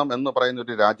വളർത്തണം എന്ന് പറയുന്ന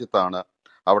ഒരു രാജ്യത്താണ്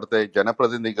അവിടുത്തെ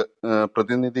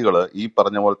പ്രതിനിധികൾ ഈ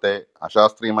പറഞ്ഞ പോലത്തെ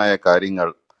അശാസ്ത്രീയമായ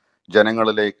കാര്യങ്ങൾ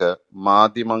ജനങ്ങളിലേക്ക്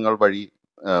മാധ്യമങ്ങൾ വഴി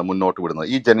മുന്നോട്ട് വിടുന്നത്.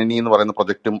 ഈ ജനനി എന്ന് പറയുന്ന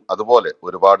പ്രൊജക്റ്റും അതുപോലെ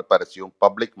ഒരുപാട് പരസ്യവും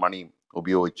പബ്ലിക് മണിയും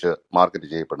ഉപയോഗിച്ച് മാർക്കറ്റ്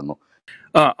ചെയ്യപ്പെടുന്നു.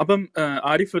 അപ്പം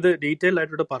ആരിഫ് ഇത് ഡീറ്റെയിൽ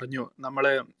ആയിട്ട് പറഞ്ഞു.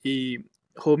 നമ്മള് ഈ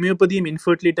ഹോമിയോപ്പതിയും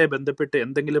ഇൻഫെർട്ടിലിറ്റിയായി ബന്ധപ്പെട്ട്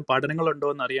എന്തെങ്കിലും പഠനങ്ങളുണ്ടോ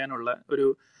എന്ന് അറിയാനുള്ള ഒരു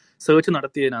സെർച്ച്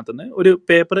നടത്തിയതിനകത്തുനിന്ന് ഒരു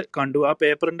പേപ്പർ കണ്ടു. ആ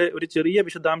പേപ്പറിന്റെ ഒരു ചെറിയ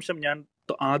വിശദാംശം ഞാൻ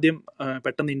ആദ്യം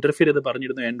പെട്ടെന്ന് ഇന്റർഫിയർ ചെയ്ത്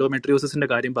പറഞ്ഞിരുന്നു എൻഡോമെട്രിയോസിന്റെ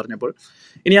കാര്യം പറഞ്ഞപ്പോൾ.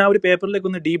 ഇനി ആ ഒരു പേപ്പറിലേക്ക്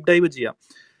ഒന്ന് ഡീപ് ഡൈവ് ചെയ്യാം.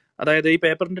 അതായത് ഈ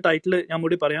പേപ്പറിന്റെ ടൈറ്റിൽ ഞാൻ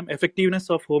കൂടി പറയാം, effectiveness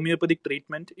of homoeopathic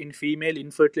treatment in female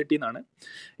infertility എന്നാണ്.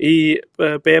 ഈ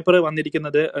പേപ്പർ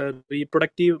വന്നിരിക്കുന്നത്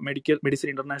റീപ്രൊഡക്റ്റീവ് മെഡിസിൻ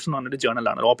ഇന്റർനാഷണൽ എന്ന് പറഞ്ഞൊരു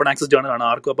ജേണലാണ്, ഓപ്പൺ ആക്സസ് ജേണലാണ്.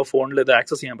 ആർക്കും അപ്പോൾ ഫോണിൽ ഇത്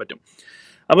ആക്സസ് ചെയ്യാൻ പറ്റും.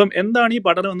 അപ്പം എന്താണ് ഈ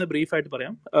പഠനം എന്ന് ബ്രീഫായിട്ട്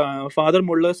പറയാം. ഫാദർ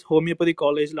മുള്ളേഴ്സ് ഹോമിയോപ്പതി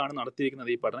കോളേജിലാണ്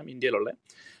നടത്തിയിരിക്കുന്നത് ഈ പഠനം, ഇന്ത്യയിലുള്ള.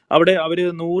 അവിടെ അവർ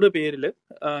 100 പേരിൽ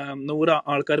 100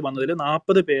 ആൾക്കാർ വന്നതിൽ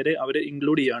 40 പേരെ അവർ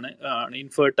ഇൻക്ലൂഡ് ചെയ്യാണ്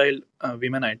ഇൻഫെർട്ടൈൽ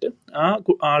വിമൻ ആയിട്ട്. ആ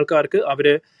ആൾക്കാർക്ക്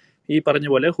അവര് ഈ പറഞ്ഞ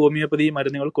പോലെ ഹോമിയോപ്പതി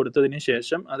മരുന്നുകൾ കൊടുത്തതിന്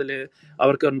ശേഷം അതിൽ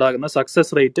അവർക്ക് ഉണ്ടാകുന്ന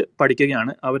സക്സസ് റേറ്റ്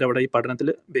പഠിക്കുകയാണ് അവരവിടെ ഈ പഠനത്തിൽ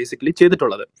ബേസിക്കലി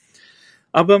ചെയ്തിട്ടുള്ളത്.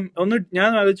 അപ്പം ഒന്ന് ഞാൻ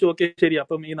ആലോചിച്ചു, ഓക്കെ ശരി,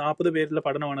 അപ്പം ഈ 40 പേരിലെ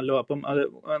പഠനമാണല്ലോ, അപ്പം അത്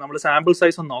നമ്മൾ സാമ്പിൾ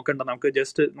സൈസ് ഒന്നും നോക്കണ്ട,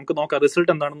 നമുക്ക് നോക്കാം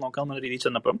റിസൾട്ട് എന്താണെന്ന് നോക്കാമെന്നുള്ള രീതിയിൽ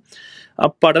ചെന്നപ്പം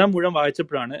ആ പഠനം മുഴുവൻ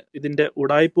വായിച്ചപ്പോഴാണ് ഇതിന്റെ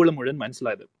ഉടായ്പകൾ മുഴുവൻ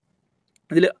മനസ്സിലായത്.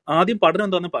 ഇതിൽ ആദ്യം പഠനം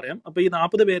എന്താണെന്ന് പറയാം. അപ്പൊ ഈ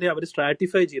 40 പേരെ അവർ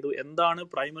സ്ട്രാറ്റിഫൈ ചെയ്തു എന്താണ്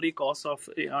പ്രൈമറി കോസ് ഓഫ്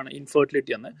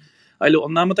ഇൻഫെർട്ടിലിറ്റി എന്ന്. അതിൽ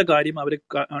ഒന്നാമത്തെ കാര്യം അവർ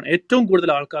ഏറ്റവും കൂടുതൽ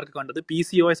ആൾക്കാർക്ക് കണ്ടത്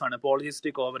PCOS ആണ്,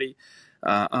 പോളിസിസ്റ്റിക് ഓവറി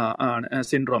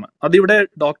സിൻഡ്രോം. അതിവിടെ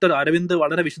ഡോക്ടർ അരവിന്ദ്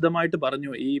വളരെ വിശദമായിട്ട്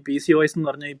പറഞ്ഞു. ഈ PCOS എന്ന്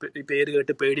പറഞ്ഞ ഈ പേര്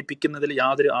കേട്ട് പേടിപ്പിക്കുന്നതിൽ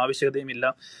യാതൊരു ആവശ്യകതയും ഇല്ല.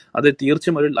 അത്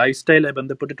തീർച്ചയായും ഒരു ലൈഫ് സ്റ്റൈലായി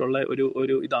ബന്ധപ്പെട്ടിട്ടുള്ള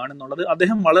ഒരു ഇതാണെന്നുള്ളത്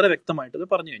അദ്ദേഹം വളരെ വ്യക്തമായിട്ട് അത്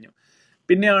പറഞ്ഞു കഴിഞ്ഞു.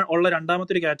 പിന്നെ ഉള്ള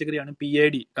രണ്ടാമത്തെ ഒരു കാറ്റഗറിയാണ്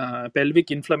PID,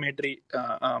 പെൽവിക് ഇൻഫ്ലമേറ്ററി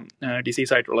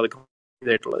ഡിസീസ് ആയിട്ടുള്ളത്,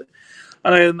 ഇതായിട്ടുള്ളത്.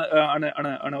 അതായത്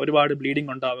ഒരുപാട്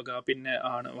ബ്ലീഡിങ് ഉണ്ടാവുക, പിന്നെ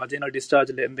വജൈനൽ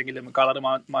ഡിസ്ചാർജിൽ എന്തെങ്കിലും കളർ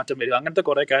മാറ്റം വരിക, അങ്ങനത്തെ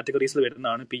കുറെ കാറ്റഗറീസിൽ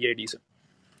വരുന്നതാണ് PIDs.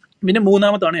 പിന്നെ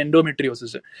മൂന്നാമത്താണ്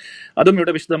എൻഡോമെട്രിയോസിസ്. അതും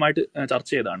ഇവിടെ വിശദമായിട്ട് ചർച്ച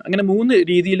ചെയ്തതാണ്. അങ്ങനെ 3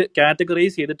 രീതിയിൽ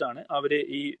കാറ്റഗറൈസ് ചെയ്തിട്ടാണ് അവർ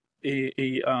ഈ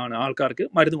ആൾക്കാർക്ക്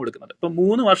മരുന്ന് കൊടുക്കുന്നത്. ഇപ്പം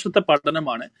 3 വർഷത്തെ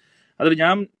പഠനമാണ്. അതിൽ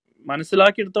ഞാൻ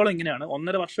മനസ്സിലാക്കിയെടുത്തോളം ഇങ്ങനെയാണ്,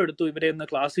 1.5 വർഷം എടുത്തു ഇവരെ ഒന്ന്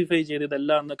ക്ലാസിഫൈ ചെയ്ത്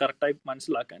ഇതെല്ലാം ഒന്ന് കറക്റ്റായി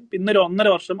മനസ്സിലാക്കാൻ. പിന്നെ ഒരു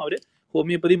 1.5 വർഷം അവർ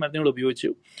ഹോമിയോപ്പതി മരുന്നുകൾ ഉപയോഗിച്ചു.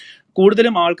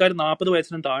 കൂടുതലും ആൾക്കാർ 40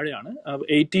 വയസ്സിനും താഴെയാണ്,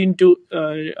 18 to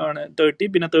 30,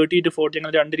 പിന്നെ 30 to 40,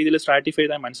 അങ്ങനെ 2 രീതിയിൽ സ്ട്രാറ്റിഫൈ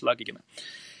ചെയ്താൽ മനസ്സിലാക്കിക്കുന്നത്.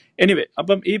 എനിവേ,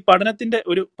 അപ്പം ഈ പഠനത്തിന്റെ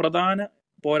ഒരു പ്രധാന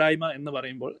പോരായ്മ എന്ന്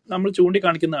പറയുമ്പോൾ നമ്മൾ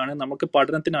ചൂണ്ടിക്കാണിക്കുന്നതാണ് നമുക്ക്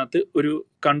പഠനത്തിനകത്ത് ഒരു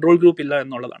കൺട്രോൾ ഗ്രൂപ്പ് ഇല്ല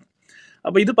എന്നുള്ളതാണ്.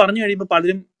 അപ്പൊ ഇത് പറഞ്ഞു കഴിയുമ്പോൾ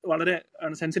പലരും വളരെ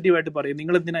സെൻസിറ്റീവ് ആയിട്ട് പറയും,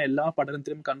 നിങ്ങൾ എന്തിനാ എല്ലാ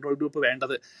പഠനത്തിലും കൺട്രോൾ ഗ്രൂപ്പ്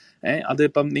വേണ്ടത്?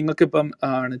 അതിപ്പം നിങ്ങൾക്കിപ്പം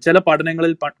ചില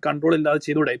പഠനങ്ങളിൽ കൺട്രോൾ ഇല്ലാതെ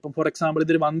ചെയ്തുകൂടെ? ഇപ്പം ഫോർ എക്സാമ്പിൾ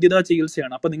ഇതൊരു വന്ധ്യതാ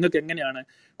ചികിത്സയാണ്. അപ്പൊ നിങ്ങൾക്ക് എങ്ങനെയാണ്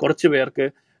കുറച്ച് പേർക്ക്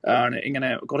ഇങ്ങനെ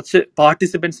കുറച്ച്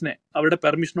പാർട്ടിസിപ്പൻസിനെ അവരുടെ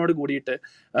പെർമിഷനോട് കൂടിയിട്ട്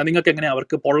നിങ്ങൾക്ക് എങ്ങനെയാണ്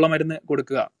അവർക്ക് പൊള്ളമരുന്ന്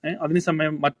കൊടുക്കുക? അതിന്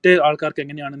സമയം മറ്റേ ആൾക്കാർക്ക്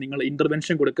എങ്ങനെയാണ് നിങ്ങൾ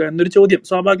ഇന്റർവെൻഷൻ കൊടുക്കുക എന്നൊരു ചോദ്യം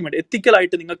സ്വാഭാവികമായിട്ട്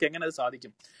എത്തിക്കലായിട്ട് നിങ്ങൾക്ക് എങ്ങനെ അത്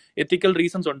സാധിക്കും? എത്തിക്കൽ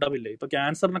റീസൺസ് ഉണ്ടാവില്ലേ? ഇപ്പൊ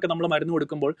ക്യാൻസറിനൊക്കെ നമ്മൾ മരുന്ന്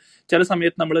കൊടുക്കുമ്പോൾ ചില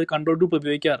സമയത്ത് നമ്മൾ കൺട്രോൾ ഗ്രൂപ്പ്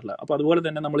ഉപയോഗിക്കാറില്ല. അപ്പൊ അതുപോലെ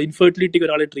തന്നെ നമ്മൾ ഇൻഫെർട്ടിലിറ്റിക്ക്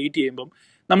ഒരാളെ ട്രീറ്റ് ചെയ്യുമ്പോൾ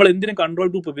നമ്മൾ എന്തിനും കൺട്രോൾ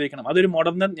ഗ്രൂപ്പ് ഉപയോഗിക്കണം? അതൊരു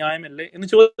മോഡേൺ ന്യായമല്ലേ എന്ന്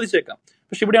ചോദിച്ചേക്കാം.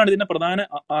 പക്ഷെ ഇവിടെയാണ് ഇതിന്റെ പ്രധാന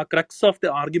ക്രക്സ് ഓഫ് ദി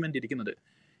ആർഗ്യുമെന്റ് ഇരിക്കുന്നത്.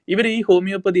 ഇവർ ഈ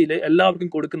ഹോമിയോപ്പതിയിൽ എല്ലാവർക്കും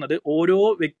കൊടുക്കുന്നത് ഓരോ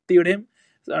വ്യക്തിയുടെയും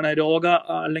രോഗ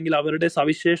അല്ലെങ്കിൽ അവരുടെ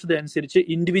സവിശേഷത അനുസരിച്ച്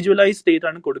ഇൻഡിവിജ്വലൈസ്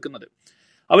ചെയ്താണ് കൊടുക്കുന്നത്.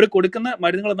 അവർ കൊടുക്കുന്ന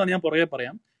മരുന്നുകൾ എന്താണെന്ന് ഞാൻ പുറകെ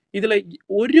പറയാം. ഇതിലെ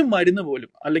ഒരു മരുന്ന്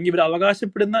പോലും അല്ലെങ്കിൽ ഇവർ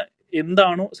അവകാശപ്പെടുന്ന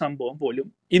എന്താണോ സംഭവം പോലും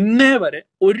ഇന്നേ വരെ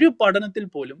ഒരു പഠനത്തിൽ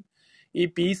പോലും ഈ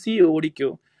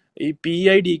PCODക്കോ ഈ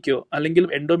PIDക്കോ അല്ലെങ്കിൽ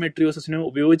എൻഡോമെട്രിയോസിനോ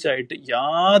ഉപയോഗിച്ചായിട്ട്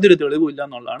യാതൊരു തെളിവും ഇല്ല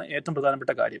എന്നുള്ളതാണ് ഏറ്റവും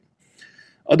പ്രധാനപ്പെട്ട കാര്യം.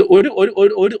 അത് ഒരു ഒരു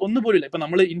ഒരു ഒരു ഒന്നും പോലും ഇല്ല. ഇപ്പൊ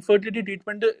നമ്മൾ ഇൻഫെർട്ടിലിറ്റി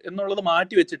ട്രീറ്റ്മെന്റ് എന്നുള്ളത്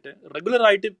മാറ്റി വെച്ചിട്ട് റെഗുലർ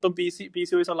ആയിട്ട് ഇപ്പം പി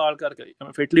സി ഒ എസ് ഉള്ള ആൾക്കാർക്ക്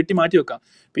ഫെർട്ടിലിറ്റി മാറ്റി വെക്കാം,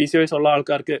 പി സി ഒ എസ് ഉള്ള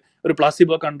ആൾക്കാർക്ക് ഒരു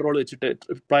പ്ലാസിബോ കൺട്രോൾ വെച്ചിട്ട്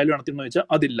ട്രയൽ നടത്തിയെന്ന് വെച്ചാൽ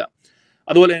അതില്ല.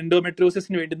 അതുപോലെ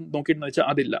എൻഡോമെട്രിയോസിന് വേണ്ടി നോക്കിയിട്ടെന്ന് വെച്ചാൽ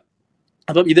അതില്ല.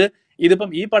 അപ്പം ഇതിപ്പം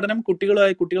ഈ പഠനം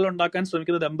കുട്ടികൾ ഉണ്ടാക്കാൻ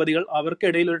ശ്രമിക്കുന്ന ദമ്പതികൾ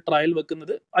അവർക്കിടയിൽ ഒരു ട്രയൽ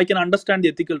വെക്കുന്നത് I can understand the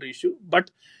ethical issue. But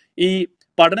ഈ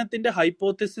പഠനത്തിന്റെ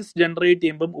ഹൈപ്പോത്തിസിസ് ജനറേറ്റ്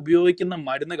ചെയ്യുമ്പം ഉപയോഗിക്കുന്ന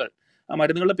മരുന്നുകൾ, ആ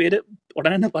മരുന്നുകളുടെ പേര്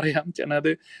ഉടനെ തന്നെ പറയാം, അത്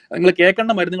നിങ്ങൾ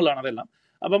കേൾക്കേണ്ട മരുന്നുകളാണ് അതെല്ലാം.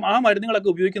 അപ്പം ആ മരുന്നുകളൊക്കെ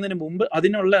ഉപയോഗിക്കുന്നതിന് മുമ്പ്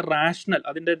അതിനുള്ള റാഷണൽ,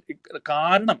 അതിന്റെ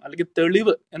കാരണം അല്ലെങ്കിൽ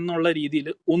തെളിവ് എന്നുള്ള രീതിയിൽ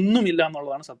ഒന്നുമില്ല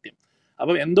എന്നുള്ളതാണ് സത്യം.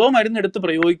 അപ്പം എന്തോ മരുന്നെടുത്ത്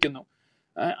പ്രയോഗിക്കുന്നു,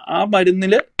 ആ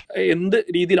മരുന്നില് എന്ത്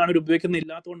രീതിയിലാണ് ഇവർ ഉപയോഗിക്കുന്നത്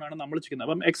ഇല്ലാത്തതുകൊണ്ടാണ് നമ്മൾ ചെയ്യുന്നത്.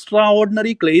 അപ്പം എക്സ്ട്രാ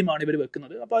ഓർഡിനറി ക്ലെയിം ആണ് ഇവർ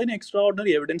വെക്കുന്നത്. അപ്പൊ അതിന് എക്സ്ട്രാ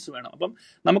ഓർഡിനറി എവിഡൻസ് വേണം. അപ്പം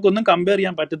നമുക്കൊന്നും കമ്പയർ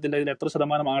ചെയ്യാൻ പറ്റത്തില്ല ഇതിൽ എത്ര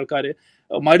ശതമാനം ആൾക്കാർ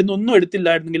മരുന്നൊന്നും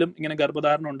എടുത്തില്ലായിരുന്നെങ്കിലും ഇങ്ങനെ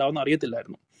ഗർഭധാരണം ഉണ്ടാവുമെന്ന്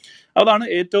അറിയത്തില്ലായിരുന്നു. അതാണ്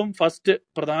ഏറ്റവും ഫസ്റ്റ്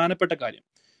പ്രധാനപ്പെട്ട കാര്യം.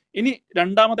 ഇനി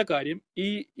രണ്ടാമത്തെ കാര്യം,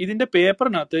 ഇതിന്റെ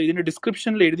പേപ്പറിനകത്ത് ഇതിന്റെ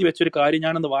ഡിസ്ക്രിപ്ഷനിൽ എഴുതി വെച്ചൊരു കാര്യം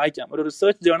ഞാനൊന്ന് വായിക്കാം. ഒരു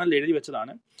റിസർച്ച് ജേർണലിൽ എഴുതി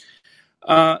വെച്ചതാണ്.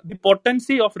 The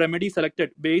potency of remedy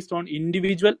selected based on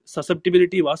individual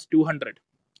susceptibility was 200.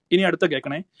 ഇനി അടുത്ത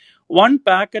കേൾക്കണേ. 1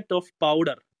 packet of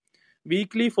powder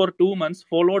weekly for 2 months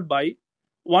followed by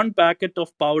 1 packet of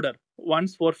powder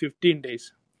once for 15 days.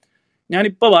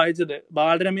 ഞാനിപ്പോ വായിച്ചത്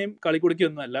ബാലരമയും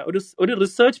കളിക്കുടുക്കിയൊന്നുമല്ല, ഒരു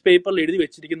റിസർച്ച് പേപ്പറിൽ എഴുതി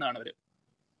വെച്ചിരിക്കുന്നതാണ് അവര്.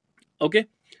 ഓക്കെ,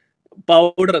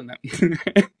 പൗഡർ എന്ന്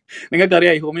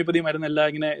നിങ്ങൾക്കറിയാം, ഹോമിയോപ്പതി മരുന്നെല്ലാം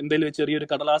ഇങ്ങനെ എന്തെങ്കിലും ചെറിയൊരു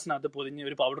കടലാസിനകത്ത് പൊതിഞ്ഞ്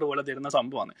ഒരു പൗഡർ പോലെ തരുന്ന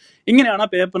സംഭവമാണ്. ഇങ്ങനെയാണ് ആ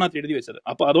പേപ്പറിനകത്ത് എഴുതി വെച്ചത്.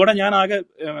 അപ്പൊ അതോടെ ഞാൻ ആകെ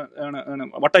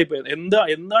വട്ടായിപ്പോയത്.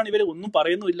 എന്താണ് ഇവര് ഒന്നും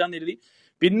പറയുന്നില്ല എന്ന് എഴുതി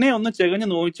പിന്നെ ഒന്ന് ചെകഞ്ഞ്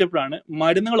നോക്കിയപ്പോഴാണ്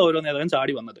മരുന്നുകൾ ഓരോന്നേതായാലും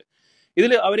ചാടി വന്നത്.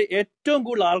 ഇതിൽ അവർ ഏറ്റവും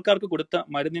കൂടുതൽ ആൾക്കാർക്ക് കൊടുത്ത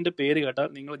മരുന്നിന്റെ പേര് കേട്ടാൽ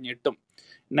നിങ്ങൾ ഞെട്ടും.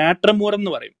 നാട്രമൂർ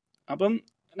എന്ന് പറയും. അപ്പം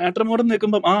നാട്രമൂർ എന്ന്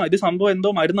വെക്കുമ്പോൾ ഇത് സംഭവം എന്തോ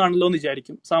മരുന്നാണല്ലോ എന്ന്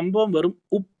വിചാരിക്കും. സംഭവം വെറും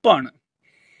ഉപ്പാണ്,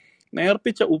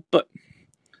 നേർപ്പിച്ച ഉപ്പ്.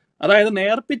 അതായത്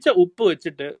നേർപ്പിച്ച ഉപ്പ്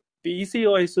വെച്ചിട്ട്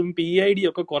PCOSും PID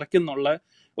ഒക്കെ കുറയ്ക്കുന്നുള്ള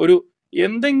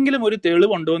എന്തെങ്കിലും ഒരു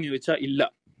തെളിവുണ്ടോ എന്ന് ചോദിച്ചാൽ ഇല്ല.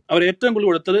 അവർ ഏറ്റവും കൂടുതൽ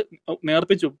കൊടുത്തത്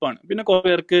നേർപ്പിച്ച ഉപ്പാണ്. പിന്നെ കുറെ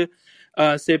പേർക്ക്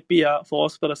സെപ്പിയ,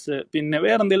 ഫോസ്ഫറസ്, പിന്നെ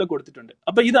വേറെ എന്തെങ്കിലും കൊടുത്തിട്ടുണ്ട്.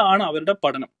 അപ്പൊ ഇതാണ് അവരുടെ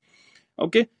പഠനം.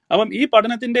 ഓക്കെ, അപ്പം ഈ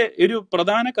പഠനത്തിന്റെ ഒരു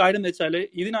പ്രധാന കാര്യം എന്ന് വെച്ചാൽ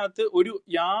ഇതിനകത്ത്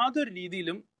യാതൊരു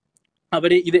രീതിയിലും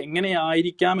അവര് ഇത്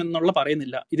എങ്ങനെയായിരിക്കാം എന്നുള്ള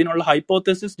പറയുന്നില്ല. ഇതിനുള്ള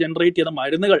ഹൈപ്പോത്തസിസ് ജനറേറ്റ് ചെയ്ത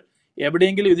മരുന്നുകൾ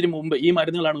എവിടെയെങ്കിലും ഇതിനു മുമ്പ് ഈ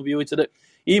മരുന്നുകളാണ് ഉപയോഗിച്ചത്,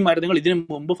 ഈ മരുന്നുകൾ ഇതിനു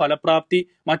മുമ്പ് ഫലപ്രാപ്തി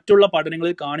മറ്റുള്ള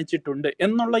പഠനങ്ങളിൽ കാണിച്ചിട്ടുണ്ട്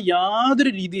എന്നുള്ള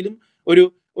യാതൊരു രീതിയിലും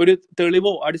ഒരു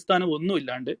തെളിവോ അടിസ്ഥാനമോ ഒന്നും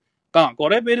ഇല്ലാണ്ട്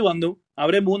കുറെ പേര് വന്നു,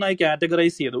 അവരെ 3ആയി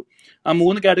കാറ്റഗറൈസ് ചെയ്തു. ആ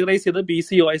 3 കാറ്റഗറൈസ് ചെയ്ത്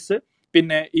PCOS,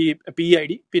 പിന്നെ ഈ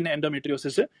PID, പിന്നെ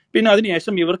എൻഡോമെട്രിയോസിസ്, പിന്നെ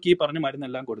അതിനുശേഷം ഇവർക്ക് ഈ പറഞ്ഞ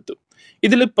മരുന്നെല്ലാം കൊടുത്തു.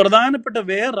 ഇതിൽ പ്രധാനപ്പെട്ട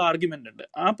വേറെ ആർഗ്യുമെന്റ് ഉണ്ട്.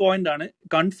 ആ പോയിന്റ് ആണ്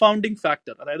കൺഫൗണ്ടിങ്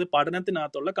ഫാക്ടർ. അതായത്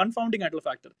പഠനത്തിനകത്തുള്ള കൺഫൗണ്ടിങ് ആയിട്ടുള്ള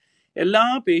ഫാക്ടർ. എല്ലാ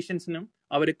പേഷ്യൻസിനും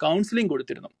അവർ കൗൺസിലിംഗ്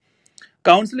കൊടുത്തിരുന്നു.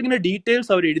 കൗൺസിലിങ്ങിന്റെ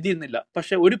ഡീറ്റെയിൽസ് അവർ എഴുതിയിരുന്നില്ല.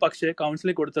 പക്ഷേ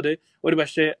കൗൺസിലിംഗ് കൊടുത്തത്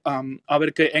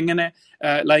അവർക്ക് എങ്ങനെ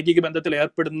ലൈംഗിക ബന്ധത്തിൽ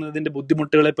ഏർപ്പെടുന്നതിന്റെ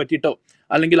ബുദ്ധിമുട്ടുകളെ പറ്റിയിട്ടോ,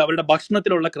 അല്ലെങ്കിൽ അവരുടെ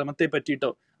ഭക്ഷണത്തിലുള്ള ക്രമത്തെ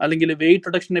പറ്റിയിട്ടോ, അല്ലെങ്കിൽ വെയിറ്റ്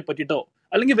റിഡക്ഷനെ പറ്റിയിട്ടോ,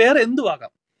 അല്ലെങ്കിൽ വേറെ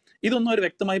എന്തുവാകാം, ഇതൊന്നും അവർ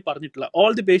വ്യക്തമായി പറഞ്ഞിട്ടില്ല.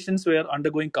 All the patients wear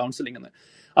undergoing counselling എന്ന്.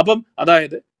 അപ്പം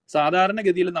അതായത്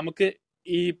സാധാരണഗതിയിൽ നമുക്ക്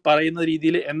ഈ പറയുന്ന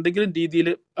രീതിയിൽ എന്തെങ്കിലും രീതിയിൽ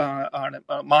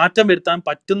മാറ്റം വരുത്താൻ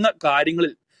പറ്റുന്ന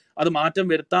കാര്യങ്ങളിൽ അത് മാറ്റം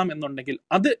വരുത്താം എന്നുണ്ടെങ്കിൽ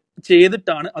അത്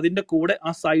ചെയ്തിട്ടാണ് അതിന്റെ കൂടെ ആ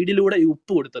സൈഡിലൂടെ ഈ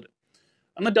ഉപ്പ് കൊടുത്തത്.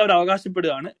 എന്നിട്ട് അവർ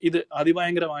അവകാശപ്പെടുകയാണ് ഇത്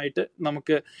അതിഭയങ്കരമായിട്ട്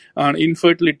നമുക്ക്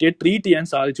ഇൻഫെർട്ടിലിറ്റിയെ ട്രീറ്റ് ചെയ്യാൻ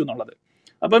സാധിച്ചു എന്നുള്ളത്.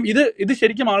 അപ്പം ഇത്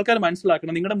ശരിക്കും ആൾക്കാർ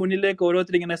മനസ്സിലാക്കണം. നിങ്ങളുടെ മുന്നിലേക്ക്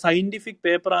ഓരോരുത്തർ ഇങ്ങനെ സയന്റിഫിക്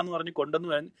പേപ്പറാന്ന് പറഞ്ഞ്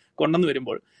കൊണ്ടുവന്ന്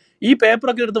വരുമ്പോൾ ഈ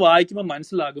പേപ്പറൊക്കെ എടുത്ത് വായിക്കുമ്പോൾ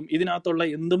മനസ്സിലാകും ഇതിനകത്തുള്ള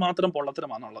എന്തുമാത്രം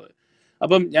പൊള്ളത്തരമാണെന്നുള്ളത്.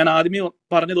 അപ്പം ഞാൻ ആദ്യമേ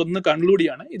പറഞ്ഞത് ഒന്ന് കൺക്ലൂഡ്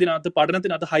ചെയ്യാണ്. ഇതിനകത്ത്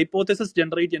പഠനത്തിനകത്ത് ഹൈപ്പോത്തസിസ്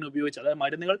ജനറേറ്റ് ചെയ്യാൻ ഉപയോഗിച്ചത്, അതായത്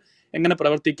മരുന്നുകൾ എങ്ങനെ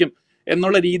പ്രവർത്തിക്കും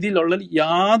എന്നുള്ള രീതിയിലുള്ള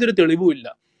യാതൊരു തെളിവും ഇല്ല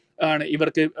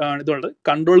ഇവർക്ക് ഇതുള്ളത്.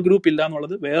 കൺട്രോൾ ഗ്രൂപ്പ് ഇല്ല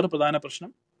എന്നുള്ളത് വേറെ പ്രധാന പ്രശ്നം.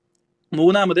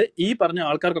 മൂന്നാമത്, ഈ പറഞ്ഞ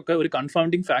ആൾക്കാർക്കൊക്കെ ഒരു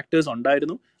കൺഫൗണ്ടിങ് ഫാക്ടേഴ്സ്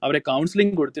ഉണ്ടായിരുന്നു, അവരെ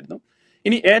കൗൺസിലിംഗ് കൊടുത്തിരുന്നു.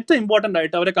 ഇനി ഏറ്റവും ഇമ്പോർട്ടന്റ്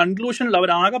ആയിട്ട് അവരെ കൺക്ലൂഷനിൽ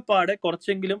അവർ ആകെപ്പാടെ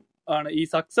കുറച്ചെങ്കിലും ഈ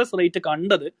സക്സസ് റേറ്റ്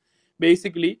കണ്ടത്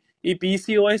ബേസിക്കലി ഈ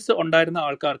PCOS ഉണ്ടായിരുന്ന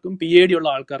ആൾക്കാർക്കും PID ഉള്ള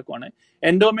ആൾക്കാർക്കുമാണ്.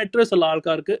 എൻഡോമെട്രിയോസ് ഉള്ള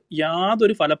ആൾക്കാർക്ക്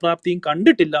യാതൊരു ഫലപ്രാപ്തിയും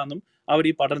കണ്ടിട്ടില്ല എന്നും അവർ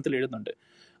ഈ പഠനത്തിൽ എഴുതുന്നുണ്ട്.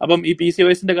 അപ്പം ഈ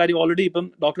PCOSന്റെ കാര്യം ഓൾറെഡി ഇപ്പം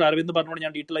ഡോക്ടർ അരവിന്ദ് പറഞ്ഞുകൊണ്ട്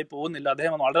ഞാൻ ഡീറ്റെയിൽ ആയി പോകുന്നില്ല,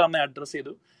 അദ്ദേഹം വളരെ നന്നായി അഡ്രസ്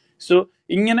ചെയ്തു. സോ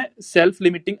ഇങ്ങനെ സെൽഫ്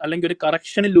ലിമിറ്റിംഗ് അല്ലെങ്കിൽ ഒരു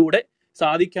കറക്ഷനിലൂടെ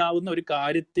സാധിക്കാവുന്ന ഒരു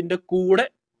കാര്യത്തിന്റെ കൂടെ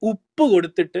ഉപ്പ്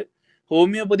കൊടുത്തിട്ട്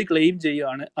ഹോമിയോപ്പതി ക്ലെയിം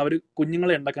ചെയ്യുകയാണ് അവർ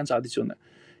കുഞ്ഞുങ്ങളെ ഉണ്ടാക്കാൻ സാധിച്ചു എന്ന്.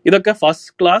 ഇതൊക്കെ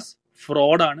ഫസ്റ്റ് ക്ലാസ്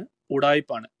ഫ്രോഡാണ്,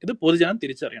 ഉടായ്പാണ്. ഇത് പൊതുജനം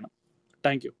തിരിച്ചറിയണം.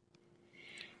 Thank you.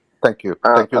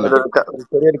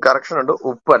 ചെറിയൊരു കറക്ഷൻ ഉണ്ട്,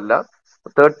 ഉപ്പല്ല,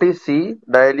 30C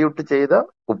ഡയല്യൂട്ട് ചെയ്ത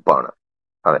ഉപ്പാണ്.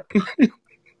 അതെ,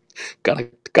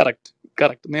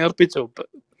 കറക്റ്റ് നേർപ്പിച്ച ഉപ്പ്.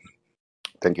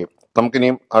 Thank you.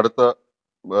 നമുക്കിനിയും അടുത്ത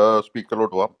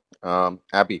സ്പീക്കറിലോട്ട് പോവാം.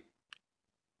 ആബി.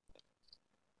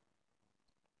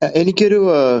 എനിക്കൊരു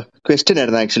ക്വസ്റ്റ്യൻ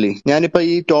ആയിരുന്നു ആക്ച്വലി. ഞാനിപ്പോ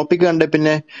ഈ ടോപ്പിക് കണ്ട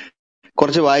പിന്നെ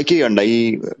കുറച്ച് വായിക്കുകയുണ്ട് ഈ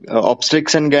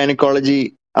ഒബ്സ്ട്രിക്സ് ആൻഡ് ഗൈനക്കോളജി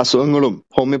അസുഖങ്ങളും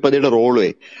ഹോമിയോപ്പതിയുടെ റോളുവേ.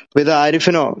 അപ്പൊ ഇത്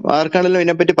ആരിഫിനോ ആർക്കാണെങ്കിലും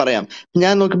ഇതിനെപ്പറ്റി പറയാം.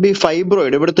 ഞാൻ നോക്കുമ്പോ ഈ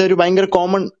ഫൈബ്രോയിഡ് ഇവിടുത്തെ ഒരു ഭയങ്കര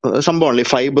കോമൺ സംഭവമാണല്ലോ ഈ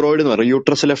ഫൈബ്രോയിഡ് എന്ന് പറയും,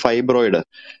 യൂട്രസിലെ ഫൈബ്രോയിഡ്.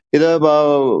 ഇത്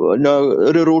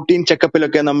ഒരു റൂട്ടീൻ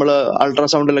ചെക്കപ്പിലൊക്കെ നമ്മൾ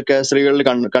അൾട്രാസൗണ്ടിലൊക്കെ സ്ത്രീകളിൽ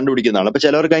കണ്ടുപിടിക്കുന്നതാണ്. അപ്പൊ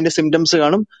ചിലവർക്ക് അതിന്റെ സിംറ്റംസ്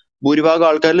കാണും, ഭൂരിഭാഗം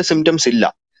ആൾക്കാരിൽ സിംറ്റംസ് ഇല്ല.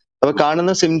 അപ്പൊ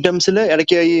കാണുന്ന സിംറ്റംസിൽ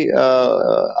ഇടയ്ക്ക് ഈ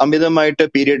അമിതമായിട്ട്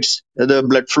പീരിയഡ്സ്, ഇത്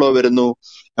ബ്ലഡ് ഫ്ലോ വരുന്നു,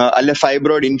 അല്ലെ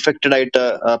ഫൈബ്രോയിഡ് ഇൻഫെക്റ്റഡ് ആയിട്ട്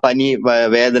പനി,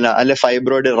 വേദന, അല്ലെ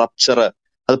ഫൈബ്രോയിഡ് റപ്ചർ,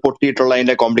 അത് പൊട്ടിയിട്ടുള്ള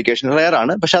അതിന്റെ കോംപ്ലിക്കേഷൻ റെയർ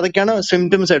ആണ്. പക്ഷെ അതൊക്കെയാണ്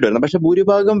സിംറ്റംസ് ആയിട്ട് വരുന്നത്. പക്ഷെ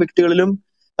ഭൂരിഭാഗം വ്യക്തികളിലും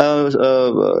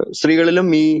സ്ത്രീകളിലും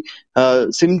ഈ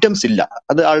സിംറ്റംസ് ഇല്ല.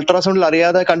 അത് അൾട്രാസൗണ്ടിൽ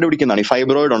അറിയാതെ കണ്ടുപിടിക്കുന്നതാണ് ഈ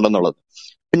ഫൈബ്രോയിഡ് ഉണ്ടെന്നുള്ളത്.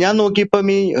 ഞാൻ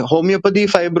നോക്കിയപ്പം ഈ ഹോമിയോപ്പതി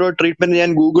ഫൈബ്രോയിഡ് ട്രീറ്റ്മെന്റ്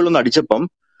ഞാൻ ഗൂഗിളിൽ ഒന്ന് അടിച്ചപ്പം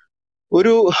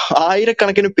ഒരു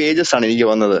 1000കണക്കിന് പേജസ് ആണ് എനിക്ക്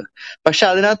വന്നത്. പക്ഷെ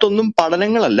അതിനകത്തൊന്നും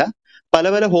പഠനങ്ങളല്ല, പല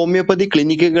പല ഹോമിയോപ്പതി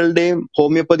ക്ലിനിക്കുകളുടെയും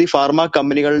ഹോമിയോപ്പതി ഫാർമ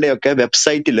കമ്പനികളുടെയും ഒക്കെ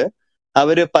വെബ്സൈറ്റിൽ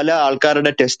അവര് പല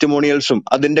ആൾക്കാരുടെ ടെസ്റ്റിമോണിയൽസും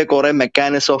അതിന്റെ കുറെ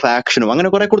മെക്കാനിസം ഓഫ് ആക്ഷനും അങ്ങനെ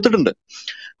കുറെ കൊടുത്തിട്ടുണ്ട്.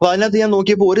 അപ്പൊ അതിനകത്ത് ഞാൻ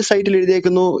നോക്കിയപ്പോൾ ഒരു സൈറ്റിൽ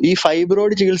എഴുതിയേക്കുന്നു ഈ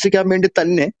ഫൈബ്രോയിഡ് ചികിത്സിക്കാൻ വേണ്ടി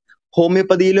തന്നെ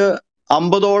ഹോമിയോപ്പതിയിൽ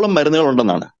 50ഓളം മരുന്നുകൾ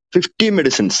ഉണ്ടെന്നാണ്, 50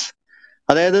 മെഡിസിൻസ്.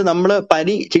 അതായത് നമ്മള്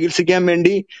പനി ചികിത്സിക്കാൻ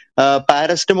വേണ്ടി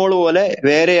പാരസ്റ്റമോൾ പോലെ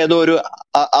വേറെ ഏതോ ഒരു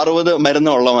 60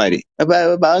 മരുന്ന് ഉള്ള മാതിരി.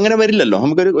 അപ്പൊ അങ്ങനെ വരില്ലല്ലോ,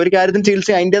 നമുക്കൊരു ഒരു കാര്യത്തിന്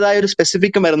ചികിത്സ അതിൻ്റെതായ ഒരു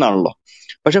സ്പെസിഫിക് മരുന്നാണല്ലോ.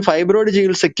 പക്ഷെ ഫൈബ്രോയിഡ്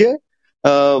ചികിത്സയ്ക്ക്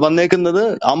വന്നേക്കുന്നത്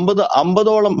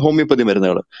 50ഓളം ഹോമിയോപ്പതി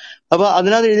മരുന്നുകൾ. അപ്പൊ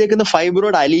അതിനകത്ത് എഴുതിയേക്കുന്ന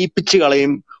ഫൈബ്രോയിഡ് അലിയിപ്പിച്ച്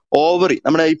കളയും, ഓവറി,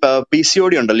 നമ്മുടെ ഈ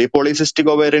PCOD ഉണ്ടല്ലോ, ഈ പോളിസിസ്റ്റിക്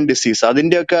ഒവേറിയൻ ഡിസീസ്,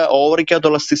 അതിന്റെയൊക്കെ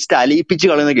ഓവറിക്കകത്തുള്ള സിസ്റ്റ് അലിയിപ്പിച്ച്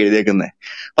കളയുന്നൊക്കെ എഴുതിയേക്കുന്നത്.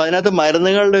 അപ്പൊ അതിനകത്ത്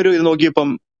മരുന്നുകളുടെ ഒരു ഇത്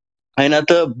നോക്കിയപ്പം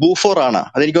അതിനകത്ത് ബൂഫോറാണ,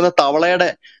 അതെനിക്കൊന്ന് തവളയുടെ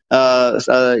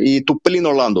ഈ തുപ്പലി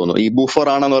എന്നുള്ളതാന്ന് തോന്നുന്നു, ഈ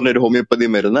ബൂഫോറാണ എന്ന് പറഞ്ഞ ഒരു ഹോമിയോപ്പതി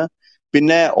മരുന്ന്.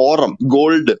 പിന്നെ ഓറം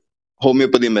ഗോൾഡ്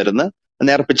ഹോമിയോപ്പതി മരുന്ന്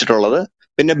നേർപ്പിച്ചിട്ടുള്ളത്.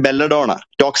 പിന്നെ ബെല്ലഡോണ,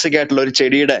 ടോക്സിക് ആയിട്ടുള്ള ഒരു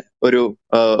ചെടിയുടെ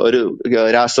ഒരു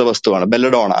രാസവസ്തുവാണ്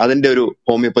ബെല്ലഡോണ, അതിന്റെ ഒരു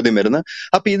ഹോമിയോപ്പതി മരുന്ന്.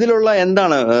 അപ്പൊ ഇതിലുള്ള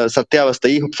എന്താണ് സത്യാവസ്ഥ?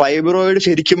 ഈ ഫൈബ്രോയിഡ്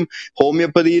ശരിക്കും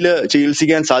ഹോമിയോപ്പതിയിൽ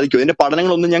ചികിത്സിക്കാൻ സാധിക്കും? ഇതിന്റെ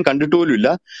പഠനങ്ങളൊന്നും ഞാൻ കണ്ടിട്ട് പോലും ഇല്ല.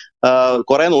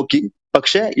 കുറെ നോക്കി,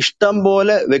 പക്ഷെ ഇഷ്ടം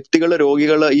പോലെ വ്യക്തികള്,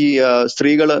 രോഗികള്, ഈ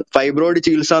സ്ത്രീകള് ഫൈബ്രോയിഡ്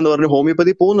ചികിത്സ എന്ന് പറഞ്ഞ്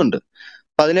ഹോമിയോപ്പതി പോകുന്നുണ്ട്.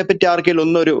 അപ്പൊ അതിനെപ്പറ്റി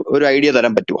ആർക്കെങ്കിലും ഒരു ഐഡിയ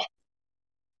തരാൻ പറ്റുമോ?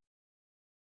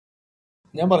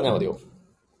 ഞാൻ പറഞ്ഞാൽ മതിയോ?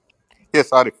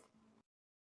 യെസ് ആരിഫ്.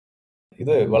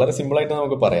 ഇത് വളരെ സിമ്പിളായിട്ട്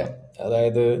നമുക്ക് പറയാം.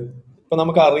 അതായത് ഇപ്പൊ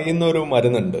നമുക്ക് അറിയുന്ന ഒരു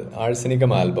മരുന്നുണ്ട്,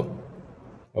 Arsenicum album.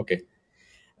 Okay,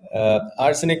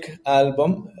 arsenic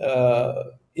album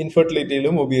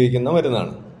ഇൻഫെർട്ടിലിറ്റിയിലും ഉപയോഗിക്കുന്ന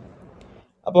മരുന്നാണ്.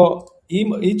 അപ്പോൾ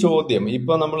ഈ ചോദ്യം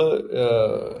ഇപ്പൊ നമ്മള്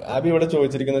ആബി ഇവിടെ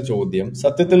ചോദിച്ചിരിക്കുന്ന ചോദ്യം,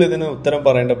 സത്യത്തിൽ ഇതിന് ഉത്തരം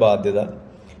പറയേണ്ട ബാധ്യത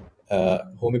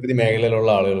ഹോമിയോപ്പതി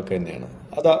മേഖലയിലുള്ള ആളുകൾക്ക് തന്നെയാണ്.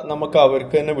 അത് നമുക്ക്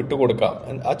അവർക്ക് തന്നെ വിട്ടുകൊടുക്കാം.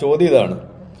 ആ ചോദ്യം ഇതാണ്.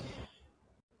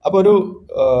 അപ്പൊ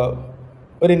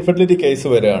ഒരു ഇൻഫെർട്ടിലിറ്റി കേസ്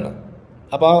വരികയാണ്.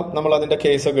 അപ്പോൾ നമ്മൾ അതിന്റെ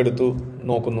കേസൊക്കെ എടുത്തു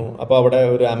നോക്കുന്നു. അപ്പോൾ അവിടെ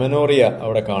ഒരു അമെനോറിയ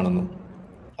അവിടെ കാണുന്നു,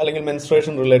 അല്ലെങ്കിൽ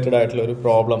മെൻസ്ട്രേഷൻ റിലേറ്റഡ് ആയിട്ടുള്ള ഒരു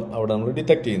പ്രോബ്ലം അവിടെ നമ്മൾ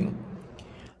ഡിറ്റക്ട് ചെയ്യുന്നു.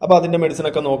 അപ്പോൾ അതിന്റെ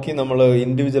മെഡിസിനൊക്കെ നോക്കി നമ്മൾ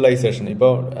ഇൻഡിവിജ്വലൈസേഷൻ,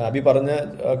 ഇപ്പോൾ അബി പറഞ്ഞ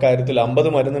കാര്യത്തിൽ 50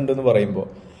 മരുന്നുണ്ടെന്ന് പറയുമ്പോൾ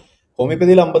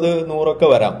ഹോമിയോപ്പതിയിൽ 50-100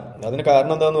 വരാം. അതിന്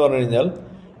കാരണം എന്താണെന്ന് പറഞ്ഞു കഴിഞ്ഞാൽ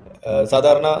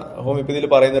സാധാരണ ഹോമിയോപ്പതിയിൽ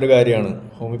പറയുന്നൊരു കാര്യമാണ്,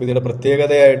 ഹോമിയോപ്പതിയുടെ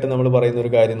പ്രത്യേകതയായിട്ട് നമ്മൾ പറയുന്ന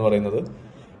ഒരു കാര്യം എന്ന് പറയുന്നത്,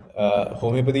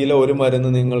 ഹോമിയോപ്പതിയിലെ ഒരു മരുന്ന്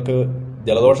നിങ്ങൾക്ക്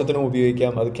ജലദോഷത്തിനും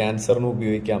ഉപയോഗിക്കാം, അത് ക്യാൻസറിനും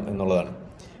ഉപയോഗിക്കാം എന്നുള്ളതാണ്.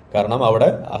 കാരണം അവിടെ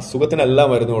അസുഖത്തിനല്ല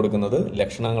മരുന്ന് കൊടുക്കുന്നത്,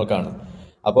 ലക്ഷണങ്ങൾക്കാണ്.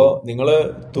 അപ്പോൾ നിങ്ങൾ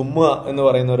തുമ്മുക എന്ന്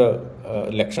പറയുന്ന ഒരു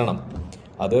ലക്ഷണം,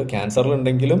 അത്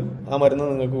ക്യാൻസറിലുണ്ടെങ്കിലും ആ മരുന്ന്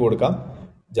നിങ്ങൾക്ക് കൊടുക്കാം,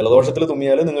 ജലദോഷത്തിൽ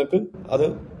തുമ്മിയാൽ നിങ്ങൾക്ക്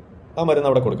ആ മരുന്ന്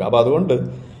അവിടെ കൊടുക്കാം. അപ്പോൾ അതുകൊണ്ട്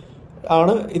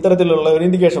ആണ് ഇത്തരത്തിലുള്ള ഒരു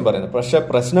ഇൻഡിക്കേഷൻ പറയുന്നത്. പക്ഷെ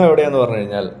പ്രശ്നം എവിടെയാന്ന് പറഞ്ഞു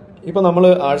കഴിഞ്ഞാൽ, ഇപ്പൊ നമ്മൾ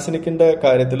ആഴ്സനിക്കിന്റെ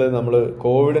കാര്യത്തിൽ നമ്മൾ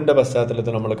കോവിഡിന്റെ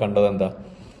പശ്ചാത്തലത്തിൽ നമ്മൾ കണ്ടത് എന്താ?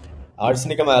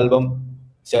 ആഴ്സനിക്കം ആൽബം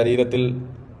ശരീരത്തിൽ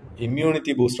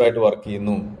ഇമ്മ്യൂണിറ്റി ബൂസ്റ്ററായിട്ട് വർക്ക്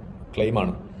ചെയ്യുന്നു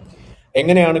ക്ലെയിമാണ്.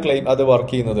 എങ്ങനെയാണ് അത്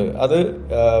വർക്ക് ചെയ്യുന്നത്? അത്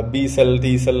ബി സെൽ,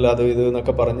 ടി സെൽ, അത് ഇത്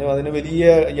എന്നൊക്കെ പറഞ്ഞ് അതിന് വലിയ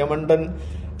യമണ്ടൻ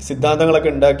സിദ്ധാന്തങ്ങളൊക്കെ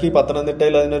ഉണ്ടാക്കി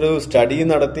പത്തനംതിട്ടയിൽ അതിനൊരു സ്റ്റഡി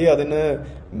നടത്തി, അതിന്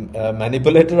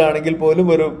മാനിപ്പുലേറ്റഡ് ആണെങ്കിൽ പോലും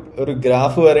ഒരു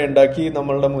ഗ്രാഫ് വരെ ഉണ്ടാക്കി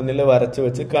നമ്മളുടെ മുന്നിൽ വരച്ച്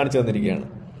വെച്ച് കാണിച്ചു തന്നിരിക്കുകയാണ്.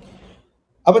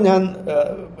 അപ്പൊ ഞാൻ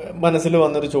മനസ്സിൽ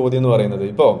വന്നൊരു ചോദ്യം എന്ന് പറയുന്നത്,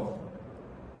 ഇപ്പോ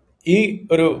ഈ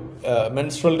ഒരു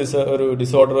മെൻസ്ട്രൽ ഒരു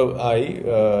ഡിസോർഡർ ആയി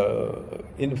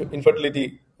ഇൻഫെർട്ടിലിറ്റി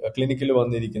ക്ലിനിക്കിൽ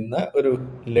വന്നിരിക്കുന്ന ഒരു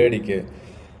ലേഡിക്ക്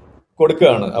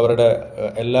കൊടുക്കുകയാണ് അവരുടെ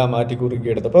എല്ലാം മാറ്റിക്കുറുക്കി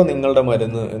എടുത്തപ്പോൾ നിങ്ങളുടെ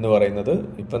മരുന്ന് എന്ന് പറയുന്നത്,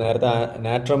 ഇപ്പൊ നേരത്തെ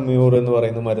നാട്രം മ്യൂർ എന്ന്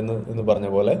പറയുന്ന മരുന്ന് എന്ന് പറഞ്ഞ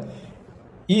പോലെ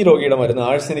ഈ രോഗിയുടെ മരുന്ന്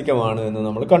ആഴ്സനിക്കമാണ് എന്ന്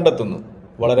നമ്മൾ കണ്ടെത്തുന്നു.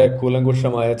 വളരെ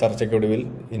കൂലങ്കുഷമായ ചർച്ചയ്ക്കൊടുവിൽ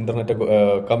ഇന്റർനെറ്റ്,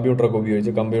 കമ്പ്യൂട്ടറൊക്കെ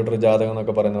ഉപയോഗിച്ച്, കമ്പ്യൂട്ടർ ജാതകം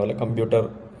എന്നൊക്കെ പറയുന്ന പോലെ കമ്പ്യൂട്ടർ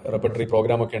റെപ്പർട്ടറി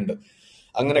പ്രോഗ്രാം ഒക്കെ ഉണ്ട്,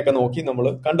 അങ്ങനെയൊക്കെ നോക്കി നമ്മൾ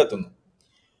കണ്ടെത്തുന്നു.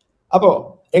 അപ്പോൾ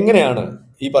എങ്ങനെയാണ്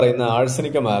ഈ പറയുന്ന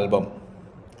ആഴ്സനിക്കം ആൽബം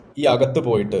ഈ അകത്ത്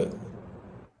പോയിട്ട്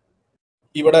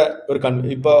ഇവിടെ ഒരു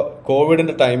ഇപ്പൊ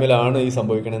കോവിഡിന്റെ ടൈമിലാണ് ഈ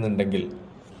സംഭവിക്കണമെന്നുണ്ടെങ്കിൽ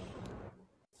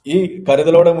ഈ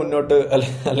കരുതലോടെ മുന്നോട്ട്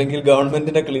അല്ലെങ്കിൽ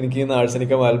ഗവൺമെന്റിന്റെ ക്ലിനിക്കിൽ നിന്ന്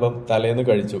ആഴ്സനിക്കം ആൽബം തലേന്ന്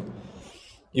കഴിച്ചു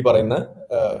ഈ പറയുന്ന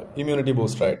ഇമ്മ്യൂണിറ്റി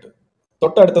ബൂസ്റ്ററായിട്ട്,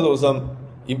 തൊട്ടടുത്ത ദിവസം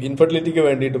ഇൻഫെർട്ടിലിറ്റിക്ക്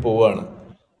വേണ്ടിയിട്ട് പോവുകയാണ്.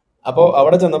 അപ്പോൾ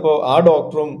അവിടെ ചെന്നപ്പോൾ ആ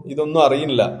ഡോക്ടറും ഇതൊന്നും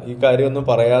അറിയില്ല, ഈ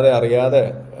കാര്യമൊന്നും അറിയാതെ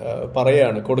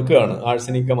കൊടുക്കുകയാണ്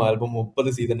ആഴ്സനിക്കം ആൽബം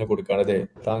 30 തന്നെ കൊടുക്കുകയാണ്. അതെ,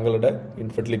 താങ്കളുടെ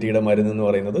ഇൻഫെർട്ടിലിറ്റിയുടെ മരുന്ന് എന്ന്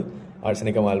പറയുന്നത്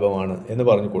ആഴ്സനിക്കം ആൽബമാണ് എന്ന്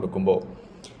പറഞ്ഞു കൊടുക്കുമ്പോൾ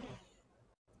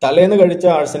തലേന്ന് കഴിച്ച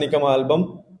ആഴ്സനിക്കം ആൽബം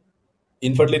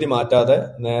ഇൻഫെർട്ടിലിറ്റി മാറ്റാതെ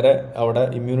നേരെ അവിടെ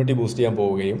ഇമ്മ്യൂണിറ്റി ബൂസ്റ്റ് ചെയ്യാൻ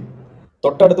പോവുകയും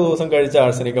തൊട്ടടുത്ത ദിവസം കഴിച്ച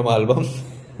ആഴ്സനിക്കം ആൽബം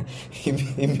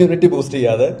ഇമ്മ്യൂണിറ്റി ബൂസ്റ്റ്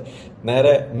ചെയ്യാതെ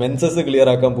നേരെ മെൻസസ് ക്ലിയർ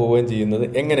ആക്കാൻ പോവുകയും ചെയ്യുന്നത്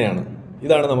എങ്ങനെയാണ്?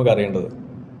 ഇതാണ് നമുക്ക് അറിയേണ്ടത്.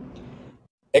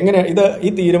 ഈ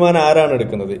തീരുമാനം ആരാണ്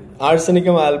എടുക്കുന്നത്?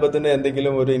 ആഴ്സനിക്കം ആൽബത്തിന്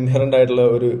എന്തെങ്കിലും ഒരു ഇൻഹറന്റ് ആയിട്ടുള്ള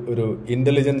ഒരു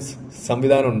ഇന്റലിജൻസ്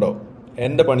സംവിധാനം ഉണ്ടോ?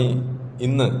 എന്റെ പണി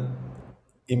ഇന്ന്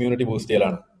ഇമ്മ്യൂണിറ്റി ബൂസ്റ്റ്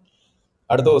ചെയ്യലാണ്,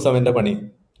 അടുത്ത ദിവസം എന്റെ പണി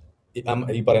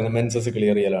ഈ പറയുന്ന മെൻസസ്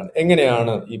ക്ലിയർ ചെയ്യലാണ്.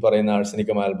 എങ്ങനെയാണ് ഈ പറയുന്ന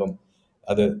ആഴ്സനിക്കം ആൽബം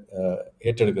അത്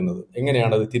ഏറ്റെടുക്കുന്നത്?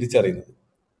 എങ്ങനെയാണ് അത് തിരിച്ചറിയുന്നത്?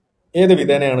 ഏത്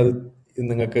വിധേനയാണ്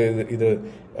നിങ്ങൾക്ക് ഇത്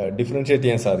ഡിഫറൻഷിയേറ്റ്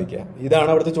ചെയ്യാൻ സാധിക്കുക? ഇതാണ്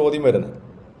അവിടുത്തെ ചോദ്യം വരുന്നത്.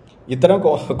 ഇത്തരം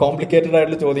കോംപ്ലിക്കേറ്റഡ്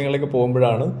ആയിട്ടുള്ള ചോദ്യങ്ങളിലേക്ക്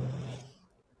പോകുമ്പോഴാണ്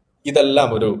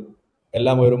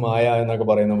എല്ലാം ഒരു മായ എന്നൊക്കെ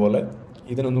പറയുന്ന പോലെ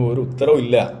ഇതിനൊന്നും ഒരു ഉത്തരവും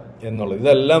ഇല്ല എന്നുള്ളത്.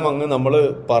 ഇതെല്ലാം അങ്ങ് നമ്മൾ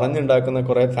പറഞ്ഞുണ്ടാക്കുന്ന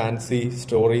കുറെ ഫാൻസി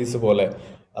സ്റ്റോറീസ് പോലെ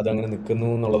അതങ്ങനെ നിൽക്കുന്നു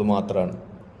എന്നുള്ളത് മാത്രമാണ്.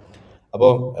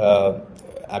 അപ്പോൾ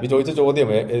അഭി ചോദിച്ച ചോദ്യം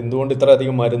എന്തുകൊണ്ട് ഇത്ര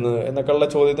അധികം മരുന്ന് എന്നൊക്കെയുള്ള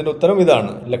ചോദ്യത്തിന്റെ ഉത്തരം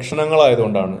ഇതാണ്,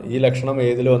 ലക്ഷണങ്ങളായതുകൊണ്ടാണ്. ഈ ലക്ഷണം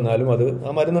ഏതിൽ വന്നാലും അത്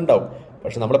ആ മരുന്നുണ്ടാവും.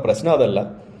 പക്ഷെ നമ്മുടെ പ്രശ്നം അതല്ല,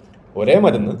 ഒരേ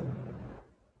മരുന്ന്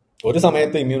ഒരു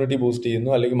സമയത്ത് ഇമ്മ്യൂണിറ്റി ബൂസ്റ്റ് ചെയ്യുന്നു,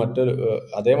 അല്ലെങ്കിൽ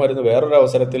അതേ മരുന്ന് വേറൊരു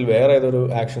അവസരത്തിൽ വേറെ ഏതൊരു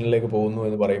ആക്ഷനിലേക്ക് പോകുന്നു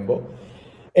എന്ന് പറയുമ്പോൾ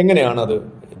എങ്ങനെയാണ് അത്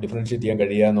ഡിഫറൻഷിയേറ്റ് ചെയ്യാൻ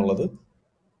കഴിയുക എന്നുള്ളത്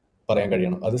പറയാൻ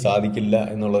കഴിയണം. അത് സാധിക്കില്ല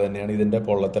എന്നുള്ളത് തന്നെയാണ് ഇതിന്റെ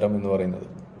പൊള്ളത്തരം എന്ന് പറയുന്നത്.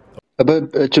 അപ്പൊ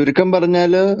ചുരുക്കം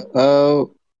പറഞ്ഞാല്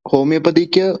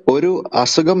ഹോമിയോപ്പതിക്ക് ഒരു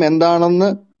അസുഖം എന്താണെന്ന്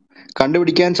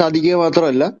കണ്ടുപിടിക്കാൻ സാധിക്കുക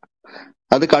മാത്രമല്ല,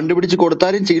 അത് കണ്ടുപിടിച്ച്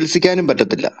കൊടുത്താലും ചികിത്സിക്കാനും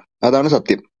പറ്റത്തില്ല. അതാണ്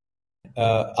സത്യം.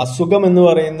 അസുഖം എന്ന്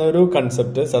പറയുന്ന ഒരു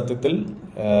കൺസെപ്റ്റ് സത്യത്തിൽ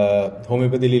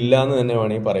ഹോമിയോപ്പതിയിൽ ഇല്ല എന്ന് തന്നെ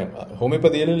വേണമെങ്കിൽ പറയാം.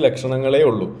 ഹോമിയോപ്പതിയിൽ ലക്ഷണങ്ങളേ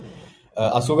ഉള്ളൂ.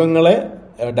 അസുഖങ്ങളെ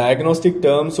ഡയഗ്നോസ്റ്റിക്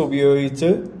ടേംസ്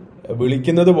ഉപയോഗിച്ച്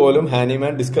വിളിക്കുന്നത് പോലും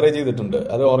ഹാനിമാൻ ഡിസ്കറേജ് ചെയ്തിട്ടുണ്ട്.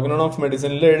 അത് ഓർഗൻ ഓഫ്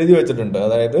മെഡിസിനിൽ എഴുതി വെച്ചിട്ടുണ്ട്.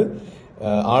 അതായത്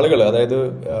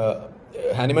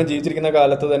ഹാനിമാൻ ജീവിച്ചിരിക്കുന്ന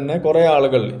കാലത്ത് തന്നെ കുറെ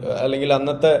ആളുകൾ, അല്ലെങ്കിൽ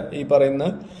അന്നത്തെ ഈ പറയുന്ന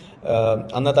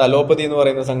അന്നത്തെ അലോപ്പതി എന്ന്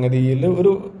പറയുന്ന സംഗതിയിൽ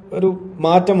ഒരു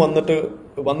മാറ്റം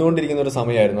വന്നുകൊണ്ടിരിക്കുന്ന ഒരു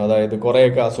സമയമായിരുന്നു. അതായത്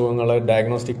കുറേയൊക്കെ അസുഖങ്ങളെ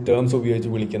ഡയഗ്നോസ്റ്റിക് ടേംസ് ഉപയോഗിച്ച്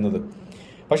വിളിക്കുന്നത്.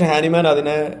 പക്ഷെ ഹാനിമാൻ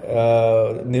അതിനെ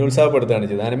നിരുത്സാഹപ്പെടുത്തുകയാണ്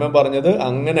ചെയ്തത്. ഹാനിമാൻ പറഞ്ഞത്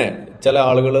അങ്ങനെ ചില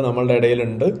ആളുകൾ നമ്മളുടെ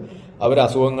ഇടയിലുണ്ട്, അവർ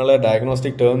അസുഖങ്ങളെ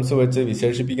ഡയഗ്നോസ്റ്റിക് ടേംസ് വെച്ച്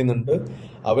വിശേഷിപ്പിക്കുന്നുണ്ട്,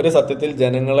 അവർ സത്യത്തിൽ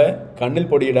ജനങ്ങളെ കണ്ണിൽ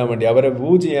പൊടിയിടാൻ വേണ്ടി, അവരെ വൂ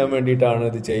ചെയ്യാൻ വേണ്ടിയിട്ടാണ്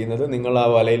ഇത് ചെയ്യുന്നത്, നിങ്ങൾ ആ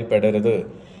വലയിൽ പെടരുത്,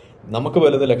 നമുക്ക്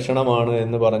വലുത് ലക്ഷണമാണ്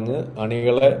എന്ന് പറഞ്ഞ്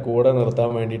അണികളെ കൂടെ നിർത്താൻ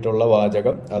വേണ്ടിയിട്ടുള്ള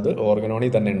വാചകം അത് ഓർഗനോണി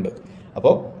തന്നെ ഉണ്ട്.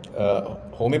 അപ്പോൾ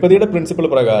ഹോമിയോപ്പതിയുടെ പ്രിൻസിപ്പിൾ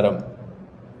പ്രകാരം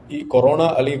ഈ കൊറോണ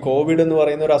അല്ലെങ്കിൽ കോവിഡ് എന്ന്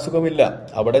പറയുന്ന ഒരു അസുഖമില്ല.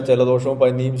 അവിടെ ജലദോഷവും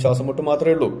പനിയും ശ്വാസം മുട്ടും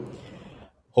മാത്രമേ ഉള്ളൂ.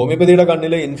 ഹോമിയോപ്പതിയുടെ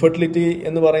കണ്ണിൽ ഇൻഫെർട്ടിലിറ്റി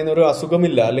എന്ന് പറയുന്ന ഒരു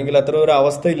അസുഖമില്ല, അല്ലെങ്കിൽ അത്ര ഒരു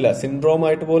അവസ്ഥയില്ല. സിൻഡ്രോം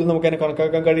ആയിട്ട് പോലും നമുക്ക് അതിനെ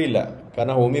കണക്കാക്കാൻ കഴിയില്ല.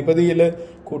 കാരണം ഹോമിയോപ്പതിയിൽ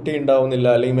കുട്ടി ഉണ്ടാവുന്നില്ല,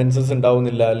 അല്ലെങ്കിൽ മെൻസസ്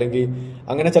ഉണ്ടാവുന്നില്ല, അല്ലെങ്കിൽ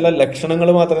അങ്ങനെ ചില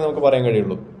ലക്ഷണങ്ങൾ മാത്രമേ നമുക്ക് പറയാൻ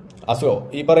കഴിയുള്ളൂ.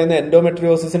 ഈ പറയുന്ന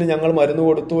എൻഡോമെട്രിയോസിന് ഞങ്ങൾ മരുന്ന്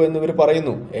കൊടുത്തു എന്ന് ഇവർ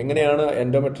പറയുന്നു. എങ്ങനെയാണ്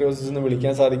എൻഡോമെട്രിയോസിസ് എന്ന്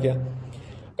വിളിക്കാൻ സാധിക്കുക?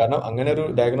 കാരണം അങ്ങനെ ഒരു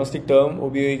ഡയഗ്നോസ്റ്റിക് ടേം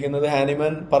ഉപയോഗിക്കുന്നത്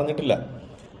ഹാനിമാൻ പറഞ്ഞിട്ടില്ല.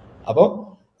 അപ്പോൾ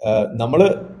നമ്മൾ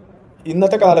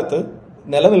ഇന്നത്തെ കാലത്ത്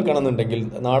നിലനിൽക്കണം എന്നുണ്ടെങ്കിൽ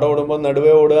നാടോടുമ്പോൾ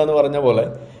നടുവേ ഓടുക എന്ന് പറഞ്ഞ പോലെ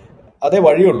അതേ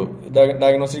വഴിയുള്ളൂ.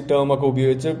 ഡയഗ്നോസ്റ്റിക് ടേം ഒക്കെ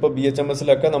ഉപയോഗിച്ച് ഇപ്പോൾ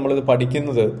BHMSലൊക്കെ നമ്മളിത്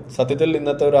പഠിക്കുന്നത് സത്യത്തിൽ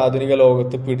ഇന്നത്തെ ഒരു ആധുനിക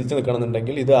ലോകത്ത് പിടിച്ചു നിൽക്കണം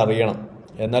എന്നുണ്ടെങ്കിൽ ഇത് അറിയണം,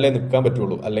 എന്നാലേ നിൽക്കാൻ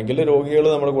പറ്റുള്ളൂ. അല്ലെങ്കിൽ രോഗികൾ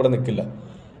നമ്മുടെ കൂടെ നിൽക്കില്ല.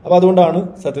 അപ്പൊ അതുകൊണ്ടാണ്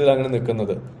സത്യത്തിൽ അങ്ങനെ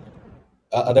നിൽക്കുന്നത്,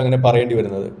 അതങ്ങനെ പറയേണ്ടി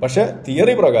വരുന്നത്. പക്ഷെ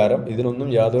തിയറി പ്രകാരം ഇതിനൊന്നും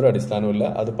യാതൊരു അടിസ്ഥാനവുമില്ല.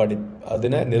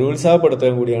 അതിനെ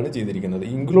നിരുത്സാഹപ്പെടുത്തുകയും കൂടിയാണ് ചെയ്തിരിക്കുന്നത്,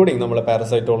 ഇൻക്ലൂഡിങ് നമ്മളെ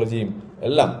പാരസൈറ്റോളജിയും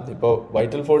എല്ലാം. ഇപ്പോൾ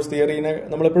വൈറ്റൽ ഫോഴ്സ് തിയറിനെ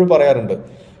നമ്മളെപ്പോഴും പറയാറുണ്ട്.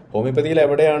 ഹോമിയോപ്പതിയിൽ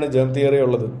എവിടെയാണ് ജേം തിയറി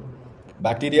ഉള്ളത്?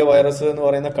 ബാക്ടീരിയ വൈറസ് എന്ന്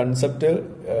പറയുന്ന കൺസെപ്റ്റ്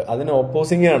അതിന്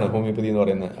ഓപ്പോസിംഗ് ആണ് ഹോമിയോപ്പതി എന്ന്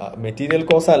പറയുന്നത്. മെറ്റീരിയൽ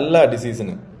കോസ് അല്ല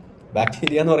ഡിസീസിന്.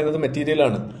 ബാക്ടീരിയ എന്ന് പറയുന്നത്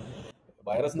മെറ്റീരിയലാണ്,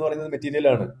 വൈറസ് എന്ന് പറയുന്നത്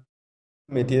മെറ്റീരിയലാണ്.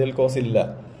 മെറ്റീരിയൽ കോസ് ഇല്ല.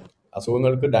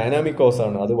 അസുഖങ്ങൾക്ക് ഡൈനാമിക് കോസ്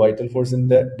ആണ്, അത് വൈറ്റൽ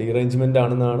ഫോഴ്സിന്റെ ഡീറേഞ്ച്മെന്റ്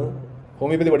ആണെന്നാണ്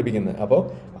ഹോമിയോപ്പതി പഠിപ്പിക്കുന്നത്. അപ്പോൾ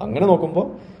അങ്ങനെ നോക്കുമ്പോൾ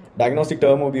ഡയഗ്നോസ്റ്റിക്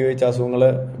ടേം ഉപയോഗിച്ച് അസുഖങ്ങളെ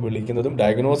വിളിക്കുന്നതും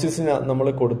ഡയഗ്നോസിസ് നമ്മൾ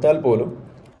കൊടുത്താൽ പോലും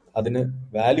അതിന്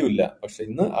വാല്യൂ ഇല്ല. പക്ഷെ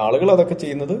ഇന്ന് ആളുകൾ അതൊക്കെ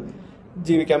ചെയ്യുന്നത്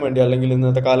ജീവിക്കാൻ വേണ്ടി, അല്ലെങ്കിൽ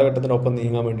ഇന്നത്തെ കാലഘട്ടത്തിനൊപ്പം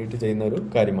നീങ്ങാൻ വേണ്ടിയിട്ട് ചെയ്യുന്ന ഒരു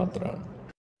കാര്യം മാത്രമാണ്.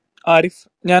 ആരിഫ്,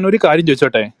 ഞാനൊരു കാര്യം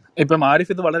ചോദിച്ചോട്ടെ. ഇപ്പം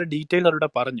ആരിഫ് ഇത് വളരെ ഡീറ്റെയിൽ അവരുടെ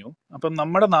പറഞ്ഞു. അപ്പം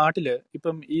നമ്മുടെ നാട്ടില്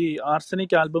ഇപ്പം ഈ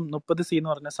ആർസനിക് ആൽബം 30C എന്ന്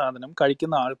പറഞ്ഞ സാധനം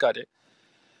കഴിക്കുന്ന ആൾക്കാര്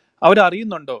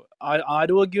അവരറിയുന്നുണ്ടോ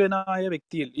ആരോഗ്യവനായ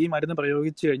വ്യക്തിയിൽ ഈ മരുന്ന്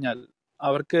പ്രയോഗിച്ചു കഴിഞ്ഞാൽ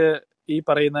അവർക്ക് ഈ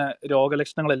പറയുന്ന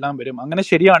രോഗലക്ഷണങ്ങളെല്ലാം വരും? അങ്ങനെ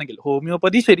ശരിയാണെങ്കിൽ,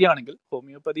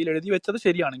 ഹോമിയോപ്പതിയിൽ എഴുതി വെച്ചത്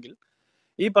ശരിയാണെങ്കിൽ,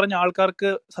 ഈ പറഞ്ഞ ആൾക്കാർക്ക്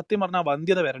സത്യം പറഞ്ഞാൽ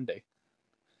വന്ധ്യത വരണ്ടേ?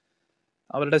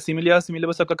 അവരുടെ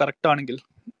സിമിലബസ് ഒക്കെ കറക്റ്റ് ആണെങ്കിൽ.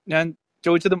 ഞാൻ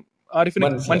ചോദിച്ചത് ആരിഫിന്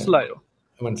മനസ്സിലായോ?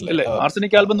 അല്ലേ?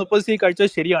 ആർസനിക് ആൽബം 30C കഴിച്ചത്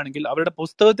ശരിയാണെങ്കിൽ, അവരുടെ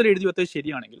പുസ്തകത്തിൽ എഴുതി വെച്ചത്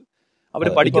ശരിയാണെങ്കിൽ, അവർ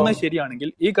പഠിക്കുന്നത് ശരിയാണെങ്കിൽ,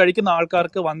 ഈ കഴിക്കുന്ന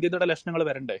ആൾക്കാർക്ക് വന്ധ്യതയുടെ ലക്ഷണങ്ങൾ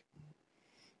വരണ്ടേ?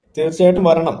 തീർച്ചയായിട്ടും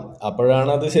വരണം,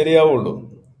 അപ്പോഴാണ് അത് ശരിയാവുള്ളൂ.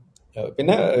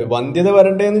 പിന്നെ വന്ധ്യത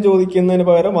വരണ്ടേ എന്ന് ചോദിക്കുന്നതിന്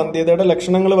പകരം വന്ധ്യതയുടെ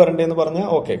ലക്ഷണങ്ങൾ വരണ്ടേ എന്ന് പറഞ്ഞാൽ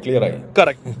ഓക്കെ, ക്ലിയർ ആയി.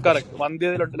 കറക്റ്റ്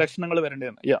വന്ധ്യതയുടെ ലക്ഷണങ്ങൾ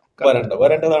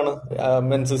വരേണ്ടതാണ്.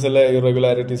 മെൻസസിലെ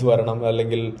ഇറഗുലാരിറ്റീസ് വരണം,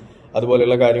 അല്ലെങ്കിൽ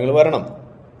അതുപോലെയുള്ള കാര്യങ്ങൾ വരണം.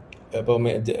 ഇപ്പോൾ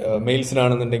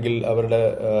മെയിൽസിനാണെന്നുണ്ടെങ്കിൽ അവരുടെ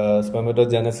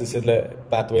സ്പെർമറ്റോജനസിസിലെ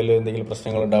പാത്വേയിൽ എന്തെങ്കിലും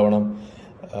പ്രശ്നങ്ങൾ ഉണ്ടാവണം,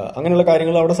 അങ്ങനെയുള്ള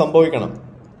കാര്യങ്ങൾ അവിടെ സംഭവിക്കണം.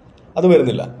 അത്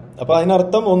വരുന്നില്ല. അപ്പൊ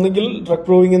അതിനർത്ഥം ഒന്നുകിൽ ഡ്രഗ്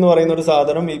പ്രൂവിംഗ് എന്ന് പറയുന്ന ഒരു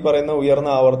സാധനം ഈ പറയുന്ന ഉയർന്ന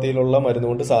ആവർത്തിയിലുള്ള മരുന്ന്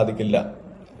കൊണ്ട് സാധിക്കില്ല.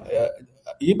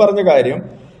 ഈ പറഞ്ഞ കാര്യം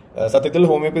സത്യത്തിൽ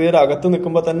ഹോമിയോപ്പതിയുടെ അകത്ത്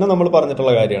നിൽക്കുമ്പോൾ തന്നെ നമ്മൾ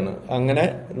പറഞ്ഞിട്ടുള്ള കാര്യമാണ്. അങ്ങനെ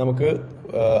നമുക്ക്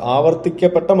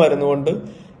ആവർത്തിക്കപ്പെട്ട മരുന്ന് കൊണ്ട്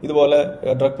ഇതുപോലെ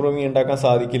ഡ്രഗ് പ്രൂവിംഗ് ഉണ്ടാക്കാൻ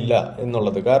സാധിക്കില്ല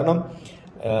എന്നുള്ളത്. കാരണം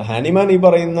ഹാനിമാൻ ഈ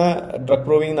പറയുന്ന ഡ്രഗ്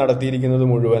പ്രൂവിംഗ് നടത്തിയിരിക്കുന്നത്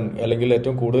മുഴുവൻ, അല്ലെങ്കിൽ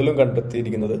ഏറ്റവും കൂടുതലും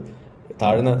കണ്ടെത്തിയിരിക്കുന്നത്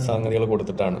താഴ്ന്ന സംഗതികൾ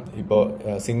കൊടുത്തിട്ടാണ്. ഇപ്പോൾ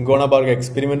സിങ്കോണബർഗ്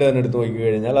എക്സ്പെരിമെന്റ് തന്നെ എടുത്ത് നോക്കി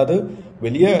കഴിഞ്ഞാൽ അത്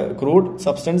വലിയ ക്രൂഡ്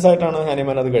സബ്സ്റ്റൻസ് ആയിട്ടാണ്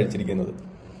ഹാനിമാൻ അത് കഴിച്ചിരിക്കുന്നത്.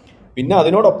 പിന്നെ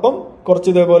അതിനോടൊപ്പം കുറച്ച്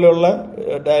ഇതേപോലെയുള്ള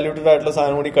ഡയല്യൂട്ടഡ് ആയിട്ടുള്ള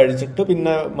സാധനം കൂടി കഴിച്ചിട്ട്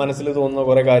പിന്നെ മനസ്സിൽ തോന്നുന്ന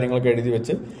കുറെ കാര്യങ്ങളൊക്കെ എഴുതി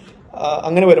വെച്ച്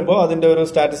അങ്ങനെ വരുമ്പോൾ അതിന്റെ ഒരു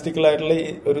സ്റ്റാറ്റിസ്റ്റിക്കൽ ആയിട്ടുള്ള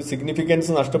ഒരു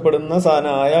സിഗ്നിഫിക്കൻസ് നഷ്ടപ്പെടുന്ന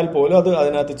സാധനം ആയാൽ പോലും അത്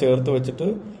അതിനകത്ത് ചേർത്ത് വെച്ചിട്ട്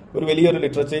ഒരു വലിയൊരു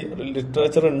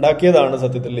ലിറ്ററേച്ചർ ഉണ്ടാക്കിയതാണ്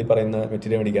സത്യത്തിൽ ഈ പറയുന്ന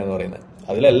മെറ്റീരിയൽ മേടിക്കുക എന്ന് പറയുന്നത്.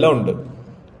 അതിലെല്ലാം ഉണ്ട്,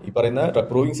 ഈ പറയുന്ന ഡ്രഗ്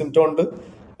പ്രൂവിംഗ് സിംറ്റം ഉണ്ട്,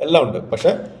 എല്ലാം ഉണ്ട്.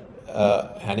 പക്ഷെ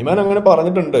ഹനിമാൻ അങ്ങനെ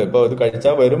പറഞ്ഞിട്ടുണ്ട്, ഇപ്പൊ ഇത്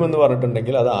കഴിച്ചാൽ വരും എന്ന്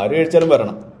പറഞ്ഞിട്ടുണ്ടെങ്കിൽ അത് ആര് കഴിച്ചാലും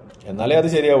വരണം, എന്നാലേ അത്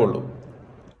ശരിയാവുള്ളൂ.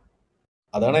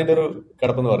 അതാണ് അതിന്റെ ഒരു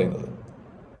കിടപ്പെന്ന് പറയുന്നത്.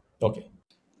 Okay,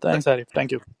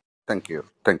 thank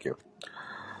you.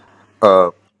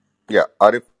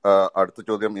 ആരിഫ്, അടുത്ത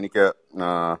ചോദ്യം എനിക്ക്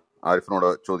ആരിഫിനോട്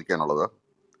ചോദിക്കാനുള്ളത്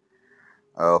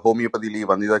ഹോമിയോപ്പതിയിൽ ഈ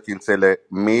വന്ധ്യതാ ചികിത്സയിലെ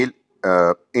മെയിൽ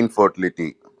ഇൻഫെർട്ടിലിറ്റി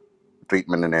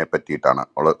ട്രീറ്റ്മെന്റിനെ പറ്റിയിട്ടാണ്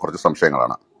ഉള്ള കുറച്ച്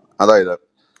സംശയങ്ങളാണ്. അതായത്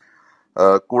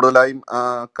കൂടുതലായും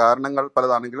കാരണങ്ങൾ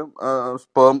പലതാണെങ്കിലും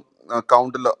സ്പേം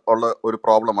കൗണ്ടിൽ ഉള്ള ഒരു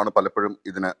പ്രോബ്ലമാണ് പലപ്പോഴും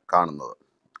ഇതിന് കാണുന്നത്.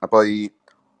 അപ്പോൾ ഈ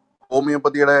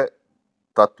ഹോമിയോപ്പതിയുടെ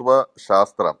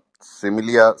തത്വശാസ്ത്രം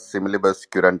സിമിലിബസ്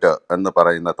ക്യുരന്റ് എന്ന്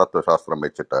പറയുന്ന തത്വശാസ്ത്രം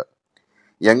വെച്ചിട്ട്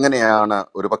എങ്ങനെയാണ്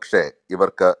ഒരുപക്ഷെ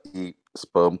ഇവർക്ക് ഈ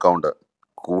സ്പേം കൗണ്ട്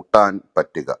കൂട്ടാൻ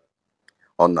പറ്റുക?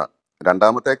 ഒന്ന്.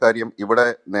 രണ്ടാമത്തെ കാര്യം, ഇവിടെ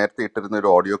നേരത്തെ ഇട്ടിരുന്ന ഒരു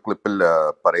ഓഡിയോ ക്ലിപ്പിൽ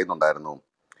പറയുന്നുണ്ടായിരുന്നു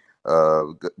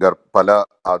പല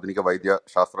ആധുനിക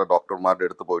വൈദ്യശാസ്ത്ര ഡോക്ടർമാരുടെ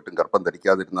അടുത്ത് പോയിട്ടും ഗർഭം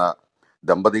ധരിക്കാതിരുന്ന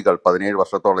ദമ്പതികൾ 17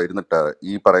 വർഷത്തോളം ഇരുന്നിട്ട്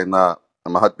ഈ പറയുന്ന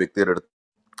മഹത് വ്യക്തിയുടെ അടുത്ത്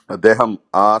അദ്ദേഹം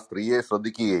ആ സ്ത്രീയെ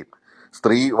ശ്രദ്ധിക്കുകയും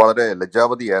സ്ത്രീ വളരെ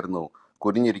ലജ്ജാവതിയായിരുന്നു,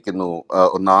 കുനിഞ്ഞിരിക്കുന്നു,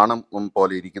 നാണം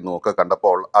പോലെ ഇരിക്കുന്നു ഒക്കെ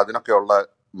കണ്ടപ്പോൾ അതിനൊക്കെയുള്ള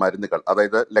മരുന്നുകൾ,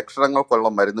 അതായത് ലക്ഷണങ്ങൾക്കുള്ള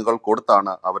മരുന്നുകൾ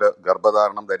കൊടുത്താണ് അവർ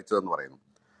ഗർഭധാരണം ധരിച്ചതെന്ന് പറയുന്നു.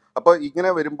 അപ്പോൾ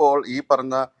ഇങ്ങനെ വരുമ്പോൾ ഈ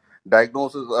പറഞ്ഞ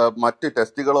ഡയഗ്നോസിസ് മറ്റ്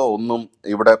ടെസ്റ്റുകളോ ഒന്നും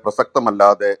ഇവിടെ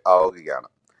പ്രസക്തമല്ലാതെ ആവുകയാണ്.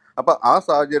 അപ്പൊ ആ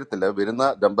സാഹചര്യത്തിൽ വരുന്ന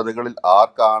ദമ്പതികളിൽ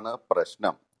ആർക്കാണ്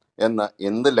പ്രശ്നം എന്ന്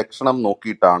എന്ത് ലക്ഷണം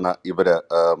നോക്കിയിട്ടാണ് ഇവര്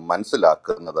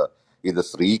മനസ്സിലാക്കുന്നത് ഇത്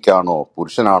സ്ത്രീക്കാണോ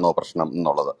പുരുഷനാണോ പ്രശ്നം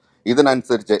എന്നുള്ളത്?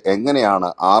 ഇതിനനുസരിച്ച് എങ്ങനെയാണ്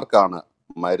ആർക്കാണ്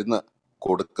മരുന്ന്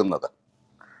കൊടുക്കുന്നത്?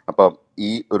 അപ്പം ഈ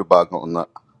ഒരു ഭാഗം ഒന്ന്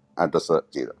അഡ്രസ്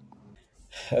ചെയ്ത്.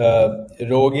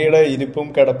 രോഗിയുടെ ഇരിപ്പും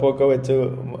കിടപ്പും ഒക്കെ വെച്ച്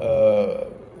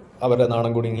അവരെ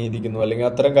നാണം കുടുങ്ങിയിരിക്കുന്നു അല്ലെങ്കിൽ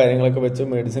അത്തരം കാര്യങ്ങളൊക്കെ വെച്ച്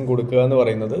മെഡിസിൻ കൊടുക്കുക എന്ന്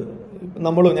പറയുന്നത്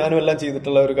ഞാനും എല്ലാം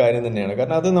ചെയ്തിട്ടുള്ള ഒരു കാര്യം തന്നെയാണ്.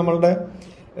 കാരണം അത് നമ്മളുടെ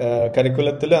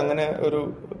കരിക്കുലത്തിൽ അങ്ങനെ ഒരു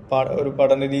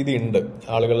പഠന രീതി ഉണ്ട്.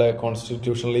 ആളുകളെ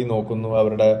കോൺസ്റ്റിറ്റ്യൂഷണലി നോക്കുന്നു,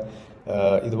 അവരുടെ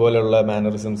ഇതുപോലെയുള്ള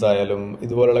മാനറിസംസ് ആയാലും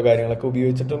ഇതുപോലുള്ള കാര്യങ്ങളൊക്കെ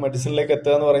ഉപയോഗിച്ചിട്ട് മെഡിസിനിലേക്ക്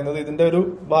എത്തുക എന്ന് പറയുന്നത് ഇതിന്റെ ഒരു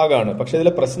ഭാഗമാണ്. പക്ഷെ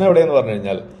ഇതിലെ പ്രശ്നം എവിടെയെന്ന് പറഞ്ഞു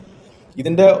കഴിഞ്ഞാൽ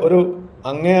ഇതിന്റെ ഒരു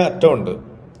അങ്ങേ അറ്റമുണ്ട്.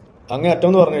 അങ്ങേ അറ്റം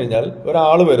എന്ന് പറഞ്ഞു കഴിഞ്ഞാൽ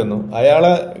ഒരാൾ വരുന്നു,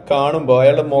 അയാളെ കാണുമ്പോൾ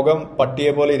അയാളുടെ മുഖം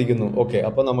പട്ടിയെ പോലെ ഇരിക്കുന്നു, ഓക്കെ,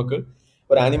 അപ്പൊ നമുക്ക്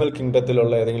ഒരു ആനിമൽ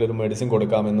കിങ്ഡത്തിലുള്ള ഏതെങ്കിലും ഒരു മെഡിസിൻ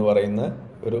കൊടുക്കാമെന്ന് പറയുന്ന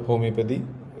ഒരു ഹോമിയോപ്പതി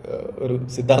ഒരു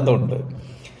സിദ്ധാന്തമുണ്ട്.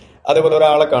 അതേപോലെ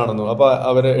ഒരാളെ കാണുന്നു, അപ്പൊ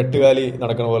അവര് എട്ടുകാലി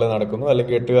നടക്കുന്ന പോലെ നടക്കുന്നു,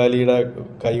 അല്ലെങ്കിൽ എട്ടുകാലിയുടെ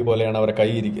കൈ പോലെയാണ് അവരെ കൈ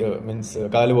മീൻസ്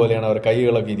കാല് പോലെയാണ് അവരുടെ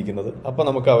കൈകളൊക്കെ ഇരിക്കുന്നത്, അപ്പൊ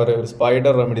നമുക്ക് അവരെ ഒരു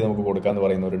സ്പൈഡർ റെമഡി നമുക്ക് കൊടുക്കാന്ന്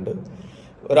പറയുന്നവരുണ്ട്.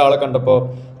 ഒരാളെ കണ്ടപ്പോൾ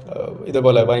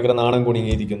ഇതേപോലെ ഭയങ്കര നാണം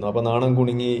കുണുങ്ങിയിരിക്കുന്നു, അപ്പൊ നാണം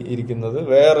കുണുങ്ങിയിരിക്കുന്നത്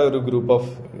വേറെ ഒരു ഗ്രൂപ്പ്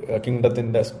ഓഫ്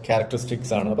കിങ്ഡത്തിന്റെ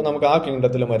ക്യാരക്ടറിസ്റ്റിക്സ് ആണ്, അപ്പൊ നമുക്ക് ആ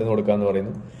കിങ്ഡത്തിൽ മരുന്ന് കൊടുക്കാന്ന്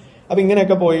പറയുന്നു. അപ്പൊ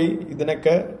ഇങ്ങനെയൊക്കെ പോയി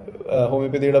ഇതിനൊക്കെ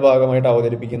ഹോമിയോപ്പതിയുടെ ഭാഗമായിട്ട്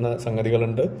അവതരിപ്പിക്കുന്ന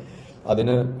സംഗതികളുണ്ട്.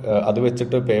 അതിന് അത്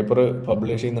വെച്ചിട്ട് പേപ്പർ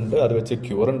പബ്ലിഷ് ചെയ്യുന്നുണ്ട്, അത് വെച്ച്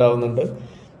ക്യൂർ ഉണ്ടാവുന്നുണ്ട്,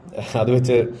 അത്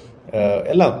വെച്ച്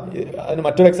എല്ലാം. അതിന്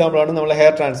മറ്റൊരു എക്സാമ്പിളാണ് നമ്മളെ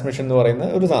ഹെയർ ട്രാൻസ്മിഷൻ എന്ന് പറയുന്ന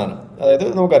ഒരു സാധനം. അതായത്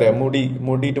നമുക്കറിയാം,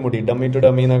 മുടി ടു മുടി, ഡമ്മി ടു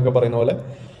ഡമ്മി എന്നൊക്കെ പറയുന്ന പോലെ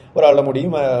ഒരാളുടെ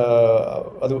മുടിയും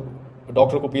അത്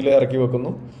ഡോക്ടർ കുപ്പിയിൽ ഇറക്കി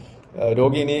വെക്കുന്നു.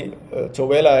 രോഗി ഇനി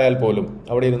ചൊവ്വയിലായാൽ പോലും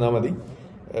അവിടെ ഇരുന്നാൽ മതി.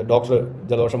 ഡോക്ടർ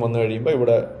ജലദോഷം വന്നു കഴിയുമ്പോൾ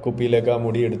ഇവിടെ കുപ്പിയിലേക്ക് ആ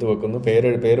മുടി എടുത്ത് വെക്കുന്നു.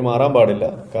 പേര് മാറാൻ പാടില്ല,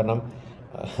 കാരണം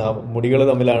മുടികൾ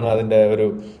തമ്മിലാണ് അതിൻ്റെ ഒരു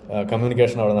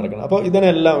കമ്മ്യൂണിക്കേഷൻ അവിടെ നടക്കുന്നത്. അപ്പോൾ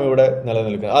ഇതിനെല്ലാം ഇവിടെ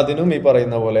നിലനിൽക്കുന്നത്. അതിനും ഈ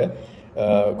പറയുന്ന പോലെ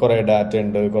കുറേ ഡാറ്റ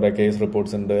ഉണ്ട്, കുറേ കേസ്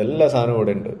റിപ്പോർട്ട്സ് ഉണ്ട്, എല്ലാ സാധനവും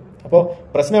ഇവിടെ ഉണ്ട്. അപ്പോൾ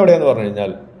പ്രശ്നം എവിടെയാന്ന് പറഞ്ഞു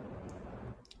കഴിഞ്ഞാൽ,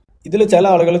 ഇതിൽ ചില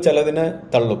ആളുകൾ ചിലതിനെ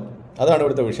തള്ളും. അതാണ്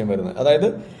ഇവിടുത്തെ വിഷയം വരുന്നത്. അതായത്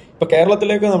ഇപ്പൊ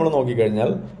കേരളത്തിലേക്ക് നമ്മൾ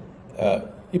നോക്കിക്കഴിഞ്ഞാൽ,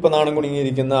 ഇപ്പൊ നാണം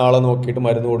കുണുങ്ങിയിരിക്കുന്ന ആളെ നോക്കിയിട്ട്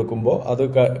മരുന്ന് കൊടുക്കുമ്പോൾ അത്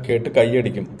കേട്ട്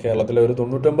കൈയടിക്കും. കേരളത്തിലെ ഒരു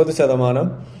 99%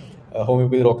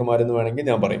 ഹോമിയോപ്പതി ഡോക്ടർമാരെന്ന് വേണമെങ്കിൽ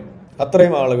ഞാൻ പറയും.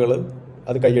 അത്രയും ആളുകൾ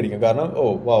അത് കൈയടിക്കും. കാരണം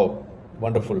വാവ്,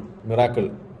 വണ്ടർഫുൾ, മിറാക്കിൾ,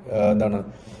 എന്താണ്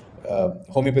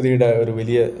ഹോമിയോപ്പതിയുടെ ഒരു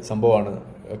വലിയ സംഭവമാണ്,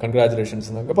 കൺഗ്രാജുലേഷൻസ്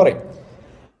എന്നൊക്കെ പറയും.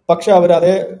 പക്ഷെ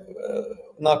അവരതേ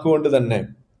നാക്കുകൊണ്ട് തന്നെ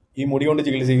ഈ മുടി കൊണ്ട്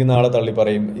ചികിത്സിക്കുന്ന ആളെ തള്ളി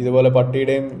പറയും. ഇതുപോലെ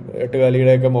പട്ടിയുടെയും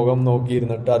എട്ടുകാലിയുടെയൊക്കെ മുഖം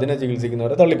നോക്കിയിരുന്നിട്ട് അതിനെ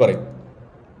ചികിത്സിക്കുന്നവരെ തള്ളി പറയും.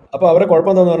 അപ്പൊ അവരെ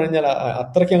കുഴപ്പം എന്താന്ന് പറഞ്ഞു കഴിഞ്ഞാൽ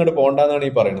അത്രയ്ക്ക് അങ്ങോട്ട് പോകണ്ടെന്നാണ്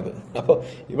ഈ പറയുന്നത്. അപ്പൊ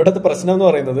ഇവിടുത്തെ പ്രശ്നം എന്ന്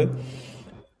പറയുന്നത്,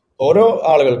 ഓരോ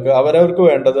ആളുകൾക്ക് അവരവർക്ക്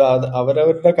വേണ്ടത്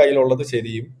അവരവരുടെ കയ്യിലുള്ളത്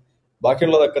ശരിയും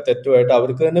ബാക്കിയുള്ളതൊക്കെ തെറ്റുമായിട്ട്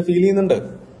അവർക്ക് തന്നെ ഫീൽ ചെയ്യുന്നുണ്ട്.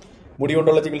 മുടി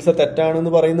കൊണ്ടുള്ള ചികിത്സ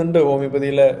തെറ്റാണെന്ന് പറയുന്നുണ്ട്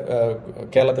ഹോമിയോപ്പതിയിലെ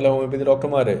കേരളത്തിലെ ഹോമിയോപ്പതി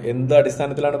ഡോക്ടർമാര്. എന്ത്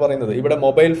അടിസ്ഥാനത്തിലാണ് പറയുന്നത്? ഇവിടെ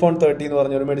മൊബൈൽ ഫോൺ 30 എന്ന്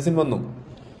പറഞ്ഞൊരു മെഡിസിൻ വന്നു.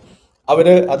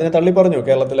 അവര് അതിനെ തള്ളി പറഞ്ഞു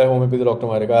കേരളത്തിലെ ഹോമിയോപ്പതി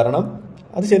ഡോക്ടർമാര്. കാരണം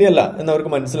അത് ശരിയല്ല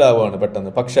എന്നവർക്ക് മനസ്സിലാവുകയാണ് പെട്ടെന്ന്.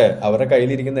 പക്ഷെ അവരുടെ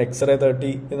കയ്യിലിരിക്കുന്ന എക്സ്റേ 30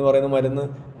 എന്ന് പറയുന്ന മരുന്ന്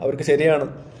അവർക്ക് ശരിയാണ്.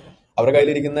 അവരുടെ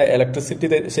കയ്യിലിരിക്കുന്ന ഇലക്ട്രിസിറ്റി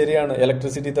ശരിയാണ്,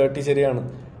 ഇലക്ട്രിസിറ്റി 30 ശരിയാണ്,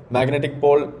 മാഗ്നറ്റിക്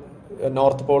പോൾ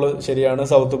നോർത്ത് പോള് ശരിയാണ്,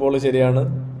 സൗത്ത് പോള് ശരിയാണ്,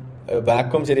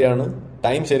 വാക്വം ശരിയാണ്,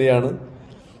 ടൈം ശരിയാണ്.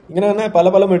 ഇങ്ങനെ തന്നെ പല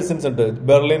പല മെഡിസിൻസ് ഉണ്ട്.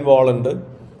 ബെർലിൻ വാൾ ഉണ്ട്,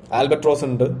 ആൽബട്രോസ്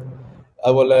ഉണ്ട്,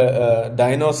 അതുപോലെ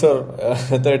ഡൈനോസർ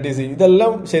 30C,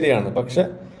 ഇതെല്ലാം ശരിയാണ്. പക്ഷെ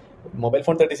മൊബൈൽ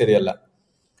ഫോൺ 30 ശരിയല്ല.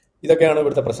 ഇതൊക്കെയാണ്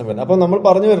ഇവിടുത്തെ പ്രശ്നം വരുന്നത്. അപ്പോൾ നമ്മൾ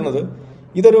പറഞ്ഞു വരുന്നത്,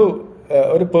 ഇതൊരു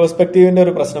പേഴ്സ്പെക്റ്റീവിന്റെ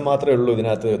ഒരു പ്രശ്നം മാത്രമേ ഉള്ളൂ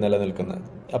ഇതിനകത്ത് നിലനിൽക്കുന്നത്.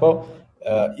 അപ്പോൾ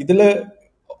ഇതില്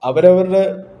അവരവരുടെ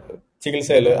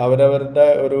ചികിത്സയിൽ അവരവരുടെ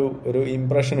ഒരു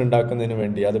ഇംപ്രഷൻ ഉണ്ടാക്കുന്നതിന്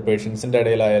വേണ്ടി, അത് പേഷ്യൻസിന്റെ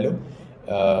ഇടയിലായാലും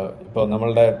ഇപ്പോൾ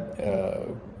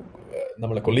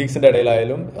നമ്മളെ കൊളീഗ്സിന്റെ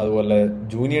ഇടയിലായാലും അതുപോലെ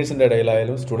ജൂനിയേഴ്സിന്റെ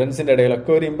ഇടയിലായാലും സ്റ്റുഡൻസിന്റെ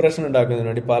ഇടയിലൊക്കെ ഒരു ഇംപ്രഷൻ ഉണ്ടാക്കുന്നതിന്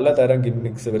വേണ്ടി പലതരം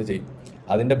ഗിമ്മിക്സ് ഇവർ ചെയ്യും.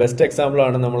 അതിന്റെ ബെസ്റ്റ് എക്സാമ്പിൾ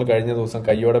ആണ് നമ്മൾ കഴിഞ്ഞ ദിവസം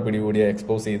കയ്യോടെ പിടികൂടിയ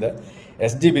എക്സ്പോസ് ചെയ്ത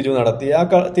SG ബിജു നടത്തിയ ആ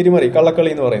തിരിമറി,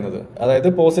 കള്ളക്കളി എന്ന് പറയുന്നത്. അതായത്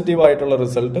പോസിറ്റീവായിട്ടുള്ള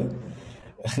റിസൾട്ട്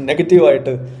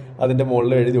നെഗറ്റീവായിട്ട് അതിന്റെ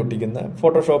മുകളിൽ എഴുതി ഒട്ടിക്കുന്ന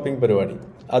ഫോട്ടോഷോപ്പിംഗ് പരിപാടി.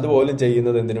 അതുപോലും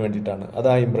ചെയ്യുന്നത് എന്തിനു വേണ്ടിയിട്ടാണ്? അത്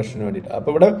ആ ഇംപ്രഷന് വേണ്ടിയിട്ട്.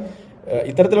 അപ്പൊ ഇവിടെ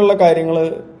ഇത്തരത്തിലുള്ള കാര്യങ്ങൾ,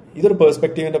 ഇതൊരു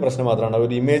പേഴ്സ്പെക്റ്റീവിന്റെ പ്രശ്നം മാത്രമാണ്,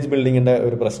 ഒരു ഇമേജ് ബിൽഡിങ്ങിന്റെ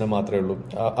ഒരു പ്രശ്നം മാത്രമേ ഉള്ളൂ.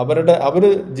 അവർ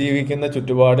ജീവിക്കുന്ന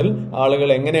ചുറ്റുപാടിൽ ആളുകൾ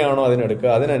എങ്ങനെയാണോ അതിനെടുക്കുക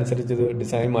അതിനനുസരിച്ച് ഇത്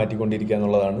ഡിസൈൻ മാറ്റിക്കൊണ്ടിരിക്കുക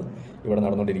എന്നുള്ളതാണ് ഇവിടെ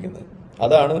നടന്നുകൊണ്ടിരിക്കുന്നത്.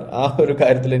 അതാണ് ആ ഒരു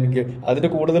കാര്യത്തിൽ എനിക്ക് അതിന്റെ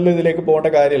കൂടുതൽ ഇതിലേക്ക് പോകേണ്ട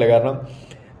കാര്യമില്ല. കാരണം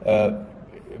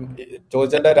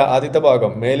ചോദിച്ചതിന്റെ ആദ്യത്തെ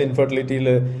ഭാഗം, മെയിൽ ഇൻഫെർട്ടിലിറ്റിയിൽ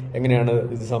എങ്ങനെയാണ്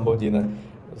ഇത് സംഭവം ചെയ്യുന്നത്,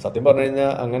 സത്യം പറഞ്ഞു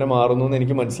കഴിഞ്ഞാൽ അങ്ങനെ മാറുന്നു എന്ന്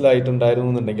എനിക്ക് മനസ്സിലായിട്ടുണ്ടായിരുന്നു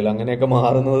എന്നുണ്ടെങ്കിൽ, അങ്ങനെയൊക്കെ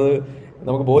മാറുന്നത്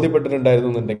നമുക്ക്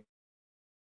ബോധ്യപ്പെട്ടിട്ടുണ്ടായിരുന്നു എന്നുണ്ടെങ്കിൽ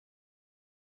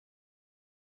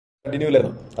കണ്ടിന്യൂ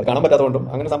ഇല്ലായിരുന്നു. അത് കാണാൻ പറ്റാത്തതുകൊണ്ടും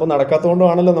അങ്ങനെ സംഭവം നടക്കാത്തതുകൊണ്ടും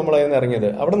ആണല്ലോ നമ്മൾ അതിന് ഇറങ്ങിയത്.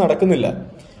 അവിടെ നടക്കുന്നില്ല.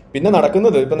 പിന്നെ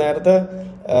നടക്കുന്നത്, ഇപ്പൊ നേരത്തെ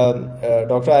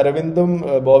ഡോക്ടർ അരവിന്ദും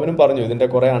ബോബനും പറഞ്ഞു ഇതിന്റെ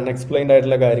കുറെ അൺഎക്സ്പ്ലെയിൻഡ്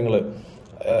ആയിട്ടുള്ള കാര്യങ്ങൾ.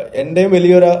 എന്റെയും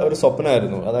വലിയൊരു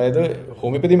സ്വപ്നമായിരുന്നു. അതായത്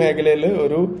ഹോമിയോപ്പതി മേഖലയിൽ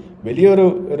വലിയൊരു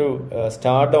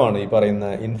സ്റ്റാർഡമാണ് ഈ പറയുന്ന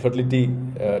ഇൻഫെർട്ടിലിറ്റി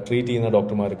ട്രീറ്റ് ചെയ്യുന്ന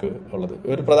ഡോക്ടർമാർക്ക് ഉള്ളത്.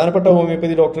 ഒരു പ്രധാനപ്പെട്ട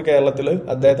ഹോമിയോപ്പതി ഡോക്ടർ കേരളത്തിൽ,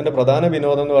 അദ്ദേഹത്തിന്റെ പ്രധാന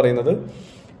വിനോദം എന്ന് പറയുന്നത്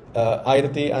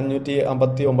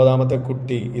 1559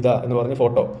 കുട്ടി ഇതാ എന്ന് പറഞ്ഞ്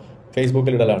ഫോട്ടോ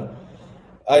ഫേസ്ബുക്കിൽ ഇടലാണ്.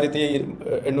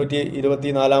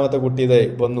 1824 കുട്ടി ഇതേ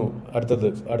വന്നു,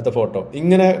 അടുത്ത ഫോട്ടോ.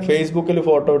 ഇങ്ങനെ ഫേസ്ബുക്കിൽ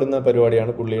ഫോട്ടോ ഇടുന്ന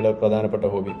പരിപാടിയാണ് പുള്ളിയുടെ പ്രധാനപ്പെട്ട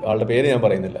ഹോബി. ആളുടെ പേര് ഞാൻ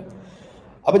പറയുന്നില്ല.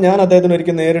 അപ്പൊ ഞാൻ അദ്ദേഹത്തിന്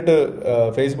ഒരിക്കൽ നേരിട്ട്,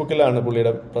 ഫേസ്ബുക്കിലാണ്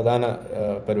പുള്ളിയുടെ പ്രധാന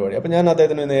പരിപാടി. അപ്പൊ ഞാൻ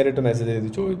അദ്ദേഹത്തിന് നേരിട്ട് മെസ്സേജ് ചെയ്ത്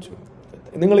ചോദിച്ചു,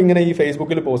 നിങ്ങൾ ഇങ്ങനെ ഈ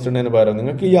ഫേസ്ബുക്കിൽ പോസ്റ്റ് ഇടുന്നതിന് പകരം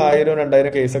നിങ്ങൾക്ക് ഈ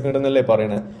 1000-2000 കേസൊക്കെ ഇടുന്നല്ലേ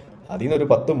പറയണേ, അതിൽ നിന്ന് ഒരു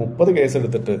 10-30 കേസ്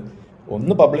എടുത്തിട്ട്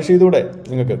ഒന്ന് പബ്ലിഷ് ചെയ്തൂടെ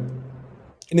നിങ്ങൾക്ക്?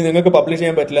 ഇനി നിങ്ങൾക്ക് പബ്ലിഷ്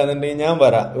ചെയ്യാൻ പറ്റില്ല എന്നുണ്ടെങ്കിൽ ഞാൻ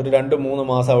വരാം, ഒരു 2-3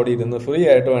 മാസം അവിടെ ഇരുന്ന് ഫ്രീ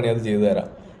ആയിട്ട് വേണമെങ്കിൽ അത് ചെയ്തു തരാം,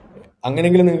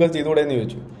 അങ്ങനെയെങ്കിലും നിങ്ങൾക്ക് ചെയ്തുകൂടെ എന്ന്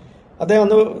ചോദിച്ചു. അദ്ദേഹം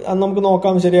അന്ന് നമുക്ക്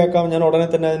നോക്കാം, ശരിയാക്കാം, ഞാൻ ഉടനെ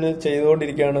തന്നെ അതിന്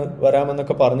ചെയ്തുകൊണ്ടിരിക്കുകയാണ്,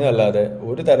 വരാമെന്നൊക്കെ പറഞ്ഞതല്ലാതെ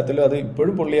ഒരു തരത്തിലും അത്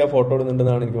ഇപ്പോഴും പുള്ളി ആ ഫോട്ടോ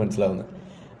ഇടുന്നുണ്ടെന്നാണ് എനിക്ക് മനസ്സിലാവുന്നത്.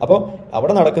 അപ്പോൾ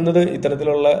അവിടെ നടക്കുന്നത്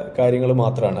ഇത്തരത്തിലുള്ള കാര്യങ്ങൾ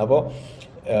മാത്രമാണ്. അപ്പോൾ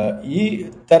ഈ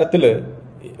തരത്തില്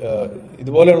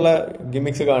ഇതുപോലെയുള്ള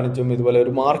ഗിമിക്സ് കാണിച്ചും ഇതുപോലെ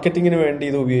ഒരു മാർക്കറ്റിങ്ങിന് വേണ്ടി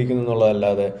ഇത് ഉപയോഗിക്കുന്നു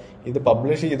എന്നുള്ളതല്ലാതെ ഇത്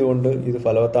പബ്ലിഷ് ചെയ്തുകൊണ്ട് ഇത്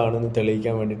ഫലവത്താണെന്ന്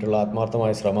തെളിയിക്കാൻ വേണ്ടിയിട്ടുള്ള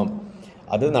ആത്മാർത്ഥമായ ശ്രമം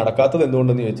അത് നടക്കാത്തത്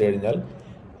എന്തുകൊണ്ടെന്ന് ചോദിച്ചു കഴിഞ്ഞാൽ,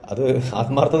 അത്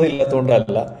ആത്മാർത്ഥത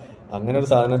ഇല്ലാത്തതുകൊണ്ടല്ല, അങ്ങനെ ഒരു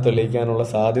സാധനം തെളിയിക്കാനുള്ള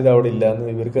സാധ്യത അവിടെ ഇല്ല എന്ന്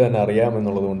ഇവർക്ക് തന്നെ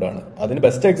അറിയാമെന്നുള്ളത് കൊണ്ടാണ്. അതിന്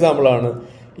ബെസ്റ്റ് എക്സാമ്പിളാണ്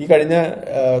ഈ കഴിഞ്ഞ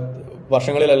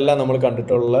വർഷങ്ങളിലെല്ലാം നമ്മൾ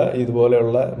കണ്ടിട്ടുള്ള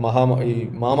ഇതുപോലെയുള്ള ഈ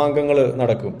മാമാങ്കങ്ങൾ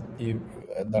നടക്കും. ഈ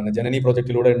ജനനി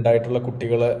പ്രൊജക്റ്റിലൂടെ ഉണ്ടായിട്ടുള്ള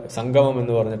കുട്ടികളെ സംഗമം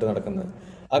എന്ന് പറഞ്ഞിട്ട് നടക്കുന്നത്.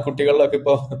 ആ കുട്ടികളിലൊക്കെ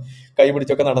ഇപ്പോൾ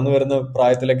കൈപിടിച്ചൊക്കെ നടന്നു വരുന്ന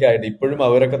പ്രായത്തിലൊക്കെ ആയിട്ട് ഇപ്പോഴും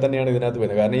അവരൊക്കെ തന്നെയാണ് ഇതിനകത്ത്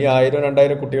വരുന്നത്. കാരണം ഈ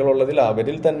 1000-2000 കുട്ടികളുള്ളതിൽ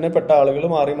അവരിൽ തന്നെ പെട്ട ആളുകൾ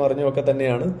മാറി മറിഞ്ഞും ഒക്കെ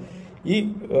തന്നെയാണ് ഈ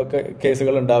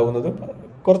കേസുകൾ ഉണ്ടാകുന്നത്.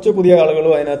 കുറച്ച് പുതിയ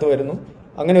ആളുകളും അതിനകത്ത് വരുന്നു.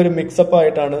 അങ്ങനെ ഒരു മിക്സപ്പ്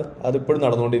ആയിട്ടാണ് അതിപ്പോഴും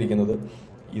നടന്നുകൊണ്ടിരിക്കുന്നത്.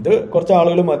 ഇത് കുറച്ച്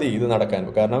ആളുകൾ മതി ഇത് നടക്കാൻ.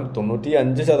 കാരണം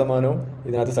 95%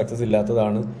 ഇതിനകത്ത് സക്സസ്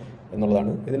ഇല്ലാത്തതാണ്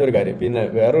എന്നുള്ളതാണ് ഇതിൻ്റെ ഒരു കാര്യം. പിന്നെ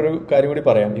വേറൊരു കാര്യം കൂടി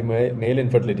പറയാം. ഈ മെയിൽ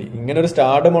ഇൻഫെർട്ടിലിറ്റി ഇങ്ങനെ ഒരു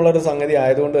സ്റ്റാർഡമുള്ള ഒരു സംഗതി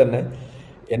ആയതുകൊണ്ട് തന്നെ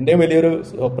എൻ്റെ വലിയൊരു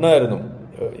സ്വപ്നമായിരുന്നു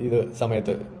ഇത്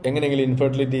സമയത്ത് എങ്ങനെയെങ്കിലും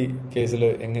ഇൻഫെർട്ടിലിറ്റി കേസിൽ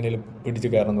എങ്ങനെയെങ്കിലും പിടിച്ചു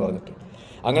കയറണം എന്ന് പറഞ്ഞിട്ട്.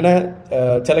 അങ്ങനെ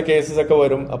ചില കേസസ് ഒക്കെ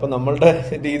വരും. അപ്പം നമ്മളുടെ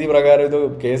രീതി പ്രകാരം ഇത്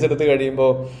കേസെടുത്ത്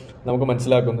കഴിയുമ്പോൾ നമുക്ക്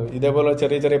മനസ്സിലാക്കുന്നു ഇതേപോലെ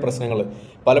ചെറിയ ചെറിയ പ്രശ്നങ്ങൾ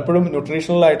പലപ്പോഴും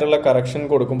ന്യൂട്രീഷണൽ ആയിട്ടുള്ള കറക്ഷൻ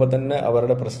കൊടുക്കുമ്പോൾ തന്നെ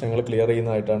അവരുടെ പ്രശ്നങ്ങൾ ക്ലിയർ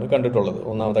ചെയ്യുന്നതായിട്ടാണ് കണ്ടിട്ടുള്ളത്.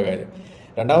 ഒന്നാമത്തെ കാര്യം.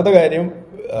 രണ്ടാമത്തെ കാര്യം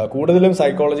കൂടുതലും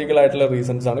സൈക്കോളജിക്കൽ ആയിട്ടുള്ള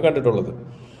റീസൺസ് ആണ് കണ്ടിട്ടുള്ളത്.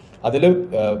 അതിൽ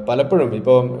പലപ്പോഴും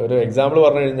ഇപ്പോൾ ഒരു എക്സാമ്പിൾ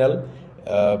പറഞ്ഞു കഴിഞ്ഞാൽ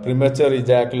പ്രിമച്ചർ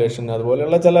ഇജാക്കുലേഷൻ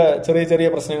അതുപോലെയുള്ള ചില ചെറിയ ചെറിയ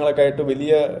പ്രശ്നങ്ങളൊക്കെ ആയിട്ട്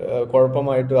വലിയ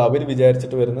കുഴപ്പമായിട്ട് അവർ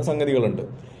വിചാരിച്ചിട്ട് വരുന്ന സംഗതികളുണ്ട്.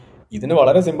 ഇതിന്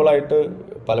വളരെ സിമ്പിളായിട്ട്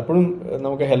പലപ്പോഴും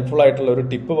നമുക്ക് ഹെൽപ്ഫുൾ ആയിട്ടുള്ള ഒരു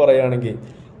ടിപ്പ് പറയുകയാണെങ്കിൽ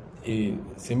ഈ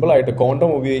സിമ്പിളായിട്ട്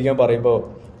കോണ്ടം ഉപയോഗിക്കാൻ പറയുമ്പോൾ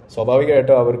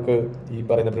സ്വാഭാവികമായിട്ടും അവർക്ക് ഈ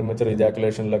പറയുന്ന പ്രിമച്ചർ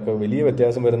ഇജാക്കുലേഷനിലൊക്കെ വലിയ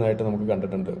വ്യത്യാസം വരുന്നതായിട്ട് നമുക്ക്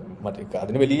കണ്ടിട്ടുണ്ട്.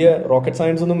 അതിന് വലിയ റോക്കറ്റ്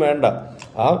സയൻസ് ഒന്നും വേണ്ട.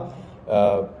 ആ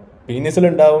പീനിസിൽ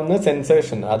ഉണ്ടാവുന്ന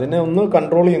സെൻസേഷൻ അതിനെ ഒന്ന്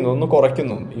കൺട്രോൾ ചെയ്യുന്നു, ഒന്ന്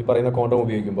കുറയ്ക്കുന്നു ഈ പറയുന്ന കോണ്ടം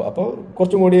ഉപയോഗിക്കുമ്പോൾ. അപ്പോൾ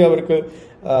കുറച്ചും കൂടി അവർക്ക്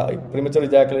പ്രിമച്ചർ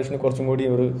ഇജാക്കുലേഷന് കുറച്ചും കൂടി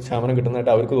ഒരു ശമനം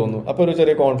കിട്ടുന്നതായിട്ട് അവർക്ക് തോന്നുന്നു. അപ്പോൾ ഒരു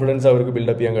ചെറിയ കോൺഫിഡൻസ് അവർക്ക്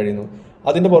ബിൽഡപ്പ് ചെയ്യാൻ കഴിയുന്നു.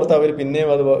 അതിന്റെ പുറത്ത് അവർ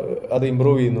പിന്നെയും അത്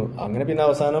ഇമ്പ്രൂവ് ചെയ്യുന്നു. അങ്ങനെ പിന്നെ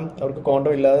അവസാനം അവർക്ക്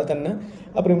കോണ്ടം ഇല്ലാതെ തന്നെ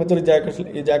ആ പ്രിമച്ചർ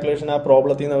ഇജാക്കുലേഷൻ ആ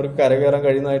പ്രോബ്ലത്തിൽ നിന്ന് അവർക്ക് കരകയറാൻ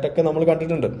കഴിയുന്നതായിട്ടൊക്കെ നമ്മൾ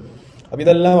കണ്ടിട്ടുണ്ട്. അപ്പം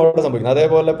ഇതെല്ലാം അവിടെ സംഭവിക്കുന്നു.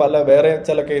 അതേപോലെ വേറെ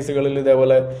ചില കേസുകളിൽ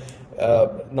ഇതേപോലെ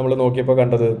നമ്മൾ നോക്കിയപ്പോൾ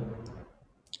കണ്ടത്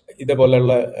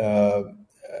ഇതേപോലെയുള്ള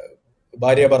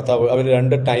ഭാര്യ ഭർത്താവ് അവർ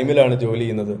 2 ടൈമിലാണ് ജോലി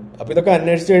ചെയ്യുന്നത്. അപ്പൊ ഇതൊക്കെ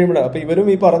അന്വേഷിച്ച് കഴിയുമ്പോഴാണ് അപ്പൊ ഇവരും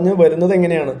ഈ പറഞ്ഞു വരുന്നത്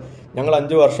എങ്ങനെയാണ്, ഞങ്ങൾ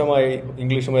 5 വർഷമായി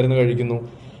ഇംഗ്ലീഷ് മരുന്ന് കഴിക്കുന്നു,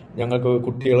 ഞങ്ങൾക്ക്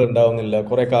കുട്ടികൾ ഉണ്ടാവുന്നില്ല,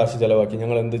 കുറെ കാശ് ചെലവാക്കി,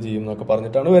 ഞങ്ങൾ എന്ത് ചെയ്യും എന്നൊക്കെ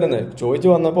പറഞ്ഞിട്ടാണ് വരുന്നത്. ചോദിച്ചു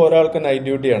വന്നപ്പോൾ ഒരാൾക്ക് നൈറ്റ്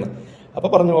ഡ്യൂട്ടിയാണ്. അപ്പൊ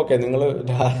പറഞ്ഞു ഓക്കെ നിങ്ങൾ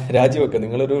രാജിവെക്കുക,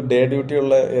 നിങ്ങളൊരു ഡേ ഡ്യൂട്ടി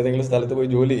ഉള്ള ഏതെങ്കിലും സ്ഥലത്ത്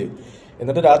പോയി ജോലി ചെയ്യും,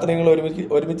 എന്നിട്ട് രാത്രി നിങ്ങൾ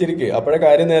ഒരുമിച്ചിരിക്കുക, അപ്പോഴേ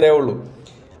കാര്യം നേരെയുള്ളൂ.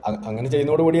 അങ്ങനെ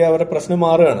ചെയ്യുന്നതോടുകൂടി അവരുടെ പ്രശ്നം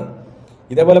മാറുകയാണ്.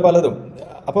 ഇതേപോലെ പലതും.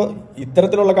 അപ്പോൾ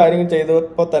ഇത്തരത്തിലുള്ള കാര്യങ്ങൾ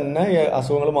ചെയ്തപ്പോൾ തന്നെ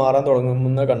അസുഖങ്ങൾ മാറാൻ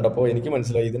തുടങ്ങുമെന്ന് കണ്ടപ്പോൾ എനിക്ക്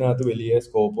മനസ്സിലായി ഇതിനകത്ത് വലിയ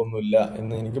സ്കോപ്പ് ഒന്നുമില്ല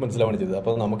എന്ന് എനിക്ക് മനസ്സിലാവാണ് ചെയ്തത്.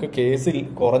 അപ്പോൾ നമുക്ക് കേസിൽ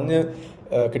കുറഞ്ഞ്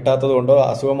കിട്ടാത്തത് കൊണ്ടോ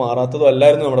അസുഖം മാറാത്തതോ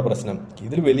അല്ലായിരുന്നു നമ്മുടെ പ്രശ്നം.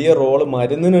 ഇതിൽ വലിയ റോള്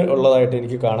മരുന്നിന് ഉള്ളതായിട്ട്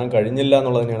എനിക്ക് കാണാൻ കഴിഞ്ഞില്ല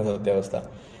എന്നുള്ളത് തന്നെയാണ് സത്യാവസ്ഥ.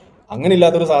 അങ്ങനെ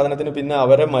ഇല്ലാത്തൊരു സാധനത്തിന് പിന്നെ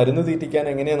അവരെ മരുന്ന് തീറ്റിക്കാൻ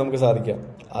എങ്ങനെയാണ് നമുക്ക് സാധിക്കാം?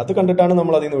 അത് കണ്ടിട്ടാണ്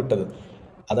നമ്മൾ അതിൽ നിന്ന് വിട്ടത്.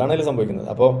 അതാണ് അതിൽ സംഭവിക്കുന്നത്.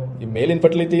 അപ്പോൾ ഈ മെയിൽ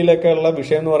ഇൻഫെർട്ടിലിറ്റിയിലൊക്കെ ഉള്ള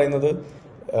വിഷയം എന്ന് പറയുന്നത്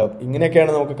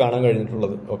ഇങ്ങനെയൊക്കെയാണ് നമുക്ക് കാണാൻ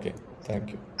കഴിഞ്ഞിട്ടുള്ളത്. Okay, thank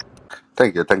you.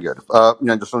 ആരിഫ്.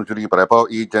 ഞാൻ ജസ്റ്റ് ഒന്ന് ചുരുക്കി പറയാം. അപ്പോൾ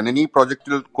ഈ ജനനി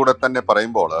പ്രോജക്റ്റിൽ കൂടെ തന്നെ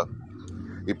പറയുമ്പോൾ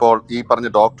ഇപ്പോൾ ഈ പറഞ്ഞ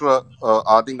ഡോക്ടർ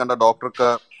ആദ്യം കണ്ട ഡോക്ടർക്ക്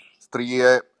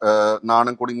സ്ത്രീയെ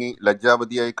നാണം കുടുങ്ങി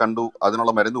ലജ്ജാവതിയായി കണ്ടു,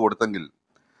 അതിനുള്ള മരുന്ന് കൊടുത്തെങ്കിൽ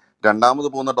രണ്ടാമത്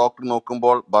പോകുന്ന ഡോക്ടർ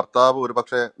നോക്കുമ്പോൾ ഭർത്താവ്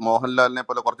ഒരുപക്ഷെ മോഹൻലാലിനെ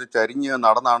പോലെ കുറച്ച് ചരിഞ്ഞ്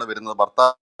നടന്നാണ് വരുന്നത്,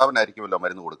 ഭർത്താവിനായിരിക്കുമല്ലോ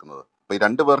മരുന്ന് കൊടുക്കുന്നത്. അപ്പൊ ഈ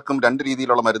 2 പേർക്കും 2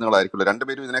 രീതിയിലുള്ള മരുന്നുകളായിരിക്കുമല്ലോ. 2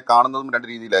 പേരും ഇതിനെ കാണുന്നതും 2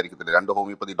 രീതിയിലായിരിക്കത്തില്ല, 2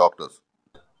 ഹോമിയോപ്പതി ഡോക്ടേഴ്സ്.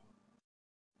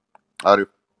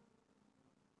 ആരിഫ്,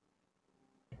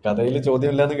 കഥയിൽ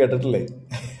ചോദ്യമില്ലാന്ന് കേട്ടിട്ടില്ലേ?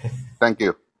 താങ്ക്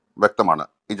യു, വ്യക്തമാണ്.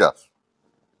 ഇജാസ്,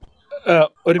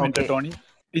 ഒരു മിനിറ്റ് ടോണി,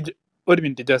 ഒരു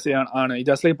മിനിറ്റ് ഇജാസ് ആണ്.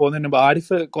 ഇജാസിലേക്ക് പോകുന്നതിന് മുമ്പ്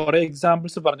ആരിഫ് കുറെ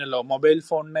എക്സാമ്പിൾസ് പറഞ്ഞല്ലോ. മൊബൈൽ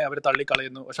ഫോണിനെ അവർ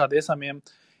തള്ളിക്കളയുന്നു, പക്ഷെ അതേസമയം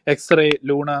എക്സ്റേ,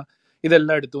 ലൂണ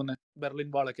ഇതെല്ലാം എടുത്തു, ബെർലിൻ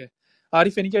വാളൊക്കെ.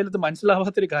 ആരിഫ്, എനിക്ക് അതിലത്ത്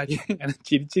മനസ്സിലാവാത്തൊരു കാര്യം, ഞാൻ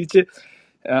ചിരിച്ചിരിച്ച്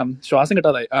ശ്വാസം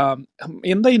കിട്ടാതായി.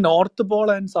 എന്താ ഈ north Paul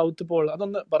and south Paul,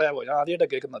 അതൊന്ന് പറയാമോ? ഞാൻ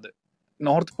ആദ്യമായിട്ടാണ് കേൾക്കുന്നത്.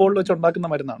 നോർത്ത് പോളിൽ വെച്ച് ഉണ്ടാക്കുന്ന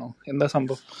മരുന്നാണോ? എന്താ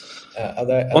സംഭവം,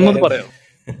 ഒന്നത് പറയാമോ?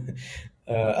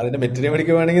 അതിന്റെ മെറ്റീരിയൽ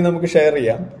വേണമെങ്കിൽ നമുക്ക് ഷെയർ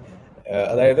ചെയ്യാം.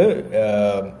 അതായത്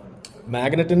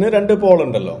മാഗ്നറ്റിന് 2 പോൾ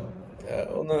ഉണ്ടല്ലോ,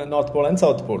 ഒന്ന് north Paul and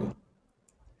south Paul.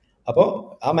 അപ്പോൾ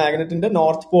ആ മാഗ്നറ്റിന്റെ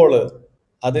നോർത്ത് പോള്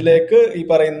അതിലേക്ക് ഈ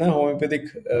പറയുന്ന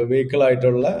ഹോമിയോപ്പതിക് വെഹിക്കിൾ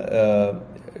ആയിട്ടുള്ള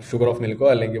ഷുഗർ ഓഫ് മിൽക്കോ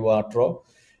അല്ലെങ്കിൽ വാട്ടറോ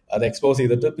അത് എക്സ്പോസ്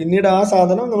ചെയ്തിട്ട് പിന്നീട് ആ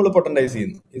സാധനം നമ്മൾ പൊട്ടൻഡൈസ്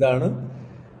ചെയ്യുന്നു. ഇതാണ്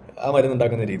ആ മരുന്ന്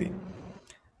ഉണ്ടാക്കുന്ന രീതി.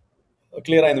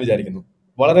 ക്ലിയർ ആയെന്ന് വിചാരിക്കുന്നു.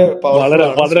 വളരെ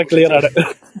വളരെ ക്ലിയർ ആണ്.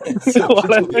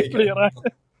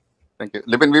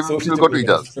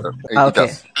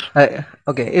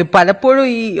 ഓക്കെ, പലപ്പോഴും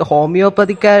ഈ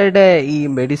ഹോമിയോപ്പതിക്കാരുടെ ഈ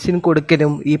മെഡിസിൻ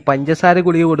കൊടുക്കലും ഈ പഞ്ചസാര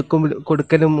ഗുളിക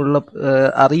കൊടുക്കലും ഉള്ള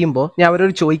അറിയുമ്പോൾ ഞാൻ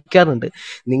അവരോട് ചോദിക്കാറുണ്ട്,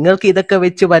 നിങ്ങൾക്ക് ഇതൊക്കെ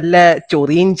വെച്ച് വല്ല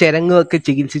ചൊറിയും ചെരങ്ങും ഒക്കെ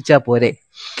ചികിത്സിച്ചാ പോരെ?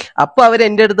 അപ്പൊ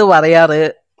അവരെന്റെ അടുത്ത് പറയാറ്,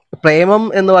 പ്രേമം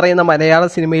എന്ന് പറയുന്ന മലയാള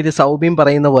സിനിമയിൽ സൗമ്യം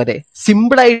പറയുന്ന പോലെ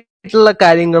സിമ്പിൾ ആയിട്ടുള്ള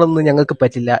കാര്യങ്ങളൊന്നും ഞങ്ങൾക്ക്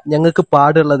പറ്റില്ല, ഞങ്ങൾക്ക്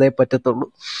പാടുള്ളതേ പറ്റത്തുള്ളൂ.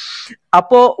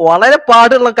 അപ്പോ വളരെ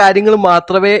പാടുള്ള കാര്യങ്ങൾ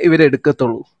മാത്രമേ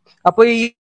ഇവരെടുക്കത്തുള്ളൂ. അപ്പൊ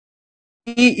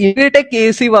ഈ ഇവരുടെ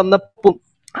കേസിൽ വന്നപ്പോൾ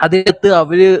അതിനകത്ത്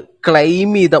അവര് ക്ലെയിം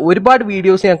ചെയ്ത ഒരുപാട്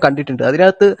വീഡിയോസ് ഞാൻ കണ്ടിട്ടുണ്ട്.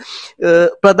 അതിനകത്ത്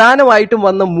പ്രധാനമായിട്ടും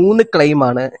വന്ന 3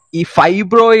 ക്ലെയിമാണ് ഈ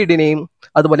ഫൈബ്രോയിഡിനെയും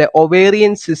അതുപോലെ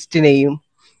ഒവേറിയൻ സിസ്റ്റിനെയും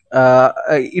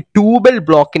ഈ ട്യൂബൽ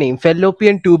ബ്ലോക്കിനെയും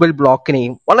ഫെല്ലോപ്പിയൻ ട്യൂബൽ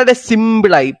ബ്ലോക്കിനെയും വളരെ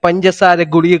സിമ്പിളായി പഞ്ചസാര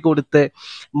ഗുളിക കൊടുത്ത്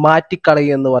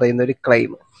മാറ്റിക്കളയും എന്ന് പറയുന്ന ഒരു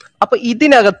ക്ലെയിം. അപ്പൊ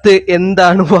ഇതിനകത്ത്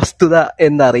എന്താണ് വസ്തുത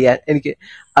എന്നറിയാൻ എനിക്ക്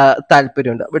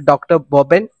താല്പര്യമുണ്ട്. അപ്പൊ ഡോക്ടർ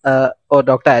ബോബൻ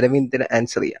ഡോക്ടർ അരവിന്ദിന്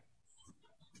ആൻസർ ചെയ്യാം.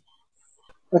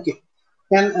 ഓക്കെ,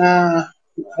 ഞാൻ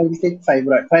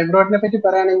ഫൈബ്രോയിഡിനെ പറ്റി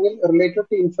പറയുകയാണെങ്കിൽ റിലേറ്റഡ്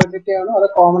ടു ഇൻഫെർട്ടിലിറ്റി ആണോ അത്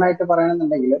കോമൺ ആയിട്ട്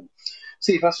പറയണമെന്നുണ്ടെങ്കിൽ,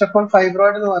 ഫസ്റ്റ് ഓഫ് ഓൾ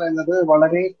ഫൈബ്രോയിഡ് എന്ന് പറയുന്നത്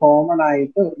വളരെ കോമൺ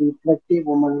ആയിട്ട് റീപ്രൊഡക്റ്റീവ്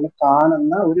വുമണിൽ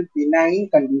കാണുന്ന ഒരു ബിനൈൻ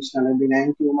കണ്ടീഷനാണ്, ബിനൈൻ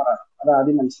ട്യൂമർ ആണ്. അത്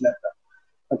ആദ്യം മനസ്സിലാക്കുക.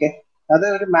 ഓക്കെ, അത്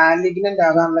ഒരു മാലിഗ്നന്റ്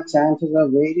ആകാനുള്ള chances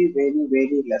very very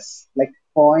very less, like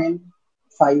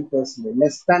 0.5%,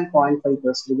 less than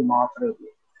 0.5% മാത്രമേ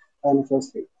ഉള്ളൂ. അതാണ്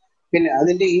ഫസ്റ്റ് തിങ്. പിന്നെ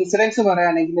അതിന്റെ ഇൻസിഡൻസ്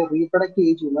പറയുകയാണെങ്കിൽ reproductive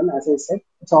age woman as I said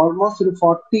it's almost ഒരു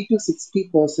 40 to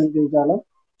 60% ആണ്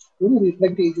ഒരു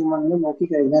റീപ്രൊഡക്റ്റീവ് ഏജ് വുമണിൽ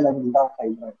നോക്കിക്കഴിഞ്ഞാൽ അത് ഉണ്ടാവും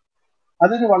ഫൈബ്രോയിഡ്.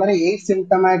 അതൊരു വളരെ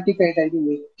സിംറ്റമാറ്റിക് ആയിട്ടായിരിക്കും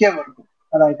മിക്കവർക്കും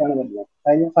അതായിട്ടാണ് വരുന്നത്.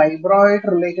 കാര്യം ഫൈബ്രോയിഡ്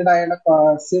റിലേറ്റഡ് ആയുള്ള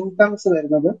സിംറ്റംസ്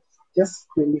വരുന്നത്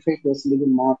ജസ്റ്റ്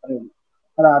 25% മാത്രമേ ഉള്ളൂ.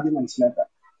 അത് ആദ്യം മനസ്സിലാക്കുക.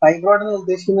 ഫൈബ്രോയിഡ് എന്ന്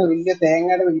ഉദ്ദേശിക്കുന്നത് വലിയ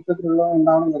തേങ്ങയുടെ വലിപ്പത്തിലുള്ള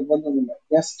ഉണ്ടാവണം നിർബന്ധമൊന്നുമില്ല.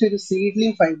 ജസ്റ്റ് ഒരു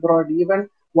സീഡ്ലിംഗ് ഫൈബ്രോയിഡ്, ഈവൻ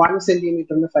 1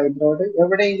 സെന്റിമീറ്ററിന്റെ ഫൈബ്രോയിഡ്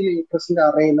എവിടെയെങ്കിലും യൂട്രസിന്റെ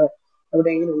അറയിലോ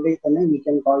എവിടെയെങ്കിലും ഉണ്ടെങ്കിൽ തന്നെ വി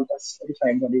ക്യാൻ കോൾ ദാറ്റ് ഒരു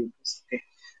ഫൈബ്രോയിഡ് യൂട്രസ്. ഓക്കെ,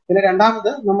 പിന്നെ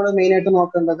രണ്ടാമത് നമ്മൾ മെയിൻ ആയിട്ട്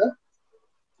നോക്കേണ്ടത്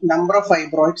number of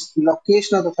fibroids,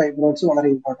 location of the fibroids വളരെ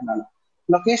ഇമ്പോർട്ടന്റ് ആണ്.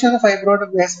 Location of the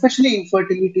fibroid especially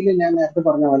ഇൻഫെർട്ടിലിറ്റിയിൽ ഞാൻ നേരത്തെ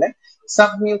പറഞ്ഞ പോലെ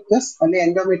സബ് മ്യൂക്കസ് അല്ലെങ്കിൽ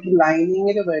എൻഡോമെട്രിയൽ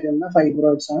ലൈനിങ്ങിൽ വരുന്ന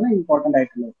ഫൈബ്രോയിഡ്സ് ആണ് ഇമ്പോർട്ടന്റ്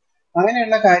ആയിട്ടുള്ളത്.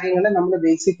 അങ്ങനെയുള്ള കാര്യങ്ങൾ നമ്മൾ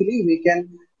basically we can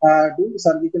do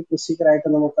surgical procedure ആയിട്ട്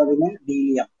നമുക്ക് അതിനെ ഡീൽ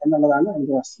ചെയ്യാം എന്നുള്ളതാണ്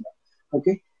എന്റെ വസ്തുത.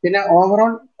 ഓക്കെ, പിന്നെ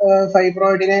ഓവറോൾ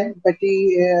ഫൈബ്രോയിഡിനെ പറ്റി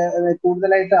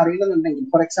കൂടുതലായിട്ട് അറിയുന്നുണ്ടെങ്കിൽ,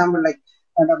 ഫോർ എക്സാമ്പിൾ ലൈക്ക്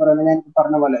എന്താ പറയുന്നത്, ഞാൻ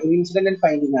പറഞ്ഞ പോലെ ഒരു ഇൻസിഡന്റൽ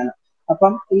ഫൈൻഡിങ് ആണ്.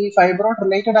 അപ്പം ഈ ഫൈബ്രോയിഡ്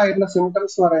റിലേറ്റഡ് ആയിട്ടുള്ള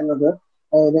സിംറ്റംസ് എന്ന് പറയുന്നത്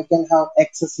they can have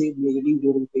excessive bleeding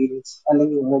during periods,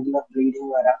 അല്ലെങ്കിൽ irregular bleeding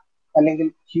വരാം, അല്ലെങ്കിൽ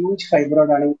ഹ്യൂജ്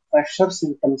ഫൈബ്രോയിഡ് ആണെങ്കിൽ പ്രഷർ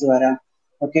സിംറ്റംസ് വരാം.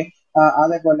 ഓക്കെ,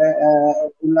 അതേപോലെ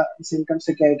ഉള്ള സിംറ്റംസ്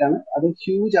ഒക്കെ ആയിട്ടാണ് അത്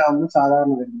ഹ്യൂജ് ആവുന്നത്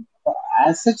സാധാരണ വരുന്നത്. അപ്പൊ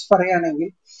ആസ് സച്ച് പറയുകയാണെങ്കിൽ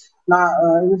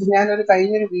ഞാനൊരു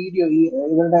കഴിഞ്ഞൊരു വീഡിയോ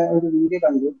ഇവരുടെ ഒരു വീഡിയോ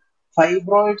കണ്ടു,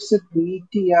 ഫൈബ്രോയിഡ്സ്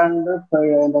ട്രീറ്റ് ചെയ്യാണ്ട്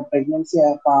പ്രഗ്നൻസി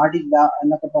പാടില്ല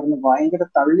എന്നൊക്കെ പറഞ്ഞ് ഭയങ്കര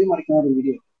തള്ളി മറിക്കുന്ന ഒരു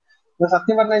വീഡിയോ.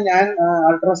 സത്യം പറഞ്ഞാൽ ഞാൻ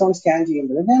അൾട്രാസൗണ്ട് സ്കാൻ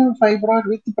ചെയ്യുമ്പോൾ ഞാൻ ഫൈബ്രോയിഡ്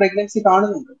വിത്ത് പ്രഗ്നൻസി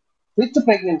കാണുന്നുണ്ട്, വിത്ത്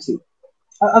പ്രഗ്നൻസി.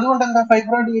 അതുകൊണ്ട് എന്താ,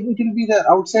 fibroid it will be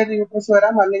outside uterus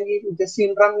വരാം, അല്ലെങ്കിൽ ജസ്റ്റ്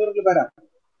ഇൻട്രാമ്യൂറൽ വരാം.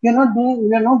 You are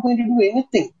not going to do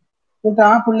anything. എന്നിട്ട്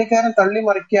ആ പുള്ളിക്കാരൻ തള്ളി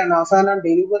മറിക്കുകയാണ്. അവസാനം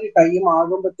ഡെലിവറി ടൈം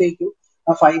ആകുമ്പോഴത്തേക്കും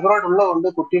ആ ഫൈബ്രോയിഡ് ഉള്ളതുകൊണ്ട്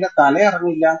കുട്ടിയുടെ തല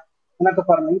ഇറങ്ങില്ല എന്നൊക്കെ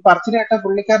പറഞ്ഞു. ഈ പറച്ചിലായിട്ട്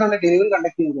പുള്ളിക്കാരാണ് ഡെലിവറി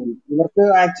കണ്ടക്ട് ചെയ്യുന്നത്. ഇവർക്ക്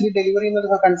ആക്ച്വലി ഡെലിവറി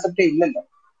എന്നൊരു കൺസെപ്റ്റേ ഇല്ലല്ലോ.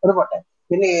 അത് പോട്ടെ,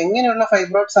 പിന്നെ എങ്ങനെയുള്ള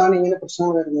ഫൈബ്രോയിഡ്സ് ആണ് ഇങ്ങനെ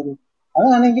പ്രശ്നങ്ങൾ വരുന്നത്?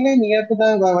 അതാണെങ്കിൽ നിയർ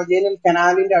വജൈനൽ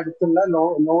കനാലിന്റെ അടുത്തുള്ള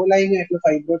ലോ ലൈങ് ആയിട്ടുള്ള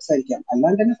ഫൈബ്രോയിഡ്സ് ആയിരിക്കാം.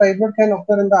 അല്ലാണ്ട് തന്നെ fibroid can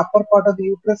occur in the upper part of the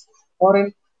uterus or in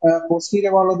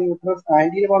posterior wall of the uterus,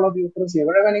 anterior wall of the uterus,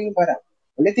 എവിടെ വേണമെങ്കിലും വരാം.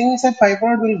 only thing is that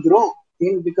fibroid will grow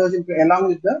in because along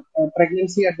with the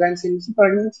pregnancy advancing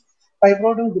pregnancy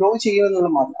fibroid will grow ചെയ്യുമെന്നുള്ള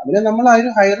മാത്രം. അതിനെ നമ്മൾ ആ ഒരു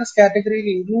high risk കാറ്റഗറിയിൽ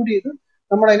include ചെയ്ത്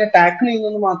നമ്മൾ അതിനെ ടാക്കിൾ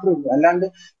ചെയ്യുന്നത് മാത്രമേ ഉള്ളൂ. അല്ലാണ്ട്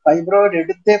ഫൈബ്രോയിഡ്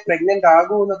എടുത്തേ പ്രഗ്നന്റ്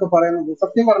ആകൂ എന്നൊക്കെ പറയുന്നത്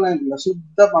സത്യം പറഞ്ഞില്ല,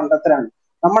 ശുദ്ധ മണ്ടത്തരാണ്.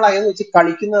 നമ്മൾ അതിനെ വെച്ച്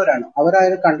കളിക്കുന്നവരാണ്,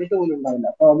 അവരത് കണ്ടിട്ട് പോലും ഉണ്ടാവില്ല.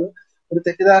 അപ്പൊ അത് ഒരു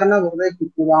തെറ്റിദ്ധാരണ വെറുതെ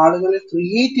ആളുകളിൽ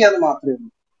ക്രിയേറ്റ് ചെയ്യാതെ മാത്രമേ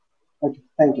ഉള്ളൂ. Okay,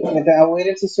 thank you. മറ്റേ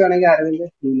ഓവേറിയൻ സിസ്റ്റം ആണെങ്കിൽ അരവിന്ദ്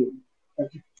ഡീൽ ചെയ്യും.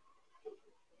 Thank you.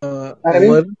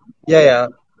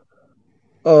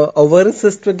 ഓവറി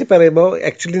സിസ്റ്റ് പറ്റി പറയുമ്പോൾ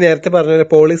ആക്ച്വലി നേരത്തെ പറഞ്ഞ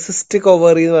പോളിസിസ്റ്റിക്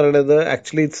ഓവറി എന്ന് പറയുന്നത്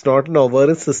actually it's not N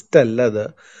ovary cyst അല്ല.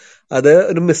 അത്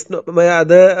ഒരു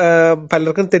അത്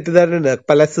പലർക്കും തെറ്റിദ്ധാരണ ഉണ്ട്.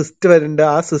 പല സിസ്റ്റ് വരുന്നുണ്ട്,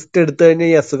 ആ സിസ്റ്റ് എടുത്തു കഴിഞ്ഞാൽ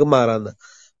ഈ അസുഖം മാറാന്ന്.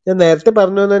 ഞാൻ നേരത്തെ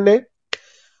പറഞ്ഞു തന്നെ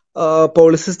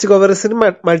പോളിസിസ്റ്റിക് ഓവറിസിന്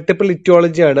മൾട്ടിപ്പിൾ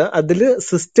ഇറ്റിയോളജി ആണ്. അതില്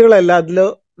സിസ്റ്റുകളല്ല, അതില്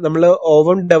നമ്മൾ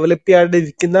ഓവം ഡെവലപ്പ് ചെയ്യാണ്ട്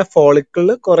ഇരിക്കുന്ന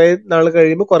ഫോളിക്കിള് കുറെ നാൾ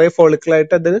കഴിയുമ്പോൾ കുറെ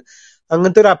ഫോളിക്കിളായിട്ട് അതിന്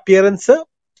അങ്ങനത്തെ ഒരു അപ്പിയറൻസ്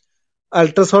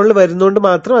അൾട്രാസൗണ്ടിൽ വരുന്നതുകൊണ്ട്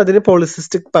മാത്രം അതിന്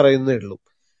പോളിസിസ്റ്റിക് പറയുന്നേ ഉള്ളൂ.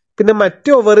 പിന്നെ മറ്റ്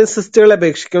ഓവറിൻ സിസ്റ്റുകളെ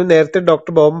അപേക്ഷിക്കും നേരത്തെ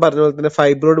ഡോക്ടർ ബോബൻ പറഞ്ഞ പോലെ തന്നെ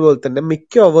ഫൈബ്രോയിഡ് പോലെ തന്നെ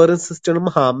മിക്ക ഓവറിൻ സിസ്റ്റുകളും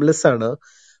ഹാംലെസ് ആണ്.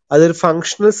 അതൊരു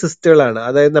ഫങ്ഷണൽ സിസ്റ്റുകളാണ്.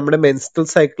 അതായത് നമ്മുടെ മെൻസ്ട്രൽ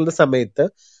സൈക്കിളിന്റെ സമയത്ത്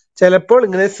ചിലപ്പോൾ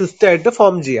ഇങ്ങനെ സിസ്റ്റ് ആയിട്ട്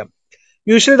ഫോം ചെയ്യാം.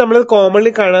 യൂഷ്വലി നമ്മൾ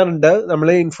കോമൺലി കാണാറുണ്ട്. നമ്മൾ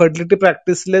ഇൻഫെർട്ടിലിറ്റി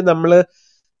പ്രാക്ടീസിൽ നമ്മൾ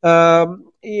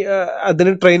ഈ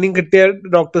അതിന് ട്രെയിനിങ് കിട്ടിയ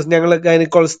ഡോക്ടേഴ്സ് ഞങ്ങൾ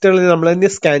ഗൈനക്കോളജിസ്റ്റുകളിൽ നമ്മൾ തന്നെ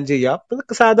സ്കാൻ ചെയ്യാം.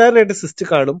 അപ്പൊ സാധാരണയായിട്ട് സിസ്റ്റ്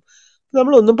കാണും,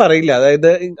 നമ്മളൊന്നും പറയില്ല.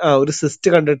 അതായത് ഒരു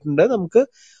സിസ്റ്റ് കണ്ടിട്ടുണ്ട്, നമുക്ക്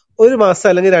 1 മാസം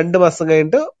അല്ലെങ്കിൽ 2 മാസം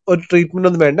കഴിഞ്ഞിട്ട് ഒരു ട്രീറ്റ്മെന്റ്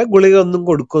ഒന്നും വേണ്ട, ഗുളിക ഒന്നും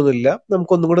കൊടുക്കൊന്നുമില്ല,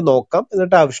 നമുക്കൊന്നും കൂടെ നോക്കാം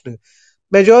എന്നിട്ട് ആവശ്യമുണ്ട്.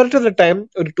 മെജോറിറ്റി ഓഫ് ദ ടൈം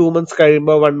ഒരു 2 months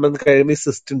കഴിയുമ്പോൾ 1 month കഴിയുമ്പോൾ ഈ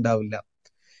സിസ്റ്റ് ഉണ്ടാവില്ല.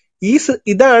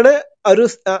 ഇതാണ്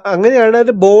അങ്ങനെയാണ്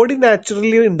ഒരു ബോഡി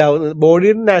നാച്ചുറലി ഉണ്ടാവുന്നത്.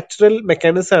 ബോഡിയുടെ നാച്ചുറൽ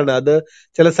മെക്കാനിസം ആണ് അത്.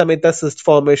 ചില സമയത്ത് ആ സിസ്റ്റ്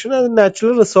ഫോർമേഷൻ അത്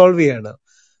നാച്ചുറൽ റിസോൾവ് ചെയ്യാണ്.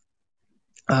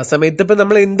 ആ സമയത്ത് ഇപ്പൊ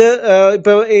നമ്മൾ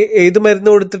ഇപ്പൊ ഏത്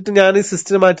മരുന്ന് കൊടുത്തിട്ട് ഞാൻ ഈ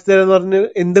സിസ്റ്റിനെ മാറ്റി തരാന്ന് പറഞ്ഞ്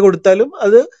എന്ത് കൊടുത്താലും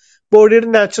അത്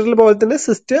ബോഡിയുടെ നാച്ചുറൽ പോലെ തന്നെ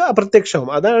സിസ്റ്റ്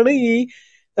അപ്രത്യക്ഷമാവും. അതാണ് ഈ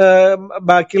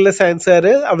ബാക്കിയുള്ള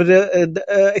സയൻസുകാര് അവര്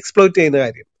എക്സ്പ്ലോയിറ്റ് ചെയ്യുന്ന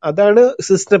കാര്യം. അതാണ്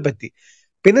സിസ്റ്റിനെ പറ്റി.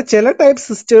 പിന്നെ ചില ടൈപ്പ്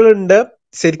സിസ്റ്റുകൾ ഉണ്ട്,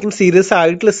 ശരിക്കും സീരിയസ്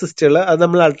ആയിട്ടുള്ള സിസ്റ്റുകൾ. അത്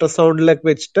നമ്മൾ അൾട്രാസൗണ്ടിലൊക്കെ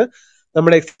വെച്ചിട്ട്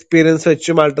നമ്മുടെ എക്സ്പീരിയൻസ്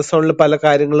വെച്ചും അൾട്രാസൗണ്ടിൽ പല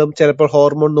കാര്യങ്ങളും ചിലപ്പോൾ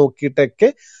ഹോർമോൺ നോക്കിയിട്ടൊക്കെ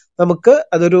നമുക്ക്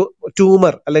അതൊരു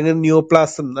ട്യൂമർ അല്ലെങ്കിൽ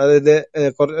ന്യൂപ്ലാസം, അതായത്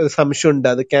സംശയമുണ്ട്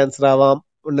അത് ക്യാൻസർ ആവാം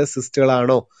ഉള്ള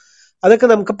സിസ്റ്റുകളാണോ, അതൊക്കെ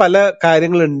നമുക്ക് പല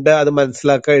കാര്യങ്ങളുണ്ട് അത്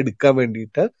മനസ്സിലാക്കാൻ എടുക്കാൻ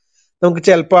വേണ്ടിയിട്ട്. നമുക്ക്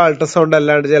ചിലപ്പോൾ അൾട്രാസൗണ്ട്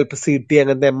അല്ലാണ്ട് ചിലപ്പോൾ CT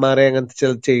അങ്ങനത്തെ MRI അങ്ങനത്തെ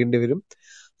ചില ചെയ്യേണ്ടി വരും.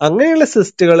 അങ്ങനെയുള്ള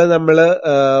സിസ്റ്റുകൾ നമ്മൾ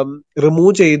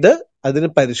റിമൂവ് ചെയ്ത് അതിന്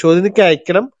പരിശോധനയ്ക്ക്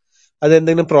അയക്കണം,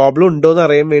 അതെന്തെങ്കിലും പ്രോബ്ലം ഉണ്ടോ എന്ന്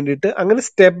അറിയാൻ വേണ്ടിയിട്ട്. അങ്ങനെ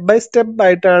സ്റ്റെപ്പ് ബൈ സ്റ്റെപ്പ്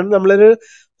ആയിട്ടാണ് നമ്മളൊരു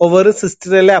ഓവറി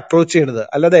സിസ്റ്റിനെ അപ്രോച്ച് ചെയ്യുന്നത്.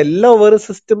 അല്ലാതെ എല്ലാ ഓവറി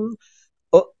സിസ്റ്റം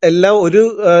എല്ലാം ഒരു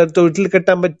തൊഴിൽ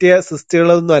കെട്ടാൻ പറ്റിയ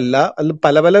സിസ്റ്റുകളൊന്നും അല്ല. അതിൽ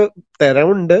പല പല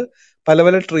തരമുണ്ട്, പല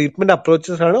പല ട്രീറ്റ്മെന്റ്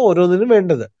അപ്രോച്ചസ് ആണ് ഓരോന്നിനും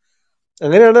വേണ്ടത്.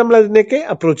 അങ്ങനെയാണ് നമ്മൾ അതിനെയൊക്കെ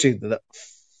അപ്രോച്ച് ചെയ്യുന്നത്.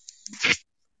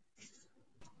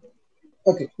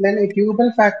 ഓക്കെ, ഞാൻ ട്യൂബൽ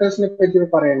ഫാക്ടേഴ്സിനെ പറ്റി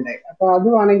പറയണ്ടേ. അപ്പൊ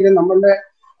അതുവാണെങ്കിൽ നമ്മളുടെ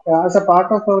as A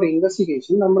part of our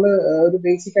investigation നമ്മൾ ഒരു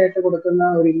ബേസിക് ആയിട്ട് കൊടുക്കുന്ന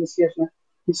ഒരു ഇൻവെസ്റ്റിഗേഷൻ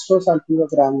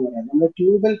ഹിസ്റ്റോസാൽപിംഗോഗ്രാം എന്ന് പറയുന്നത്. നമ്മൾ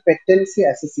ട്യൂബൽ പെറ്റൻസി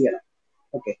അസസ് ചെയ്യണം.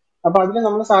 ഓക്കെ, അപ്പൊ അതിൽ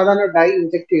നമ്മൾ സാധാരണ ഡൈ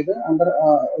ഇൻജെക്ട് ചെയ്ത്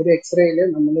ഒരു എക്സ്റേയില്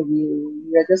നമ്മൾ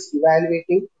ജസ്റ്റ്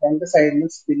ഇവാലുവേറ്റിംഗ് 2 സൈഡിലും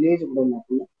സ്പില്ലേജ് ഉണ്ടോ എന്ന്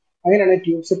നോക്കുന്നു. അങ്ങനെയാണ്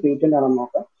ട്യൂബ്സ് പേറ്റന്റ് ആണെന്ന്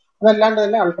നോക്കാം. അതല്ലാണ്ട്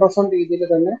തന്നെ അൾട്രാസൗണ്ട് രീതിയിൽ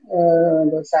തന്നെ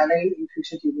സാലൈൻ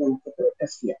ഇൻഫ്യൂഷൻ ചെയ്ത് നമുക്ക്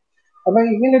ടെസ്റ്റ് ചെയ്യാം. അപ്പൊ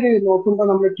ഇങ്ങനൊരു നോക്കുമ്പോൾ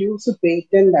നമ്മൾ ട്യൂബ്സ്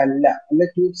പേറ്റന്റ് അല്ല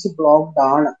ട്യൂബ്സ് ബ്ലോക്ക്ഡ്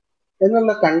ആണ്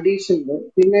എന്നുള്ള കണ്ടീഷനിൽ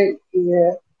പിന്നെ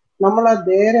നമ്മൾ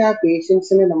നേരെ ആ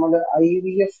പേഷ്യൻസിനെ നമ്മൾ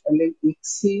IVF അല്ലെങ്കിൽ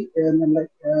ICSI എന്നുള്ള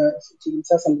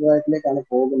ചികിത്സാ സമ്പ്രദായത്തിലേക്കാണ്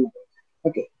പോകുന്നത്.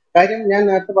 ഓക്കെ, കാര്യം ഞാൻ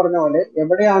നേരത്തെ പറഞ്ഞ പോലെ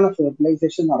എവിടെയാണ്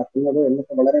ഫെർട്ടിലൈസേഷൻ നടക്കുന്നത്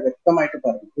എന്നൊക്കെ വളരെ വ്യക്തമായിട്ട്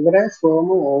പറഞ്ഞു. ഇവരെ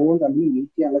സ്പേമും ഓവും തമ്മിൽ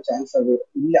മീറ്റ് ചെയ്യാനുള്ള ചാൻസ് അത്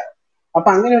ഇല്ല. അപ്പൊ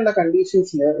അങ്ങനെയുള്ള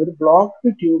കണ്ടീഷൻസിൽ ഒരു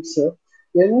ബ്ലോക്ക്ഡ് ട്യൂബ്സ്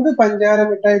എന്ത് പഞ്ചാര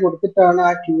മിഠായി കൊടുത്തിട്ടാണ്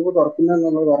ആ ട്യൂബ് തുറക്കുന്നത്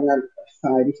എന്നുള്ളത് പറഞ്ഞാൽ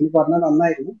ആരിഫിന് പറഞ്ഞാൽ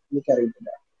നന്നായിരുന്നു, എനിക്കറിയത്തില്ല.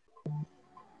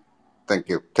 Thank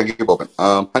you, Bobin.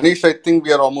 Hanish, I think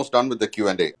we are almost done with the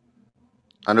Q&A.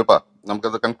 Anupa,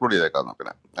 നമുക്കത് കൺക്ലൂഡ് ചെയ്തേക്കാം.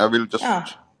 നോക്കണേ, I will just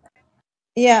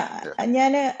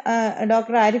ഞാന്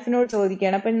ഡോക്ടർ ആരിഫിനോട്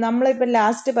ചോദിക്കുകയാണ്. അപ്പൊ നമ്മളിപ്പോ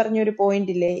ലാസ്റ്റ് പറഞ്ഞൊരു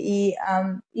പോയിന്റ് ഇല്ലേ,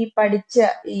 ഈ പഠിച്ച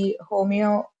ഈ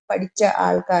ഹോമിയോ പഠിച്ച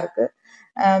ആൾക്കാർക്ക്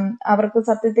അവർക്ക്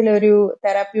സത്യത്തിൽ ഒരു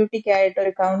തെറാപ്യൂട്ടിക് ആയിട്ട്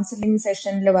ഒരു കൗൺസിലിംഗ്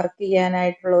സെഷനിൽ വർക്ക്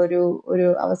ചെയ്യാനായിട്ടുള്ള ഒരു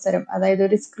അവസരം, അതായത്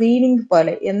ഒരു സ്ക്രീനിങ്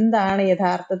പോലെ എന്താണ്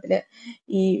യഥാർത്ഥത്തിൽ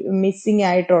ഈ മിസ്സിംഗ്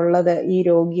ആയിട്ടുള്ളത് ഈ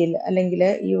രോഗിയിൽ അല്ലെങ്കിൽ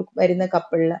ഈ വരുന്ന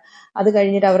കപ്പിളിൽ, അത്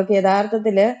കഴിഞ്ഞിട്ട് അവർക്ക്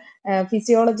യഥാർത്ഥത്തിൽ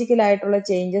ഫിസിയോളജിക്കൽ ആയിട്ടുള്ള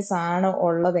ചേഞ്ചസ് ആണ്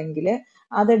ഉള്ളതെങ്കിൽ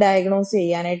അത് ഡയഗ്നോസ്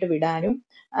ചെയ്യാനായിട്ട് വിടാനും,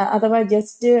 അഥവാ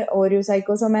ജസ്റ്റ് ഒരു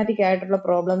സൈക്കോസൊമാറ്റിക് ആയിട്ടുള്ള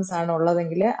പ്രോബ്ലംസ് ആണ്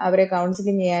ഉള്ളതെങ്കിൽ അവരെ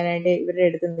കൗൺസിലിംഗ് ചെയ്യാനായിട്ട് ഇവരുടെ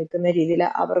അടുത്ത് നിൽക്കുന്ന രീതിയിൽ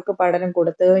അവർക്ക് പഠനം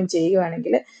കൊടുക്കുകയും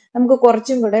ചെയ്യുകയാണെങ്കിൽ നമുക്ക്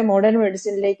കുറച്ചും കൂടെ മോഡേൺ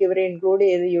മെഡിസിനിലേക്ക് ഇവരെ ഇൻക്ലൂഡ്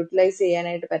ചെയ്ത് യൂട്ടിലൈസ്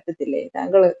ചെയ്യാനായിട്ട് പറ്റത്തില്ലേ?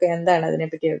 താങ്കൾക്ക് എന്താണ്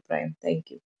അതിനെപ്പറ്റി അഭിപ്രായം?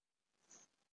 Thank you.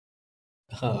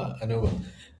 അനൂപ്,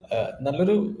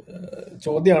 നല്ലൊരു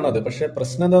ചോദ്യമാണത്. പക്ഷെ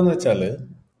പ്രശ്നം എന്താന്ന് വെച്ചാൽ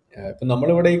ഇപ്പം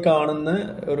നമ്മളിവിടെ ഈ കാണുന്ന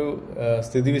ഒരു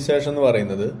സ്ഥിതിവിശേഷം എന്ന്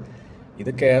പറയുന്നത്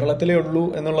ഇത് കേരളത്തിലേ ഉള്ളൂ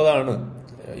എന്നുള്ളതാണ്.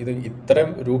 ഇത് ഇത്രയും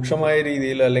രൂക്ഷമായ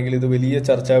രീതിയിൽ അല്ലെങ്കിൽ ഇത് വലിയ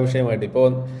ചർച്ചാ വിഷയമായിട്ട്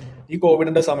ഇപ്പോൾ ഈ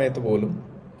കോവിഡിന്റെ സമയത്ത് പോലും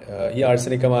ഈ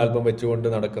ആഴ്സനിക്കം ആൽബം വെച്ചുകൊണ്ട്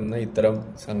നടക്കുന്ന ഇത്തരം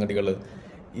സംഗതികൾ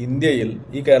ഇന്ത്യയിൽ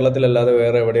ഈ കേരളത്തിലല്ലാതെ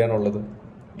വേറെ എവിടെയാണുള്ളത്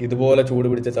ഇതുപോലെ ചൂട്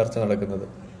പിടിച്ച ചർച്ച നടക്കുന്നത്?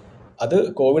 അത്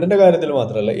കോവിഡിന്റെ കാര്യത്തിൽ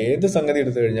മാത്രമല്ല, ഏത് സംഗതി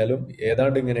എടുത്തു കഴിഞ്ഞാലും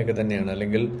ഏതാണ്ട് ഇങ്ങനെയൊക്കെ തന്നെയാണ്,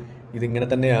 അല്ലെങ്കിൽ ഇതിങ്ങനെ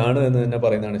തന്നെയാണ് എന്ന് തന്നെ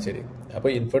പറയുന്നതാണ് ശരി. അപ്പോൾ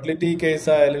ഇൻഫെർട്ടിലിറ്റി കേസ്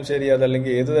ആയാലും ശരി,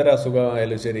 അതല്ലെങ്കിൽ ഏത് തരം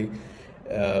അസുഖമായാലും ശരി,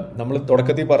 നമ്മൾ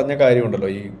തുടക്കത്തിൽ പറഞ്ഞ കാര്യമുണ്ടല്ലോ,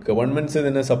 ഈ ഗവൺമെന്റ്സ്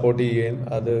ഇതിനെ സപ്പോർട്ട് ചെയ്യുകയും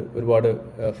അത് ഒരുപാട്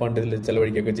ഫണ്ട് ഇതിൽ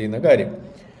ചെലവഴിക്കുകയൊക്കെ ചെയ്യുന്ന കാര്യം,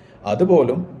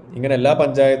 അതുപോലും ഇങ്ങനെ എല്ലാ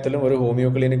പഞ്ചായത്തിലും ഒരു ഹോമിയോ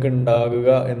ക്ലിനിക്ക് ഉണ്ടാകുക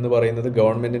എന്ന് പറയുന്നത്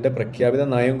ഗവൺമെന്റിന്റെ പ്രഖ്യാപിത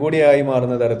നയം കൂടിയായി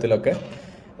മാറുന്ന തരത്തിലൊക്കെ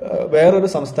വേറൊരു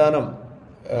സംസ്ഥാനം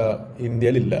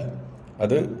ഇന്ത്യയിലില്ല.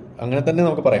 അത് അങ്ങനെ തന്നെ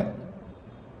നമുക്ക് പറയാം.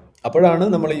 അപ്പോഴാണ്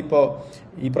നമ്മൾ ഇപ്പോൾ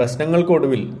ഈ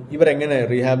പ്രശ്നങ്ങൾക്കൊടുവിൽ ഇവരെങ്ങനെ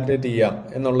റീഹാബിലിറ്റേറ്റ് ചെയ്യാം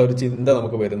എന്നുള്ളൊരു ചിന്ത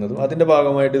നമുക്ക് വരുന്നതും അതിൻ്റെ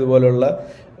ഭാഗമായിട്ട് ഇതുപോലുള്ള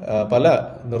പല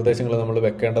നിർദ്ദേശങ്ങൾ നമ്മൾ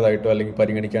വെക്കേണ്ടതായിട്ടോ അല്ലെങ്കിൽ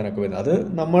പരിഗണിക്കാനൊക്കെ വരുന്നത്. അത്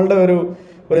നമ്മളുടെ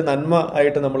ഒരു നന്മ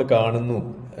ആയിട്ട് നമ്മൾ കാണുന്നു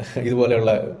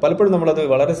ഇതുപോലെയുള്ള പലപ്പോഴും നമ്മളത്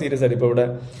വളരെ സീരിയസ് ആയിട്ട് ഇപ്പോൾ ഇവിടെ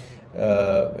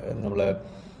നമ്മളെ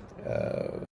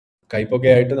കയ്പൊക്കെ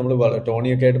ആയിട്ട് നമ്മൾ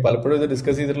ടോണിയൊക്കെ ആയിട്ട് പലപ്പോഴും ഇത്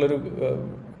ഡിസ്കസ് ചെയ്തിട്ടുള്ളൊരു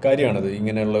കാര്യമാണത്,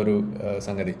 ഇങ്ങനെയുള്ള ഒരു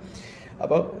സംഗതി.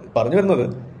 അപ്പോൾ പറഞ്ഞു വരുന്നത്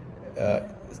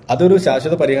അതൊരു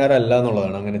ശാശ്വത പരിഹാരം അല്ല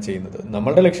എന്നുള്ളതാണ് അങ്ങനെ ചെയ്യുന്നത്.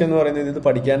 നമ്മളുടെ ലക്ഷ്യം എന്ന് പറയുന്നത് ഇത്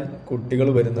പഠിക്കാൻ കുട്ടികൾ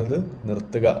വരുന്നത്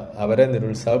നിർത്തുക, അവരെ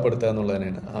നിരുത്സാഹപ്പെടുത്തുക എന്നുള്ളത്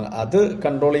തന്നെയാണ്. അത്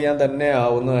കൺട്രോൾ ചെയ്യാൻ തന്നെ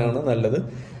ആവുന്നതാണ് നല്ലത്.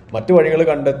 മറ്റു വഴികൾ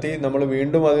കണ്ടെത്തി നമ്മൾ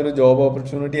വീണ്ടും അതൊരു ജോബ്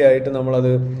ഓപ്പർച്യൂണിറ്റി ആയിട്ട്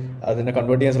അതിനെ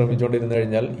കൺവേർട്ട് ചെയ്യാൻ ശ്രമിച്ചുകൊണ്ടിരുന്നു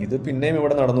കഴിഞ്ഞാൽ ഇത് പിന്നെയും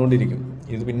ഇവിടെ നടന്നുകൊണ്ടിരിക്കും.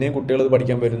 ഇത് പിന്നെയും കുട്ടികൾ ഇത്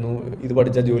പഠിക്കാൻ വരുന്നു, ഇത്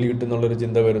പഠിച്ചാൽ ജോലി കിട്ടും എന്നുള്ളൊരു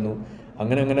ചിന്ത വരുന്നു.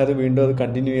 അങ്ങനെ അത് വീണ്ടും അത്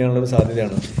കണ്ടിന്യൂ ചെയ്യാനുള്ളൊരു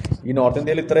സാധ്യതയാണ്. ഈ നോർത്ത്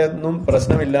ഇന്ത്യയിൽ ഇത്രയൊന്നും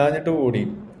പ്രശ്നമില്ലാഞ്ഞിട്ട് കൂടി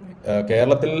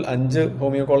കേരളത്തിൽ 5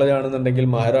 ഹോമിയോ കോളേജ് ആണെന്നുണ്ടെങ്കിൽ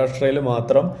മഹാരാഷ്ട്രയിൽ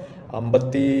മാത്രം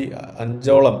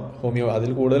 55ഓളം ഹോമിയോ, അതിൽ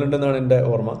കൂടുതലുണ്ടെന്നാണ് എൻ്റെ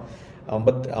ഓർമ്മ,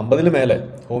 50 മേലെ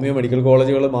ഹോമിയോ മെഡിക്കൽ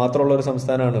കോളേജുകൾ മാത്രമുള്ള ഒരു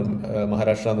സംസ്ഥാനമാണ്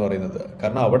മഹാരാഷ്ട്ര എന്ന് പറയുന്നത്.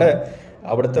 കാരണം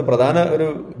അവിടുത്തെ പ്രധാന ഒരു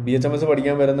BHMS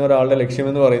പഠിക്കാൻ വരുന്ന ഒരാളുടെ ലക്ഷ്യം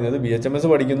എന്ന് പറയുന്നത് BHMS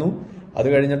പഠിക്കുന്നു, അത്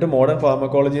കഴിഞ്ഞിട്ട് മോഡേൺ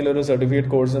ഫാർമക്കോളജിയിൽ ഒരു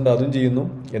സർട്ടിഫിക്കറ്റ് കോഴ്സ് ഉണ്ട്, അതും ചെയ്യുന്നു,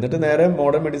 എന്നിട്ട് നേരെ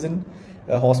മോഡേൺ മെഡിസിൻ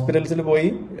ഹോസ്പിറ്റൽസിൽ പോയി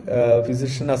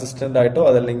ഫിസിഷ്യൻ അസിസ്റ്റന്റ് ആയിട്ടോ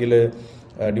അതല്ലെങ്കിൽ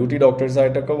ഡ്യൂട്ടി ഡോക്ടേഴ്സ്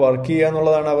ആയിട്ടൊക്കെ വർക്ക് ചെയ്യുക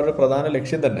എന്നുള്ളതാണ് അവരുടെ പ്രധാന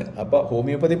ലക്ഷ്യം തന്നെ. അപ്പൊ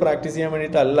ഹോമിയോപ്പതി പ്രാക്ടീസ് ചെയ്യാൻ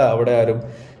വേണ്ടിയിട്ടല്ല അവിടെ ആരും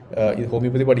ഈ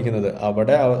ഹോമിയോപ്പതി പഠിക്കുന്നത്.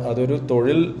 അവിടെ അതൊരു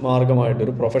തൊഴിൽ മാർഗമായിട്ട്,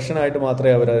 ഒരു പ്രൊഫഷനായിട്ട്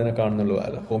മാത്രമേ അവരതിനെ കാണുന്നുള്ളൂ.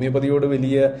 അല്ല ഹോമിയോപ്പതിയോട്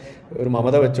വലിയ ഒരു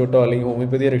മമത വെച്ചോട്ടോ അല്ലെങ്കിൽ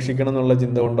ഹോമിയോപ്പതിയെ രക്ഷിക്കണം എന്നുള്ള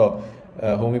ചിന്ത കൊണ്ടോ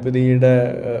ഹോമിയോപ്പതിയുടെ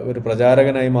ഒരു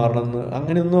പ്രചാരകനായി മാറണമെന്ന്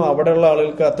അങ്ങനെയൊന്നും അവിടെയുള്ള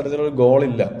ആളുകൾക്ക് അത്തരത്തിലൊരു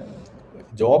ഗോളില്ല.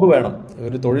 ജോബ് വേണം,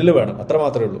 ഒരു തൊഴിൽ വേണം, അത്ര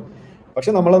മാത്രമേ ഉള്ളൂ.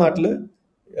 പക്ഷെ നമ്മളെ നാട്ടിൽ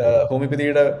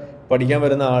ഹോമിയോപ്പതിയുടെ പഠിക്കാൻ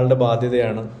വരുന്ന ആളുടെ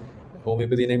ബാധ്യതയാണ്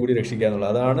ഹോമിയോപ്പതിനെയും കൂടി രക്ഷിക്കുക എന്നുള്ളത്.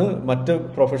 അതാണ് മറ്റ്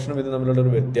പ്രൊഫഷനും ഇത് തമ്മിലുള്ള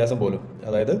ഒരു വ്യത്യാസം പോലും.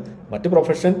 അതായത് മറ്റ്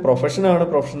പ്രൊഫഷനാണ്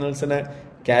പ്രൊഫഷണൽസിനെ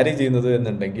ക്യാരി ചെയ്യുന്നത്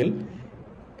എന്നുണ്ടെങ്കിൽ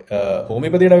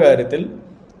ഹോമിയോപ്പതിയുടെ കാര്യത്തിൽ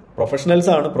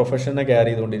പ്രൊഫഷണൽസ് ആണ് പ്രൊഫഷനെ ക്യാരി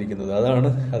ചെയ്തുകൊണ്ടിരിക്കുന്നത്. അതാണ്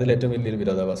അതിലേറ്റവും വലിയൊരു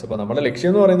വിരോധാഭാസം. അപ്പോൾ നമ്മുടെ ലക്ഷ്യം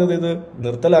എന്ന് പറയുന്നത് ഇത്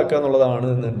നിർത്തലാക്കുക എന്നുള്ളതാണ്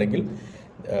എന്നുണ്ടെങ്കിൽ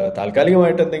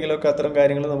താൽക്കാലികമായിട്ട് എന്തെങ്കിലുമൊക്കെ അത്തരം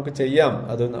കാര്യങ്ങൾ നമുക്ക് ചെയ്യാം.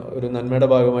 അത് ഒരു നന്മയുടെ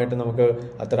ഭാഗമായിട്ട് നമുക്ക്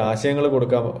അത്തരം ആശയങ്ങൾ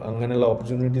കൊടുക്കാം, അങ്ങനെയുള്ള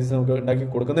ഓപ്പർച്യൂണിറ്റീസ് നമുക്ക് ഉണ്ടാക്കി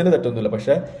കൊടുക്കുന്നതിന് തെറ്റൊന്നുമില്ല.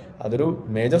 പക്ഷെ അതൊരു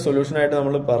മേജർ സൊല്യൂഷനായിട്ട്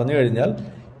നമ്മൾ പറഞ്ഞു കഴിഞ്ഞാൽ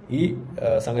ഈ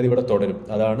സംഗതി ഇവിടെ തുടരും.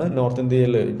 അതാണ് നോർത്ത്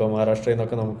ഇന്ത്യയിൽ ഇപ്പോൾ മഹാരാഷ്ട്രയിൽ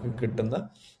നിന്നൊക്കെ നമുക്ക് കിട്ടുന്ന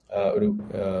ഒരു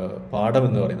പാഠം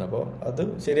എന്ന് പറയുന്നത്. അപ്പോൾ അത്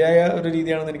ശരിയായ ഒരു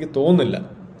രീതിയാണെന്ന് എനിക്ക് തോന്നുന്നില്ല.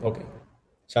 Okay,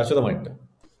 ശാശ്വതമായിട്ട്.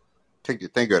 Thank you,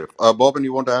 Arif. Boban,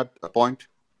 you want to add a point?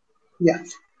 Yeah,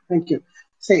 thank you.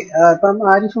 ഇപ്പം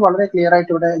ആരിഫ് വളരെ ക്ലിയർ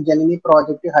ആയിട്ട് ഇവിടെ ജനനി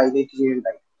പ്രോജക്റ്റ് ഹൈലൈറ്റ്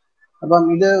ചെയ്യുന്നുണ്ടായി. അപ്പം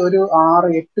ഇത് ഒരു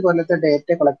 6-8 കൊല്ലത്തെ ഡേറ്റ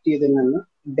കളക്ട് ചെയ്തതിൽ നിന്ന്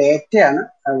ഡേറ്റയാണ്,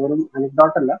 വെറും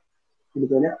അനക്ഡോട്ട് അല്ല,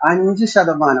 ഇതുപോലെ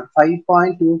 5%,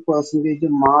 5.2%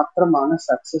 മാത്രമാണ്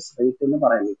സക്സസ് റേറ്റ് എന്ന്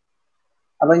പറയുന്നത്.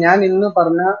 അപ്പൊ ഞാൻ ഇന്ന്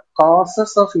പറഞ്ഞ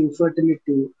കോസസ് ഓഫ്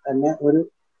ഇൻഫെർട്ടിലിറ്റി തന്നെ ഒരു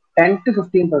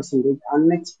 10-15%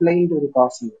 അൺഎക്സ്പ്ലെയിൻഡ് ഒരു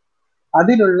കോസ് ഉണ്ട്.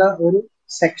 അതിലുള്ള ഒരു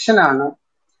സെക്ഷനാണ്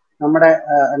നമ്മുടെ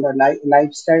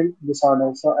ലൈഫ് സ്റ്റൈൽ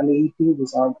ഡിസോർഡേഴ്സോ അല്ലെങ്കിൽ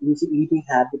ഈറ്റിംഗ്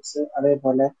ഹാബിറ്റ്സ്,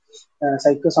 അതേപോലെ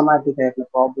സൈക്കോസൊമാറ്റിക് ആയിട്ടുള്ള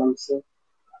പ്രോബ്ലംസ്,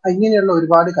 ഇങ്ങനെയുള്ള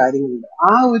ഒരുപാട് കാര്യങ്ങളുണ്ട്.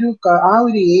 ആ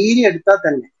ഒരു ഏരിയ എടുത്താൽ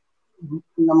തന്നെ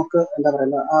നമുക്ക് എന്താ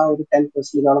പറയുക ആ ഒരു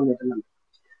 10% വരുന്നുണ്ട്.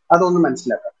 അതൊന്ന്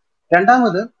മനസ്സിലാക്കാം.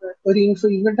 രണ്ടാമത്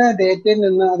ഇവരുടെ ഡേറ്റയിൽ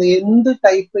നിന്ന് അത് എന്ത്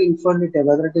type infertility,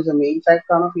 whether it is mail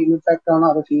factor ആണോ ഫീമെയിൽ ഫാക്ടർ ആണോ,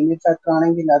 അത് ഫീമെയിൽ ഫാക്ടർ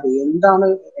ആണെങ്കിൽ അത് എന്താണ്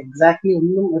എക്സാക്ട്ലി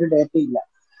ഒന്നും ഒരു ഡേറ്റ ഇല്ല.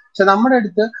 പക്ഷെ നമ്മുടെ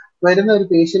അടുത്ത് വരുന്ന ഒരു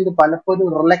പേഷ്യന്റ് പലപ്പോഴും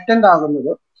റിലക്റ്റന്റ്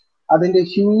ആകുന്നത് അതിന്റെ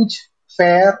ഹ്യൂജ്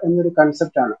ഫെയർ എന്നൊരു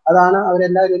കൺസെപ്റ്റ് ആണ്. അതാണ്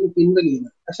അവരെല്ലാവരും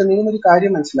പിൻവലിയുന്നത്. പക്ഷെ നിങ്ങളൊരു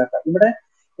കാര്യം മനസ്സിലാക്കുക, ഇവിടെ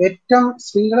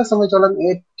സ്ത്രീകളെ സംബന്ധിച്ചോളം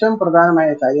ഏറ്റവും പ്രധാനമായ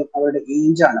കാര്യം അവരുടെ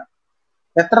ഏജ് ആണ്.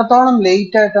 എത്രത്തോളം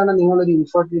ലേറ്റ് ആയിട്ടാണ് നിങ്ങളൊരു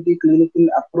ഇൻഫെർട്ടിലിറ്റി ക്ലിനിക്കിൽ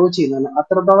അപ്രോച്ച് ചെയ്യുന്നത്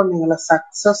അത്രത്തോളം നിങ്ങളുടെ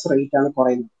സക്സസ് റേറ്റ് ആണ്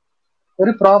കുറയുന്നത്.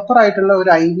 ഒരു പ്രോപ്പർ ആയിട്ടുള്ള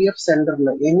ഒരു IVF സെന്ററിൽ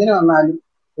എങ്ങനെ വന്നാലും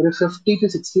ഒരു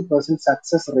 50-60%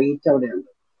 സക്സസ് റേറ്റ് അവിടെയുണ്ട്.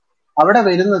 അവിടെ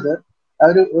വരുന്നത്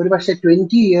ഒരു പക്ഷെ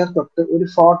 20 ഇയർ തൊട്ട് ഒരു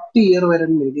 40 ഇയർ വരെ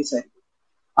ലേഡീസ് ആയിരിക്കും.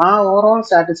 ആ ഓവറോൾ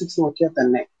സ്റ്റാറ്റിസ്റ്റിക്സ് നോക്കിയാൽ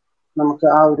തന്നെ നമുക്ക്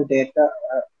ആ ഒരു ഡേറ്റ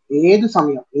ഏത്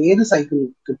സമയം ഏത് സൈക്കിളിൽ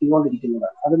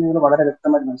കിട്ടിക്കൊണ്ടിരിക്കുന്നതാണ്. അത് നിങ്ങൾ വളരെ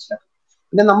വ്യക്തമായിട്ട് മനസ്സിലാക്കും.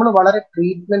 പിന്നെ നമ്മൾ വളരെ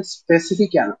ട്രീറ്റ്മെന്റ്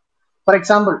സ്പെസിഫിക് ആണ്. ഫോർ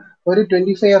എക്സാമ്പിൾ, ഒരു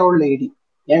 25-year-old ലേഡി,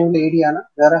 യങ് ലേഡിയാണ്,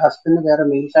 വേറെ ഹസ്ബൻഡിന് വേറെ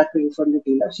മെയിൽ ഫാക്ടർ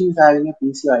ഇൻഫെർട്ടിലിറ്റി ഇല്ല, she is having A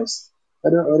PCOS,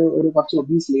 ഒരു കുറച്ച്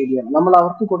ഒബീസ് ലേഡിയാണ്. നമ്മൾ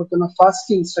അവർക്ക് കൊടുക്കുന്ന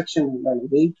ഫസ്റ്റ് ഇൻസ്ട്രക്ഷൻ എന്താണ്?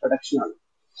 വെയിറ്റ് റിഡക്ഷൻ ആണ്.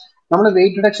 നമ്മൾ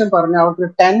വെയിറ്റ് റിഡക്ഷൻ പറഞ്ഞാൽ അവർക്ക്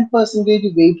 10%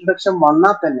 വെയിറ്റ് റിഡക്ഷൻ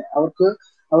വന്നാൽ തന്നെ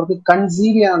അവർക്ക്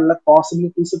കൺസീവ് ചെയ്യാനുള്ള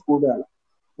പോസിബിലിറ്റീസ് കൂടുതലാണ്.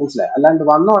 മനസ്സിലായി? അല്ലാണ്ട്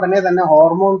വന്ന ഉടനെ തന്നെ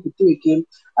ഹോർമോൺ കുത്തിവെക്കുകയും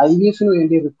IVF-ന്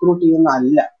വേണ്ടി റിക്രൂട്ട് ചെയ്യുന്ന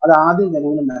അല്ല. അത് ആദ്യം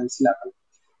ജനങ്ങൾ മനസ്സിലാക്കണം.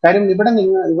 കാര്യം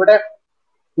ഇവിടെ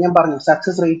ഞാൻ പറഞ്ഞു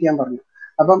സക്സസ് റേറ്റ് ഞാൻ പറഞ്ഞു.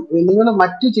 അപ്പം നിങ്ങൾ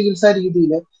മറ്റു ചികിത്സാ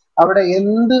രീതിയിൽ അവിടെ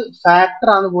എന്ത് ഫാക്ടർ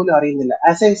ആണ് പോലും അറിയുന്നില്ല.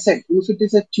 As I said, if it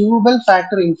is A tubal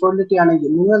factor infertility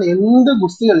ആണെങ്കിൽ നിങ്ങൾ എന്ത്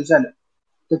ഗുസ്തി കളിച്ചാലും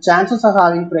the chances of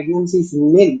having pregnancy is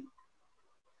nil.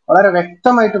 വളരെ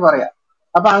വ്യക്തമായിട്ട് പറയാം.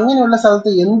 അപ്പൊ അങ്ങനെയുള്ള സ്ഥലത്ത്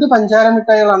എന്ത് പഞ്ചാര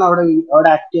മിഠായികളാണ് അവിടെ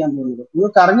ആക്ട് ചെയ്യാൻ പോകുന്നത്?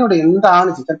 നിങ്ങൾക്ക് അറിഞ്ഞൂടെ എന്താണ്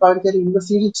ചിലപ്പോൾ അവർ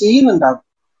ഇൻവെസ്റ്റിഗേറ്റ് ചെയ്യുന്നുണ്ടാകും.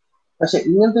 പക്ഷെ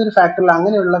ഇങ്ങനത്തെ ഒരു ഫാക്ടറിൽ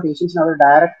അങ്ങനെയുള്ള പേഷ്യൻസിന് അവർ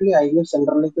ഡയറക്ട്ലി IVF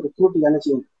സെന്ററിലേക്ക് റിക്രൂട്ട് ചെയ്യാണ്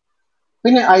ചെയ്യുന്നത്.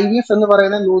 പിന്നെ IVF എന്ന്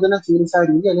പറയുന്ന നൂതന ചികിത്സാ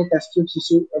രീതി അല്ലെങ്കിൽ ടെസ്റ്റ് ട്യൂബ്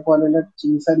ശിശു പോലെയുള്ള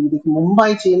ചികിത്സാ രീതിക്ക്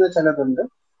മുമ്പായി ചെയ്യുന്ന ചിലതുണ്ട്,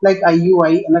 ലൈക്ക്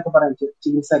IUI എന്നൊക്കെ പറയുന്ന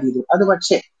ചികിത്സാ രീതി. അത്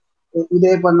പക്ഷേ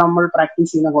ഇതേപോലെ നമ്മൾ പ്രാക്ടീസ്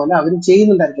ചെയ്യുന്ന പോലെ അവരും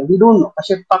ചെയ്യുന്നുണ്ടായിരിക്കും, വിടുന്നു.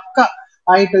 പക്ഷെ പക്ക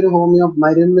ആയിട്ടൊരു ഹോമിയോ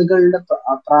മരുന്നുകളുടെ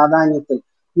പ്രാധാന്യത്തിൽ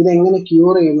ഇതെങ്ങനെ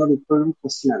ക്യൂർ ചെയ്യുന്നത് ഇപ്പോഴും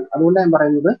ക്വസ്റ്റ്യൻ ആണ്. അതുകൊണ്ട് ഞാൻ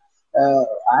പറയുന്നത്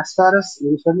as far as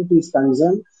infertility is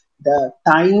concern, the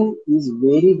time is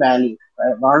very value,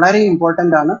 വളരെ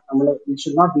ഇമ്പോർട്ടന്റ് ആണ്. നമ്മൾ we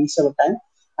should not waste our time.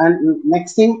 And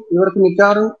next thing, ഇവർക്ക്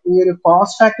മിക്കവാറും ഈ ഒരു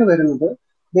കോസ്റ്റ് ഫാക്ടർ വരുന്നത്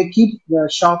ദേ കീപ്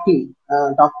ഷോപ്പിംഗ്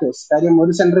ഡോക്ടേഴ്സ്. കാര്യം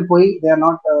ഒരു സെന്ററിൽ പോയി ദേ ആർ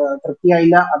നോട്ട്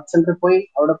തൃപ്തിയായില്ല, അത് സെന്ററിൽ പോയി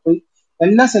അവിടെ പോയി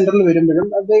എല്ലാ സെന്ററിൽ വരുമ്പോഴും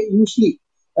അത് യൂഷ്വലി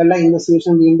എല്ലാ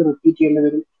ഇൻവെസ്റ്റിഗേഷൻ വീണ്ടും റിപ്പീറ്റ് ചെയ്യേണ്ടി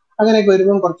വരും. അങ്ങനെയൊക്കെ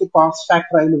വരുമ്പോൾ കുറച്ച് കോസ്റ്റ്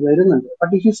ഫാക്ടർ അതിൽ വരുന്നുണ്ട്.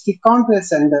 But if you stick on to A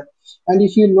centre and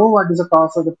if you know what is the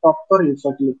cause of the proper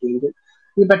infertility,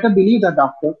 you better believe the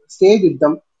doctor, stay with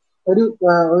dum.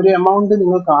 ഒരു amount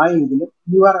നിങ്ങൾക്ക് ആയെങ്കിലും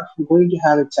you are going to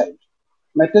have A child.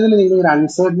 മറ്റേതിൽ നിങ്ങൾ ഒരു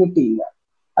uncertainty ഇല്ല.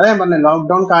 അതാ ഞാൻ പറഞ്ഞ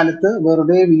lockdown കാലത്ത്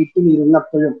വെറുതെ വീട്ടിൽ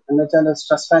ഇരുന്നപ്പോഴും എന്ന് വെച്ചാൽ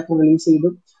സ്ട്രെസ് ഫാക്ടർ റിലീസ് ചെയ്തു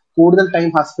കൂടുതൽ ടൈം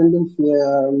ഹസ്ബൻഡും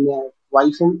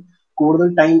വൈഫും കൂടുതൽ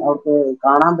ടൈം അവർക്ക്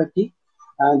കാണാൻ പറ്റി.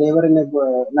 ദേവർ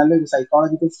നല്ലൊരു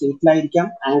സൈക്കോളജിക്കൽ സ്റ്റേറ്റിലായിരിക്കാം,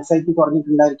 ആങ്സൈറ്റി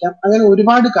കുറഞ്ഞിട്ടുണ്ടായിരിക്കാം, അങ്ങനെ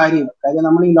ഒരുപാട് കാര്യങ്ങൾ. കാര്യം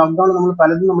നമ്മൾ ഈ ലോക്ക്ഡൌൺ നമ്മൾ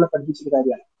പലതും നമ്മളെ പഠിപ്പിച്ചൊരു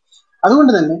കാര്യമാണ്.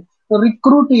 അതുകൊണ്ട് തന്നെ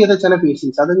റിക്രൂട്ട് ചെയ്ത ചില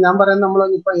പേഷ്യൻസ്, അത് ഞാൻ പറയുന്നത് നമ്മൾ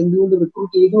ഇപ്പൊ എന്തുകൊണ്ട്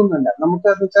റിക്രൂട്ട് ചെയ്തു എന്നല്ല, നമുക്ക്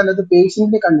അത് വെച്ചാൽ അത്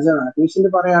പേഷ്യന്റിന്റെ കൺസേൺ ആണ്. പേഷ്യന്റ്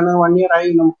പറയാണ് 1 year ആയി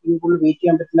നമുക്ക് ഇനി കൂടുതൽ വെയിറ്റ്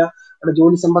ചെയ്യാൻ പറ്റില്ല, അവിടെ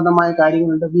ജോലി സംബന്ധമായ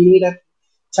കാര്യങ്ങളുണ്ട്, വി നീഡ് എ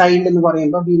ചൈൽഡ് എന്ന്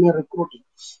പറയുമ്പോൾ വി മേ റിക്രൂട്ട്.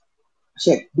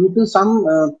 പക്ഷേ due to some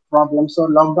problems or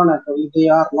lockdown they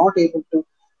are not able to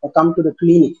come to the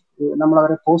clinic, നമ്മൾ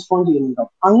അവരെ പോസ്റ്റ്പോൺ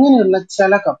ചെയ്യുന്നുണ്ടാവും. അങ്ങനെയുള്ള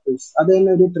ചില കപ്പിൾസ്, അത്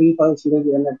തന്നെ ഒരു 3%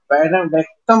 തന്നെ വളരെ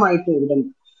വ്യക്തമായിട്ട് എവിഡന്റ്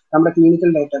നമ്മുടെ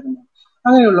ക്ലിനിക്കൽ ഡേറ്റ തന്നെ.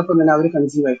 അങ്ങനെയുള്ളപ്പോൾ തന്നെ അവർ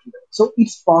കൺസീവ് ആയിട്ടുണ്ട്. So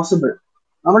it's possible.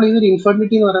 നമ്മൾ ഇതൊരു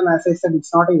ഇൻഫെർട്ടിലിറ്റി എന്ന് പറയുന്ന as I said,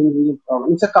 it's not A individual problem,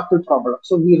 it's A couple problem.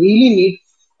 So we really need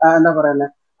എന്താ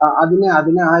പറയുന്നത്,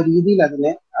 അതിനെ ആ രീതിയിൽ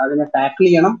അതിനെ ടാക്കിൾ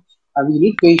ചെയ്യണം. We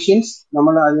need patients.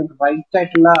 നമ്മൾ അതിന് റൈറ്റ്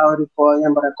ആയിട്ടുള്ള ഒരു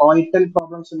ഞാൻ പറയാം കോയിറ്റൽ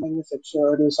പ്രോബ്ലംസ് ഉണ്ടെങ്കിൽ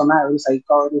ഒരു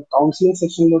കൗൺസിലിംഗ്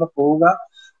സെക്ഷനിലൂടെ പോവുക.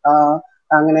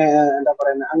 അങ്ങനെ എന്താ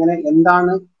പറയുന്നത്, അങ്ങനെ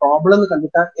എന്താണ് പ്രോബ്ലം എന്ന്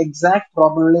കണ്ടിട്ട് എക്സാക്ട്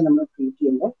പ്രോബ്ലമിനെ നമ്മൾ ട്രീറ്റ്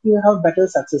ചെയ്യുമ്പോൾ you have better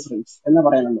success rates എന്ന്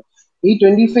പറയുന്നുണ്ട്. ഈ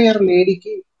 25 year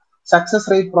ലേഡിക്ക് success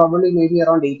rate probably may be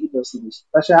around 80%.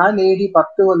 പക്ഷെ ആ ലേഡി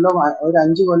 10 കൊല്ലോ ഒരു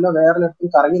 5 കൊല്ലോ വേറെ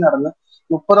അടുത്തും കറങ്ങി നടന്ന്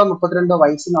 30-32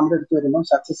 വയസ്സ് നമ്മുടെ അടുത്ത് വരുമ്പോൾ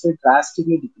സക്സസ് റേറ്റ്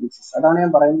ഡ്രാസ്റ്റിക്കലി ഡിക്രീസസ്. അതാണ്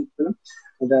ഞാൻ പറയുന്നത്, ഇപ്പോഴും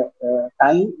ഇത്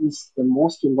time is the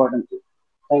most important thing.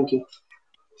 Thank you.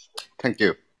 Thank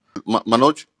you.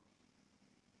 Manoj?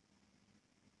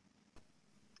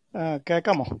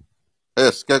 കേൾക്കാമോ?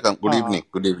 യെസ്, കേൾക്കാം. ആ good evening.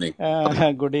 Good evening.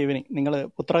 Good evening. നിങ്ങൾ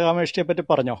പുത്രകാമേഷ്ടിയെ പറ്റി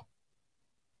പറഞ്ഞോ?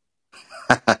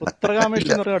 പുത്രകാമേഷ്ടി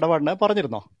എന്ന് പറയുന്ന ഇടപാടിനെ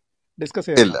പറഞ്ഞിരുന്നോ? ഡിസ്കസ്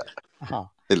ചെയ്തിരുന്നോ? ആ,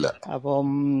 ഇല്ല. അപ്പം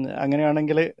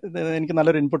അങ്ങനെയാണെങ്കിൽ എനിക്ക്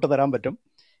നല്ലൊരു ഇൻപുട്ട് തരാൻ പറ്റും.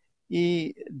 ഈ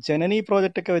ജനനി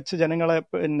പ്രോജക്റ്റൊക്കെ വെച്ച് ജനങ്ങളെ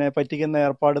പറ്റിക്കുന്ന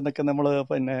ഏർപ്പാടെന്നൊക്കെ നമ്മൾ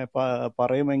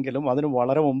പറയുമെങ്കിലും അതിന്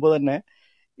വളരെ മുമ്പ് തന്നെ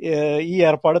ഈ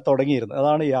ഏർപ്പാട് തുടങ്ങിയിരുന്നു.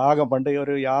 അതാണ് യാഗം. പണ്ട്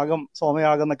ഒരു യാഗം,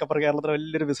 സോമയാഗം എന്നൊക്കെ പറഞ്ഞ കേരളത്തിൽ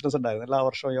വലിയൊരു ബിസിനസ് ഉണ്ടായിരുന്നു, എല്ലാ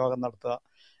വർഷവും യോഗം നടത്തുക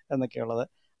എന്നൊക്കെയുള്ളത്.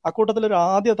 അക്കൂട്ടത്തിൽ ഒരു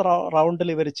ആദ്യത്തെ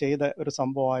റൗണ്ടിൽ ഇവർ ചെയ്ത ഒരു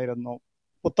സംഭവമായിരുന്നു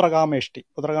പുത്രകാമേഷ്ടി.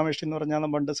 പുത്രകാമേഷ്ടി എന്ന് പറഞ്ഞാൽ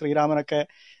പണ്ട് ശ്രീരാമനൊക്കെ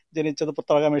ജനിച്ചത്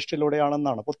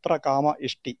പുത്രകാമേഷ്ടിയിലൂടെയാണെന്നാണ്. പുത്രകാമ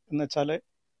ഇഷ്ടി എന്ന് വെച്ചാൽ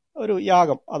ഒരു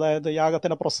യാഗം, അതായത്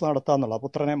യാഗത്തിന്റെ പ്രോസസ് നടത്തുക എന്നുള്ളത്,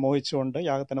 പുത്രനെ മോഹിച്ചുകൊണ്ട്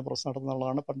യാഗത്തിന്റെ പ്രോസസ്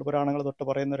നടത്തുന്നുള്ളതാണ് പണ്ട് പുരാണങ്ങൾ തൊട്ട്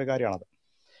പറയുന്ന ഒരു കാര്യമാണത്.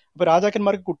 അപ്പോൾ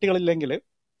രാജാക്കന്മാർക്ക് കുട്ടികളില്ലെങ്കിൽ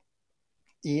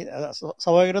ഈ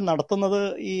സ്വാഭാവികം നടത്തുന്നത്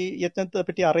ഈ യജ്ഞത്തെ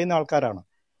പറ്റി അറിയുന്ന ആൾക്കാരാണ്.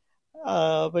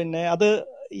 അത്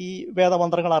ഈ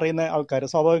വേദമന്ത്രങ്ങൾ അറിയുന്ന ആൾക്കാർ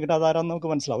സ്വാഭാവികമായിട്ട് അതാരാന്ന് നമുക്ക്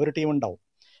മനസ്സിലാവും. ഒരു ടീം ഉണ്ടാവും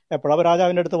എപ്പോഴും. അപ്പോൾ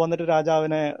രാജാവിൻ്റെ അടുത്ത് വന്നിട്ട്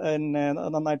രാജാവിനെ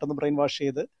നന്നായിട്ടൊന്ന് ബ്രെയിൻ വാഷ്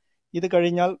ചെയ്ത് ഇത്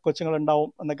കഴിഞ്ഞാൽ കൊച്ചുങ്ങളുണ്ടാവും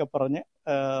എന്നൊക്കെ പറഞ്ഞ്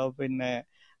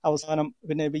അവസാനം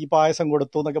ഈ പായസം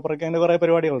കൊടുത്തു എന്നൊക്കെ പറഞ്ഞ് അങ്ങനെ കുറേ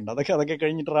പരിപാടികളുണ്ട്. അതൊക്കെ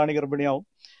കഴിഞ്ഞിട്ട് റാണി ഗർഭിണിയാവും.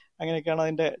 അങ്ങനെയൊക്കെയാണ്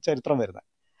അതിൻ്റെ ചരിത്രം വരുന്നത്.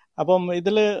 അപ്പം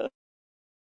ഇതിൽ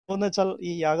എന്ന് വെച്ചാൽ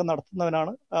ഈ യാഗം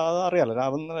നടത്തുന്നവനാണ്, അത് അറിയാലോ,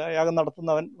 യാഗം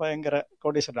നടത്തുന്നവൻ ഭയങ്കര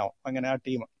കോടീശ്വരനാവും, അങ്ങനെ ആ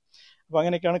ടീം. അപ്പം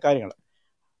അങ്ങനെയൊക്കെയാണ് കാര്യങ്ങൾ.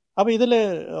 അപ്പം ഇതിൽ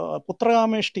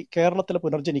പുത്രകാമേഷ്ടി കേരളത്തിൽ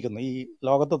പുനർജനിക്കുന്നു. ഈ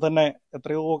ലോകത്ത് തന്നെ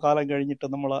എത്രയോ കാലം കഴിഞ്ഞിട്ട്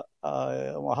നമ്മൾ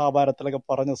മഹാഭാരതത്തിലൊക്കെ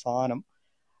പറഞ്ഞ സാധനം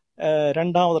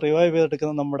രണ്ടാമത് റിവൈവ്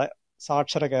ചെയ്തെടുക്കുന്നത് നമ്മുടെ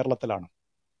സാക്ഷര കേരളത്തിലാണ്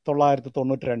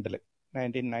 1992,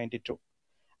 1992.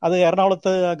 അത്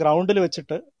എറണാകുളത്ത് ഗ്രൗണ്ടിൽ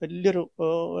വെച്ചിട്ട്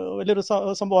വലിയൊരു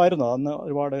സംഭവമായിരുന്നു. അന്ന്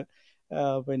ഒരുപാട്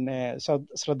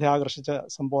ശ്രദ്ധ ആകർഷിച്ച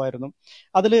സംഭവമായിരുന്നു.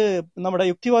 അതിൽ നമ്മുടെ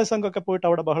യുക്തിവാദ സംഘമൊക്കെ പോയിട്ട്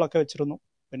അവിടെ ബഹളമൊക്കെ വെച്ചിരുന്നു.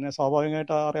 പിന്നെ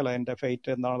സ്വാഭാവികമായിട്ട് അറിയാലോ എൻ്റെ ഫെയ്റ്റ്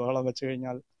എന്താണ്, ബഹളം വെച്ച്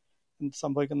കഴിഞ്ഞാൽ എന്ത്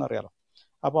സംഭവിക്കുന്ന അറിയാലോ.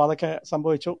 അപ്പോൾ അതൊക്കെ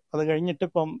സംഭവിച്ചു. അത് കഴിഞ്ഞിട്ട്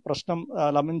ഇപ്പം പ്രശ്നം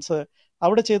ലമൻസ്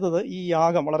അവിടെ ചെയ്തത് ഈ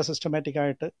യാഗം വളരെ സിസ്റ്റമാറ്റിക്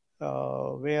ആയിട്ട്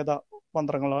വേദ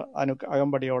മന്ത്രങ്ങൾ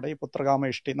അകമ്പടിയോടെ ഈ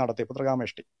പുത്രകാമേഷ്ടി നടത്തി.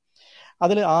 പുത്രകാമേഷ്ടി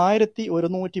അതിൽ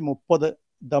 1130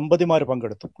 ദമ്പതിമാർ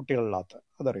പങ്കെടുത്തു, കുട്ടികളില്ലാത്ത.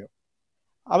 അതറിയോ?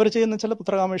 അവർ ചെയ്യുന്ന ചില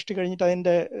പുത്രകാമേഷ്ടി കഴിഞ്ഞിട്ട്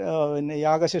അതിൻ്റെ പിന്നെ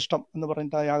യാഗശിഷ്ടം എന്ന്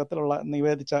പറഞ്ഞിട്ട് ആ യാഗത്തിലുള്ള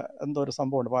നിവേദിച്ച എന്തോ ഒരു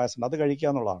സംഭവമുണ്ട്, പായസം, അത് കഴിക്കുക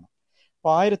എന്നുള്ളതാണ്.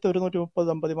 അപ്പോൾ 1130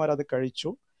 ദമ്പതിമാർ അത് കഴിച്ചു.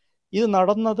 ഇത്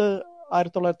നടന്നത്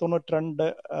 1992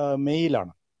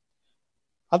 മെയ്യിലാണ്.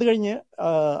 അത് കഴിഞ്ഞ്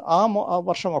ആ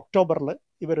വർഷം ഒക്ടോബറിൽ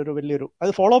ഇവരൊരു വലിയൊരു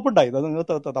അത് ഫോളോ അപ്പ് ഉണ്ടായി. അത് നിങ്ങൾ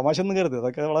തമാശ എന്ന് കരുതി,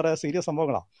 അതൊക്കെ വളരെ സീരിയസ്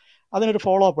സംഭവങ്ങളാണ്. അതിനൊരു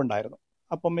ഫോളോ അപ്പ് ഉണ്ടായിരുന്നു.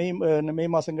 അപ്പം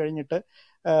മെയ് മാസം കഴിഞ്ഞിട്ട്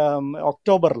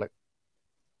ഒക്ടോബറിൽ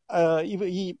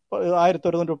ഈ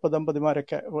 1130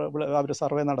 ദമ്പതിമാരൊക്കെ അവർ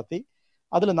സർവേ നടത്തി.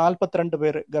 അതിൽ 42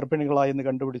 പേര് ഗർഭിണികളായി എന്ന്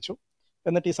കണ്ടുപിടിച്ചു.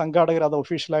 എന്നിട്ട് ഈ സംഘാടകർ അത്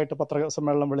ഒഫീഷ്യലായിട്ട്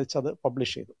പത്രസമ്മേളനം വിളിച്ചത്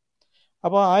പബ്ലിഷ് ചെയ്തു.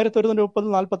 അപ്പോൾ 1130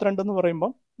 42 എന്ന്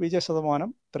പറയുമ്പോൾ വിജയ ശതമാനം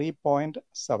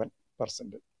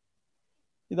 3.7%.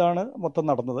 ഇതാണ് മൊത്തം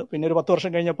നടന്നത്. പിന്നെ ഒരു 10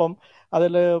 വർഷം കഴിഞ്ഞപ്പം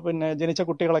അതിൽ പിന്നെ ജനിച്ച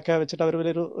കുട്ടികളൊക്കെ വെച്ചിട്ട് അവർ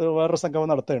വേറൊരു സംഗമം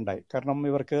നടത്തുകയുണ്ടായി. കാരണം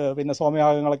ഇവർക്ക് പിന്നെ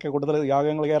സോമയാഗങ്ങളൊക്കെ കൂടുതൽ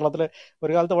യാഗങ്ങൾ കേരളത്തിൽ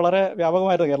ഒരു കാലത്ത് വളരെ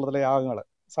വ്യാപകമായിരുന്നു. കേരളത്തിലെ യാഗങ്ങൾ,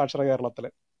 സാക്ഷര കേരളത്തിൽ,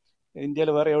 ഇന്ത്യയിൽ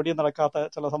വേറെ എവിടെയും നടക്കാത്ത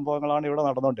ചില സംഭവങ്ങളാണ് ഇവിടെ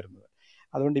നടന്നുകൊണ്ടിരുന്നത്.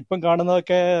 അതുകൊണ്ട് ഇപ്പം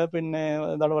കാണുന്നതൊക്കെ പിന്നെ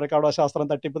എന്താണ് പറയുക, കവടശാസ്ത്രം,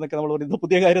 തട്ടിപ്പ് എന്നൊക്കെ നമ്മൾ പറയുന്നത്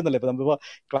പുതിയ കാര്യമൊന്നുമല്ല. ഇപ്പം നമ്മളിപ്പോൾ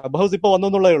ക്ലബ് ഹൗസ് ഇപ്പോൾ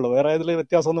വന്നെന്നുള്ളേ ഉള്ളൂ, വേറെ ഇതിൽ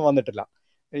വ്യത്യാസമൊന്നും വന്നിട്ടില്ല.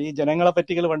 ഈ ജനങ്ങളെ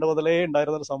പറ്റിക്കൽ പണ്ട് മുതലേ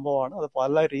ഉണ്ടായിരുന്നൊരു സംഭവമാണ്. അത്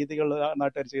പല രീതികളിൽ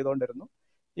നാട്ടുകാർ ചെയ്തുകൊണ്ടിരുന്നു,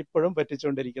 ഇപ്പോഴും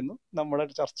പറ്റിച്ചുകൊണ്ടിരിക്കുന്നു. നമ്മുടെ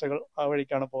ചർച്ചകൾ ആ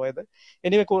വഴിക്കാണ് പോയത്.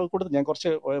 എനിവേ കൂടുതൽ ഞാൻ കുറച്ച്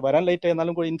വരാൻ ലേറ്റ്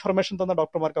ആയിരുന്നാലും ഇൻഫർമേഷൻ തന്ന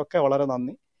ഡോക്ടർമാർക്കൊക്കെ വളരെ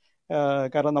നന്ദി.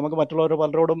 കാരണം നമുക്ക് മറ്റുള്ളവർ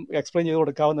പലരോടും എക്സ്പ്ലെയിൻ ചെയ്ത്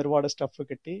കൊടുക്കാവുന്ന ഒരുപാട് സ്റ്റഫ്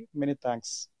കിട്ടി. Many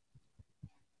thanks.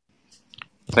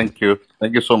 Thank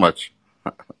you so much,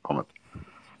 Ahmed.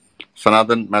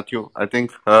 Sanathan, Matthew, I think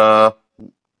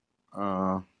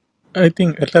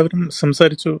എല്ലാവരും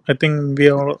സംസാരിച്ചു. I think we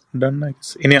are all done.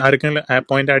 ഇനി ആർക്കെങ്കിലും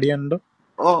point add ചെയ്യാനുണ്ടോ?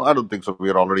 I don't think so. We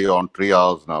are already on 3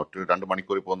 hours now. 2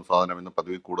 മണിക്കൂറിൽ പോകുന്ന സാധനം ഇന്ന്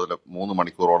പതിവ് കൂടുതൽ 3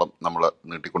 മണിക്കൂറോളം നമ്മൾ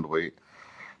നീട്ടിക്കൊണ്ടുപോയി.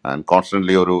 ആൻഡ്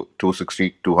കോൺസ്റ്റന്റ്ലി ഒരു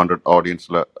 260-200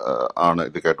 ഓഡിയൻസിൽ ആണ്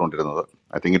ഇത് കേട്ടുകൊണ്ടിരുന്നത്.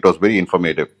 I think it was very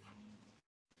informative.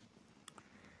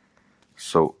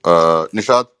 So,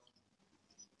 Nishad?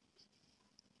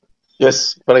 Yes,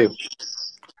 പറയൂ.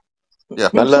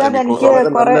 Yeah. നല്ല നിഷാദ്, എനിക്ക്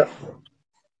വളരെ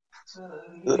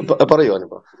കുറെ പറയൂ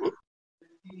അനുപ.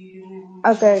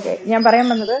 ഓക്കെ ഞാൻ പറയാൻ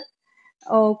വന്നത്,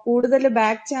 കൂടുതൽ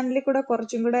ബാക്ക് ചാനലിൽ കൂടെ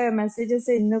കുറച്ചും കൂടെ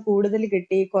മെസ്സേജസ് ഇന്ന് കൂടുതൽ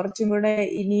കിട്ടി. കുറച്ചും കൂടെ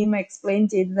ഇനിയും എക്സ്പ്ലെയിൻ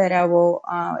ചെയ്തു തരാവോ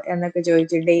എന്നൊക്കെ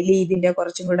ചോദിച്ചു. ഡെയിലി ഇതിന്റെ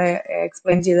കുറച്ചും കൂടെ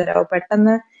എക്സ്പ്ലെയിൻ ചെയ്തു തരാവോ.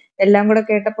 പെട്ടെന്ന് എല്ലാം കൂടെ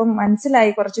കേട്ടപ്പം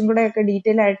മനസ്സിലായി കുറച്ചും കൂടെ ഒക്കെ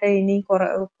ഡീറ്റെയിൽ ആയിട്ട് ഇനി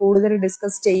കൂടുതൽ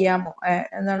ഡിസ്കസ് ചെയ്യാമോ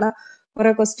എന്നുള്ള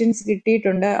കുറെ ക്വസ്റ്റ്യൻസ്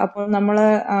കിട്ടിയിട്ടുണ്ട്. അപ്പോൾ നമ്മള്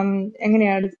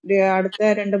എങ്ങനെയാണ് അടുത്ത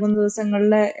 2-3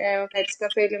 ദിവസങ്ങളില് നെറ്റ്സ്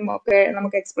കഫേയിലും ഒക്കെ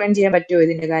നമുക്ക് എക്സ്പ്ലെയിൻ ചെയ്യാൻ പറ്റുമോ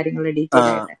ഇതിന്റെ കാര്യങ്ങൾ ഡീറ്റെയിൽ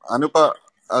ആയിട്ട്? അനുപ,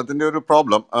 അതിന്റെ ഒരു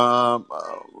problem,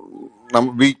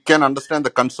 we can understand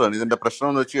the concern. ഇതിന്റെ പ്രശ്നം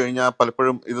എന്ന് വെച്ച് കഴിഞ്ഞാൽ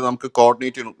പലപ്പോഴും ഇത് നമുക്ക്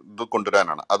കോർഡിനേറ്റ് ഇത്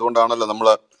കൊണ്ടുവരാനാണ്. അതുകൊണ്ടാണല്ലോ നമ്മൾ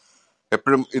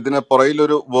എപ്പോഴും ഇതിന്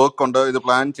പുറയിലൊരു വർക്ക് ഉണ്ട്. ഇത്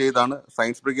പ്ലാൻ ചെയ്താണ്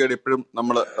സയൻസ് ബ്രിഗേഡ് എപ്പോഴും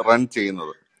നമ്മൾ റൺ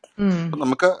ചെയ്യുന്നത്. അപ്പൊ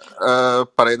നമുക്ക്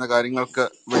പറയുന്ന കാര്യങ്ങൾക്ക്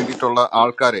വേണ്ടിയിട്ടുള്ള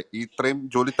ആൾക്കാരെ, ഇത്രയും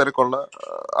ജോലി തിരക്കുള്ള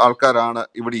ആൾക്കാരാണ്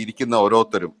ഇവിടെ ഇരിക്കുന്ന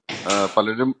ഓരോരുത്തരും.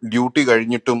 പലരും ഡ്യൂട്ടി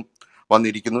കഴിഞ്ഞിട്ടും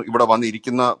വന്നിരിക്കുന്നു. ഇവിടെ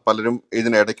വന്നിരിക്കുന്ന പലരും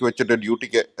ഇതിനിടയ്ക്ക് വെച്ചിട്ട്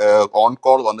ഡ്യൂട്ടിക്ക് ഓൺ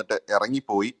കോൾ വന്നിട്ട്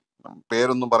ഇറങ്ങിപ്പോയി,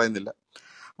 പേരൊന്നും പറയുന്നില്ല.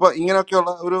 അപ്പൊ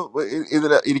ഇങ്ങനെയൊക്കെയുള്ള ഒരു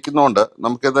ഇതിൽ ഇരിക്കുന്നതുകൊണ്ട്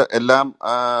നമുക്കിത് എല്ലാം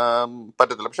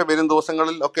പറ്റത്തില്ല. പക്ഷെ വരും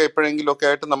ദിവസങ്ങളിൽ ഒക്കെ എപ്പോഴെങ്കിലും ഒക്കെ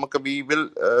ആയിട്ട് നമുക്ക് we will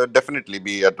definitely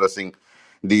B addressing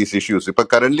these issues. ഇപ്പൊ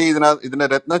കറന്റ്ലി ഇതിന്റെ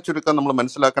രത്ന ചുരുക്കം നമ്മൾ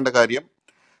മനസ്സിലാക്കേണ്ട കാര്യം,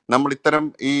 നമ്മൾ ഇത്തരം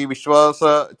ഈ വിശ്വാസ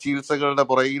ചികിത്സകളുടെ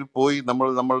പുറകിൽ പോയി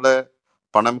നമ്മളുടെ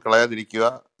പണം കളയാതിരിക്കുക.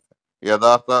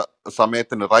 യഥാർത്ഥ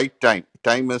സമയത്തിന് റൈറ്റ്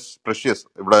ടൈം ഇസ് പ്രഷ്യസ്.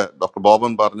 ഇവിടെ ഡോക്ടർ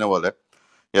ബോബൻ പറഞ്ഞ പോലെ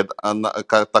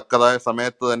തക്കതായ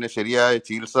സമയത്ത് തന്നെ ശരിയായ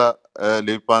ചികിത്സ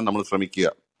ലഭിക്കാൻ നമ്മൾ ശ്രമിക്കുക.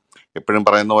 എപ്പോഴും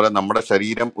പറയുന്ന പോലെ നമ്മുടെ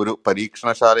ശരീരം ഒരു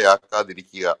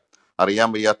പരീക്ഷണശാലയാക്കാതിരിക്കുക. അറിയാൻ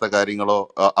വയ്യാത്ത കാര്യങ്ങളോ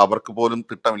അവർക്ക് പോലും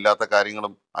തിട്ടമില്ലാത്ത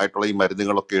കാര്യങ്ങളും ആയിട്ടുള്ള ഈ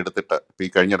മരുന്നുകളൊക്കെ എടുത്തിട്ട്, ഇപ്പൊ ഈ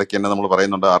കഴിഞ്ഞിടയ്ക്ക് തന്നെ നമ്മൾ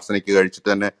പറയുന്നുണ്ട്, ആർസനിക് കഴിച്ചിട്ട്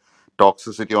തന്നെ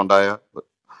ടോക്സിസിറ്റി ഉണ്ടായ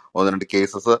 1-2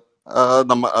 കേസസ്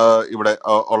ഇവിടെ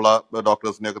ഉള്ള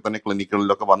ഡോക്ടേഴ്സിനെയൊക്കെ തന്നെ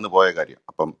ക്ലിനിക്കുകളിലൊക്കെ വന്നു പോയ കാര്യം.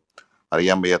 അപ്പം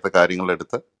അറിയാൻ വയ്യാത്ത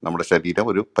കാര്യങ്ങളെടുത്ത് നമ്മുടെ ശരീരം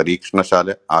ഒരു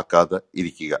പരീക്ഷണശാല ആക്കാതെ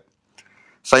ഇരിക്കുക.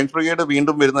 സയൻസ് ബ്രിഗേഡ്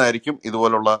വീണ്ടും വരുന്നതായിരിക്കും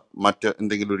ഇതുപോലുള്ള മറ്റ്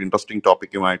എന്തെങ്കിലും ഒരു ഇൻട്രസ്റ്റിംഗ്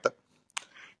ടോപ്പിക്കുമായിട്ട്.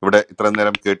 ഇവിടെ ഇത്രയും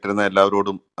നേരം കേട്ടിരുന്ന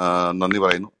എല്ലാവരോടും നന്ദി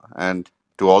പറയുന്നു. And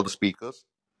to all the speaker's,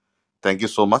 thank you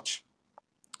so much.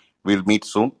 Will meet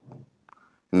soon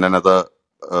in another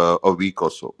a week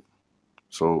or so.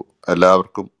 So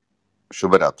എല്ലാവർക്കും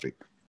ശുഭരാത്രി.